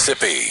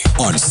Mississippi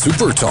on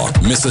Super Talk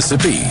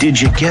Mississippi.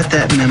 Did you get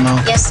that memo?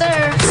 Yes,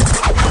 sir.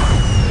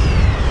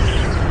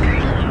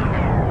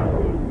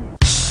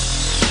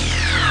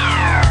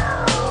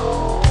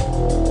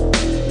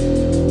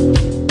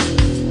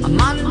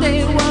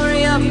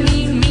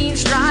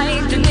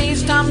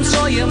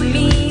 So you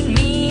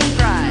mean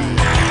pride.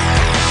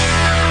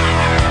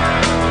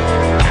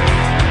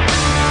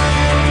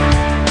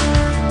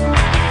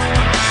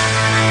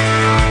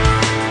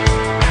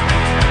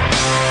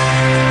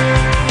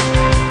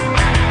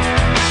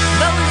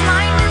 Those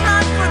lines are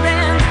not for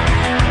them.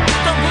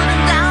 Don't put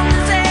them down.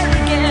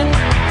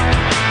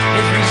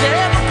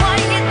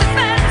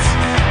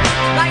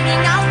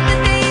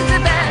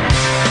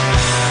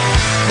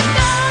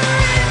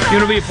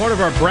 to be a part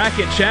of our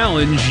bracket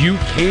challenge, you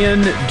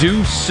can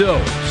do so.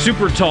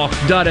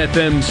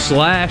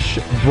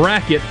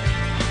 supertalk.fm/bracket.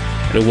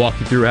 It'll walk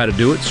you through how to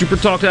do it.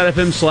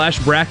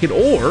 supertalk.fm/bracket,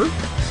 or you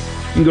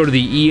can go to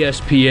the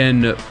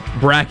ESPN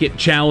bracket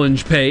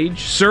challenge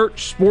page.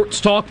 Search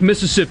Sports Talk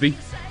Mississippi.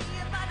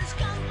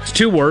 It's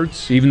 2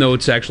 words, even though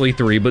it's actually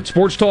 3, but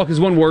Sports Talk is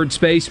 1 word,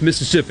 space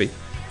Mississippi.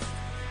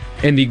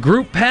 And the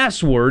group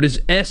password is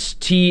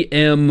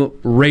STM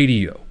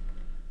Radio.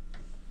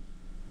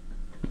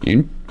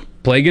 You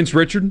play against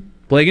Richard,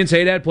 play against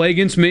Haydad, play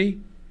against me.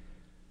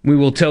 We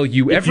will tell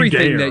you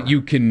everything that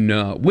you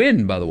can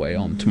win, by the way,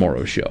 on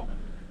tomorrow's show.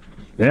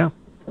 Yeah.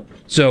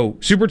 So,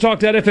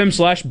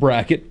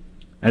 supertalk.fm/bracket.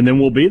 And then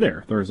we'll be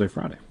there Thursday,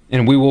 Friday.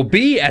 And we will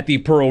be at the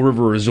Pearl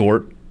River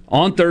Resort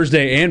on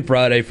Thursday and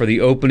Friday for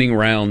the opening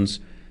rounds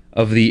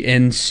of the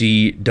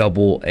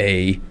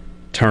NCAA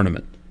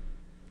tournament.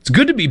 It's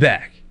good to be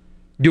back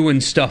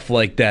doing stuff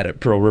like that at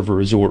Pearl River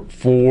Resort,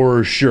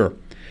 for sure.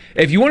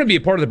 If you want to be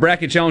a part of the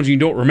bracket challenge and you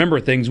don't remember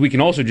things, we can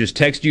also just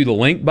text you the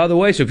link, by the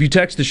way. So if you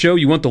text the show,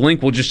 you want the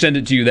link, we'll just send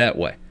it to you that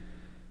way.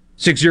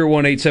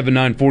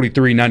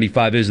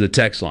 601-879-4395 is the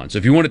text line. So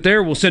if you want it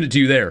there, we'll send it to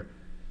you there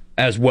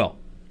as well.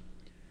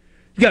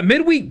 You got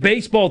midweek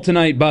baseball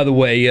tonight, by the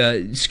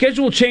way.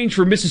 Schedule change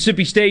for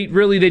Mississippi State.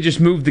 Really, they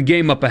just moved the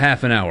game up a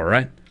half an hour,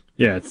 right?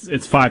 Yeah,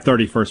 it's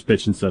 5:30 first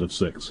pitch instead of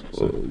 6.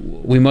 So.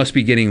 We must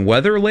be getting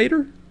weather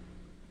later?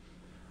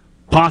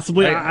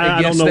 Possibly.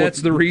 I don't guess know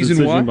that's the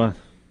reason why.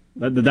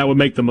 That would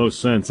make the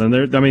most sense. And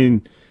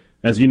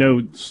as you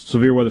know,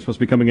 severe weather's supposed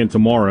to be coming in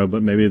tomorrow,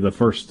 but maybe the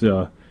first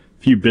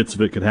few bits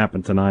of it could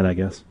happen tonight, I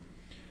guess.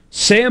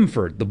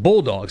 Samford, the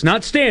Bulldogs,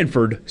 not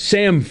Stanford,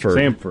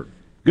 Samford.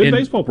 Good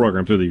baseball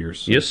program through the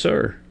years. Yes,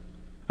 sir.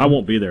 I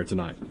won't be there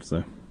tonight,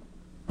 so.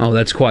 Oh,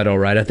 that's quite all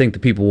right. I think the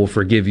people will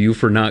forgive you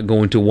for not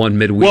going to one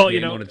midweek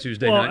game on a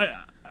Tuesday night.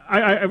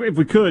 If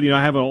we could,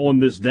 I have it on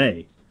this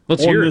day.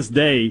 Let's hear it. On this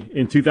day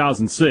in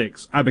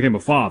 2006, I became a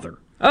father.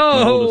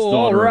 Oh,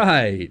 all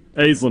right.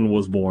 Aislinn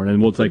was born,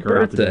 and we'll take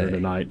her out to dinner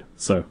tonight.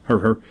 So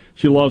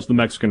she loves the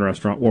Mexican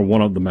restaurant, or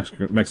one of the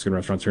Mexican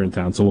restaurants here in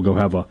town. So we'll go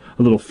have a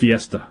little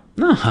fiesta.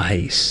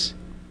 Nice.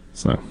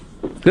 So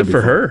good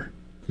for her.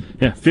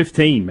 Yeah,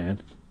 15,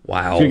 man.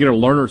 Wow. She's going to get a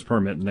learner's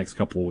permit in the next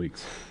couple of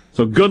weeks.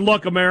 So good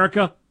luck,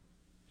 America.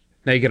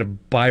 Now you got to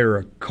buy her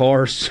a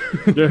car.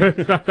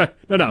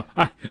 No.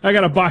 I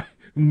got to buy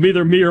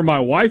either me or my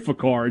wife a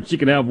car, and she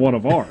can have one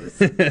of ours.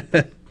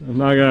 We're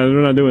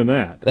not doing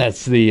that.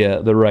 That's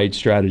the right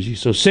strategy.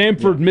 So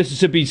Samford,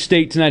 Mississippi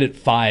State tonight at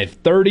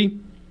 5:30.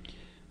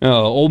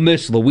 Ole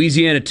Miss,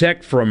 Louisiana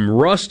Tech from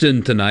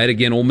Ruston tonight.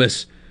 Again, Ole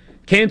Miss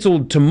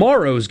canceled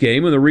tomorrow's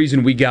game, and the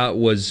reason we got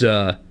was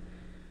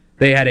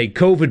they had a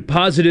COVID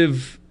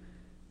positive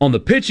on the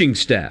pitching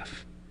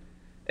staff.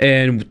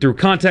 And through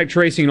contact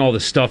tracing and all the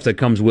stuff that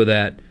comes with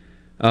that,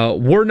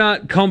 we're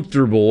not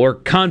comfortable or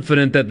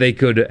confident that they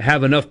could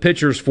have enough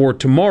pitchers for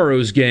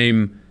tomorrow's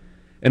game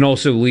and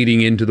also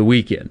leading into the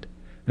weekend.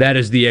 That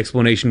is the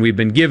explanation we've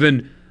been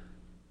given.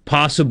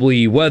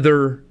 Possibly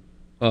weather,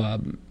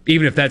 even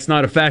if that's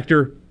not a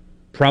factor,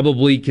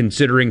 probably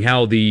considering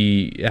how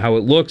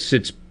it looks,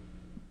 it's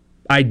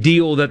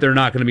ideal that they're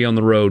not going to be on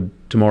the road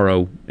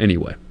tomorrow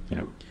anyway.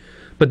 Yeah.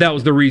 But that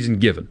was the reason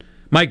given.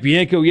 Mike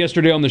Bianco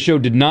yesterday on the show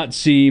did not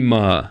seem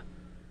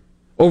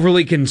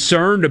overly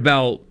concerned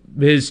about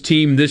his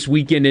team this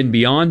weekend and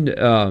beyond.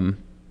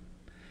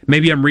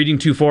 Maybe I'm reading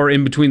too far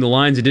in between the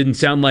lines. It didn't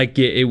sound like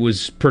it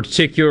was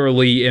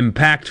particularly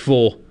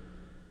impactful.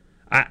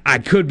 I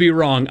could be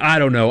wrong. I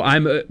don't know.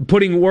 I'm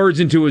putting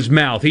words into his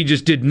mouth. He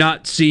just did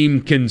not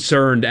seem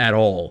concerned at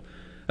all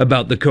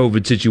about the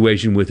COVID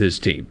situation with his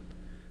team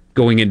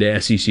going into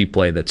SEC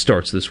play that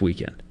starts this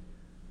weekend.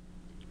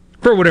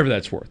 For whatever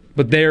that's worth.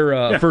 But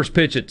their first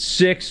pitch at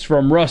 6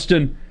 from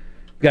Ruston.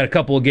 Got a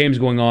couple of games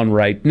going on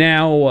right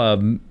now.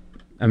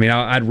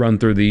 I'd run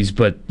through these,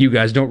 but you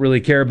guys don't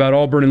really care about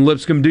Auburn and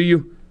Lipscomb, do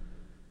you?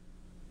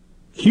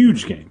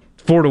 Huge game.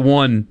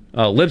 4-1,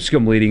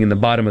 Lipscomb leading in the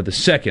bottom of the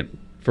second,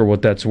 for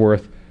what that's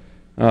worth.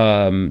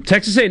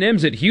 Texas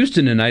A&M's at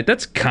Houston tonight.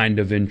 That's kind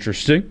of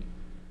interesting.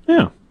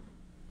 Yeah.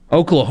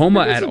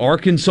 Oklahoma at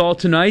Arkansas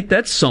tonight.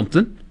 That's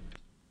something.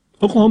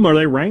 Oklahoma, are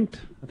they ranked?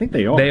 I think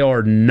they are. They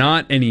are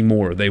not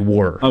anymore. They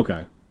were.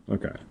 Okay.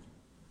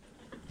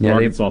 Yeah,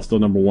 Arkansas still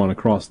number 1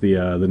 across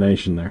the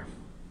nation there.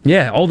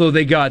 Yeah, although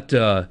they got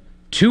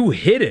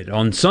 2-hitted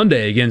on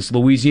Sunday against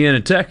Louisiana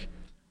Tech.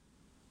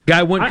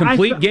 Guy went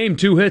complete game,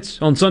 2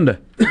 hits on Sunday.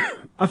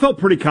 I felt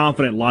pretty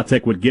confident La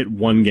Tech would get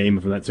 1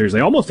 game from that series. They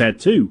almost had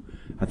 2.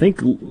 I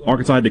think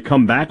Arkansas had to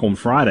come back on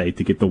Friday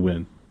to get the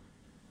win.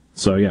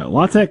 So, yeah,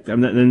 La Tech,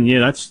 and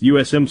that's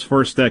USM's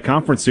first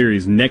conference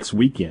series next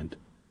weekend.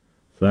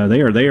 So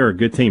they are a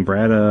good team.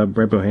 Brad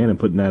Bohannon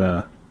putting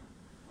that.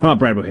 Not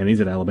Brad Bohannon.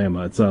 He's at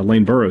Alabama. It's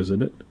Lane Burroughs,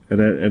 isn't it?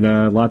 At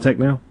La Tech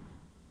now.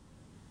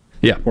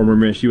 Yeah, former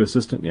MSU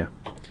assistant. Yeah.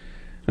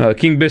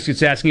 King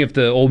Biscuit's asking if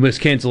the Ole Miss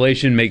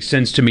cancellation makes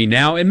sense to me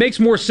now. It makes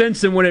more sense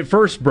than when it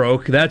first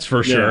broke. That's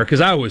for sure. Because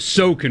I was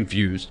so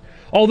confused.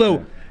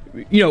 Although,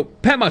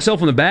 pat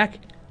myself on the back.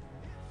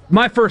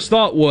 my first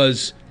thought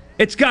was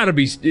it's got to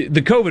be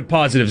the COVID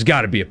positive's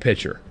got to be a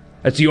pitcher.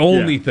 That's the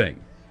only thing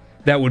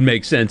that would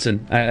make sense.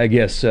 And I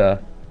guess I'm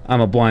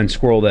a blind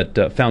squirrel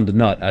that found a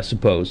nut, I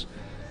suppose.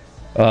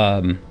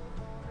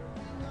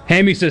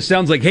 Hammy says,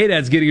 sounds like Hey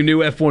Dad's getting a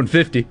new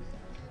F-150.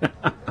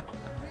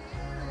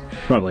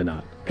 Probably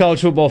not.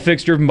 College football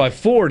fix driven by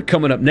Ford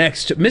coming up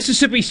next.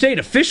 Mississippi State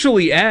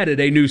officially added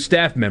a new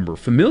staff member.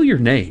 Familiar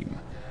name.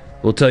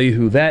 We'll tell you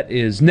who that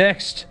is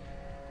next.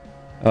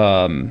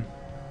 Somebody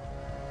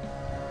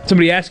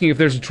asking if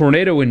there's a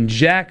tornado in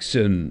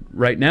Jackson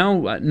right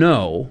now.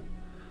 No.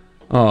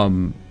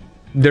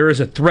 There is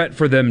a threat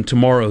for them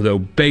tomorrow, though,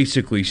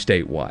 basically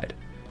statewide.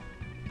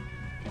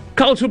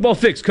 College football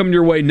fix coming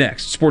your way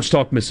next. Sports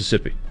Talk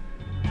Mississippi.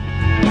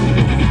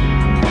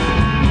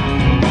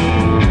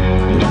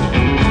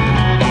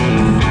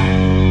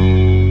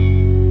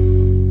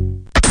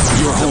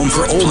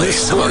 For Ole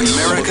Miss Sports,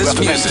 America's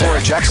music.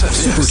 Jackson,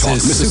 Super Talk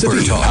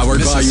Mississippi,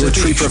 powered by your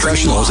tree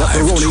professionals at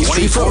Baroni's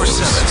Tree Pros,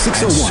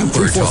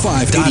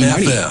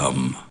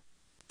 601-345-8090.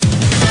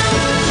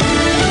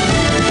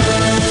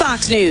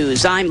 Fox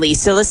News, I'm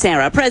Lisa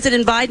Lacera.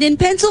 President Biden in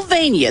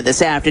Pennsylvania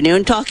this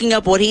afternoon talking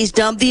up what he's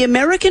dubbed the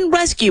American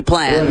Rescue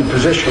Plan. We're in a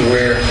position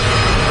where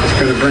it's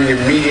going to bring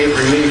immediate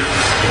relief,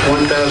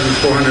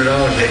 $1,400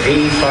 to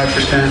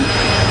 85%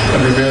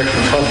 of the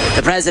American public.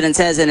 The president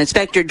says an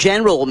inspector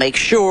general will make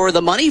sure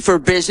the money for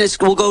business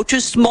will go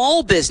to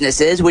small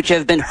businesses, which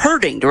have been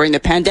hurting during the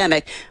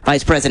pandemic.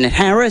 Vice President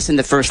Harris and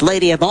the First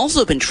Lady have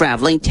also been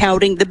traveling,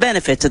 touting the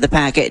benefits of the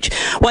package.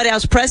 White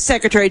House Press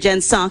Secretary Jen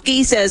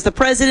Psaki says the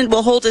president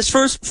will hold his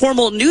first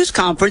formal news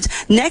conference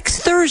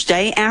next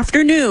Thursday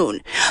afternoon.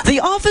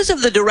 The Office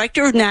of the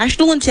Director of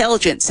National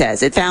Intelligence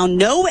says it found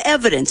no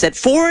evidence that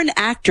foreign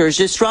actors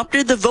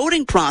disrupted the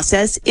voting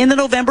process in the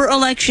November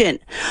election.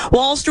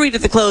 Wall Street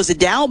at the close, the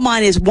Dow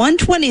minus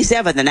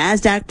 127, the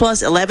NASDAQ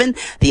plus 11,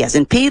 the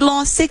S&P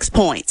lost 6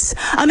 points.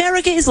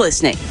 America is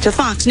listening to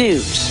Fox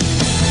News.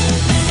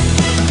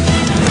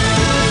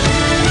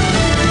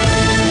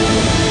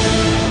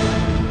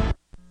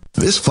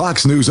 This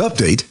Fox News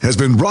update has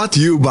been brought to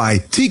you by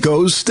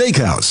Tico's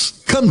Steakhouse.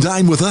 Come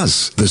dine with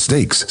us. The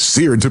steaks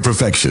seared to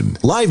perfection.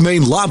 Live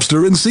Maine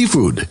lobster and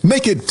seafood.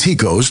 Make it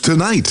Tico's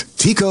tonight.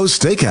 Tico's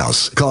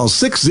Steakhouse. Call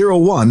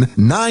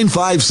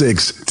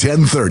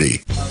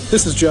 601-956-1030.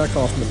 This is Jack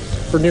Hoffman.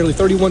 For nearly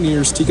 31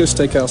 years, Tico's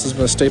Steakhouse has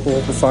been a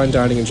staple for fine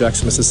dining in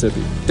Jackson,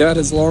 Mississippi. Dad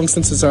has long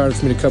since desired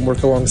for me to come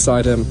work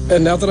alongside him.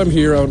 And now that I'm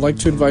here, I would like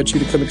to invite you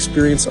to come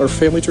experience our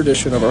family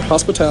tradition of our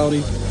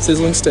hospitality,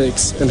 sizzling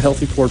steaks, and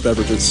healthy poured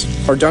beverages.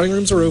 Our dining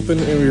rooms are open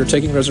and we are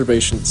taking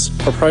reservations.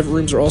 Our private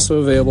rooms are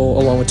also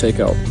available along with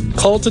takeout.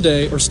 Call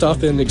today or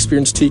stop in and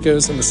experience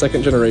Tico's in the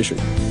second generation.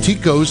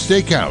 Tico's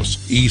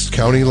Steakhouse, East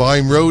County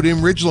Line Road in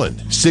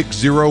Ridgeland,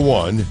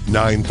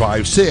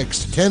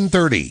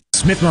 601-956-1030.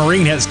 Smith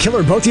Marine has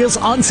killer boat deals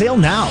on sale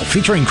now,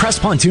 featuring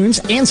Crest Pontoons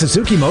and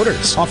Suzuki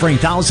Motors, offering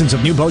thousands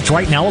of new boats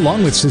right now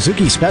along with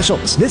Suzuki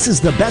specials. This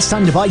is the best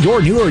time to buy your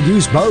new or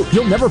used boat.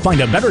 You'll never find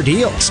a better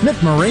deal.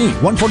 Smith Marine,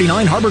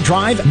 149 Harbor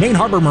Drive, Main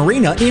Harbor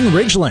Marina in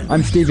Ridgeland.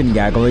 I'm Stephen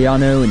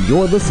Gagliano, and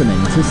you're listening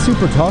to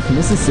Super Talk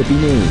Mississippi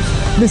News.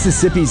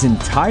 Mississippi's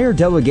entire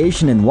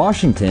delegation in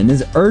Washington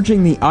is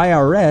urging the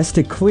IRS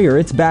to clear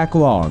its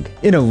backlog.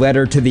 In a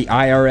letter to the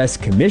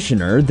IRS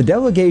commissioner, the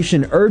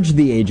delegation urged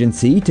the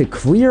agency to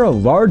clear a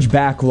large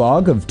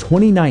backlog of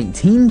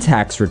 2019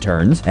 tax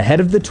returns ahead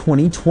of the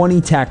 2020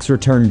 tax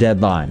return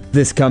deadline.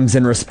 This comes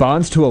in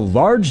response to a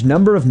large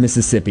number of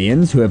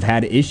Mississippians who have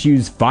had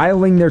issues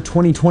filing their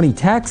 2020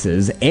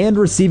 taxes and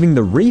receiving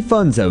the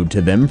refunds owed to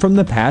them from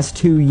the past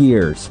 2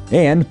 years.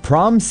 And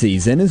prom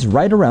season is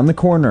right around the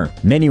corner.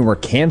 Many were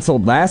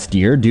canceled last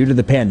year due to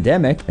the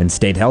pandemic, and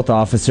State Health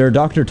Officer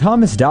Dr.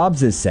 Thomas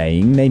Dobbs is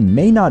saying they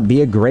may not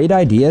be a great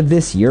idea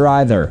this year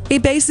either. He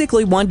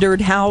basically wondered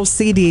how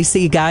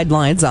CDC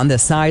guidelines on the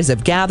size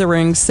of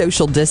gatherings,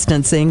 social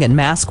distancing, and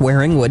mask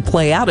wearing would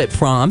play out at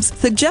proms,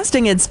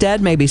 suggesting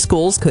instead maybe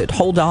schools could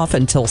hold off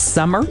until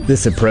summer.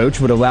 This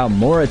approach would allow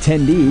more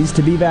attendees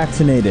to be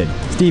vaccinated.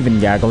 Stephen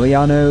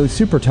Gagliano,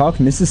 Super Talk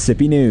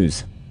Mississippi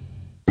News.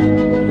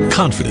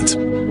 Confidence,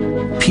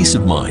 peace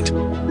of mind,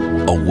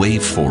 a way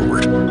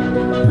forward.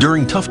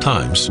 During tough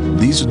times,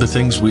 these are the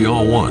things we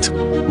all want.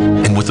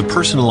 And with the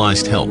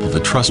personalized help of a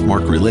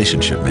Trustmark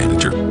relationship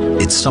manager,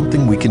 it's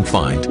something we can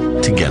find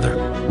together.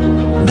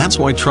 That's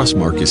why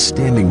Trustmark is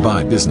standing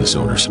by business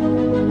owners.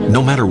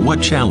 No matter what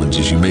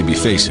challenges you may be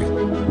facing,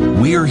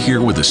 we are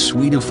here with a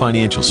suite of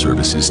financial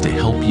services to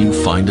help you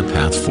find a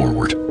path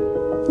forward.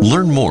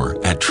 Learn more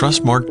at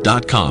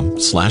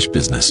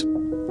trustmark.com/business.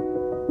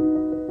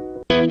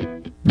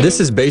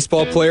 This is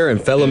baseball player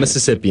and fellow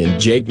Mississippian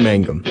Jake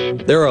Mangum.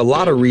 There are a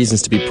lot of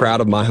reasons to be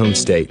proud of my home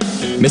state.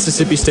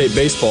 Mississippi State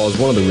Baseball is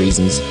one of the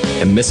reasons,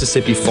 and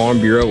Mississippi Farm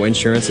Bureau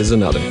Insurance is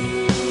another.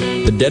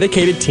 The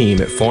dedicated team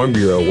at Farm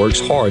Bureau works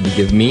hard to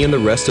give me and the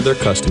rest of their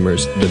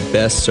customers the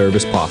best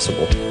service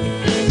possible.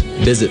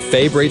 Visit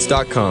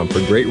favrates.com for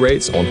great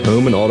rates on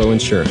home and auto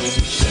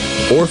insurance,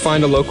 or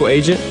find a local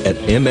agent at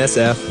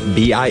msfbins.com.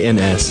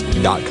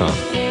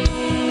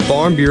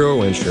 Farm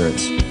Bureau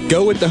Insurance.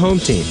 Go with the home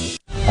team.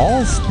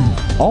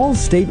 All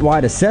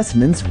statewide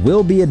assessments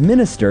will be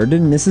administered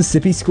in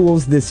Mississippi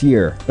schools this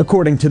year.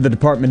 According to the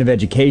Department of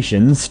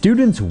Education,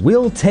 students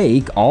will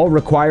take all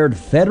required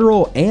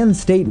federal and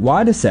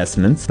statewide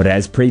assessments, but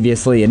as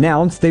previously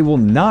announced, they will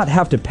not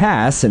have to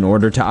pass in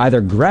order to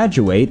either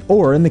graduate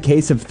or, in the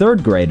case of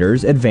third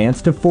graders,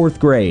 advance to fourth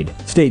grade.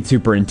 State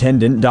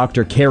Superintendent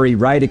Dr. Carrie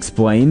Wright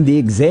explained the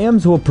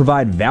exams will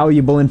provide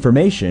valuable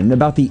information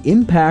about the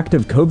impact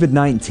of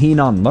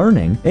COVID-19 on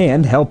learning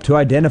and help to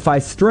identify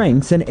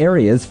strengths and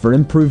areas for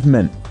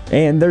improvement.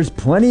 And there's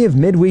plenty of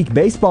midweek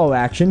baseball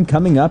action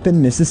coming up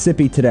in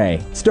Mississippi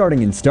today.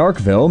 Starting in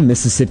Starkville,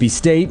 Mississippi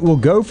State will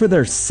go for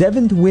their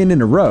 7th win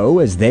in a row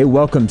as they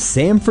welcome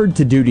Samford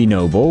to Dudy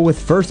Noble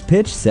with first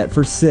pitch set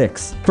for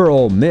 6. For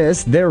Ole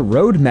Miss, their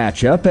road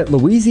matchup at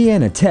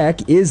Louisiana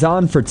Tech is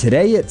on for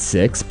today at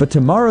 6, but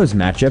tomorrow's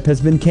matchup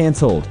has been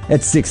canceled.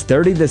 At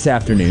 6:30 this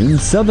afternoon,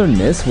 Southern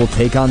Miss will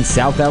take on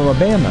South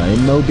Alabama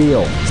in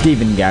Mobile.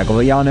 Stephen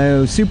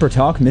Gagliano, Super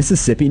Talk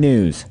Mississippi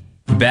News.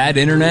 Bad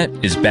internet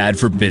is bad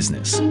for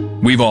business.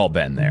 We've all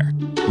been there.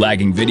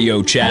 Lagging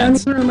video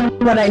chats,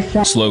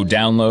 slow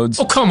downloads.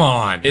 Oh, come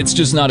on. It's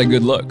just not a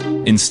good look.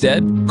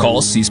 Instead,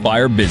 call C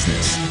Spire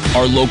Business.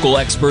 Our local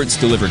experts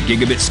deliver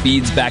gigabit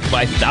speeds backed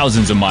by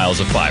thousands of miles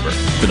of fiber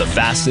for the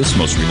fastest,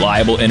 most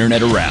reliable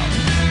internet around.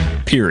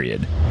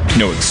 Period.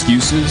 No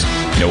excuses,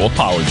 no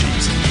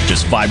apologies.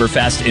 Just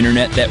fiber-fast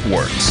internet that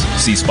works.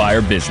 C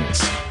Spire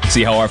Business.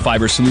 See how our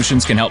fiber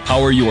solutions can help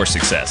power your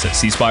success at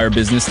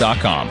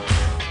cspirebusiness.com.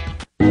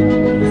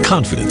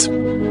 Confidence,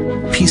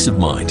 peace of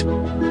mind,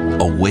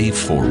 a way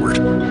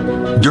forward.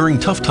 During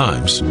tough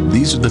times,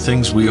 these are the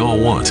things we all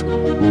want.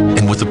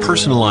 And with the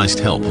personalized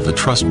help of a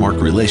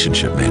Trustmark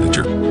relationship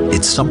manager,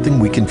 it's something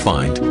we can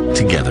find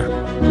together.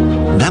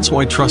 That's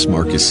why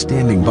Trustmark is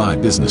standing by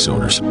business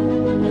owners.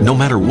 No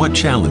matter what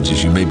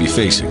challenges you may be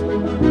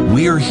facing,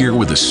 we are here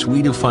with a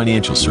suite of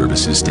financial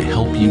services to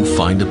help you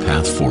find a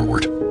path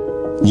forward.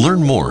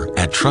 Learn more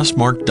at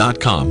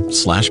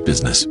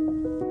trustmark.com/business.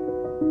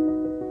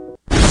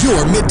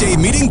 Your midday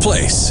meeting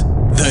place.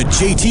 The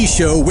JT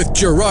Show with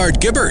Gerard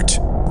Gibbert.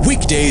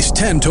 Weekdays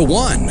 10 to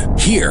 1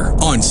 here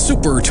on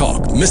Super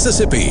Talk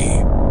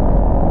Mississippi.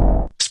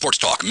 Sports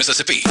Talk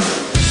Mississippi.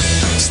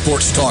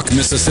 Sports Talk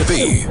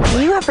Mississippi.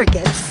 Do you ever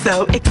get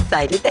so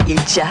excited that you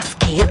just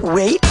can't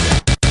wait?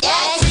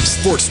 Yes!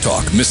 Sports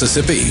Talk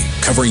Mississippi.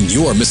 Covering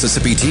your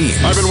Mississippi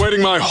teams. I've been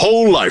waiting my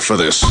whole life for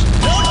this.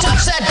 Don't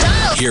touch that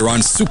dial! Here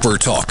on Super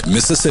Talk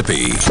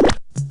Mississippi.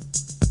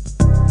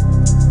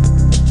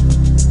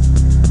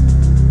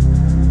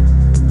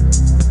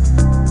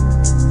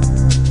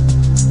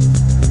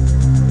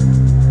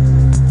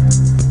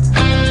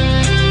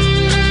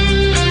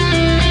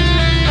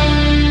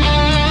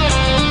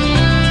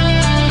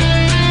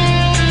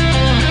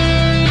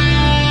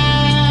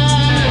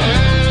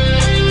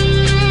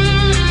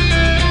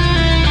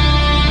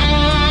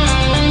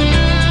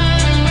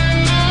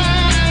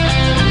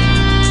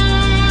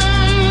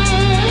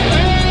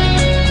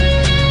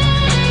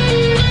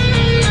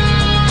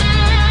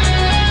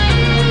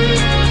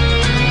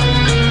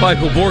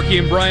 Michael Borky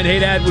and Brian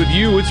Haydad with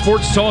you at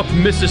Sports Talk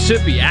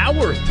Mississippi.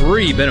 Hour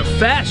 3, been a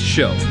fast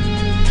show.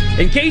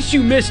 In case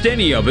you missed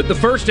any of it, the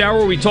first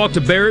hour we talked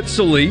to Barrett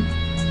Sallee.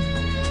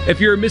 If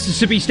you're a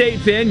Mississippi State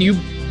fan, you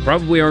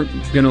probably aren't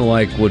going to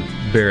like what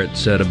Barrett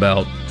said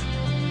about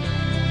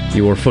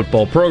your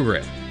football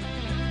program.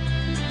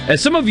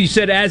 As some of you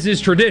said, as is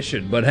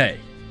tradition, but hey,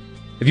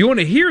 if you want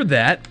to hear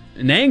that,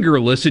 an anger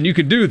listen, you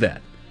can do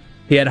that.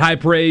 He had high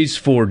praise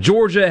for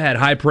Georgia, had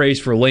high praise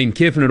for Lane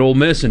Kiffin at Ole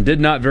Miss, and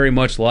did not very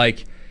much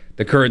like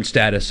the current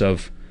status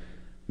of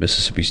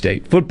Mississippi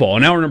State football.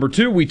 In hour number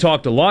 2, we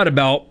talked a lot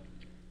about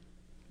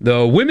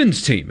the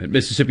women's team at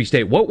Mississippi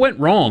State. What went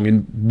wrong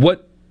and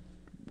what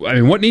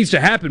needs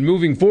to happen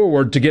moving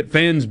forward to get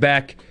fans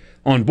back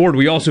on board.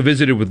 We also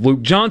visited with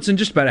Luke Johnson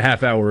just about a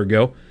half hour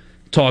ago.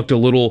 Talked a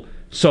little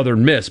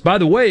Southern Miss. By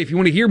the way, if you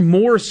want to hear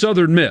more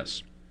Southern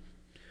Miss,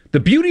 the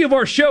beauty of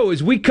our show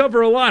is we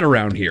cover a lot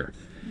around here.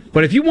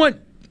 But if you want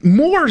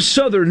more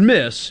Southern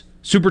Miss,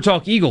 Super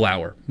Talk Eagle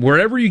Hour.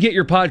 Wherever you get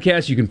your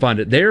podcast, you can find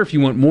it there. If you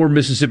want more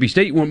Mississippi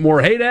State, you want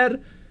more Haydad,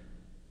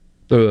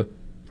 the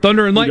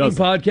Thunder and Lightning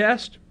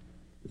podcast.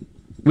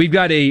 We've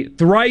got a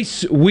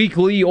thrice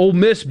weekly Ole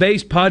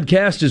Miss-based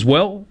podcast as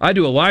well. I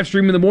do a live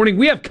stream in the morning.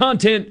 We have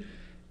content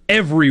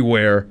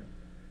everywhere.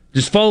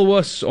 Just follow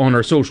us on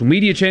our social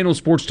media channels,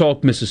 Sports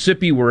Talk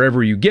Mississippi,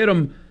 wherever you get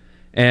them,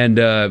 and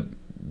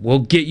we'll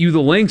get you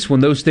the links when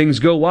those things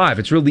go live.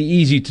 It's really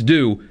easy to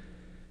do.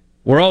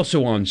 We're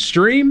also on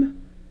stream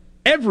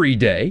every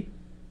day.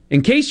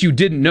 In case you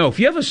didn't know, if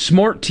you have a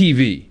smart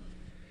TV,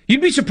 you'd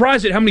be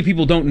surprised at how many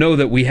people don't know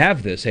that we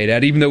have this,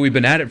 Haydad, even though we've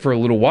been at it for a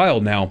little while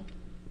now.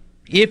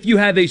 If you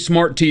have a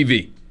smart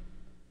TV,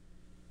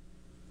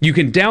 you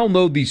can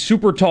download the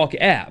Super Talk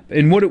app,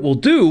 and what it will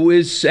do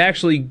is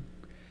actually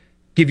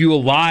give you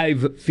a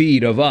live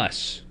feed of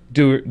us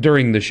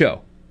during the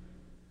show.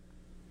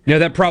 Now,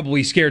 that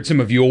probably scared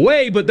some of you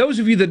away, but those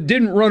of you that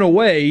didn't run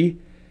away,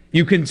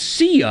 You can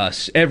see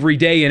us every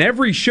day in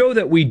every show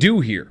that we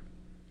do here.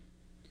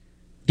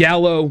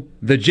 Gallo,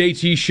 the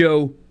JT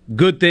Show,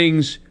 Good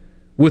Things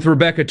with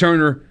Rebecca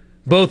Turner,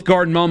 both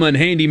Garden Mama and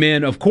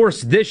Handyman. Of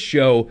course, this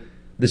show,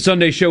 the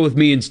Sunday Show with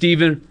me and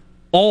Steven,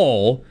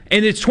 all,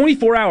 and it's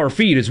 24-hour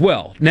feed as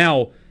well.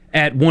 Now,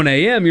 at 1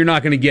 a.m., you're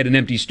not going to get an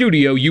empty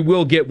studio. You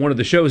will get one of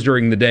the shows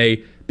during the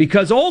day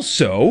because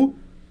also,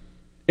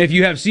 if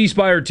you have C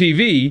Spire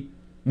TV,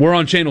 we're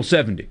on Channel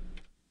 70.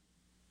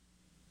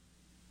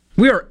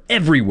 We are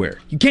everywhere.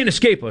 You can't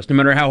escape us no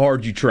matter how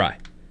hard you try.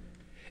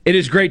 It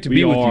is great to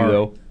be with you,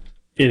 though.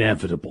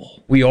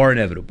 Inevitable. We are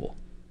inevitable.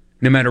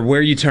 No matter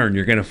where you turn,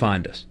 you're going to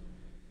find us.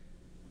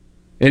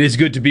 It is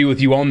good to be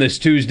with you on this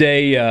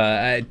Tuesday.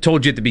 I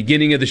told you at the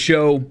beginning of the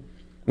show,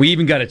 we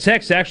even got a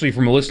text actually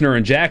from a listener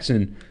in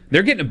Jackson.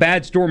 They're getting a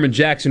bad storm in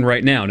Jackson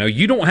right now. Now,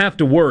 you don't have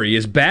to worry.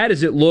 As bad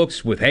as it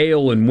looks with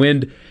hail and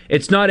wind,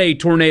 it's not a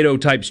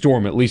tornado-type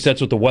storm. At least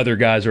that's what the weather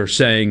guys are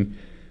saying.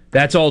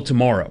 That's all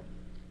tomorrow.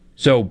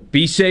 So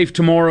be safe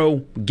tomorrow.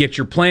 Get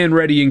your plan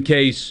ready in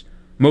case.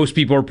 Most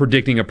people are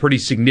predicting a pretty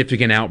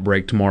significant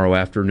outbreak tomorrow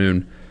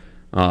afternoon.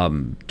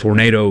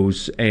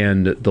 Tornadoes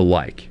and the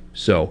like.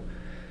 So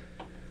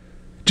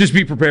just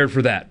be prepared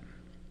for that.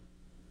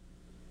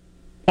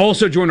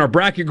 Also join our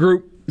bracket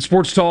group,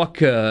 Sports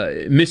Talk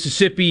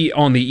Mississippi,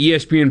 on the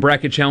ESPN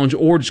Bracket Challenge,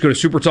 or just go to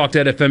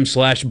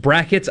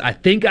supertalk.fm/brackets. I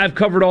think I've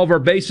covered all of our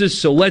bases,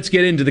 so let's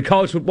get into the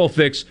college football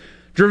fix,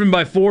 driven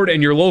by Ford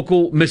and your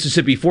local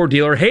Mississippi Ford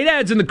dealer. Hey,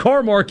 Dad's in the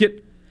car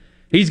market.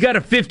 He's got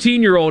a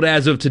 15-year-old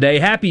as of today.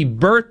 Happy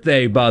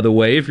birthday, by the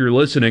way, if you're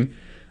listening.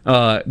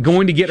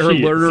 Going to get her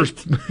learners.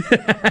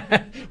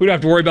 We don't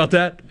have to worry about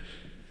that?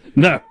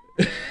 No.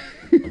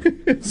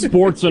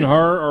 Sports and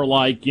her are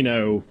like,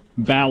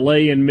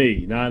 ballet and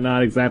me.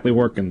 Not exactly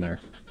working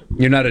there.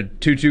 You're not a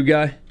tutu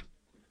guy?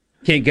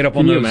 Can't get up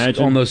on those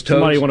toes?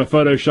 Somebody want to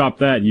Photoshop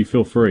that, and you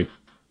feel free.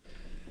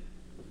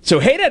 So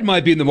Haydad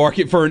might be in the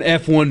market for an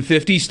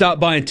F-150.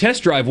 Stop by and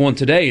test drive one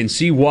today and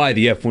see why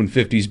the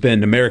F-150's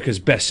been America's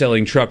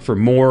best-selling truck for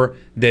more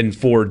than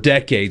 4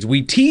 decades.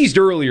 We teased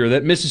earlier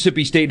that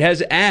Mississippi State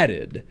has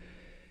added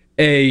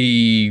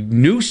a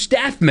new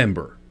staff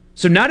member.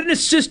 So not an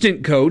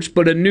assistant coach,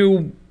 but a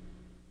new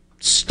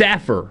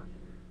staffer.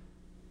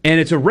 And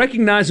it's a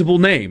recognizable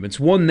name. It's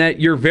one that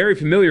you're very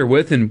familiar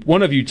with. And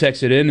one of you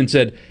texted in and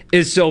said,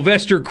 is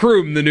Sylvester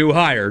Croom the new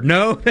hire?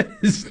 No,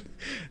 it's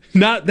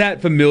not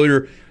that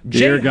familiar.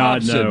 Dear Jay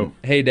God, Hobson, no.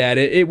 Hey,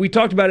 Dad, we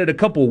talked about it a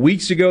couple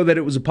weeks ago that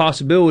it was a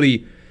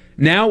possibility.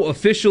 Now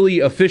officially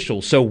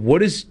official. So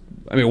what's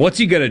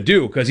he going to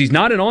do? Because he's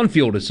not an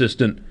on-field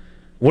assistant.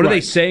 What are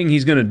they saying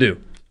he's going to do?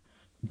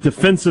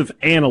 Defensive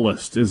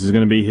analyst is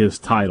going to be his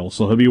title.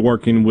 So he'll be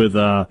working with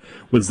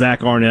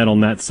Zach Arnett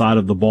on that side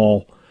of the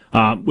ball,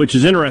 which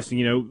is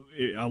interesting.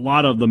 A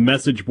lot of the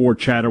message board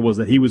chatter was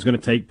that he was going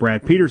to take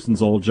Brad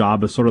Peterson's old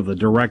job as sort of the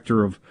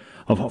director of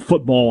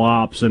football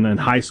ops and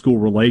high school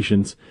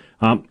relations.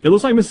 It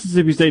looks like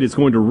Mississippi State is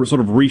going to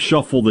sort of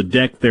reshuffle the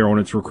deck there on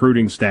its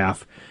recruiting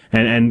staff.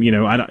 And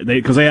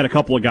because they had a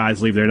couple of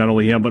guys leave there, not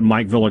only him, but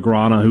Mike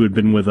Villagrana, who had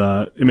been with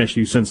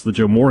MSU since the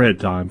Joe Moorhead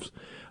times.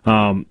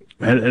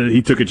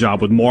 He took a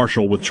job with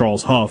Marshall with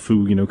Charles Huff,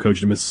 who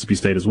coached at Mississippi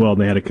State as well,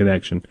 and they had a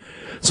connection.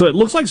 So it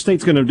looks like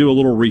State's going to do a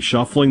little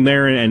reshuffling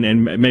there,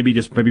 and maybe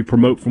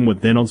promote from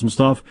within on some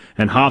stuff.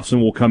 And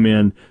Hobson will come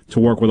in to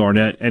work with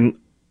Arnett. And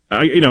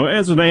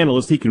as an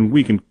analyst, we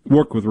can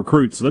work with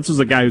recruits. So this is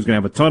a guy who's going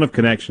to have a ton of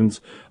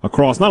connections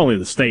across not only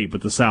the state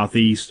but the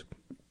Southeast.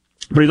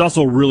 But he's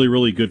also a really,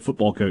 really good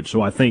football coach.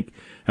 So I think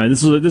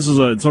this is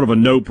a sort of a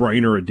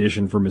no-brainer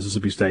addition for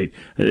Mississippi State.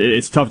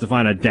 It's tough to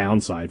find a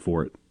downside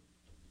for it.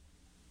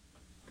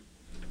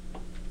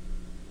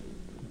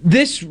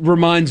 This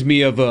reminds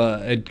me of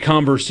a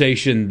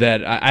conversation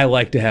that I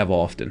like to have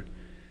often.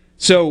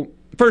 So,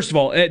 first of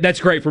all,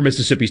 that's great for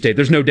Mississippi State.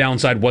 There's no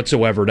downside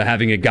whatsoever to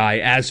having a guy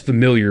as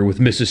familiar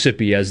with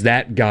Mississippi as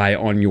that guy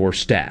on your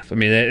staff. I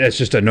mean, that's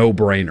just a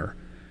no-brainer.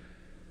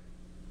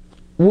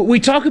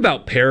 We talk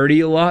about parity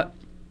a lot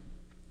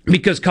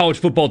because college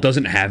football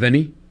doesn't have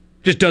any.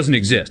 Just doesn't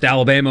exist.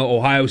 Alabama,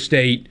 Ohio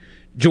State,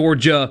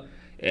 Georgia,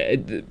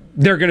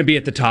 they're going to be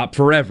at the top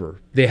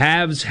forever. The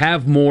haves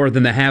have more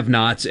than the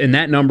have-nots, and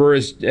that number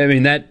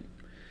that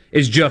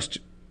is just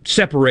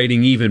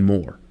separating even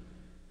more.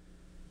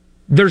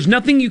 There's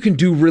nothing you can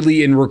do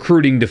really in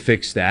recruiting to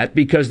fix that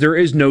because there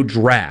is no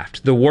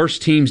draft. The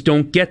worst teams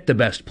don't get the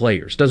best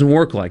players. It doesn't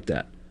work like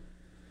that.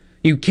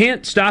 You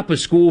can't stop a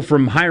school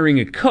from hiring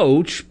a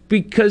coach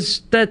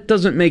because that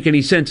doesn't make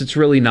any sense. It's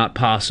really not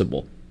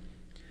possible.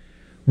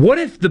 What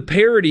if the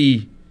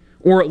parity,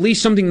 or at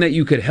least something that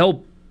you could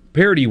help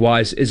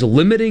parity-wise, is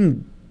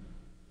limiting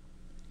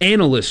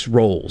analyst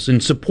roles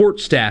and support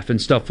staff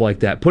and stuff like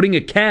that, putting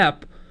a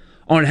cap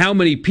on how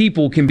many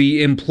people can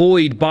be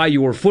employed by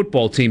your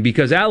football team,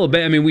 because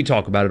Alabama, we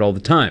talk about it all the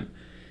time.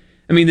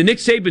 The Nick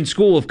Saban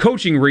School of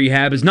Coaching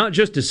Rehab is not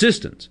just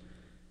assistants.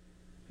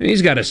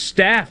 He's got a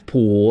staff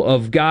pool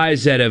of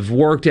guys that have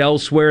worked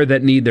elsewhere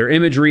that need their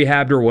image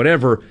rehabbed or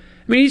whatever.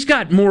 He's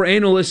got more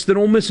analysts than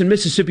Ole Miss and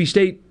Mississippi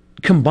State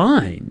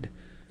combined.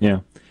 Yeah.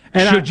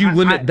 And should you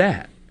limit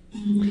that?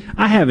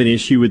 I have an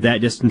issue with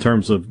that just in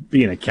terms of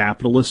being a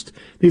capitalist.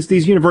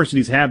 These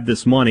universities have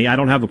this money. I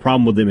don't have a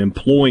problem with them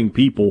employing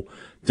people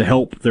to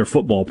help their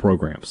football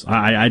programs.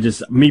 I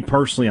just, me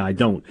personally, I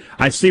don't.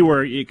 I see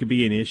where it could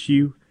be an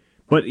issue,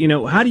 but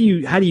how do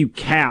you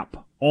cap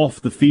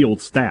off the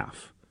field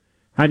staff?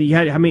 What are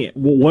you,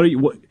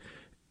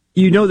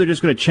 they're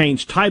just going to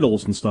change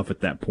titles and stuff at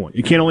that point.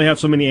 You can't only have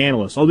so many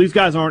analysts. Oh, these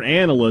guys aren't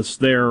analysts.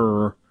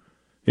 They're,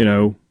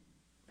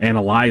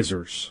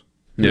 analyzers.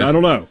 Yeah. I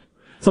don't know.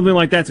 Something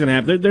like that's going to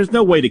happen. There's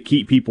no way to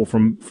keep people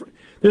from.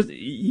 At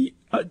the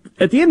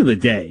end of the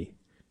day,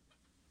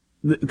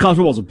 college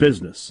football is a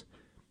business.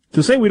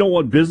 To say we don't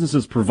want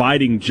businesses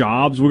providing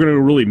jobs, we're going to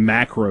go really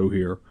macro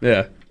here.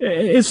 Yeah,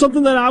 it's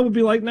something that I would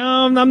be like, no,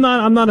 I'm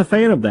not a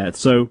fan of that.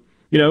 So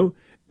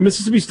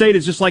Mississippi State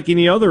is just like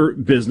any other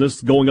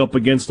business going up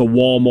against a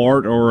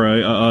Walmart or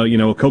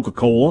a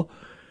Coca-Cola.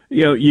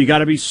 You got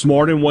to be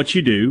smart in what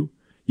you do.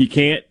 You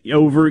can't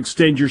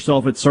overextend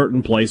yourself at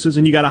certain places,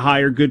 and you got to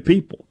hire good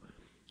people.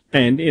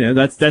 And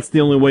that's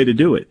the only way to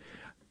do it.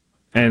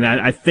 And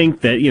I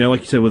think that like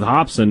you said with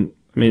Hobson,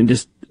 I mean,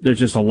 there's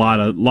just a lot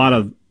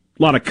of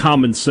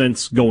common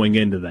sense going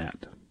into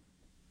that.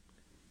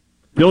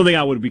 The only thing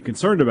I would be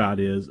concerned about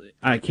is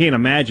I can't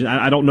imagine.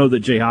 I don't know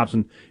that Jay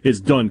Hobson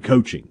is done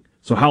coaching.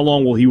 So how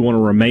long will he want to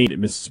remain at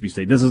Mississippi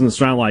State? This doesn't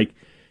sound like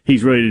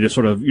he's ready to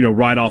sort of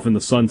ride off in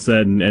the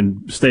sunset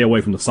and stay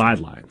away from the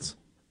sidelines.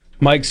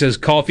 Mike says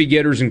coffee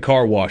getters and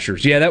car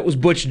washers. Yeah, that was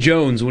Butch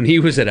Jones when he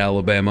was at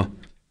Alabama.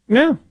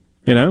 Yeah,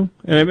 and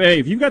hey,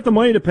 if you've got the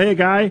money to pay a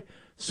guy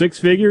six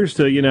figures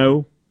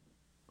to,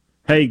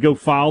 hey, go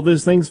file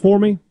these things for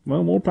me,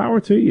 well, more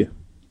power to you.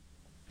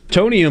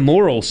 Tony in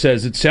Laurel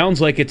says it sounds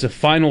like it's a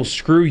final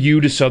screw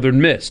you to Southern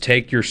Miss.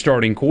 Take your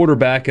starting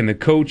quarterback and the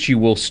coach you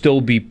will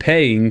still be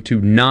paying to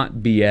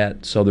not be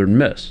at Southern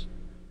Miss.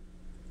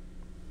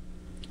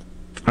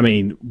 I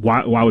mean,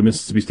 why would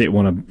Mississippi State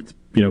want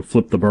to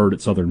flip the bird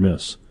at Southern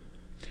Miss?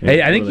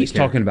 Hey, I think he's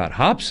talking about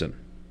Hobson.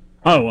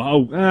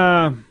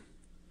 I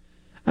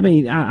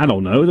mean, I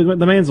don't know.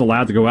 The man's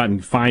allowed to go out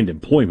and find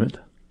employment.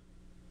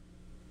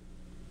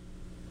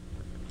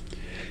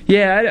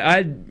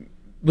 Yeah,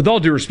 with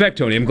all due respect,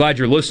 Tony, I'm glad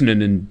you're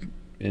listening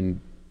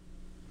and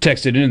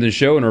texted into the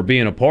show and are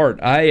being a part.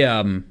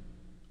 I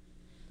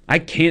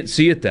can't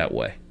see it that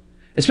way,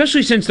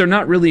 especially since they're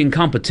not really in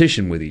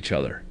competition with each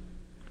other.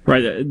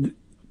 Right.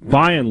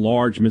 By and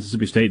large,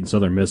 Mississippi State and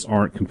Southern Miss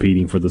aren't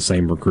competing for the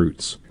same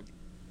recruits.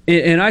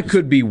 And I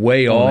could be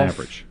way off. On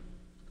average.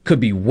 Could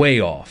be way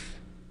off.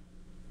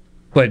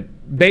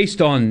 But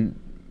based on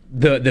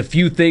the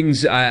few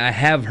things I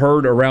have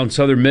heard around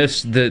Southern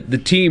Miss,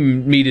 the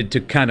team needed to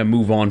kind of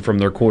move on from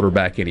their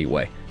quarterback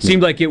anyway.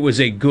 Seemed like it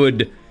was a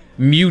good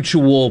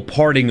mutual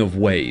parting of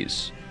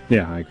ways.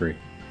 Yeah, I agree.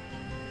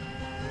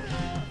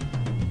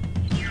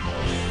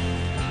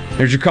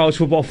 There's your college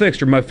football fix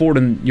driven by Ford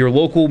and your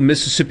local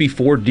Mississippi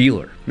Ford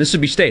dealer.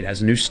 Mississippi State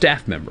has a new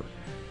staff member.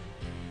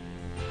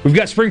 We've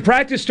got spring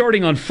practice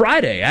starting on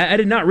Friday. I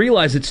did not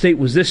realize that State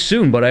was this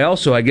soon, but I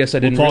guess I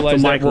didn't realize that. We'll talk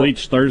to Mike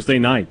Leach Thursday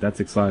night.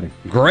 That's exciting.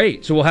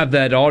 Great. So we'll have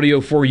that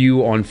audio for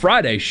you on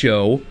Friday's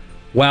show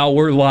while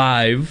we're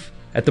live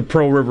at the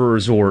Pearl River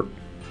Resort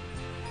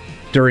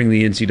during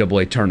the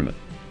NCAA tournament.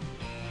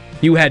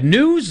 You had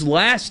news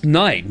last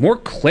night, more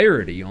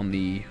clarity on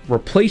the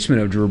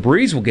replacement of Drew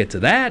Brees. We'll get to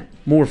that,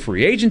 more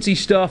free agency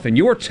stuff, and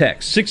your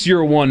text,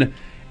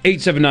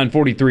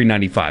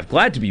 601-879-4395.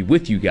 Glad to be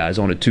with you guys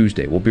on a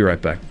Tuesday. We'll be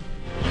right back.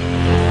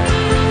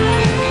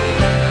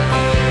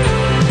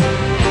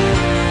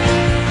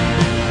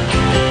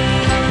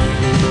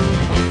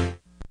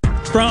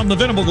 From the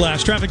Venable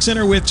Glass Traffic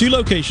Center with two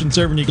locations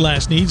serving your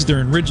glass needs. They're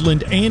in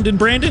Ridgeland and in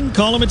Brandon.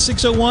 Call them at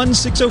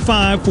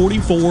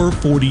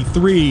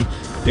 601-605-4443.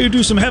 Due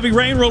to some heavy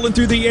rain rolling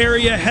through the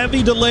area,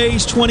 heavy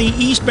delays 20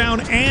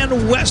 eastbound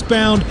and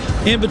westbound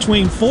in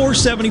between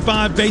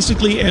 475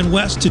 basically and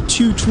west to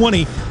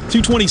 220.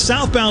 220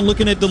 southbound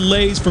looking at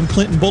delays from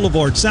Clinton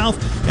Boulevard south,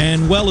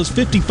 and well as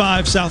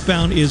 55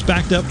 southbound is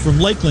backed up from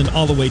Lakeland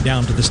all the way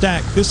down to the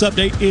Stack. This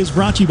update is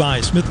brought to you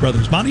by Smith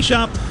Brothers Body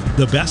Shop,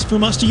 the best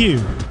from us to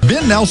you.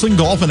 Ben Nelson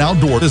Golf and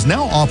Outdoor is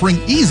now offering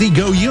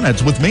easy-go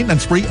units with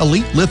maintenance-free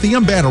elite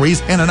lithium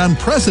batteries and an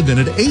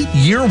unprecedented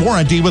 8-year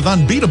warranty with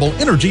unbeatable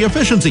energy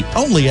efficiency.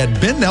 Only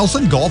at Ben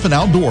Nelson Golf and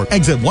Outdoor,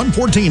 exit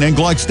 114 in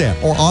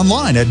Gluckstadt, or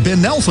online at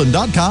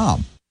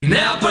bennelson.com.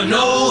 Napa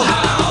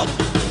know-how.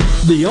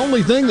 The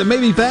only thing that may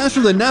be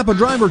faster than Napa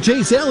driver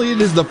Chase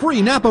Elliott is the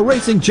free Napa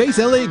Racing Chase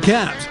Elliott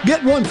caps.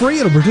 Get one free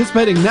at a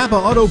participating Napa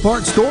Auto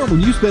Parts store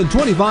when you spend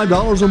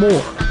 $25 or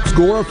more.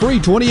 Score a free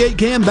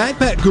 28-can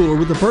backpack cooler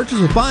with the purchase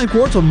of 5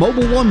 quarts of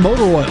Mobil 1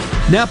 motor oil.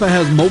 Napa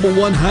has Mobil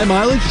 1 high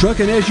mileage truck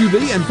and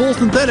SUV and full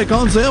synthetic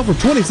on sale for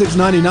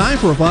 $26.99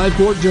 for a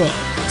 5-quart jug.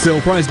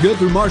 Sale price good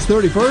through March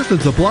 31st,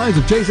 and supplies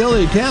of Chase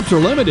Elliott caps are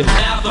limited.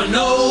 Napa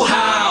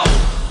know-how.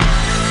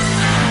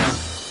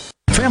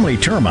 Family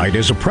Termite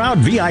is a proud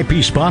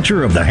VIP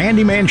sponsor of the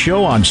Handyman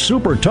Show on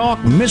Super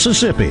Talk,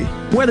 Mississippi.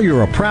 Whether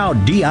you're a proud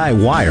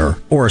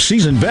DIYer or a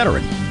seasoned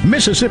veteran,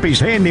 Mississippi's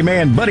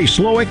handyman Buddy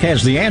Slowick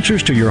has the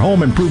answers to your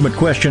home improvement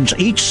questions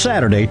each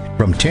Saturday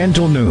from 10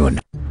 till noon.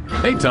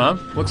 Hey, Tom.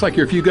 Looks like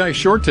you're a few guys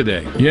short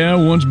today. Yeah,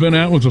 one's been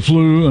out with the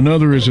flu,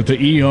 another is at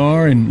the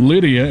ER, and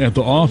Lydia at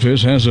the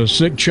office has a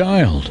sick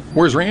child.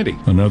 Where's Randy?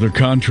 Another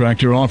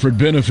contractor offered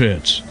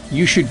benefits.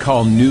 You should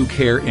call New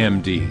Care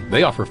MD.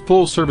 They offer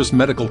full-service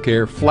medical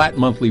care, flat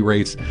monthly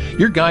rates.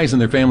 Your guys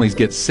and their families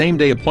get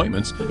same-day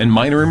appointments and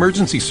minor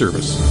emergency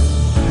service.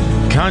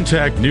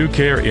 Contact New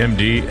Care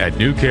MD at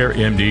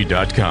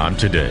newcaremd.com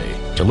today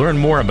to learn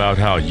more about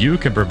how you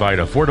can provide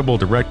affordable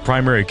direct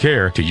primary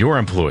care to your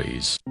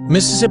employees.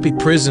 Mississippi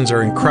prisons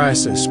are in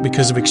crisis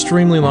because of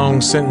extremely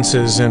long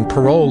sentences and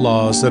parole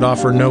laws that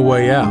offer no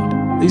way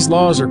out. These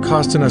laws are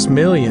costing us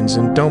millions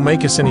and don't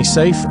make us any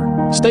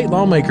safer. State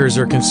lawmakers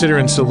are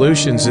considering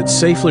solutions that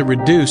safely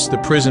reduce the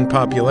prison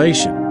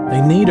population.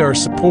 They need our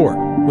support.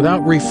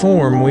 Without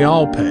reform, we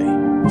all pay.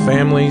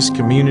 Families,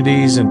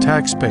 communities, and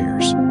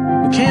taxpayers.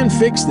 We can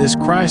fix this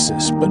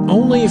crisis, but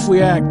only if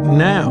we act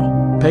now.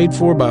 Paid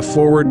for by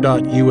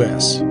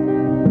Forward.us.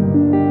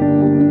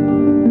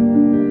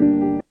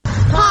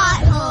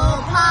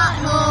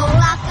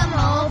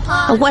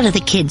 What are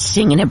the kids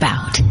singing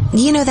about?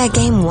 You know that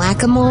game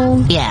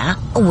Whack-A-Mole? Yeah.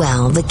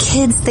 Well, the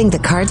kids think the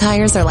car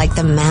tires are like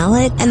the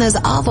mallet and those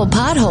awful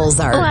potholes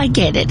are... Oh, I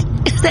get it.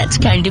 That's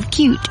kind of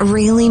cute.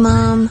 Really,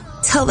 Mom?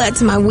 Tell that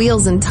to my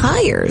wheels and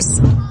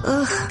tires.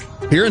 Ugh.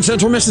 Here in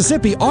central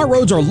Mississippi, our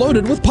roads are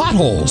loaded with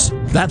potholes.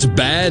 That's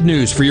bad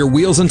news for your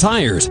wheels and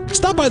tires.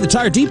 Stop by the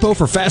Tire Depot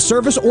for fast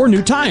service or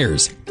new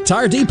tires.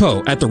 Tire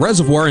Depot at the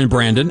Reservoir in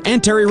Brandon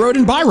and Terry Road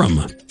in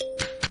Byram.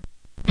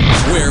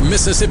 Where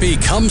Mississippi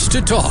comes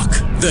to talk.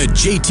 The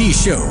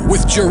JT Show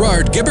with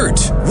Gerard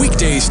Gibbert.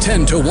 Weekdays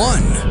 10 to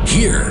 1.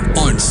 Here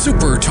on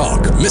Super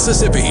Talk,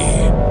 Mississippi.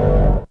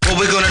 What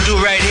we're going to do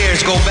right here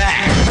is go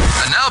back.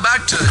 And now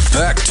back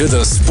to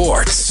the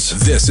sports.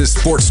 This is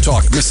Sports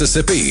Talk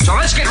Mississippi. So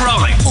let's get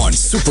rolling. On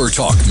Super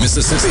Talk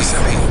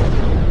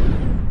Mississippi.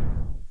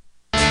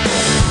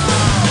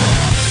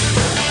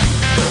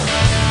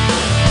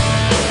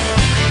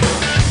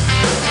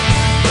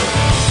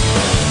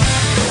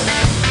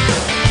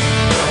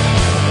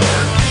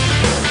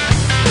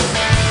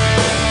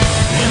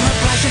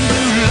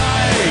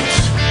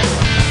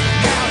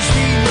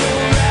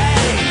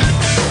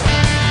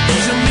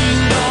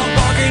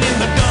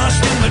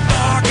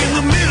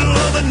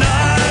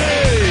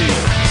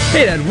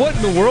 Hey, Dad, what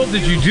in the world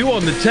did you do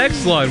on the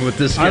text line with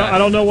this guy? I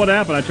don't know what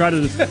happened. I tried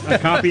to just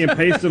copy and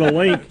pasted a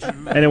link,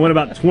 and it went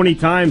about 20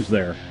 times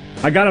there.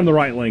 I got him the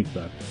right link,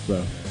 though. So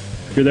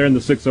if you're there in the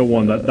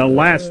 601, the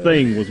last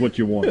thing was what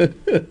you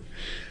wanted.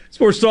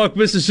 Sports Talk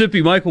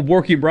Mississippi, Michael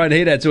Borky and Brian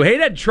Haydad. So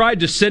Haydad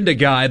tried to send a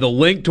guy the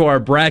link to our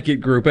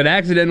bracket group and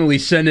accidentally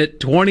sent it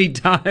 20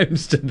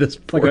 times to this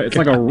poor guy. It's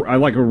like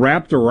a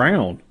wrapped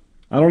around.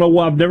 I don't know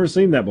why. I've never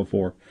seen that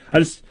before.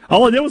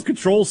 All I did was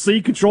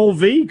Control-C,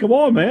 Control-V. Come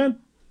on, man.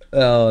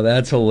 Oh,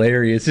 that's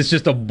hilarious. It's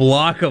just a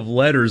block of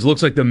letters.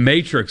 Looks like the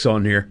Matrix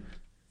on here.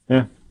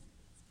 Yeah.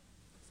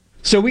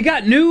 So we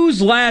got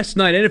news last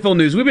night, NFL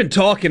news. We've been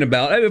talking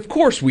about, of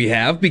course we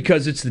have,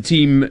 because it's the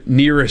team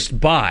nearest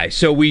by.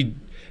 So we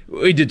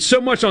did so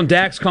much on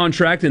Dak's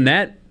contract, and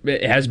that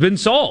has been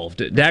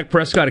solved. Dak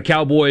Prescott, a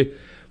Cowboy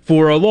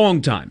for a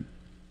long time.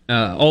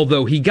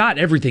 Although he got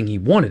everything he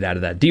wanted out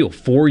of that deal.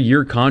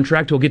 4-year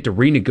contract. He'll get to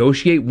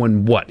renegotiate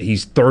when,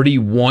 he's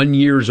 31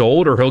 years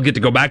old, or he'll get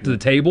to go back to the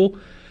table.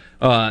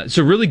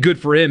 So really good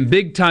for him.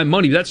 Big time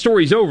money. That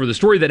story's over. The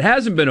story that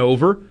hasn't been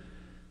over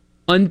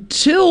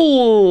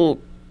until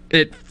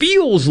it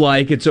feels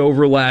like it's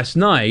over last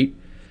night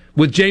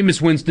with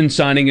Jameis Winston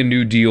signing a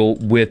new deal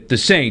with the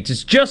Saints.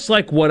 It's just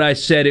like what I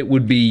said it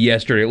would be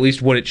yesterday, at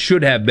least what it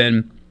should have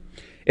been.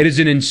 It is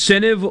an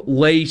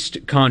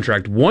incentive-laced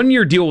contract.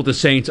 1-year deal with the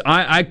Saints.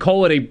 I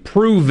call it a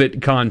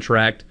prove-it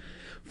contract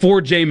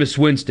for Jameis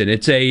Winston.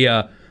 It's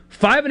a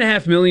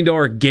 $5.5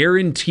 million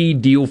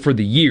guaranteed deal for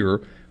the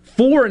year.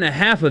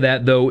 4.5 of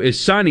that, though, is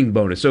signing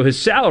bonus. So his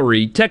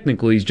salary,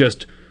 technically, is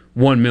just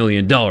 $1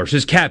 million.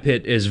 His cap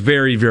hit is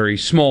very, very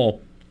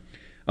small.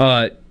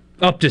 Up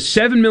to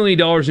 $7 million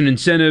in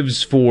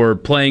incentives for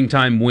playing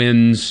time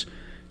wins,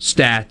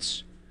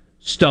 stats,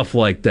 stuff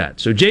like that.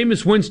 So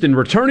Jameis Winston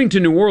returning to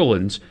New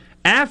Orleans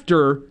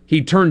after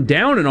he turned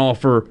down an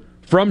offer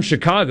from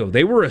Chicago.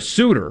 They were a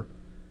suitor.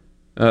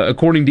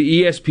 According to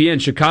ESPN,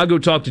 Chicago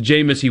talked to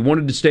Jameis. He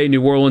wanted to stay in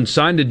New Orleans,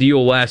 signed a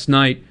deal last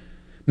night.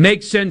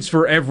 Makes sense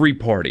for every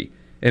party.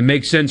 It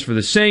makes sense for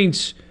the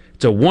Saints.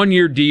 It's a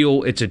 1-year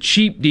deal. It's a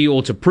cheap deal.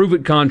 It's a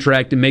prove-it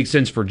contract. It makes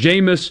sense for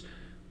Jameis.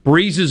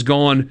 Breeze is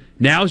gone.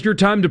 Now's your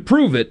time to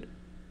prove it.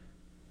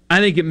 I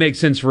think it makes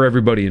sense for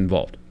everybody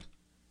involved.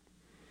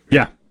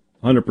 Yeah,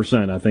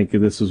 100%. I think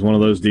this is one of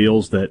those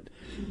deals that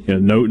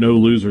no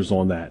losers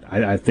on that.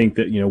 I think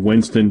that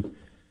Winston.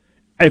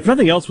 If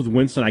nothing else, with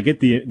Winston, I get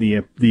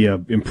the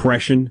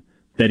impression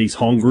that he's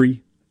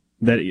hungry.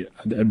 That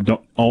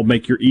I'll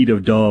make your eat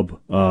of dub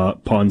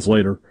puns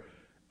later.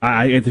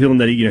 I get the feeling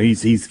that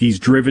he's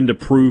driven to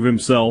prove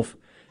himself.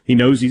 He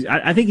knows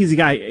I think he's a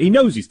guy. He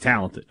knows he's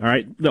talented. All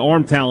right, the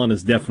arm talent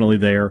is definitely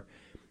there.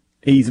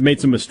 He's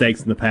made some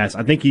mistakes in the past.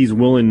 I think he's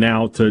willing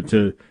now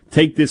to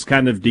take this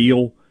kind of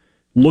deal.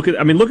 Look at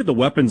the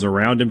weapons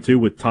around him too,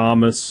 with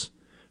Thomas,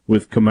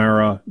 with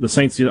Kamara. The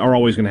Saints are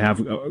always going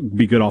to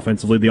be good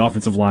offensively. The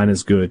offensive line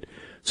is good,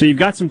 so you've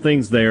got some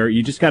things there.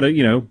 You just got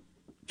to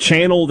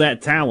channel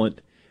that talent.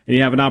 And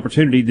you have an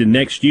opportunity to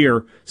next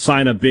year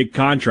sign a big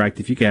contract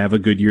if you can have a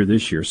good year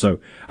this year.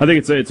 So I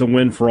think it's a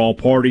win for all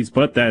parties.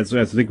 But as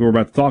I think we're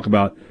about to talk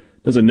about,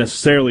 doesn't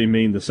necessarily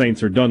mean the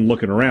Saints are done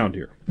looking around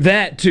here.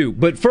 That too.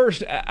 But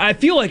first, I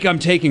feel like I'm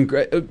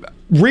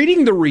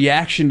reading the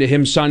reaction to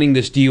him signing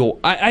this deal.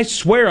 I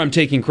swear I'm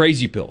taking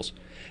crazy pills.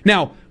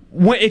 Now,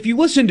 if you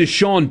listen to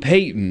Sean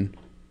Payton,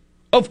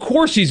 of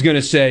course he's going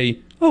to say,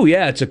 "Oh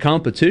yeah, it's a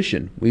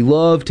competition. We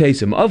love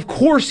Taysom." Of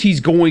course he's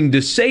going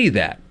to say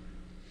that.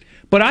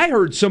 But I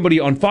heard somebody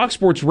on Fox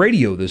Sports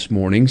Radio this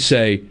morning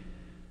say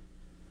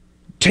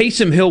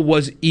Taysom Hill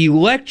was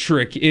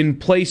electric in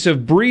place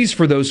of Breeze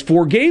for those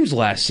 4 games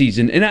last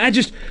season. And I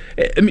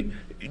mean,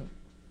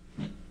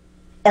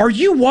 are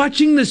you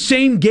watching the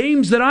same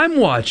games that I'm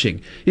watching?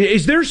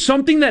 Is there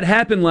something that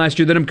happened last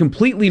year that I'm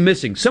completely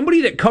missing? Somebody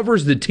that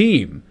covers the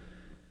team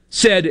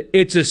said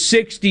it's a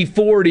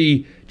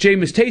 60-40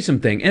 Jameis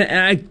Taysom thing.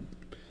 And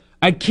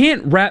I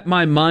can't wrap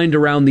my mind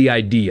around the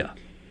idea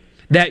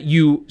that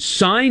you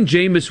sign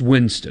Jameis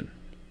Winston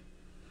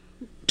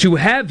to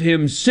have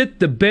him sit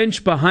the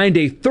bench behind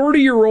a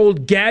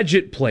 30-year-old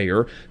gadget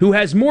player who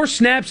has more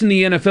snaps in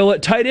the NFL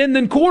at tight end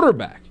than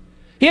quarterback.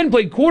 He hadn't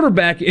played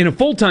quarterback in a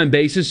full-time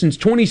basis since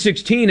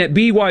 2016 at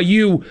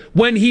BYU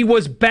when he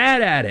was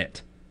bad at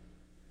it.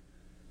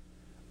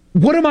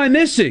 What am I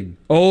missing?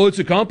 Oh, it's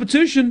a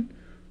competition.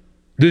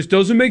 This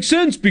doesn't make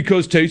sense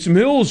because Taysom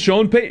Hill is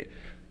Sean Payton.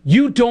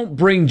 You don't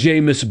bring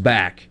Jameis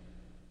back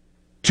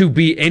to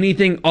be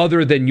anything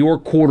other than your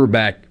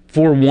quarterback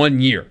for 1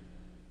 year.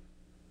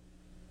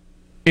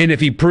 And if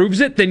he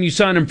proves it, then you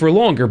sign him for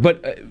longer.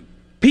 But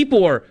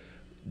people are,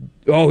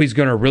 he's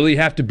going to really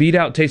have to beat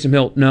out Taysom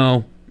Hill.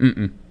 No.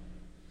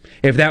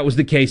 If that was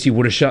the case, he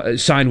would have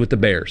signed with the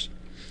Bears.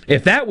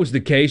 If that was the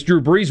case, Drew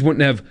Brees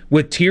wouldn't have,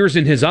 with tears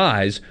in his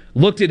eyes,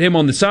 looked at him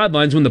on the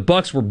sidelines when the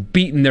Bucs were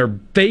beating their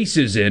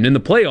faces in the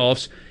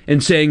playoffs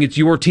and saying, it's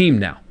your team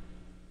now.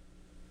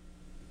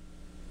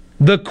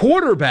 The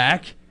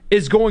quarterback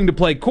is going to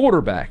play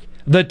quarterback.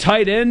 The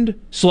tight end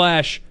 /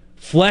 flex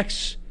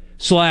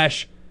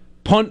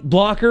 / punt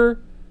blocker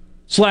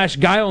 /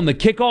 guy on the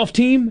kickoff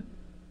team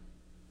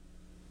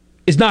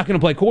is not going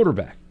to play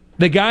quarterback.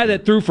 The guy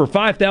that threw for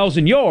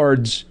 5,000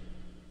 yards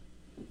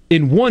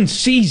in one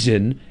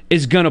season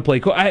is going to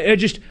play.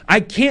 I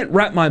can't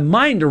wrap my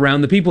mind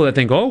around the people that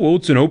think,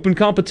 it's an open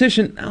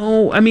competition.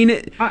 No, I mean,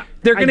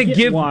 they're going to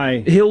give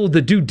Hill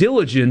the due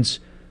diligence,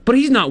 but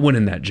he's not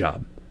winning that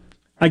job.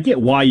 I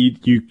get why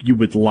you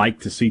would like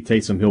to see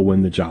Taysom Hill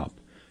win the job.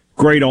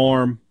 Great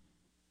arm,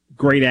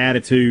 great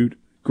attitude,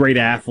 great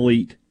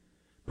athlete,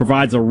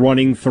 provides a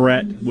running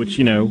threat, which,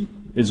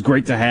 is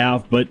great to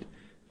have, but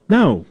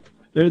no,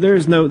 there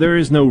is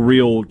no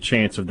real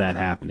chance of that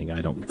happening,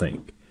 I don't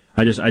think.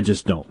 I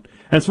just don't.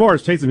 As far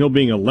as Taysom Hill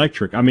being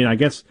electric, I mean, I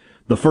guess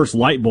the first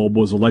light bulb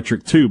was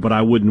electric too, but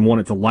I wouldn't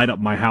want it to light up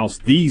my house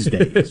these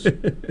days. I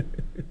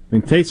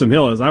mean, Taysom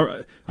Hill is.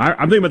 I'm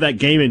thinking about that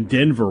game in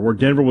Denver where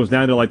Denver was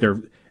down to like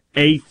their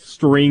 8th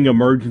string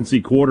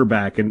emergency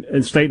quarterback, and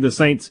the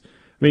Saints.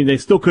 I mean, they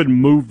still couldn't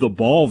move the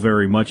ball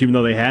very much, even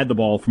though they had the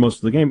ball for most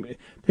of the game.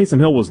 Taysom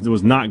Hill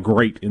was not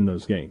great in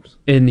those games,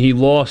 and he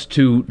lost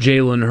to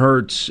Jalen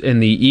Hurts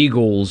and the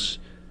Eagles,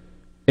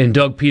 and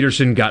Doug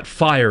Peterson got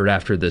fired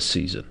after this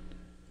season.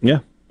 Yeah.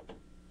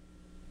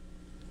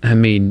 I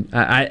mean,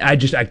 I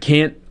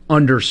can't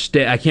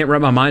understand. I can't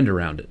wrap my mind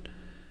around it.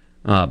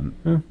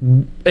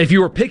 If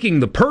you were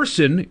picking the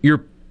person,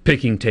 you're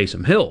picking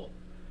Taysom Hill.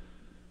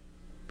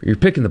 If you're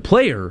picking the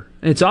player,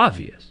 it's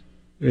obvious.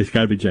 It's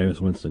got to be Jameis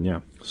Winston,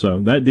 yeah. So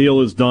that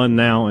deal is done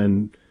now,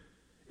 and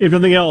if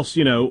nothing else,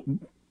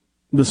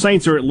 the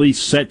Saints are at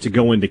least set to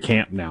go into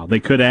camp now. They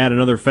could add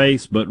another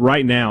face, but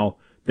right now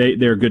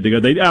they're good to go.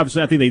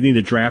 Obviously, I think they need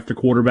to draft a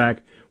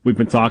quarterback. We've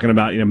been talking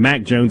about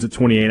Mac Jones at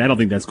 28. I don't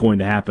think that's going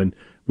to happen.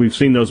 We've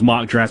seen those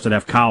mock drafts that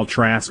have Kyle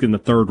Trask in the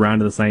 3rd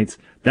round of the Saints.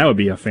 That would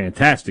be a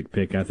fantastic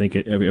pick, I think,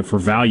 for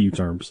value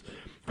terms.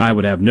 I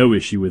would have no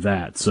issue with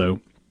that. So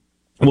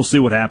we'll see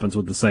what happens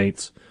with the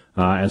Saints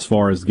as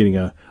far as getting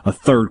a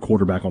 3rd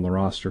quarterback on the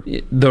roster.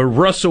 The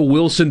Russell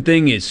Wilson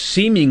thing is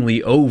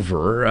seemingly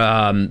over.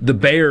 The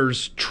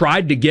Bears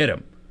tried to get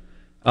him.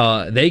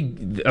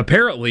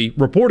 Reportedly,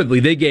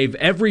 they gave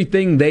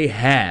everything they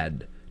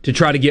had to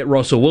try to get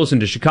Russell Wilson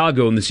to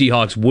Chicago, and the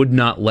Seahawks would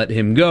not let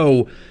him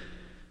go.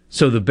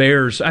 So the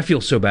Bears, I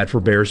feel so bad for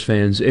Bears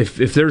fans. If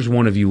there's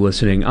one of you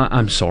listening,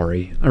 I'm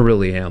sorry. I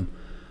really am.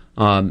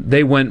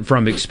 They went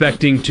from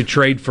expecting to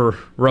trade for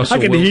Russell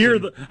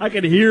Wilson. I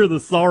can hear the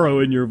sorrow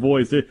in your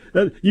voice.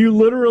 You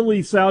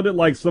literally sounded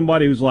like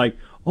somebody who's like,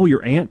 "Oh,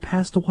 your aunt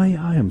passed away?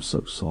 I am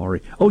so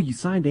sorry. Oh, you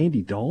signed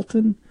Andy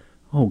Dalton?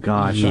 Oh,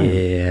 gosh.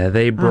 Yeah,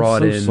 they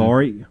brought in. I'm so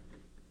sorry.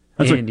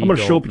 I'm going to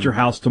show up Dalton. at your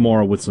house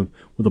tomorrow with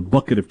a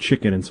bucket of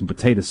chicken and some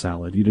potato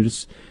salad.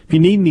 If you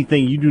need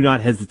anything, you do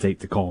not hesitate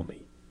to call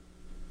me.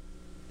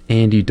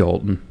 Andy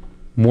Dalton,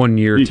 1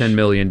 year, $10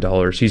 million.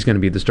 He's going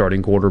to be the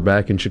starting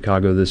quarterback in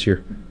Chicago this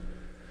year.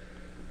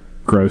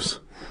 Gross.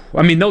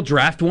 I mean, they'll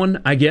draft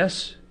one, I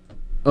guess.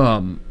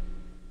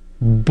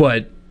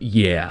 But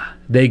yeah,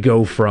 they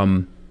go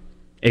from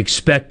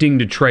expecting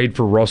to trade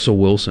for Russell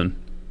Wilson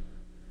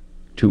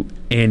to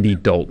Andy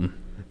Dalton.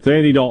 To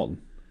Andy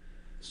Dalton.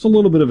 It's a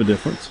little bit of a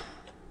difference.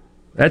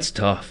 That's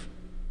tough.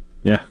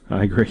 Yeah,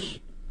 I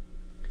agree.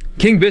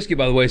 King Biscuit,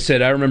 by the way,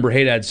 said, I remember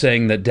Haydad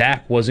saying that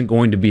Dak wasn't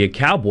going to be a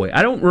Cowboy.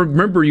 I don't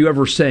remember you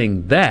ever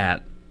saying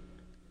that,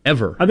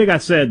 ever. I think I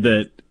said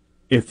that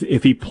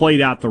if he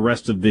played out the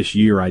rest of this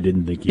year, I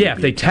didn't think he'd if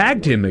they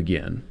tagged him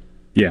again.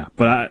 Yeah,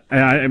 but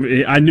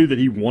I knew that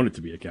he wanted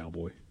to be a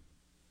Cowboy.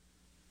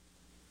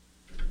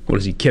 What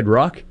is he, Kid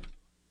Rock?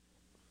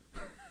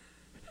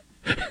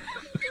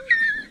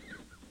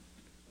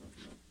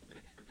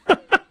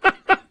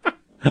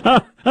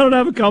 I don't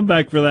have a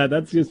comeback for that.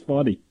 That's just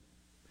funny.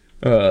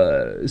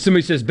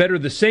 Somebody says, better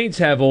the Saints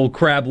have old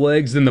crab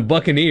legs than the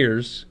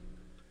Buccaneers.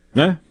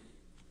 Yeah.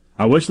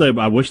 I wish the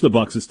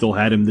Bucs had still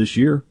had him this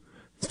year.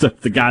 Instead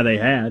of the guy they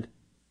had.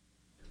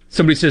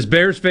 Somebody says,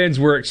 Bears fans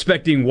were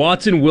expecting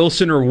Watson,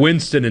 Wilson, or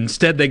Winston.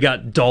 Instead, they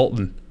got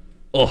Dalton.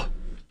 Oh.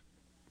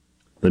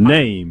 The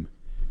name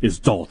is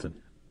Dalton.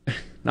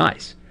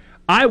 Nice.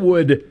 I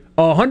would,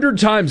 100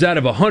 times out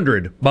of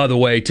 100, by the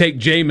way, take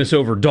Jameis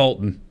over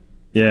Dalton.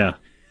 Yeah.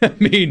 I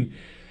mean,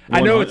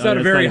 I know it's not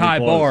a very high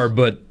bar,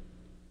 but...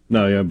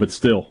 No, yeah, but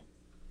still.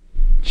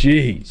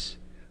 Jeez.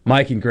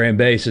 Mike in Grand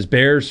Bay says,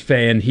 Bears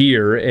fan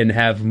here and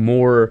have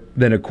more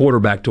than a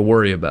quarterback to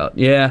worry about.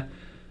 Yeah,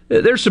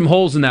 there's some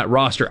holes in that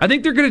roster. I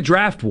think they're going to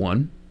draft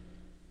one.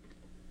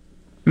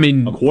 I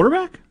mean... A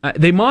quarterback?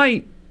 They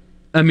might.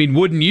 I mean,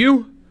 wouldn't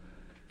you?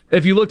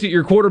 If you looked at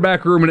your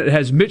quarterback room and it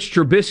has Mitch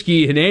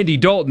Trubisky and Andy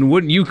Dalton,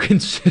 wouldn't you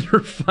consider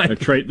finding...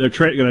 They're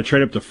going to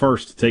trade up to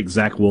first to take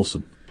Zach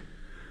Wilson.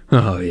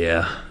 Oh,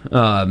 yeah.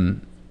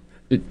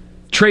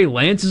 Trey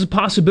Lance is a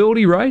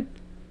possibility, right?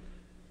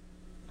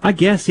 I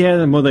guess,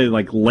 yeah. Were they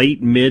like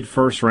late, mid,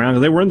 first round?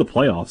 Because they were in the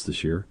playoffs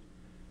this year,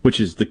 which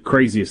is the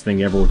craziest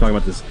thing ever. We're talking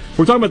about this.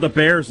 We're talking about the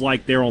Bears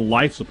like they're on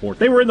life support.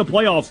 They were in the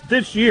playoffs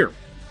this year.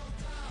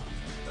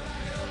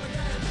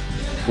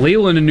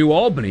 Leland and New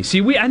Albany.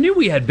 See, I knew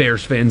we had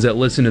Bears fans that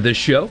listen to this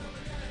show.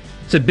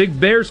 It's a big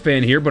Bears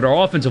fan here, but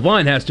our offensive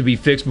line has to be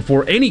fixed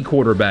before any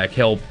quarterback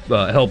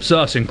helps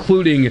us,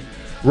 including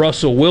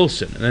Russell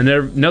Wilson. And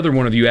another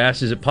one of you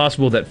asked, is it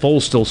possible that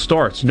Foles still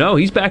starts? No,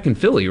 he's back in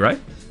Philly, right?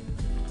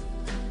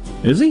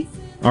 Is he?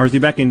 Or is he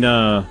back in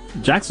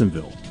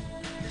Jacksonville?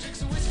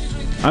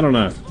 I don't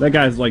know. That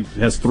guy's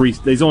has three.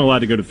 He's only allowed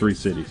to go to 3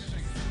 cities.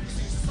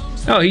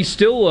 Oh, he's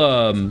still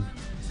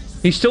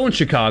in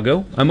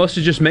Chicago. I must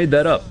have just made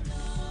that up.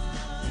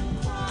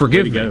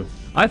 Forgive me. Go.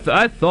 I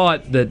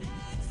thought that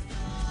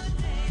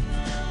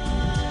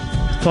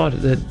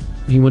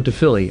he went to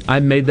Philly. I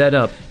made that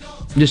up.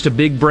 Just a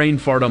big brain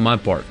fart on my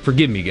part.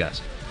 Forgive me,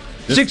 guys.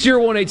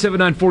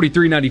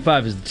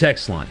 601-879-4395 is the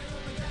text line.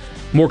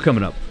 More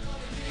coming up.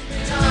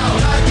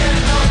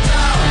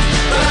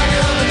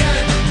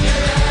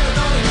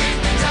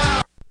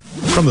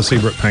 From the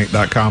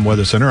SeabrookPaint.com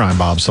Weather Center, I'm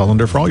Bob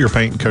Sullender. For all your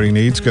paint and coating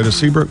needs, go to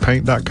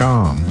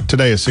SeabrookPaint.com.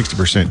 Today, a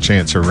 60%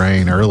 chance of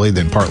rain early,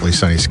 then partly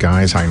sunny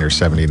skies, high near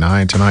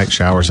 79. Tonight,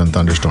 showers and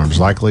thunderstorms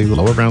likely,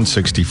 low around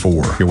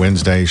 64. Your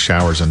Wednesday,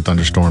 showers and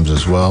thunderstorms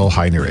as well,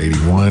 high near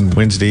 81.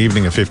 Wednesday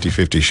evening, a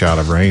 50-50 shot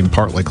of rain,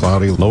 partly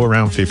cloudy, low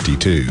around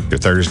 52. Your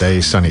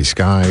Thursday, sunny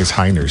skies,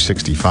 high near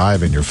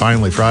 65. And your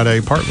finally Friday,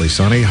 partly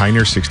sunny, high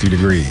near 60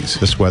 degrees.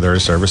 This weather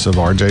is service of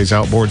RJ's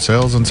Outboard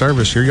Sales and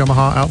Service, your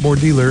Yamaha outboard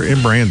dealer in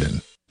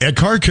Brandon. At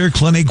Car Care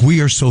Clinic,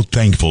 we are so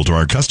thankful to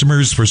our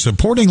customers for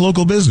supporting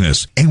local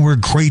business, and we're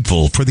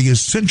grateful for the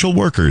essential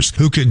workers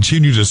who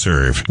continue to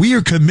serve. We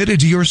are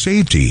committed to your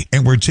safety,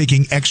 and we're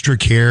taking extra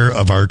care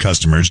of our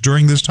customers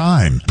during this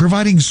time,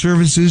 providing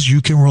services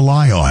you can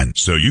rely on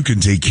so you can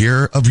take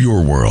care of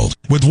your world.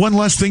 With one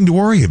less thing to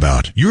worry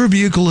about, your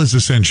vehicle is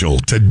essential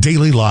to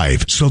daily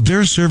life, so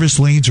their service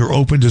lanes are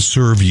open to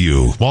serve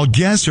you, while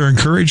guests are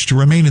encouraged to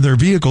remain in their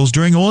vehicles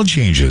during oil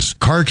changes.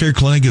 Car Care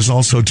Clinic is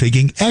also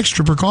taking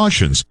extra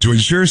precautions to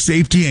ensure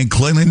safety and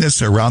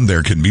cleanliness around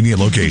their convenient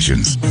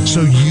locations,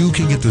 so you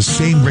can get the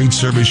same great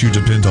service you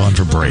depend on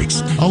for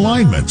brakes,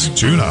 alignments,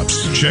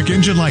 tune-ups, check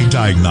engine light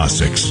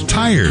diagnostics,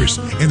 tires,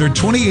 and their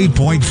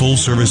 28-point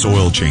full-service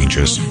oil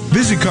changes.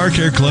 Visit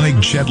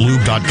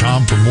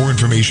CarCareClinicJetLube.com for more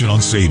information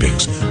on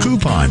savings,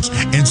 coupons,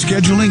 and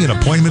scheduling an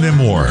appointment and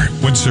more.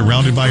 When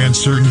surrounded by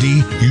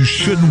uncertainty, you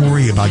shouldn't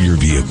worry about your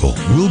vehicle.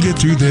 We'll get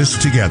through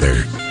this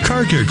together.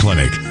 Car Care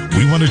Clinic.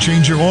 We want to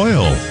change your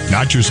oil,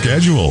 not your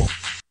schedule.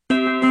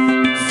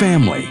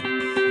 Family.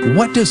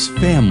 What does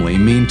family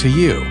mean to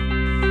you?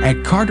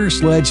 At Carter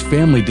Sledge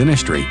Family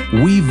Dentistry,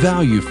 we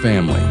value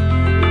family.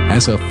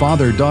 As a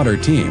father-daughter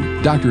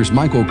team, Doctors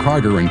Michael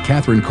Carter and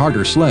Catherine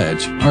Carter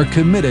Sledge are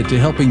committed to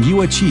helping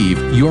you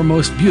achieve your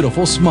most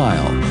beautiful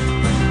smile.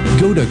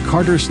 Go to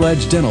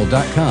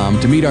CarterSledgeDental.com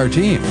to meet our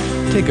team,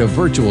 take a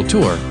virtual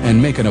tour,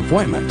 and make an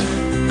appointment.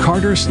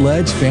 Carter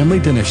Sledge Family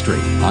Dentistry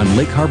on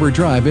Lake Harbor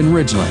Drive in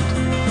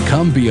Ridgeland.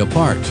 Come be a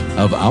part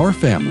of our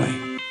family.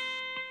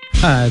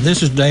 Hi,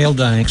 this is Dale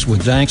Danks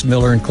with Danks,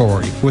 Miller &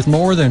 Corey. With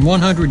more than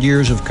 100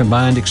 years of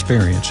combined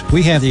experience,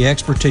 we have the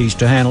expertise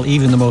to handle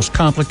even the most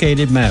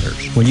complicated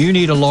matters. When you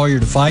need a lawyer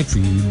to fight for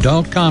you,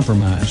 don't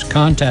compromise.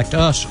 Contact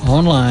us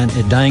online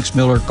at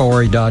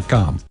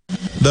danksmillercorey.com.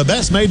 The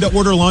best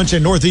made-to-order lunch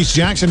in Northeast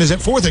Jackson is at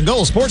 4th and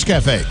Goal Sports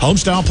Cafe.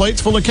 Homestyle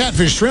plates full of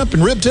catfish, shrimp,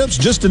 and rib tips,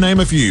 just to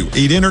name a few.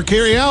 Eat in or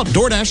carry out,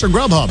 DoorDash or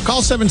Grubhub.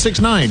 Call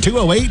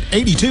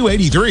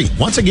 769-208-8283.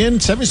 Once again,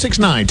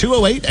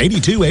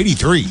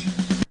 769-208-8283.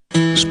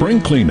 Spring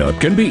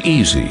cleanup can be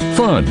easy,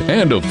 fun,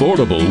 and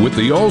affordable with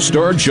the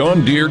All-Star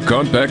John Deere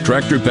Compact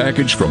Tractor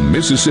Package from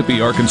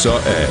Mississippi, Arkansas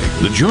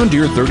Ag. The John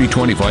Deere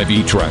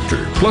 3025E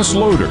tractor, plus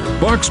loader,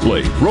 box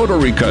blade,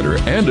 rotary cutter,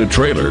 and a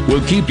trailer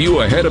will keep you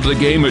ahead of the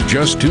game at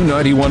just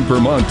 $291 per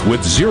month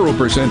with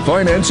 0%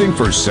 financing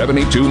for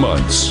 72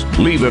 months.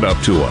 Leave it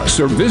up to us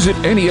or visit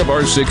any of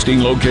our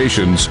 16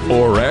 locations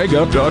or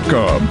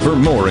agup.com for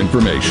more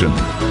information.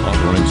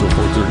 Authorized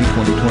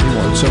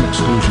 04/30/2021. Some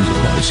exclusions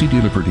apply. See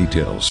dealer for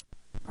details.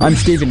 I'm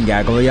Stephen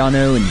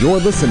Gagliano, and you're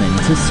listening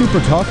to Super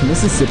Talk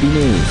Mississippi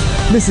News.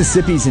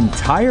 Mississippi's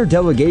entire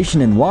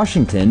delegation in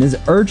Washington is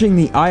urging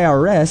the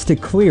IRS to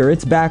clear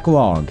its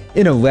backlog.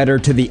 In a letter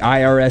to the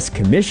IRS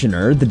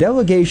commissioner, the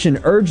delegation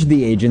urged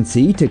the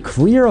agency to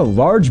clear a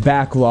large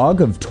backlog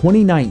of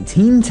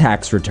 2019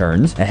 tax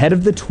returns ahead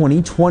of the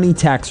 2020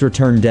 tax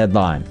return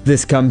deadline.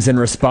 This comes in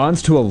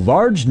response to a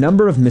large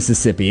number of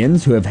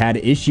Mississippians who have had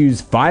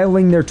issues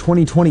filing their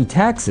 2020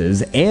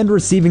 taxes and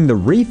receiving the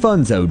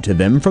refunds owed to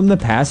them from the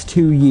past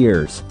 2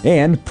 years.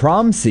 And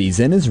prom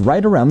season is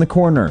right around the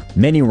corner.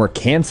 Many were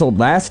canceled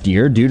last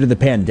year due to the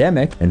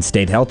pandemic, and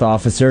State Health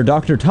Officer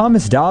Dr.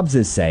 Thomas Dobbs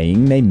is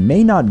saying they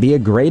may not be a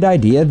great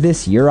idea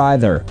this year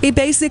either. He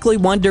basically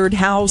wondered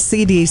how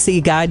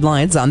CDC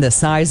guidelines on the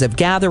size of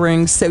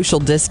gatherings, social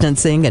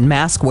distancing, and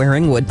mask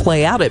wearing would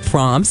play out at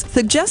proms,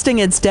 suggesting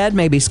instead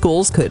maybe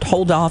schools could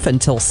hold off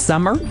until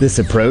summer. This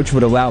approach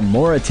would allow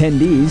more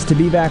attendees to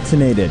be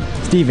vaccinated.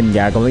 Stephen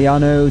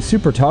Gagliano,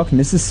 Super Talk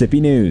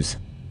Mississippi News.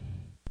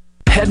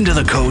 Heading to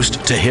the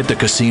coast to hit the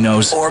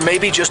casinos, or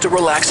maybe just a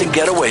relaxing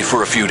getaway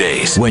for a few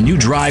days. When you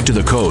drive to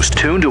the coast,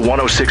 tune to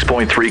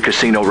 106.3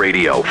 Casino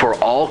Radio for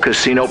all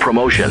casino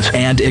promotions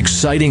and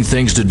exciting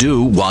things to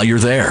do while you're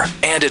there.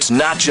 And it's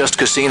not just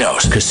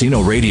casinos.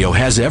 Casino Radio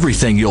has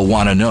everything you'll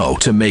want to know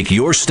to make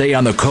your stay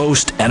on the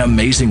coast an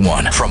amazing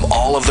one. From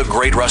all of the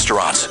great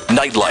restaurants,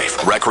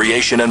 nightlife,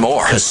 recreation, and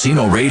more,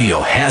 Casino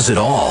Radio has it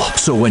all.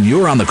 So when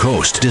you're on the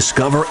coast,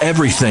 discover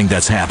everything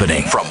that's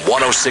happening from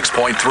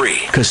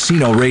 106.3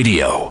 Casino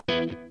Radio.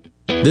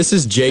 This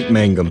is Jake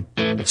Mangum.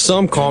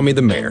 Some call me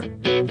the mayor.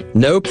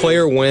 No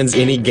player wins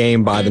any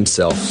game by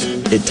themselves.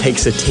 It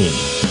takes a team.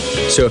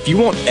 So if you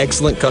want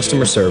excellent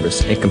customer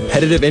service and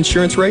competitive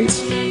insurance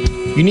rates,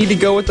 you need to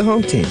go with the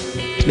home team,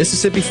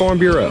 Mississippi Farm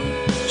Bureau,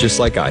 just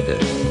like I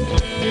did.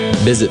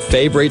 Visit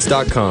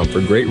favrates.com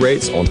for great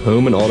rates on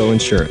home and auto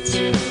insurance.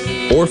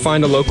 Or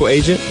find a local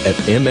agent at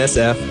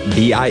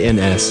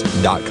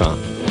msfbins.com.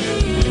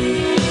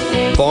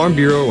 Farm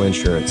Bureau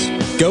Insurance.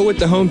 Go with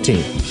the home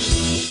team.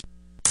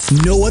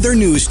 No other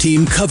news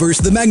team covers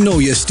the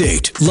Magnolia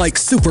State like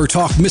Super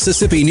Talk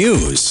Mississippi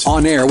News.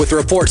 On air with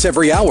reports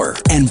every hour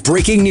and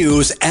breaking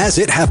news as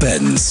it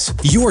happens.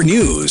 Your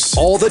news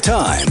all the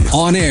time.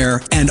 On air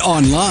and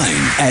online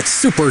at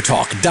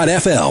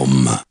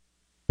supertalk.fm.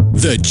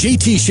 The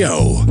JT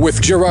Show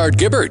with Gerard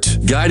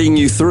Gibbert. Guiding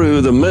you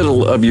through the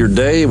middle of your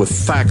day with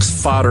facts,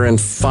 fodder, and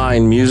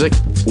fine music.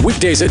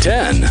 Weekdays at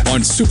 10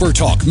 on Super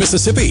Talk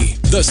Mississippi,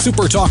 the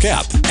Super Talk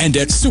app, and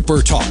at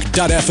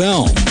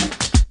supertalk.fm.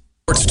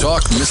 Sports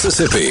Talk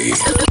Mississippi.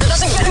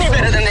 Doesn't get any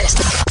better than this.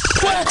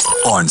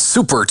 On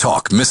Super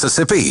Talk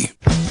Mississippi.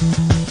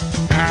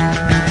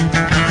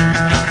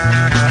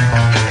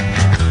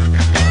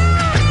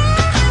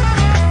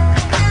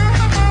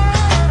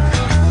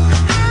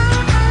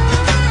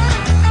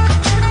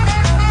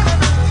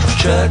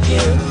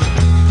 Trucking,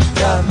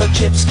 got my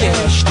chips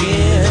cashed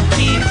in.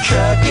 Keep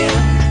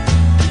trucking,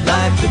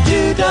 like the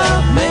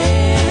Doodah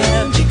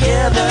Man.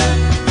 Together,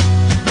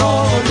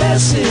 more or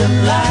less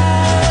in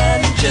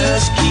line.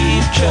 Just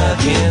keep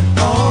trucking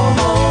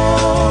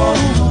on.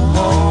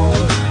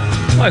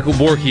 Michael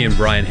Borky and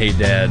Brian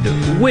Haydad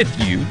with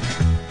you.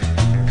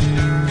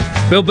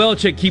 Bill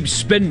Belichick keeps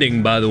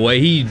spending, by the way.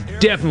 He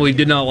definitely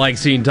did not like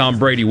seeing Tom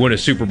Brady win a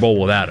Super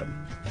Bowl without him.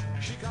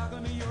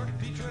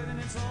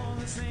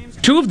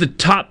 Two of the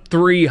top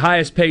three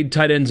highest paid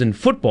tight ends in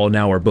football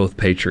now are both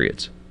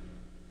Patriots.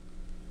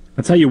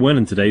 That's how you win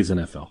in today's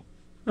NFL.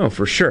 Oh,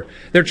 for sure.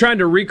 They're trying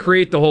to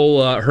recreate the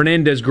whole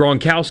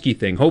Hernandez-Gronkowski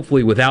thing,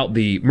 hopefully without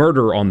the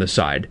murder on the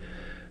side.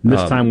 And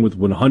this time with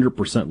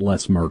 100%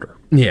 less murder.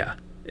 Yeah.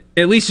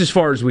 At least as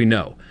far as we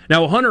know.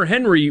 Now, Hunter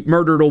Henry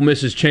murdered Ole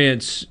Miss's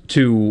chance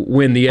to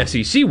win the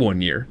SEC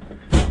one year.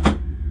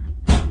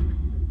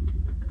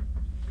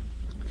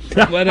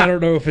 But I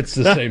don't know if it's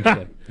the same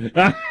thing.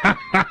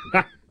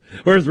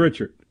 Where's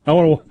Richard? I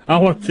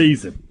want to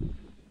tease him.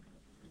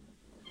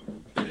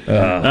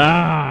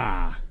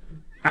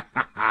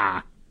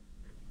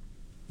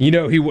 You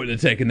know he wouldn't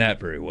have taken that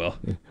very well.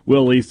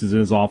 Will East is in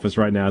his office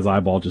right now. His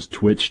eyeball just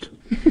twitched.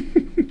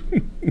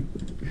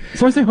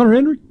 So I say Hunter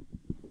Henry?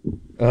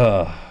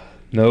 No,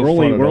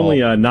 we're only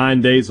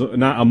 9 days,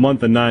 not a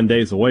month and 9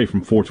 days away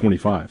from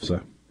 425.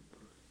 So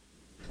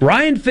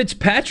Ryan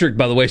Fitzpatrick,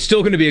 by the way,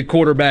 still going to be a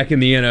quarterback in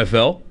the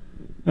NFL.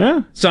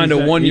 Yeah, signed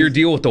a one-year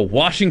deal with the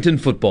Washington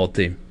football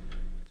team.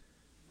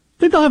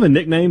 Think they'll have a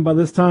nickname by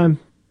this time?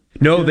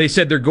 No, they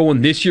said they're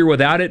going this year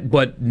without it,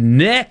 but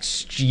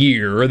next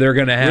year they're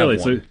going to have one.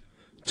 So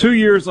 2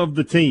 years of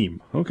the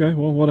team. Okay,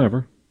 well,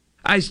 whatever.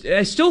 I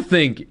still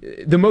think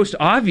the most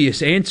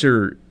obvious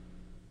answer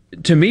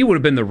to me would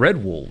have been the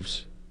Red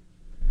Wolves.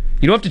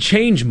 You don't have to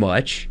change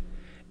much.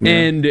 Yeah.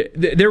 And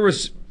there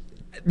was...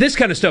 This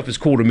kind of stuff is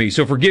cool to me,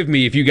 so forgive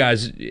me if you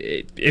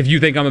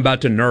think I'm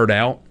about to nerd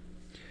out.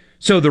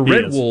 So the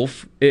Red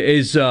Wolf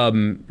is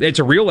it's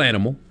a real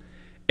animal,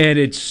 and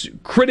it's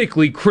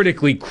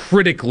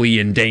critically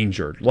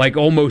endangered, like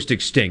almost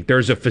extinct.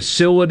 There's a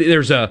facility,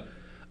 there's a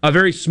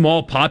very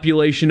small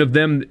population of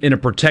them in a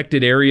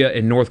protected area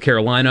in North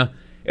Carolina,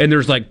 and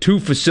there's like 2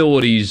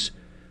 facilities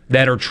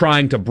that are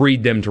trying to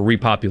breed them to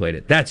repopulate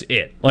it. That's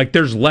it. Like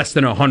there's less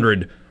than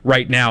 100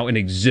 right now in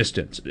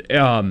existence.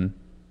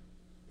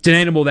 It's an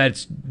animal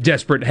that's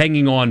desperate,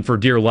 hanging on for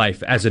dear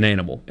life as an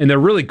animal, and they're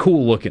really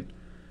cool looking.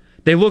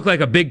 They look like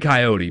a big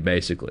coyote,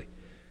 basically.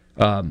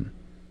 But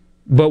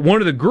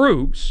one of the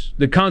groups,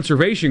 the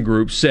conservation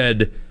group,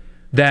 said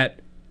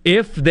that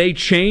if they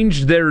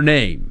changed their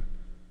name,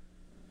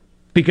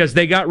 because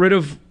they got rid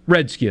of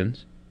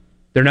Redskins,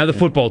 they're now the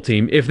football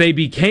team, if they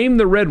became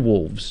the Red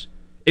Wolves,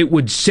 it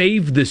would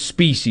save the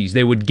species.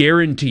 They would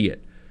guarantee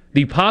it.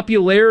 The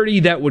popularity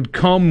that would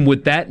come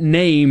with that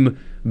name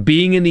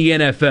being in the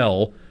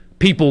NFL,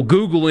 people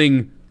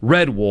Googling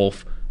Red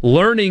Wolf,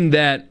 learning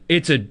that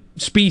it's a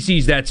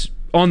species that's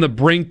on the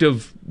brink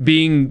of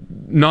being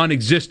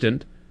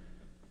non-existent,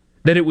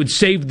 that it would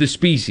save the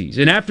species.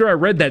 And after I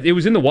read that, it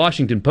was in the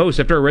Washington Post,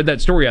 after I read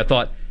that story, I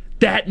thought,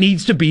 that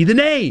needs to be the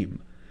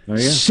name. Oh,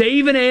 yeah.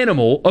 Save an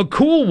animal, a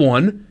cool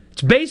one.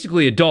 It's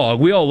basically a dog.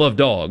 We all love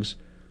dogs.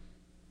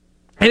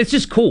 And it's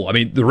just cool. I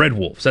mean, the Red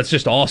Wolves, that's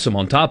just awesome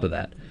on top of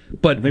that.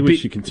 But I think we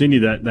should continue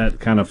that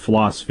kind of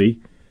philosophy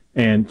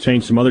and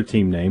change some other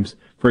team names.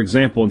 For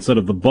example, instead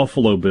of the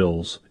Buffalo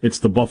Bills, it's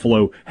the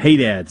Buffalo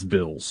Hate-Ads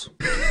Bills.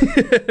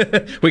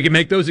 We can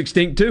make those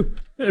extinct, too.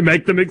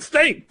 Make them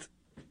extinct.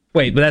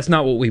 Wait, but that's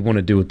not what we want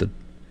to do with the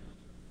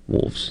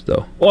Wolves,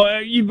 though.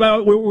 Well,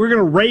 we're going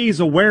to raise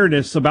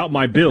awareness about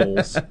my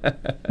Bills.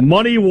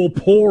 Money will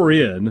pour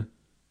in.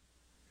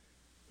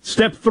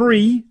 Step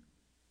 3,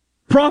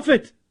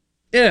 profit.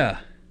 Yeah.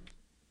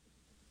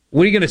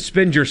 What are you going to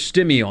spend your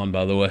stimmy on,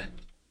 by the way?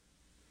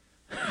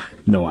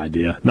 No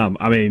idea. No,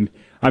 I mean,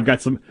 I've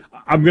got some...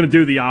 I'm going to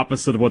do the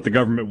opposite of what the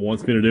government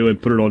wants me to do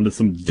and put it onto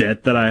some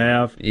debt that I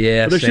have.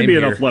 Yeah, but there should be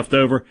enough left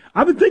over.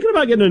 I've been thinking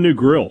about getting a new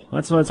grill.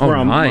 That's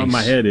where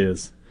my head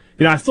is.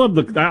 You know, I still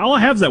have all I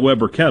have is that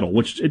Weber kettle,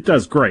 which it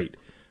does great.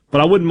 But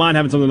I wouldn't mind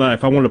having something that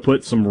if I wanted to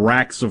put some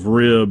racks of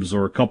ribs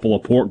or a couple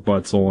of pork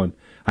butts on,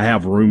 I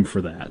have room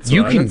for that. So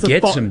you can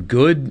get some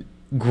good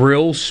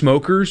grill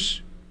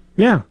smokers.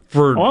 Yeah,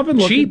 for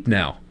cheap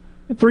now.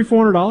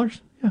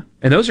 $300-400. Yeah,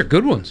 and those are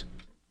good ones.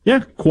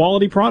 Yeah,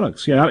 quality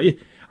products. Yeah.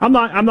 I'm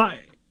not,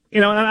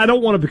 you know, I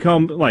don't want to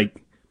become like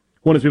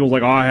one of those people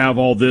like, oh, I have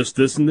all this,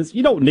 and this.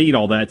 You don't need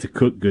all that to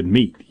cook good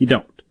meat. You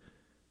don't.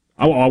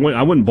 I went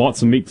and bought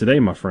some meat today,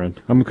 my friend.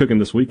 I'm cooking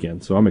this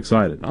weekend, so I'm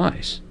excited.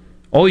 Nice.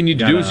 All you need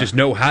to do is just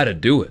know how to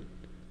do it.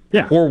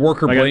 Yeah. Poor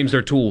worker blames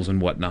their tools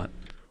and whatnot.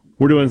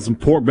 We're doing some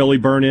pork belly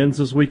burn-ins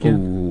this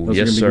weekend. Ooh,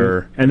 yes,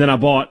 sir. Good. And then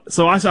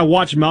I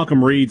watched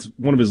Malcolm Reed's,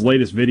 one of his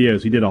latest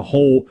videos. He did a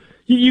whole,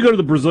 you go to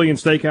the Brazilian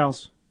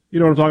steakhouse. You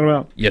know what I'm talking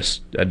about?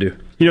 Yes, I do.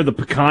 You know, the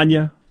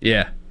picanha?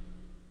 Yeah.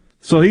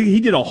 So he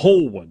did a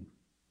whole one.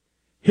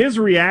 His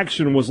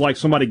reaction was like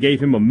somebody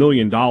gave him $1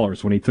 million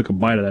when he took a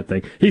bite of that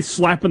thing. He's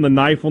slapping the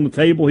knife on the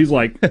table. He's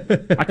like,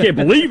 I can't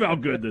believe how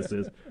good this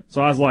is.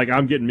 So I was like,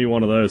 I'm getting me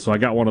one of those. So I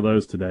got one of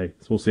those today.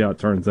 So we'll see how it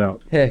turns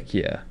out. Heck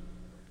yeah.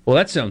 Well,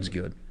 that sounds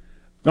good.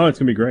 Oh, it's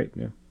going to be great.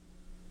 Yeah.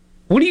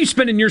 What are you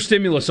spending your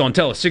stimulus on?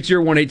 Tell us.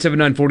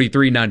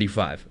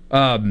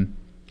 601-879-4395.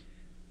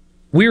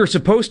 We were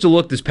supposed to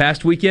look this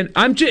past weekend.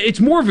 It's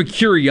more of a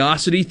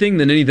curiosity thing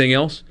than anything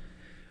else.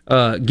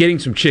 Getting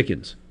some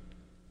chickens.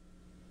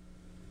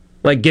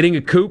 Like getting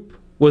a coop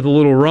with a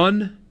little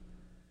run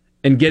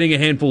and getting a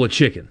handful of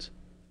chickens.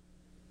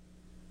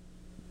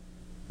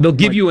 They'll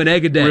give you an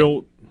egg a day.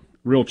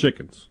 Real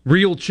chickens.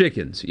 Real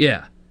chickens,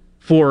 yeah.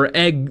 For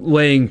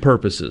egg-laying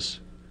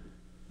purposes.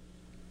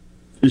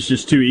 It's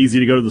just too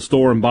easy to go to the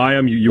store and buy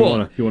them. You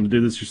want to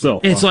do this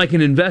yourself. It's like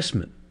an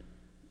investment.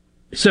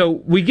 So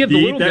we give the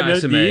little guy some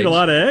eggs. Do you eat a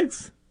lot of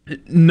eggs?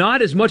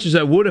 Not as much as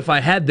I would if I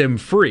had them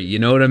free. You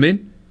know what I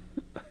mean?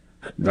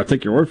 I'll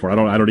take your word for it.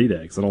 I don't eat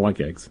eggs. I don't like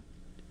eggs.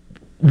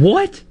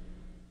 What?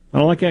 I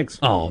don't like eggs.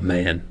 Oh,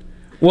 man.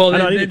 Well,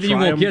 then you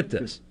won't get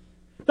this.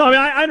 No, I mean,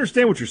 I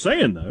understand what you're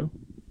saying, though.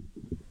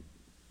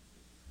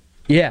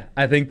 Yeah,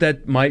 I think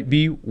that might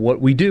be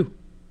what we do,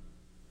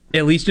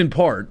 at least in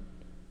part.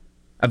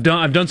 I've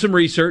done some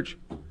research.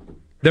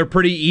 They're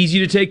pretty easy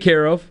to take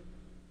care of.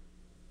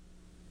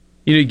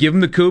 You give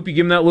them the coop, you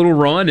give them that little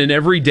run, and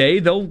every day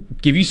they'll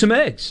give you some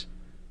eggs.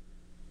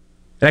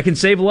 And I can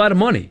save a lot of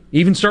money.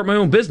 Even start my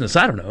own business.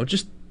 I don't know,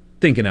 just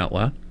thinking out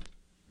loud.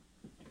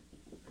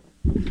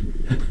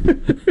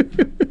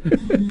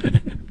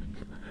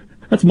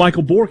 That's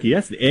Michael Borky.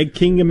 That's the Egg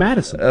King of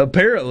Madison.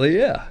 Apparently,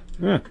 yeah.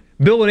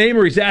 Bill and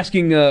Amory's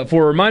asking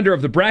for a reminder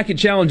of the bracket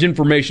challenge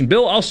information.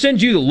 Bill, I'll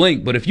send you the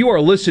link, but if you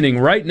are listening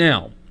right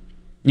now,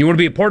 you want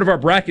to be a part of our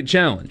bracket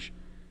challenge,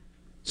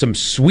 some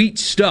sweet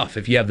stuff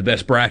if you have the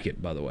best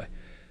bracket, by the way.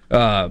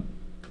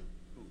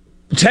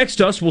 Text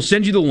us, we'll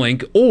send you the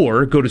link,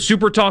 or go to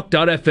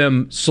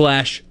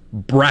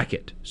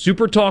supertalk.fm/bracket.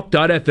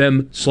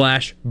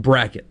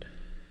 Supertalk.fm/bracket.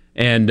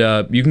 And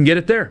you can get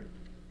it there.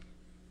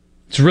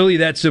 It's really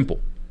that simple.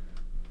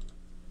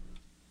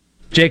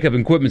 Jacob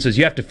in Quitman says,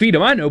 you have to feed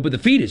them. I know, but the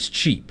feed is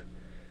cheap.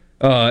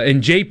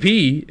 And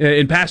JP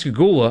in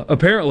Pascagoula,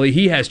 apparently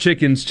he has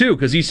chickens too,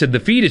 because he said the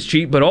feed is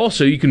cheap, but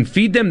also you can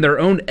feed them their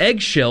own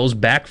eggshells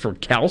back for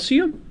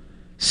calcium.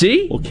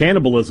 See? Well,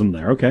 cannibalism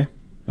there, okay.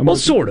 Well,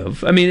 sort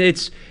of. I mean,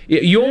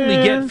 you only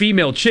get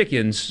female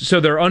chickens, so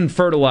they're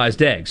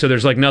unfertilized eggs, so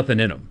there's like nothing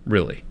in them,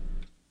 really.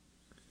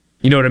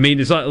 You know what I mean?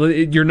 It's not,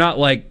 you're not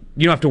like,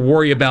 you don't have to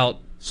worry about...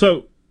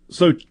 So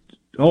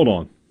hold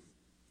on.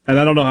 And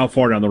I don't know how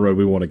far down the road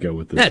we want to go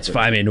with this. That's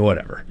fine. I mean,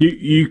 whatever.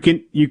 You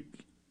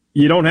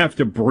don't have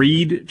to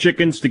breed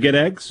chickens to get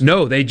eggs?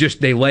 No, they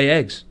lay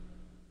eggs.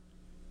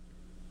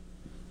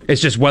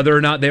 It's just whether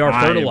or not they are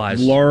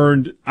fertilized.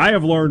 I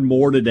have learned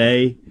more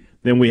today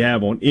than we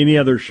have on any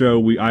other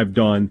show I've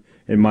done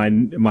in my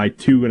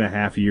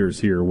 2.5 years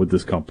here with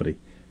this company.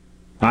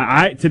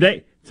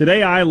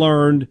 Today I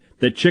learned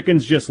that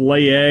chickens just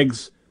lay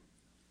eggs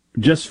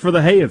just for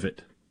the hay of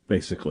it,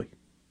 basically.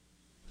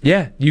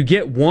 Yeah, you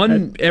get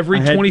one every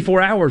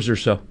 24 hours or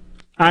so.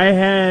 I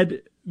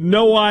had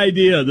no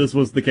idea this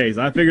was the case.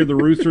 I figured the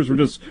roosters were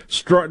just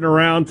strutting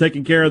around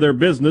taking care of their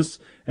business,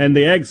 and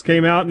the eggs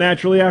came out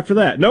naturally after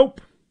that. Nope.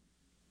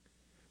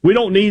 We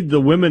don't need the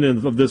women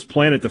of this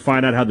planet to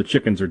find out how the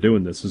chickens are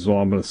doing this, is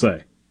all I'm going to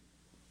say.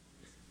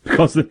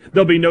 Because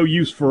there'll be no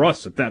use for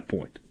us at that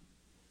point.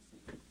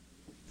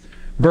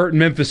 Bert in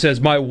Memphis says,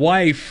 my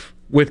wife,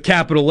 with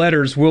capital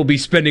letters, will be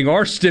spending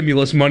our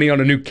stimulus money on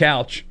a new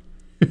couch.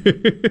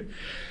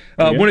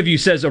 One of you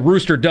says a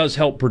rooster does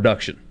help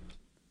production.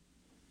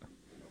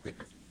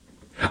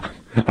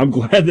 I'm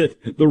glad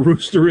that the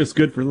rooster is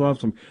good for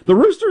some. The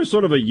rooster is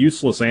sort of a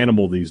useless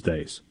animal these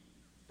days.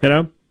 You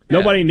know? Yeah.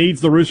 Nobody needs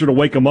the rooster to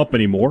wake them up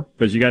anymore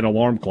because you got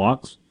alarm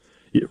clocks.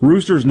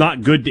 Rooster's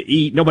not good to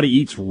eat. Nobody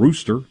eats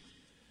rooster.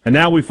 And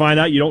now we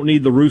find out you don't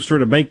need the rooster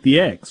to make the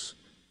eggs.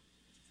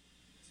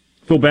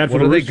 Feel bad for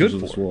the roosters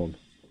of this world.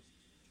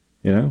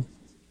 You know?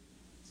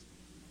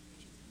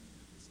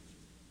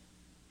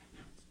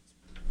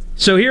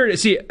 So here,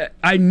 see,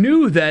 I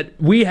knew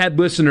that we had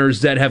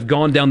listeners that have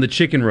gone down the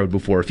chicken road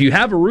before. If you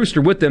have a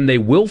rooster with them, they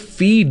will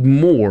feel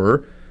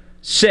more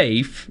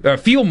safe, I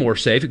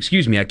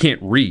can't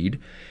read,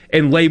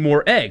 and lay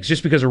more eggs.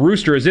 Just because a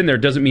rooster is in there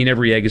doesn't mean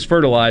every egg is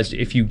fertilized.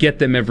 If you get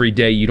them every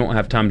day, you don't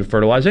have time to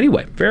fertilize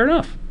anyway. Fair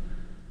enough.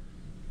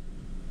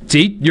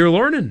 See, you're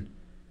learning.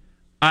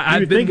 I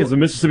would think as a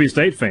Mississippi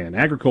State fan,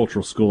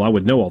 agricultural school, I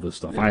would know all this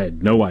stuff. I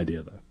had no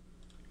idea, though.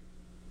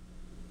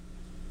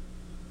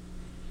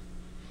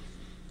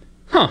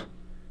 Huh.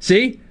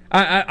 See?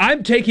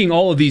 I'm taking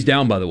all of these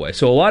down, by the way.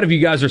 So a lot of you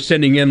guys are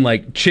sending in,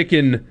 like,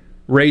 chicken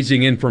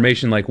raising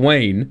information like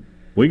Wayne.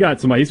 We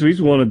got somebody, so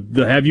he's wanted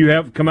to have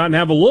you come out and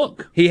have a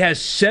look. He has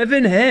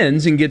 7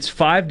 hens and gets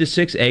 5 to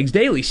 6 eggs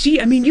daily.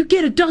 See, I mean, you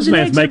get a dozen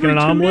eggs making every an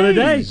 2 omelet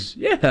days. a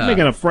day. Yeah.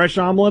 Making a fresh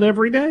omelet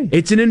every day.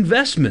 It's an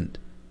investment.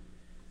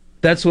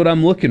 That's what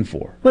I'm looking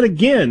for. But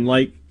again,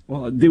 like,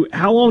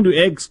 how long do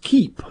eggs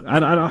keep? I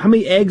don't, how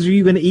many eggs are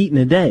you going to eat in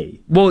a day?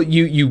 Well,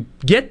 you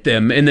get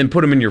them and then put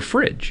them in your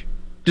fridge,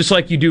 just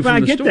like you do from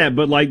the store. I get that,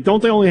 but like,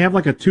 don't they only have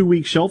like a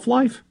 2-week shelf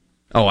life?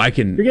 Oh, I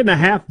can. You're getting a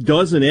half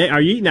dozen eggs.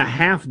 Are you eating a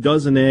half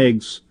dozen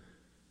eggs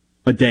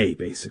a day,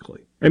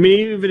 basically? I mean,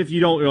 even if you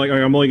don't, you're like,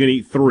 I'm only going to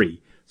eat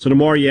 3. So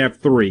tomorrow you have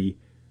 3.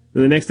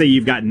 Then the next day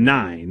you've got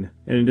 9,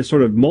 and it just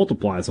sort of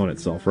multiplies on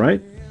itself,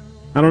 right?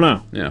 I don't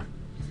know. Yeah.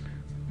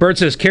 Bert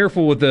says,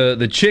 careful with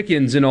the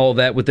chickens and all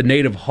that with the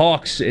native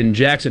hawks in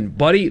Jackson.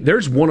 Buddy,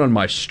 there's one on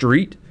my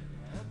street.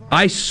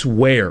 I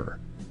swear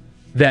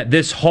that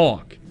this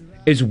hawk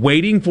is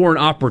waiting for an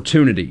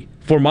opportunity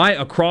for my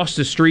across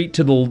the street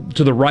to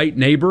the right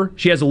neighbor.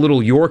 She has a little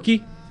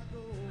Yorkie.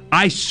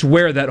 I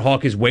swear that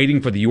hawk is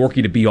waiting for the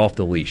Yorkie to be off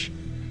the leash.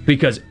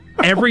 Because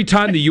every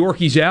time the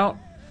Yorkie's out,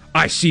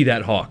 I see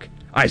that hawk.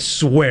 I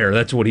swear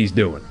that's what he's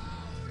doing.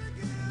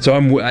 So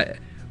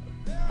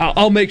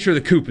I'll make sure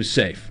the coop is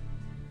safe.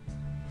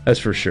 That's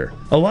for sure.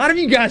 A lot of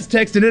you guys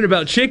texting in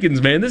about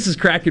chickens, man. This is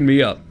cracking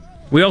me up.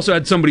 We also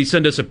had somebody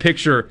send us a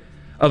picture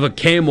of a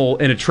camel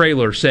in a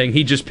trailer saying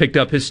he just picked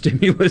up his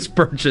stimulus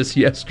purchase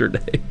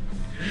yesterday.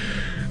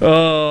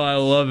 Oh, I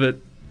love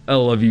it. I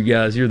love you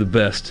guys. You're the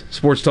best.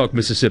 Sports Talk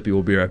Mississippi.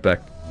 We'll be right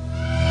back.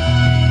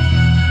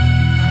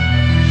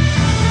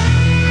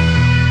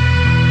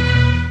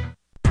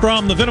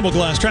 From the Venable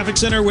Glass Traffic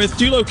Center with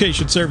 2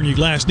 locations serving you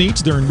glass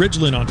needs. They're in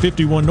Ridgeland on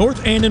 51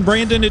 North and in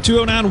Brandon at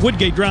 209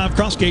 Woodgate Drive,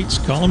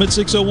 Crossgates. Call them at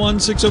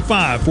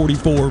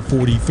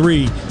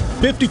 601-605-4443.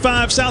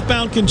 55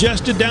 southbound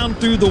congested down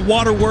through the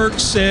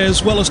waterworks,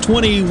 as well as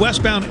 20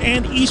 westbound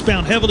and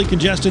eastbound heavily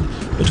congested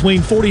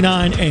between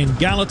 49 and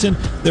Gallatin.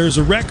 There's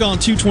a wreck on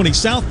 220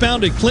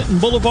 southbound at Clinton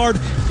Boulevard,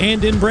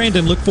 and in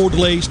Brandon, look for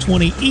delays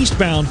 20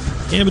 eastbound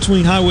in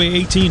between Highway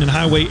 18 and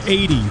Highway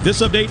 80.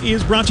 This update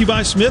is brought to you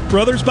by Smith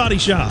Brothers Body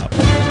Shop.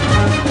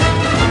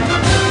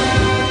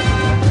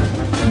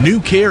 New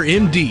Care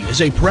MD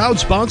is a proud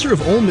sponsor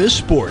of Ole Miss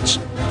sports.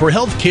 For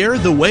health care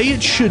the way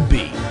it should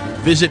be,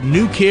 visit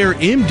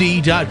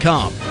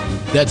newcaremd.com.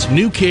 That's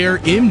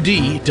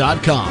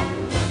newcaremd.com.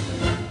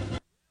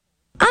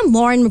 I'm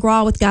Lauren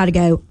McGraw with Gotta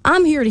Go.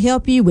 I'm here to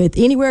help you with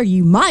anywhere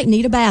you might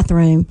need a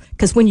bathroom.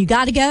 Because when you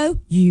gotta go,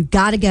 you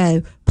gotta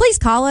go. Please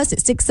call us at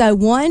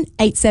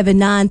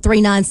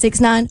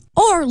 601-879-3969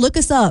 or look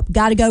us up,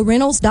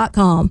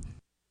 gottogorentals.com.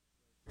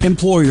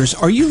 Employers,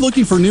 are you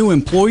looking for new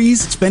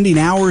employees, spending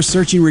hours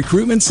searching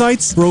recruitment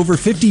sites? For over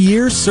 50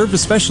 years,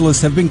 service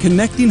specialists have been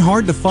connecting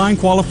hard to find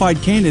qualified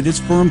candidates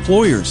for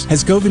employers.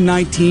 Has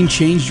COVID-19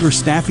 changed your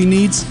staffing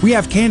needs? We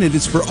have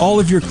candidates for all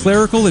of your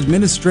clerical,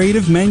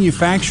 administrative,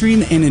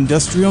 manufacturing, and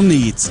industrial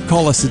needs.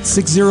 Call us at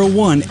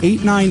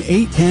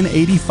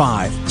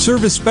 601-898-1085.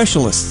 Service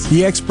specialists,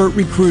 the expert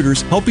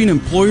recruiters helping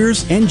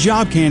employers and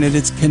job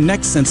candidates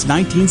connect since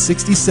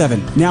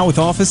 1967. Now with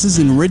offices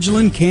in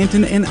Ridgeland,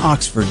 Canton, and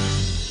Oxford.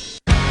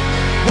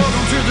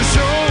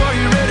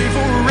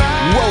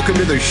 Welcome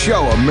to the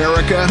show,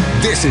 America.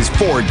 This is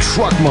Ford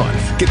Truck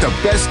Month. Get the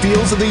best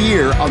deals of the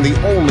year on the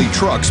only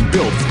trucks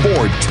built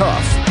Ford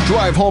tough.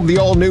 Drive home the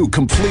all-new,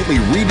 completely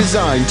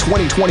redesigned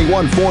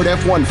 2021 Ford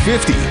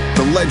F-150,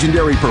 the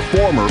legendary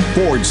Performer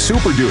Ford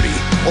Super Duty,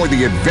 or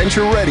the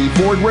adventure-ready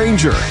Ford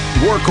Ranger.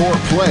 Work or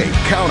play,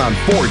 count on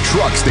Ford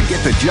trucks to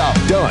get the job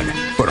done.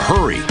 But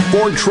hurry,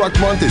 Ford Truck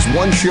Month is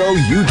one show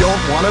you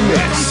don't want to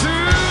miss.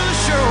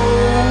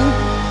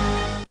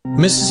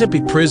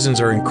 Mississippi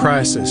prisons are in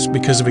crisis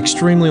because of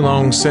extremely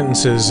long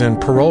sentences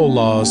and parole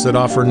laws that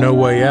offer no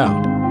way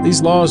out.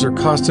 These laws are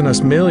costing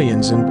us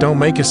millions and don't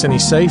make us any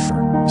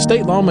safer.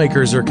 State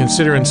lawmakers are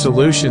considering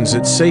solutions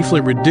that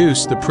safely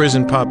reduce the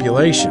prison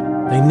population.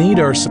 They need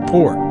our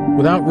support.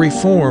 Without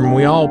reform,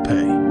 we all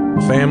pay.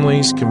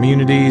 Families,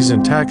 communities,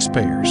 and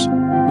taxpayers.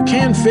 We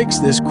can fix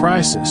this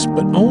crisis,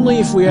 but only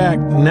if we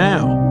act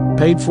now.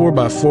 Paid for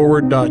by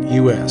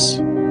Forward.us.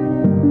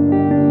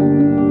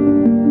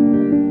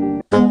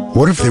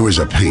 What if there was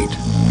a paint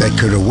that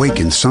could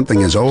awaken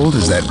something as old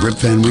as that Rip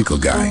Van Winkle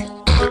guy?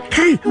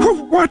 Hey,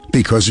 what?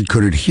 Because it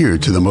could adhere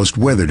to the most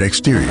weathered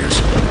exteriors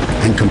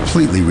and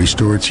completely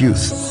restore its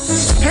youth.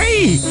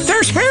 Hey,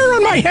 there's hair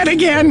on my head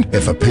again!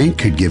 If a paint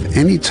could give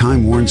any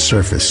time-worn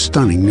surface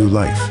stunning new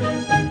life,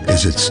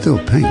 is it still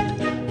paint?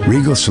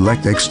 Regal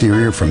Select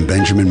Exterior from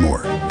Benjamin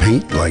Moore.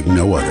 Paint like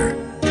no other.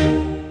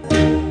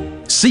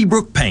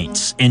 Seabrook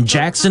Paints in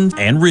Jackson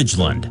and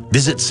Ridgeland.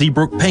 Visit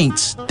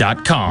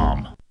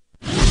SeabrookPaints.com.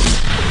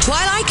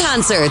 Twilight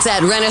Concerts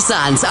at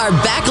Renaissance are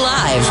back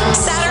live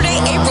Saturday,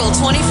 April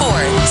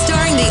 24th,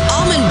 starring the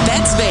Allman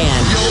Betts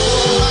Band.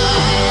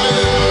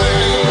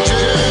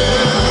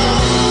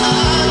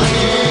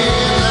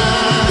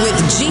 With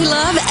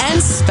G-Love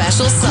and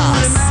Special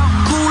Sauce.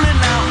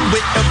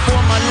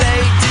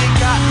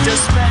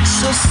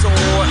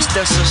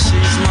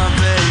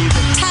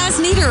 Taz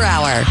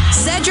Niederauer,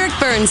 Cedric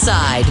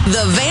Burnside,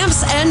 The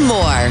Vamps, and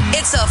more.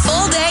 It's a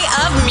full day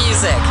of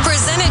music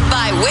presented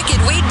by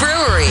Wicked Wheat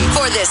Brewery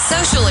for this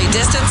socially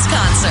distanced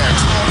concert.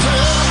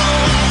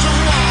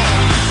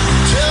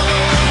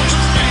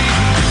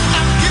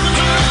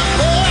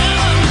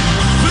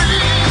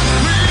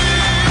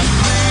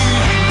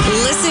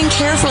 Listen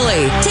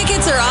carefully.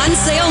 Tickets are on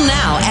sale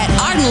now at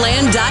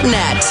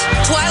ardenland.net.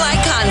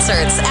 Twilight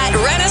Concerts at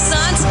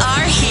Renaissance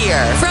are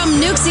here. From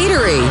Nuke's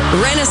Eatery,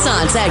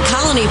 Renaissance at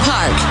Colony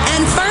Park,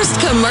 and First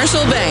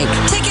Commercial Bank.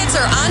 Tickets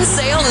are on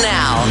sale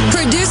now.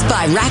 Produced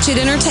by Ratchet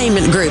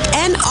Entertainment Group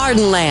and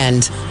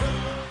Ardenland.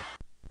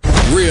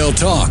 Real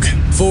talk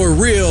for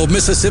real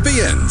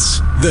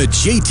Mississippians. The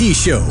JT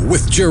Show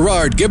with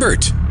Gerard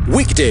Gibbert.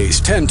 Weekdays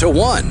 10 to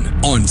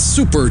 1 on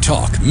Super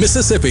Talk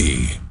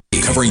Mississippi.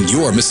 Covering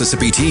your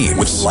Mississippi team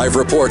with live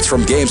reports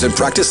from games and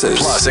practices,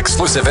 plus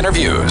exclusive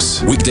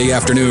interviews. Weekday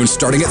afternoons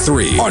starting at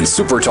 3 on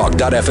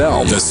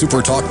supertalk.fm, the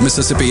Supertalk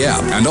Mississippi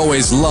app, and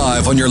always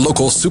live on your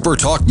local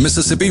Supertalk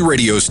Mississippi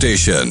radio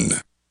station.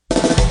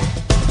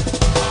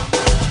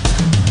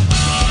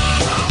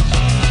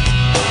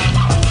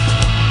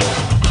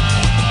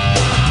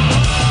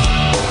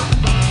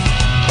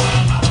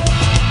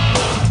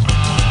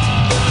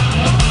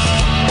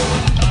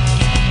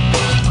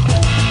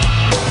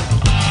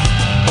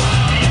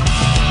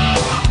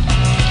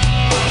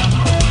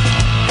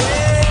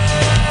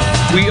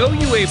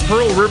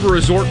 Pearl River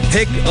Resort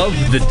pick of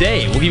the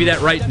day. We'll give you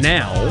that right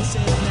now.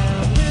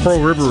 Pearl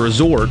River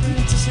Resort.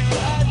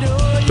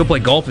 Go play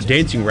golf at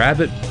Dancing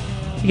Rabbit.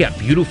 You got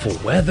beautiful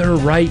weather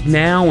right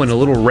now and a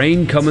little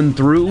rain coming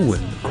through.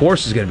 And the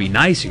course is going to be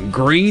nice and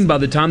green. By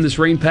the time this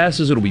rain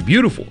passes, it'll be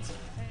beautiful.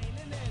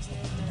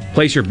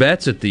 Place your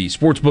bets at the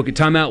Sportsbook at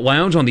Timeout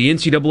Lounge on the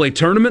NCAA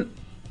tournament.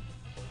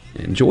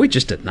 Enjoy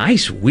just a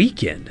nice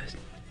weekend.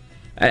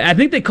 I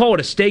think they call it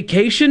a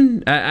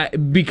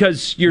staycation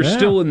because you're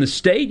still in the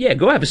state. Yeah,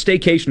 go have a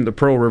staycation at the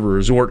Pearl River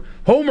Resort.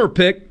 Homer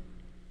pick.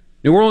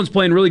 New Orleans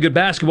playing really good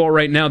basketball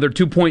right now. They're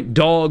 2-point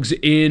dogs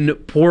in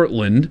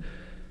Portland.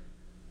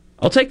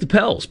 I'll take the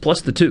Pels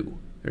plus the 2.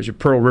 There's your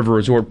Pearl River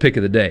Resort pick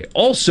of the day.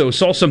 Also,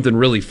 saw something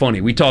really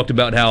funny. We talked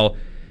about how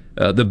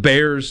the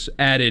Bears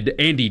added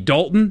Andy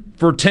Dalton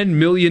for $10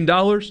 million.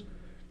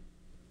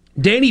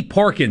 Danny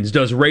Parkins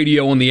does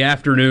radio in the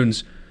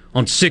afternoons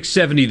on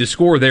 670 The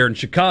Score there in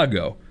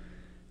Chicago.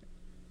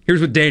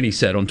 Here's what Danny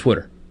said on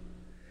Twitter.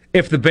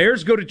 If the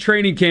Bears go to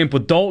training camp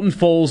with Dalton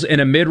Foles and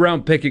a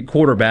mid-round pick at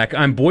quarterback,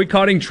 I'm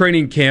boycotting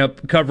training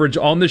camp coverage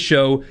on the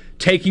show,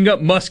 taking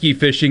up muskie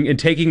fishing, and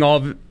taking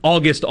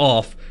August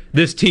off.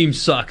 This team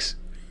sucks.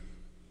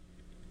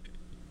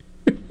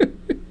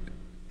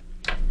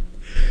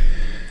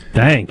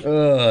 Dang.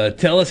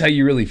 Tell us how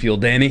you really feel,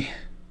 Danny.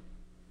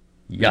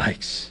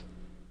 Yikes.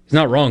 He's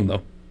not wrong,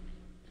 though.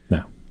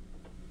 No.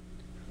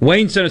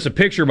 Wayne sent us a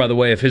picture, by the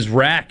way, of his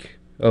rack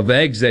of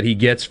eggs that he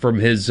gets from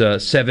his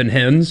 7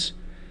 hens.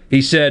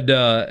 He said,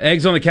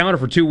 eggs on the counter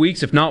for 2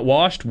 weeks. If not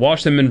washed,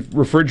 wash them and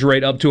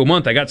refrigerate up to a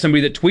month. I got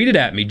somebody that tweeted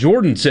at me.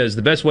 Jordan says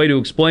the best way to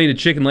explain a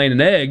chicken laying an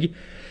egg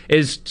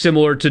is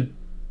similar to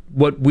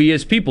what we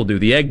as people do.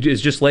 The egg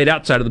is just laid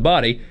outside of the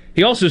body.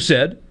 He also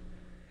said,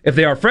 if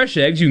they are fresh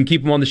eggs, you can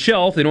keep them on the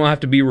shelf. They don't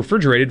have to be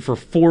refrigerated for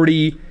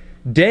 40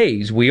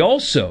 days. We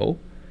also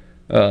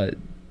didn't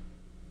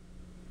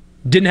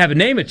have a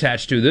name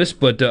attached to this,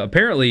 but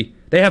apparently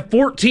they have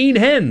 14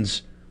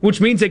 hens,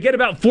 which means they get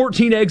about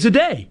 14 eggs a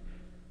day.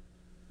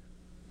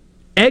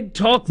 Egg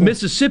Talk,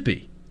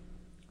 Mississippi.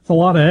 That's a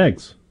lot of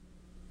eggs.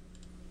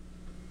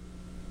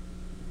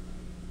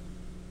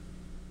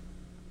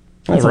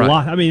 That's a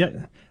lot. I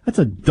mean, that's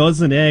a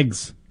dozen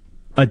eggs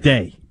a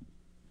day.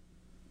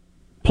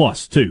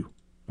 Plus 2.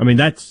 I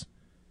mean, I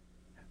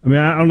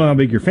don't know how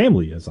big your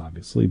family is,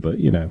 obviously, but,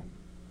 you know.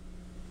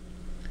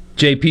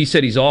 JP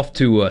said he's off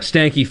to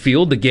Stanky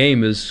Field. The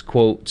game is,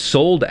 quote,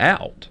 sold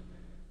out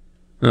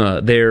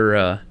there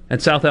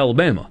at South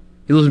Alabama.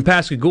 He lives in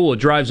Pascagoula,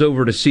 drives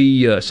over to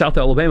see South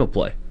Alabama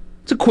play.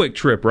 It's a quick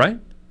trip, right?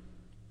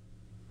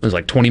 It was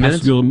like 20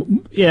 minutes?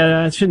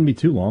 Yeah, it shouldn't be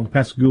too long.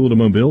 Pascagoula to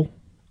Mobile.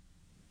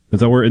 Isn't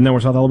that where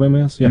South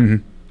Alabama is? Yeah.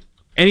 Mm-hmm.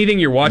 Anything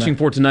you're watching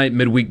for tonight,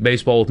 midweek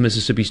baseball with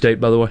Mississippi State,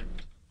 by the way?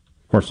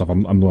 First off,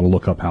 I'm going to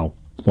look up how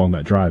long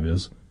that drive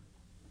is.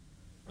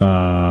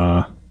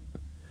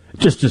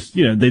 Just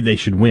you know, they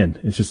should win.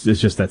 It's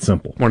just that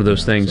simple. One of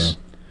those things. So,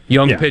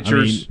 young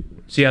pitchers,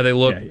 see how they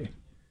look. Yeah.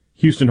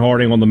 Houston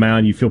Harding on the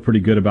mound, you feel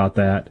pretty good about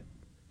that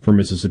for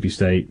Mississippi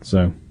State.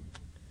 So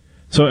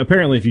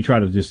apparently, if you try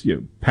to just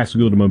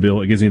Pascagoula to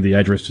Mobile, it gives you the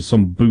address to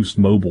some Boost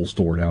Mobile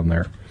store down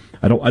there.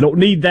 I don't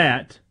need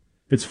that.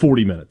 It's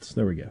 40 minutes.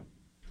 There we go.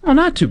 Oh,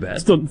 not too bad.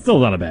 Still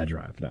not a bad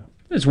drive. No,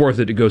 it's worth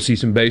it to go see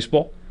some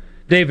baseball.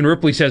 Dave and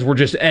Ripley says we're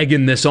just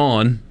egging this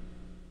on.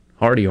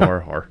 Hardy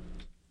har har.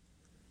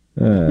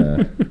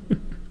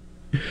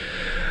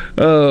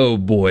 Oh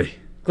boy!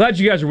 Glad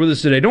you guys are with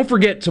us today. Don't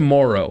forget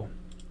tomorrow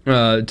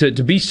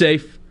to be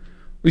safe.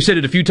 We said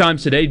it a few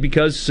times today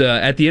because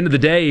at the end of the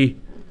day,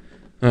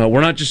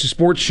 we're not just a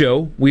sports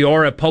show. We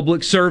are a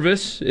public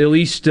service, at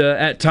least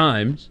at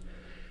times.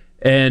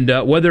 And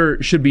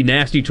weather should be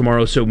nasty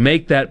tomorrow, so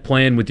make that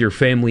plan with your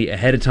family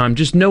ahead of time.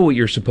 Just know what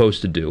you're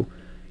supposed to do.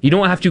 You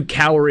don't have to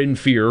cower in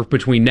fear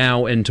between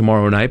now and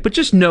tomorrow night, but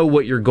just know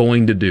what you're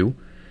going to do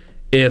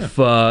if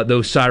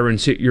those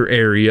sirens hit your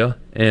area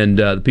and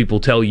the people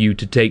tell you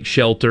to take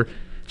shelter.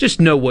 Just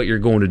know what you're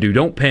going to do.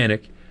 Don't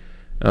panic,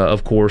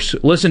 of course.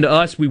 Listen to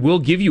us. We will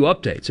give you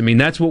updates. I mean,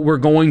 that's what we're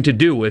going to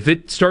do. If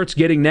it starts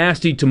getting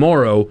nasty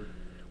tomorrow,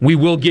 we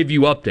will give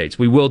you updates.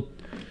 We will,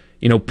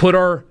 put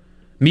our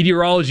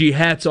meteorology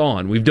hats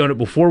on. We've done it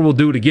before. We'll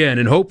do it again.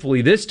 And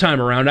hopefully this time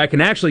around I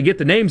can actually get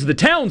the names of the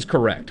towns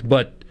correct.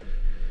 But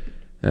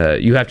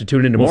you have to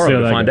tune in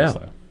tomorrow to find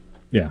out.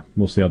 Yeah,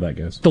 we'll see how that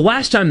goes. The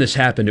last time this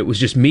happened, it was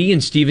just me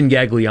and Steven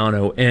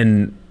Gagliano,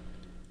 and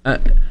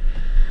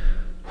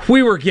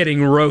we were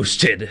getting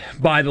roasted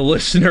by the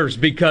listeners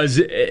because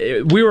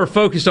we were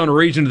focused on a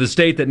region of the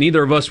state that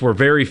neither of us were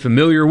very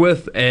familiar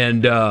with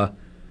and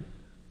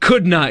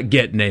could not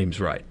get names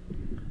right.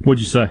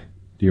 What'd you say?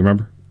 Do you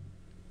remember?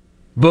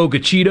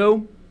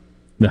 Bogachito?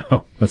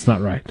 No, that's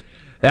not right.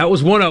 That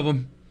was one of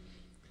them.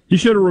 You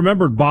should have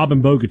remembered Bob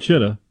and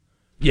Bogachita.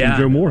 Yeah,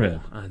 Joe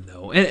Moorhead. I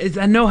know. And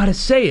I know how to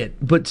say it,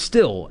 but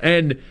still.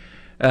 And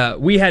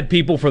we had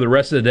people for the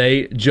rest of the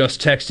day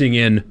just texting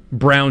in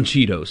brown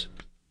Cheetos.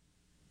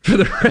 For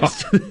the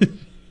rest of the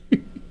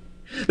day.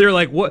 They're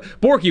like, "What,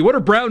 Borky, what are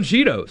brown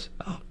Cheetos?"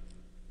 Oh.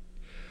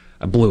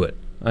 I blew it.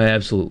 I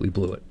absolutely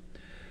blew it.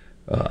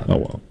 Oh,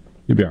 well.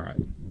 You'll be all right.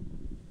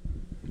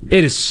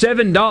 It is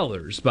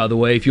 $7, by the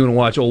way, if you want to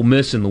watch Ole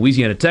Miss and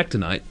Louisiana Tech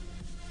tonight.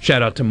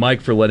 Shout out to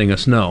Mike for letting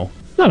us know.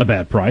 Not a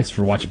bad price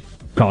for watching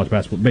college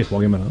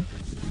baseball game at home.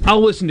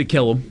 I'll listen to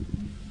Kellum.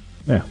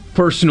 Yeah.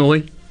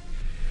 Personally.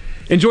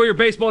 Enjoy your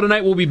baseball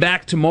tonight. We'll be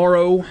back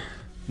tomorrow.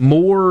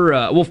 More,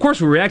 of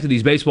course, we'll react to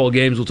these baseball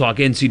games. We'll talk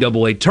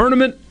NCAA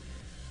tournament.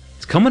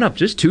 It's coming up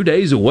just 2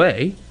 days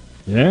away.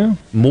 Yeah.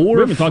 More.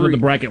 We haven't talked about the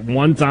bracket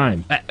one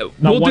time.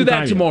 We'll do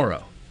that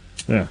tomorrow.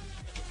 Yeah.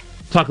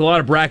 Talk a lot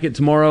of bracket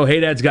tomorrow.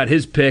 Haydad's got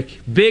his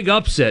pick. Big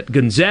upset.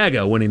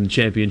 Gonzaga winning the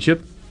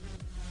championship.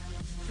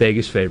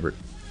 Vegas favorite.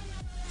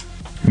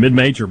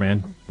 Mid-major,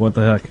 man. What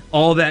the heck?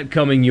 All that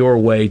coming your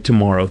way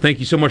tomorrow. Thank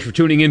you so much for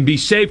tuning in. Be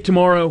safe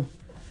tomorrow,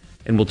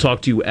 and we'll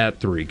talk to you at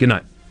 3. Good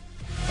night.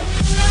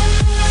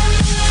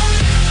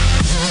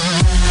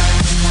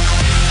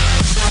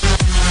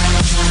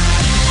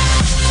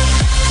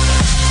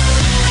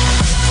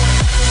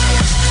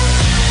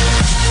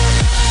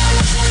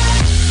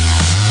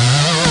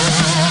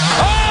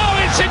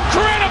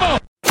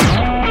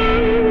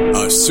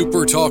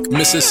 Super Talk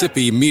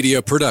Mississippi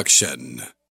Media Production.